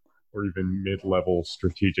higher or even mid-level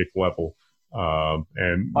strategic level.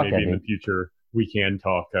 And maybe in the future we can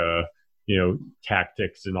talk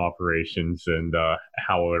tactics and operations and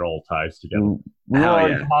how it all ties together.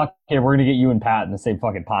 We're going to get you and Pat in the same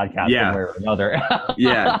fucking podcast one way or another.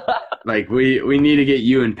 Yeah. Like we need to get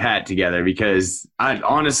you and Pat together, because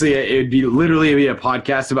honestly, it would be literally a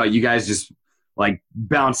podcast about you guys just like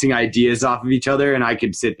bouncing ideas off of each other, and I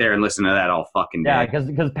could sit there and listen to that all fucking day. Yeah,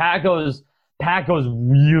 because Pat goes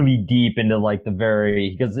really deep into like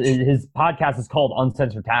because his podcast is called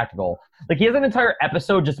Uncensored Tactical. Like, he has an entire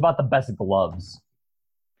episode just about the best gloves.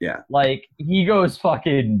 Yeah. Like, he goes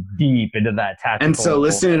fucking deep into that tactical. And so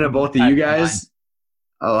listening to both of you guys,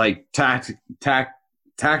 like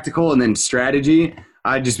tactical and then strategy,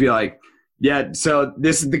 I'd just be like, yeah, so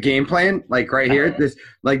this is the game plan, like right here.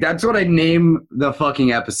 That's what I name the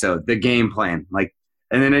fucking episode, the game plan. Like,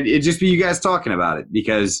 and then it'd just be you guys talking about it,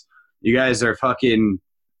 because you guys are fucking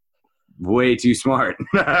way too smart.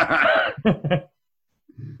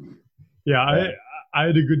 Yeah, I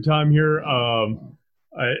had a good time here.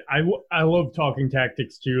 I love talking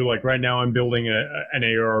tactics too. Like, right now I'm building an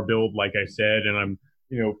AR build, like I said, and I'm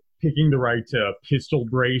picking the right pistol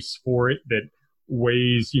brace for it that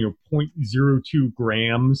weighs 0.02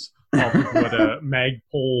 grams off of what a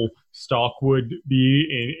Magpul stock would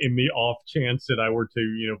be in the off chance that I were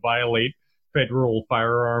to violate federal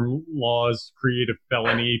firearm laws, create a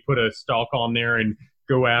felony, put a stock on there, and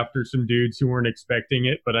go after some dudes who weren't expecting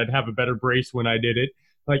it. But I'd have a better brace when I did it.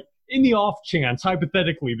 Like, in the off chance,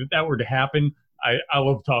 hypothetically, that were to happen, I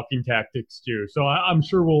love talking tactics too. So I'm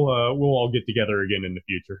sure we'll all get together again in the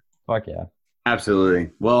future. Fuck yeah.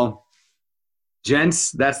 Absolutely. Well,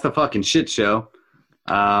 gents, that's the fucking shit show.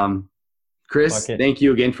 Chris, thank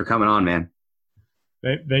you again for coming on, man.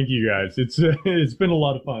 Thank you guys. It's been a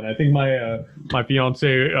lot of fun. I think my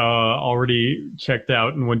fiance already checked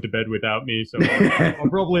out and went to bed without me, so I'll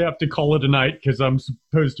probably have to call it a night, because I'm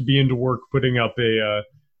supposed to be into work putting up a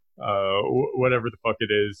whatever the fuck it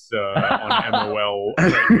is on MOL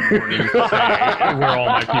morning to say where all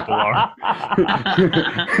my people are.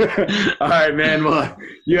 All right, man. Well,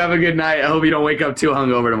 you have a good night. I hope you don't wake up too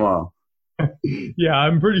hungover tomorrow. Yeah,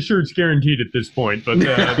 I'm pretty sure it's guaranteed at this point, but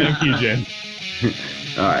thank you, Jen.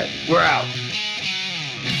 All right, we're out.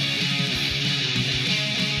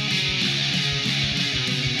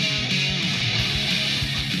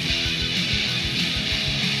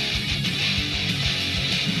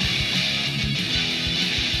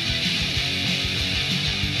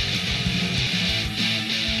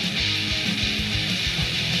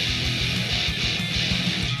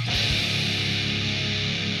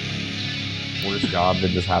 job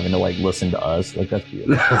than just having to like listen to us. Like that's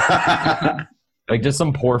beautiful. Like just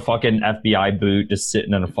some poor fucking FBI boot just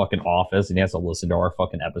sitting in a fucking office and he has to listen to our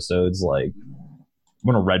fucking episodes. Like I'm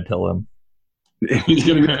gonna red pill him.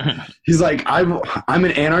 He's like, I'm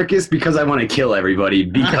an anarchist because I want to kill everybody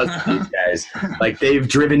because of these guys. Like they've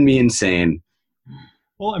driven me insane.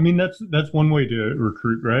 Well, I mean that's one way to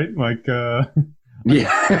recruit, right? Like,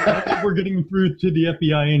 Yeah, I don't think we're getting through to the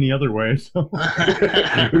FBI any other way. So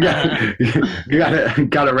we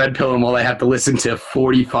gotta red pill them while they have to listen to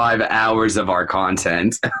 45 hours of our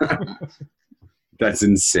content. That's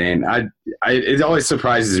insane. It always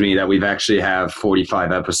surprises me that we've actually have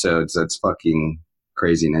 45 episodes. That's fucking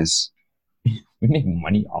craziness. We make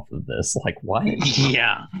money off of this. Like what?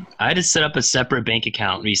 Yeah. I had to set up a separate bank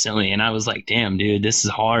account recently, and I was like, damn, dude, this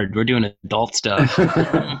is hard. We're doing adult stuff.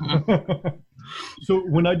 So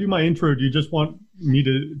when I do my intro, do you just want me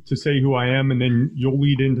to say who I am and then you'll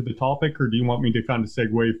lead into the topic, or do you want me to kind of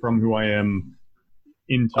segue from who I am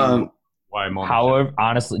into why I'm on? However,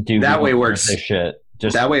 honestly, dude, that way works. This shit.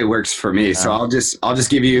 Just that way it works for me. So I'll just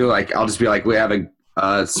give you like I'll just be like we have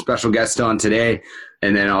a special guest on today,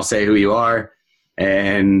 and then I'll say who you are,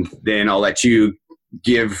 and then I'll let you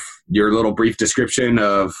give your little brief description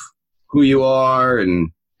of who you are, and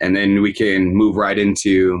then we can move right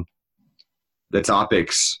into the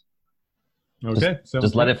topics. Okay,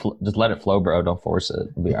 just let it flow, bro. Don't force it.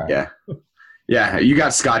 It'll be all right. Yeah. You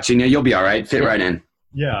got scotch in you. You'll be all right. Fit right in.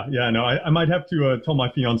 Yeah. No, I might have to tell my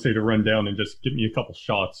fiance to run down and just give me a couple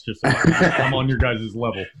shots, just so I'm on your guys'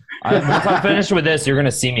 level. Once I'm finished with this, you're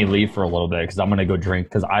gonna see me leave for a little bit because I'm gonna go drink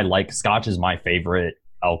because scotch is my favorite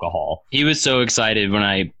alcohol. He was so excited when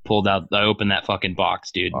I opened that fucking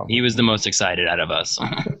box, dude. He was the most excited out of us.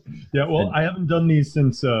 Yeah, well, I haven't done these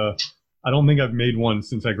since. I don't think I've made one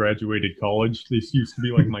since I graduated college. This used to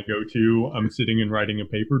be like my go-to. I'm sitting and writing a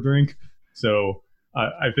paper drink. So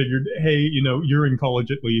I figured, hey, you're in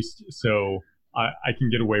college at least, so I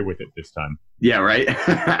can get away with it this time. Yeah, right?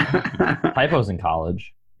 Typo's in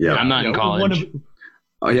college. Yeah, I'm not in college.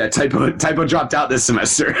 Oh, yeah, Typo dropped out this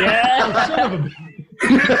semester. Yeah.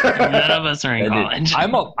 None of us are in college.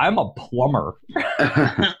 I'm a plumber.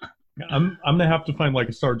 I'm gonna have to find like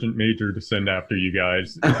a sergeant major to send after you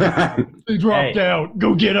guys. They dropped out.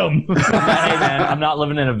 Go get them. Hey man, I'm not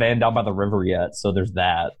living in a van down by the river yet, so there's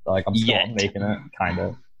that. Like I'm still making it, kind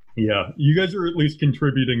of. Yeah, you guys are at least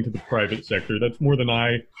contributing to the private sector. That's more than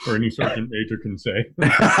I or any sergeant major can say.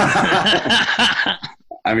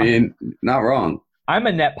 I mean, not wrong. I'm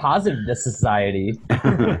a net positive to society.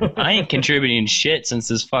 I ain't contributing shit since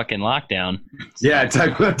this fucking lockdown. Yeah,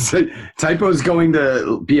 Typo's going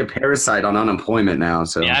to be a parasite on unemployment now.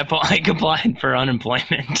 So yeah, I applied for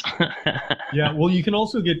unemployment. Yeah, well, you can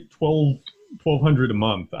also get $1,200 a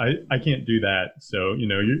month. I can't do that. So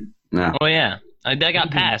you. No. Oh yeah, that got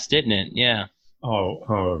passed, didn't it? Yeah.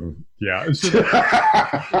 Oh, yeah. So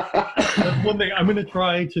that's one thing. I'm going to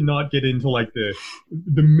try to not get into like the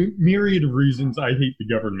myriad of reasons I hate the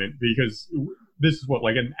government, because this is what,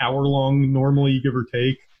 like an hour long normally, give or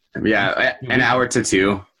take. Yeah, an hour to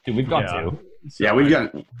two. Dude, we've got two. So yeah,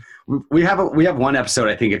 we have one episode.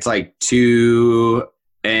 I think it's like 2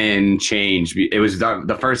 and change. It was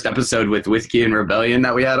the first episode with Whiskey and Rebellion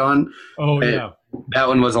that we had on. Oh yeah. That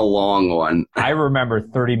one was a long one. I remember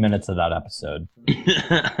 30 minutes of that episode.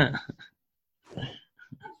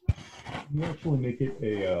 You actually make it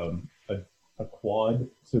a quad.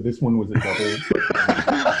 So this one was a double.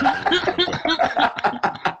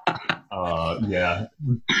 Yeah.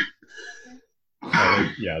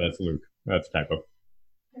 Yeah, that's Luke. That's Typo.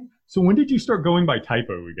 So when did you start going by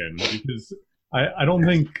Typo again? Because I don't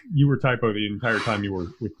think you were Typo the entire time you were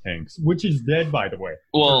with Tanks, which is dead, by the way.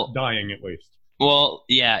 Well, or dying at least. Well,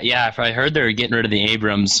 yeah. I heard they were getting rid of the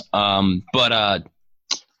Abrams. But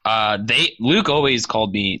Luke always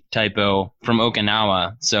called me Typo from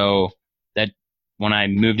Okinawa. So that when I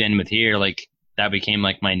moved in with here, like that became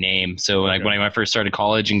like my name. So like when I first started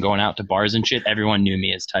college and going out to bars and shit, everyone knew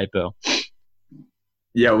me as Typo.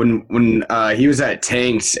 Yeah, when he was at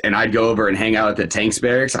Tanks and I'd go over and hang out at the Tanks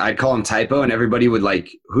barracks, I'd call him Typo, and everybody would like,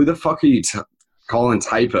 "Who the fuck are you calling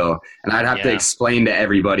Typo?" And I'd have to explain to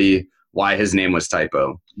everybody why his name was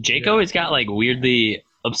Typo. Jake always got like weirdly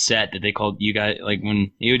upset that they called you guys, like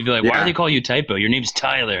when he would be like, "Why do they call you Typo? Your name's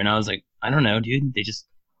Tyler." And I was like, "I don't know, dude. It's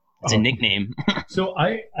a nickname." So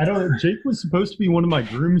I don't know. Jake was supposed to be one of my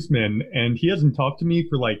groomsmen, and he hasn't talked to me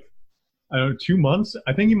for like, I don't know, 2 months.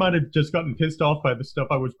 I think he might have just gotten pissed off by the stuff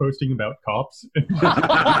I was posting about cops.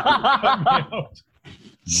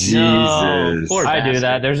 Jesus. No, I do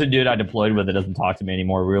that. There's a dude I deployed with that doesn't talk to me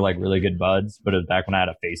anymore. We were like really good buds, but it was back when I had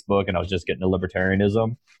a Facebook and I was just getting to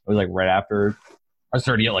libertarianism. It was like right after I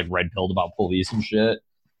started to get like red pilled about police and shit,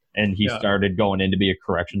 and he Yeah. started going in to be a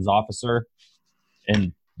corrections officer,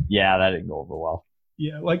 and yeah, that didn't go over well.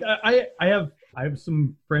 Yeah, like I have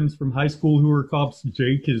some friends from high school who are cops.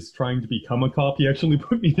 Jake is trying to become a cop. He actually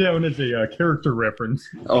put me down as a character reference.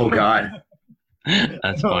 Oh God.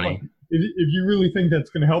 That's funny. If you really think that's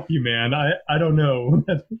going to help you, man, I don't know.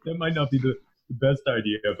 That might not be the best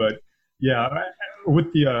idea, but yeah,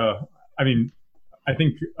 with the I mean, I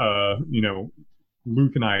think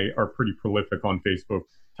Luke and I are pretty prolific on Facebook.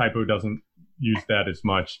 Typo doesn't use that as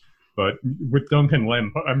much. But with Duncan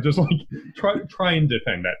Lem, I'm just like try and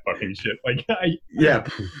defend that fucking shit. Like Yeah.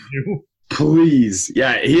 Please.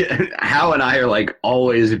 Yeah. Hal and I are like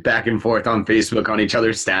always back and forth on Facebook on each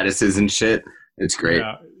other's statuses and shit. It's great.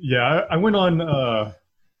 Yeah. I went on.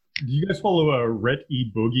 Do you guys follow Ret E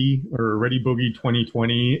Boogie or Ready Boogie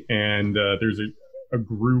 2020? And there's a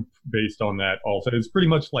group based on that also. It's pretty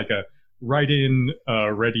much like a write-in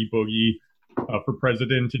Ready Boogie. For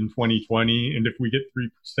president in 2020, and if we get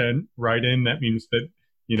 3% write-in, that means that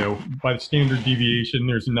by the standard deviation,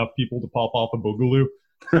 there's enough people to pop off a boogaloo.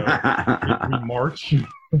 So we march.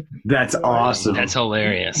 That's awesome. That's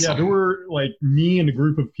hilarious. Yeah, there were like me and a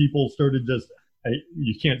group of people started just.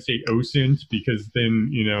 You can't say OSINT because then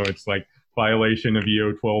it's like violation of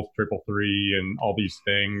EO 12333 and all these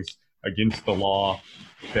things against the law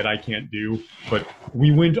that I can't do. But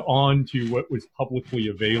we went on to what was publicly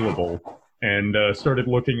available. And started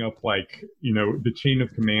looking up the chain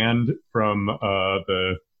of command from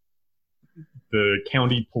the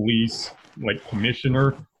county police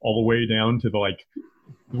commissioner all the way down to the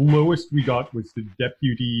lowest we got was the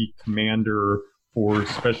deputy commander for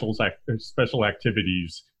special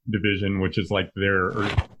activities division, which is their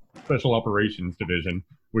special operations division,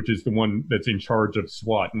 which is the one that's in charge of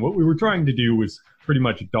SWAT. And what we were trying to do was pretty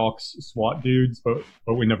much dox SWAT dudes, but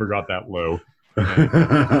we never got that low.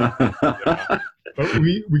 But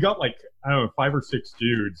we got 5 or 6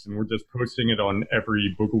 dudes, and we're just posting it on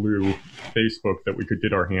every Boogaloo Facebook that we could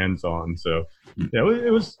get our hands on. So yeah,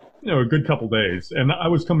 it was a good couple days, and I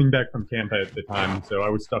was coming back from Tampa at the time, so I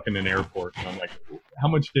was stuck in an airport, and I'm like, how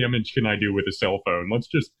much damage can I do with a cell phone? Let's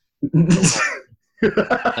just.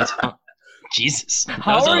 That's fun. Jesus.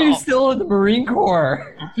 How are you still in the Marine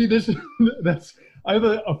Corps? See, I have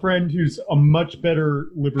a friend who's a much better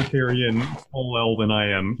libertarian, small L, than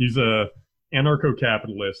I am. He's a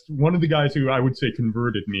anarcho-capitalist. One of the guys who I would say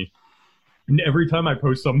converted me. And every time I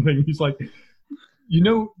post something, he's like,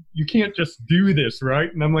 you can't just do this,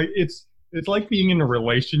 right? And I'm like, it's like being in a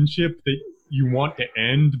relationship that you want to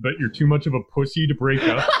end, but you're too much of a pussy to break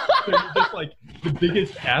up. So you're just the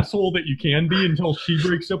biggest asshole that you can be until she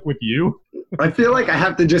breaks up with you. I feel like I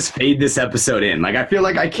have to just fade this episode in. I feel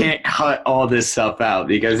like I can't cut all this stuff out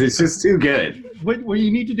because it's just too good. What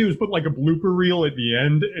you need to do is put a blooper reel at the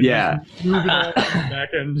end. And just move it all to the back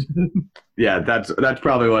end. Yeah, that's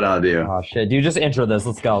probably what I'll do. Oh shit, dude, just intro this.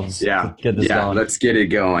 Let's go. Let's get this going. Let's get it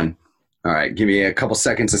going. All right, give me a couple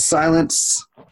seconds of silence.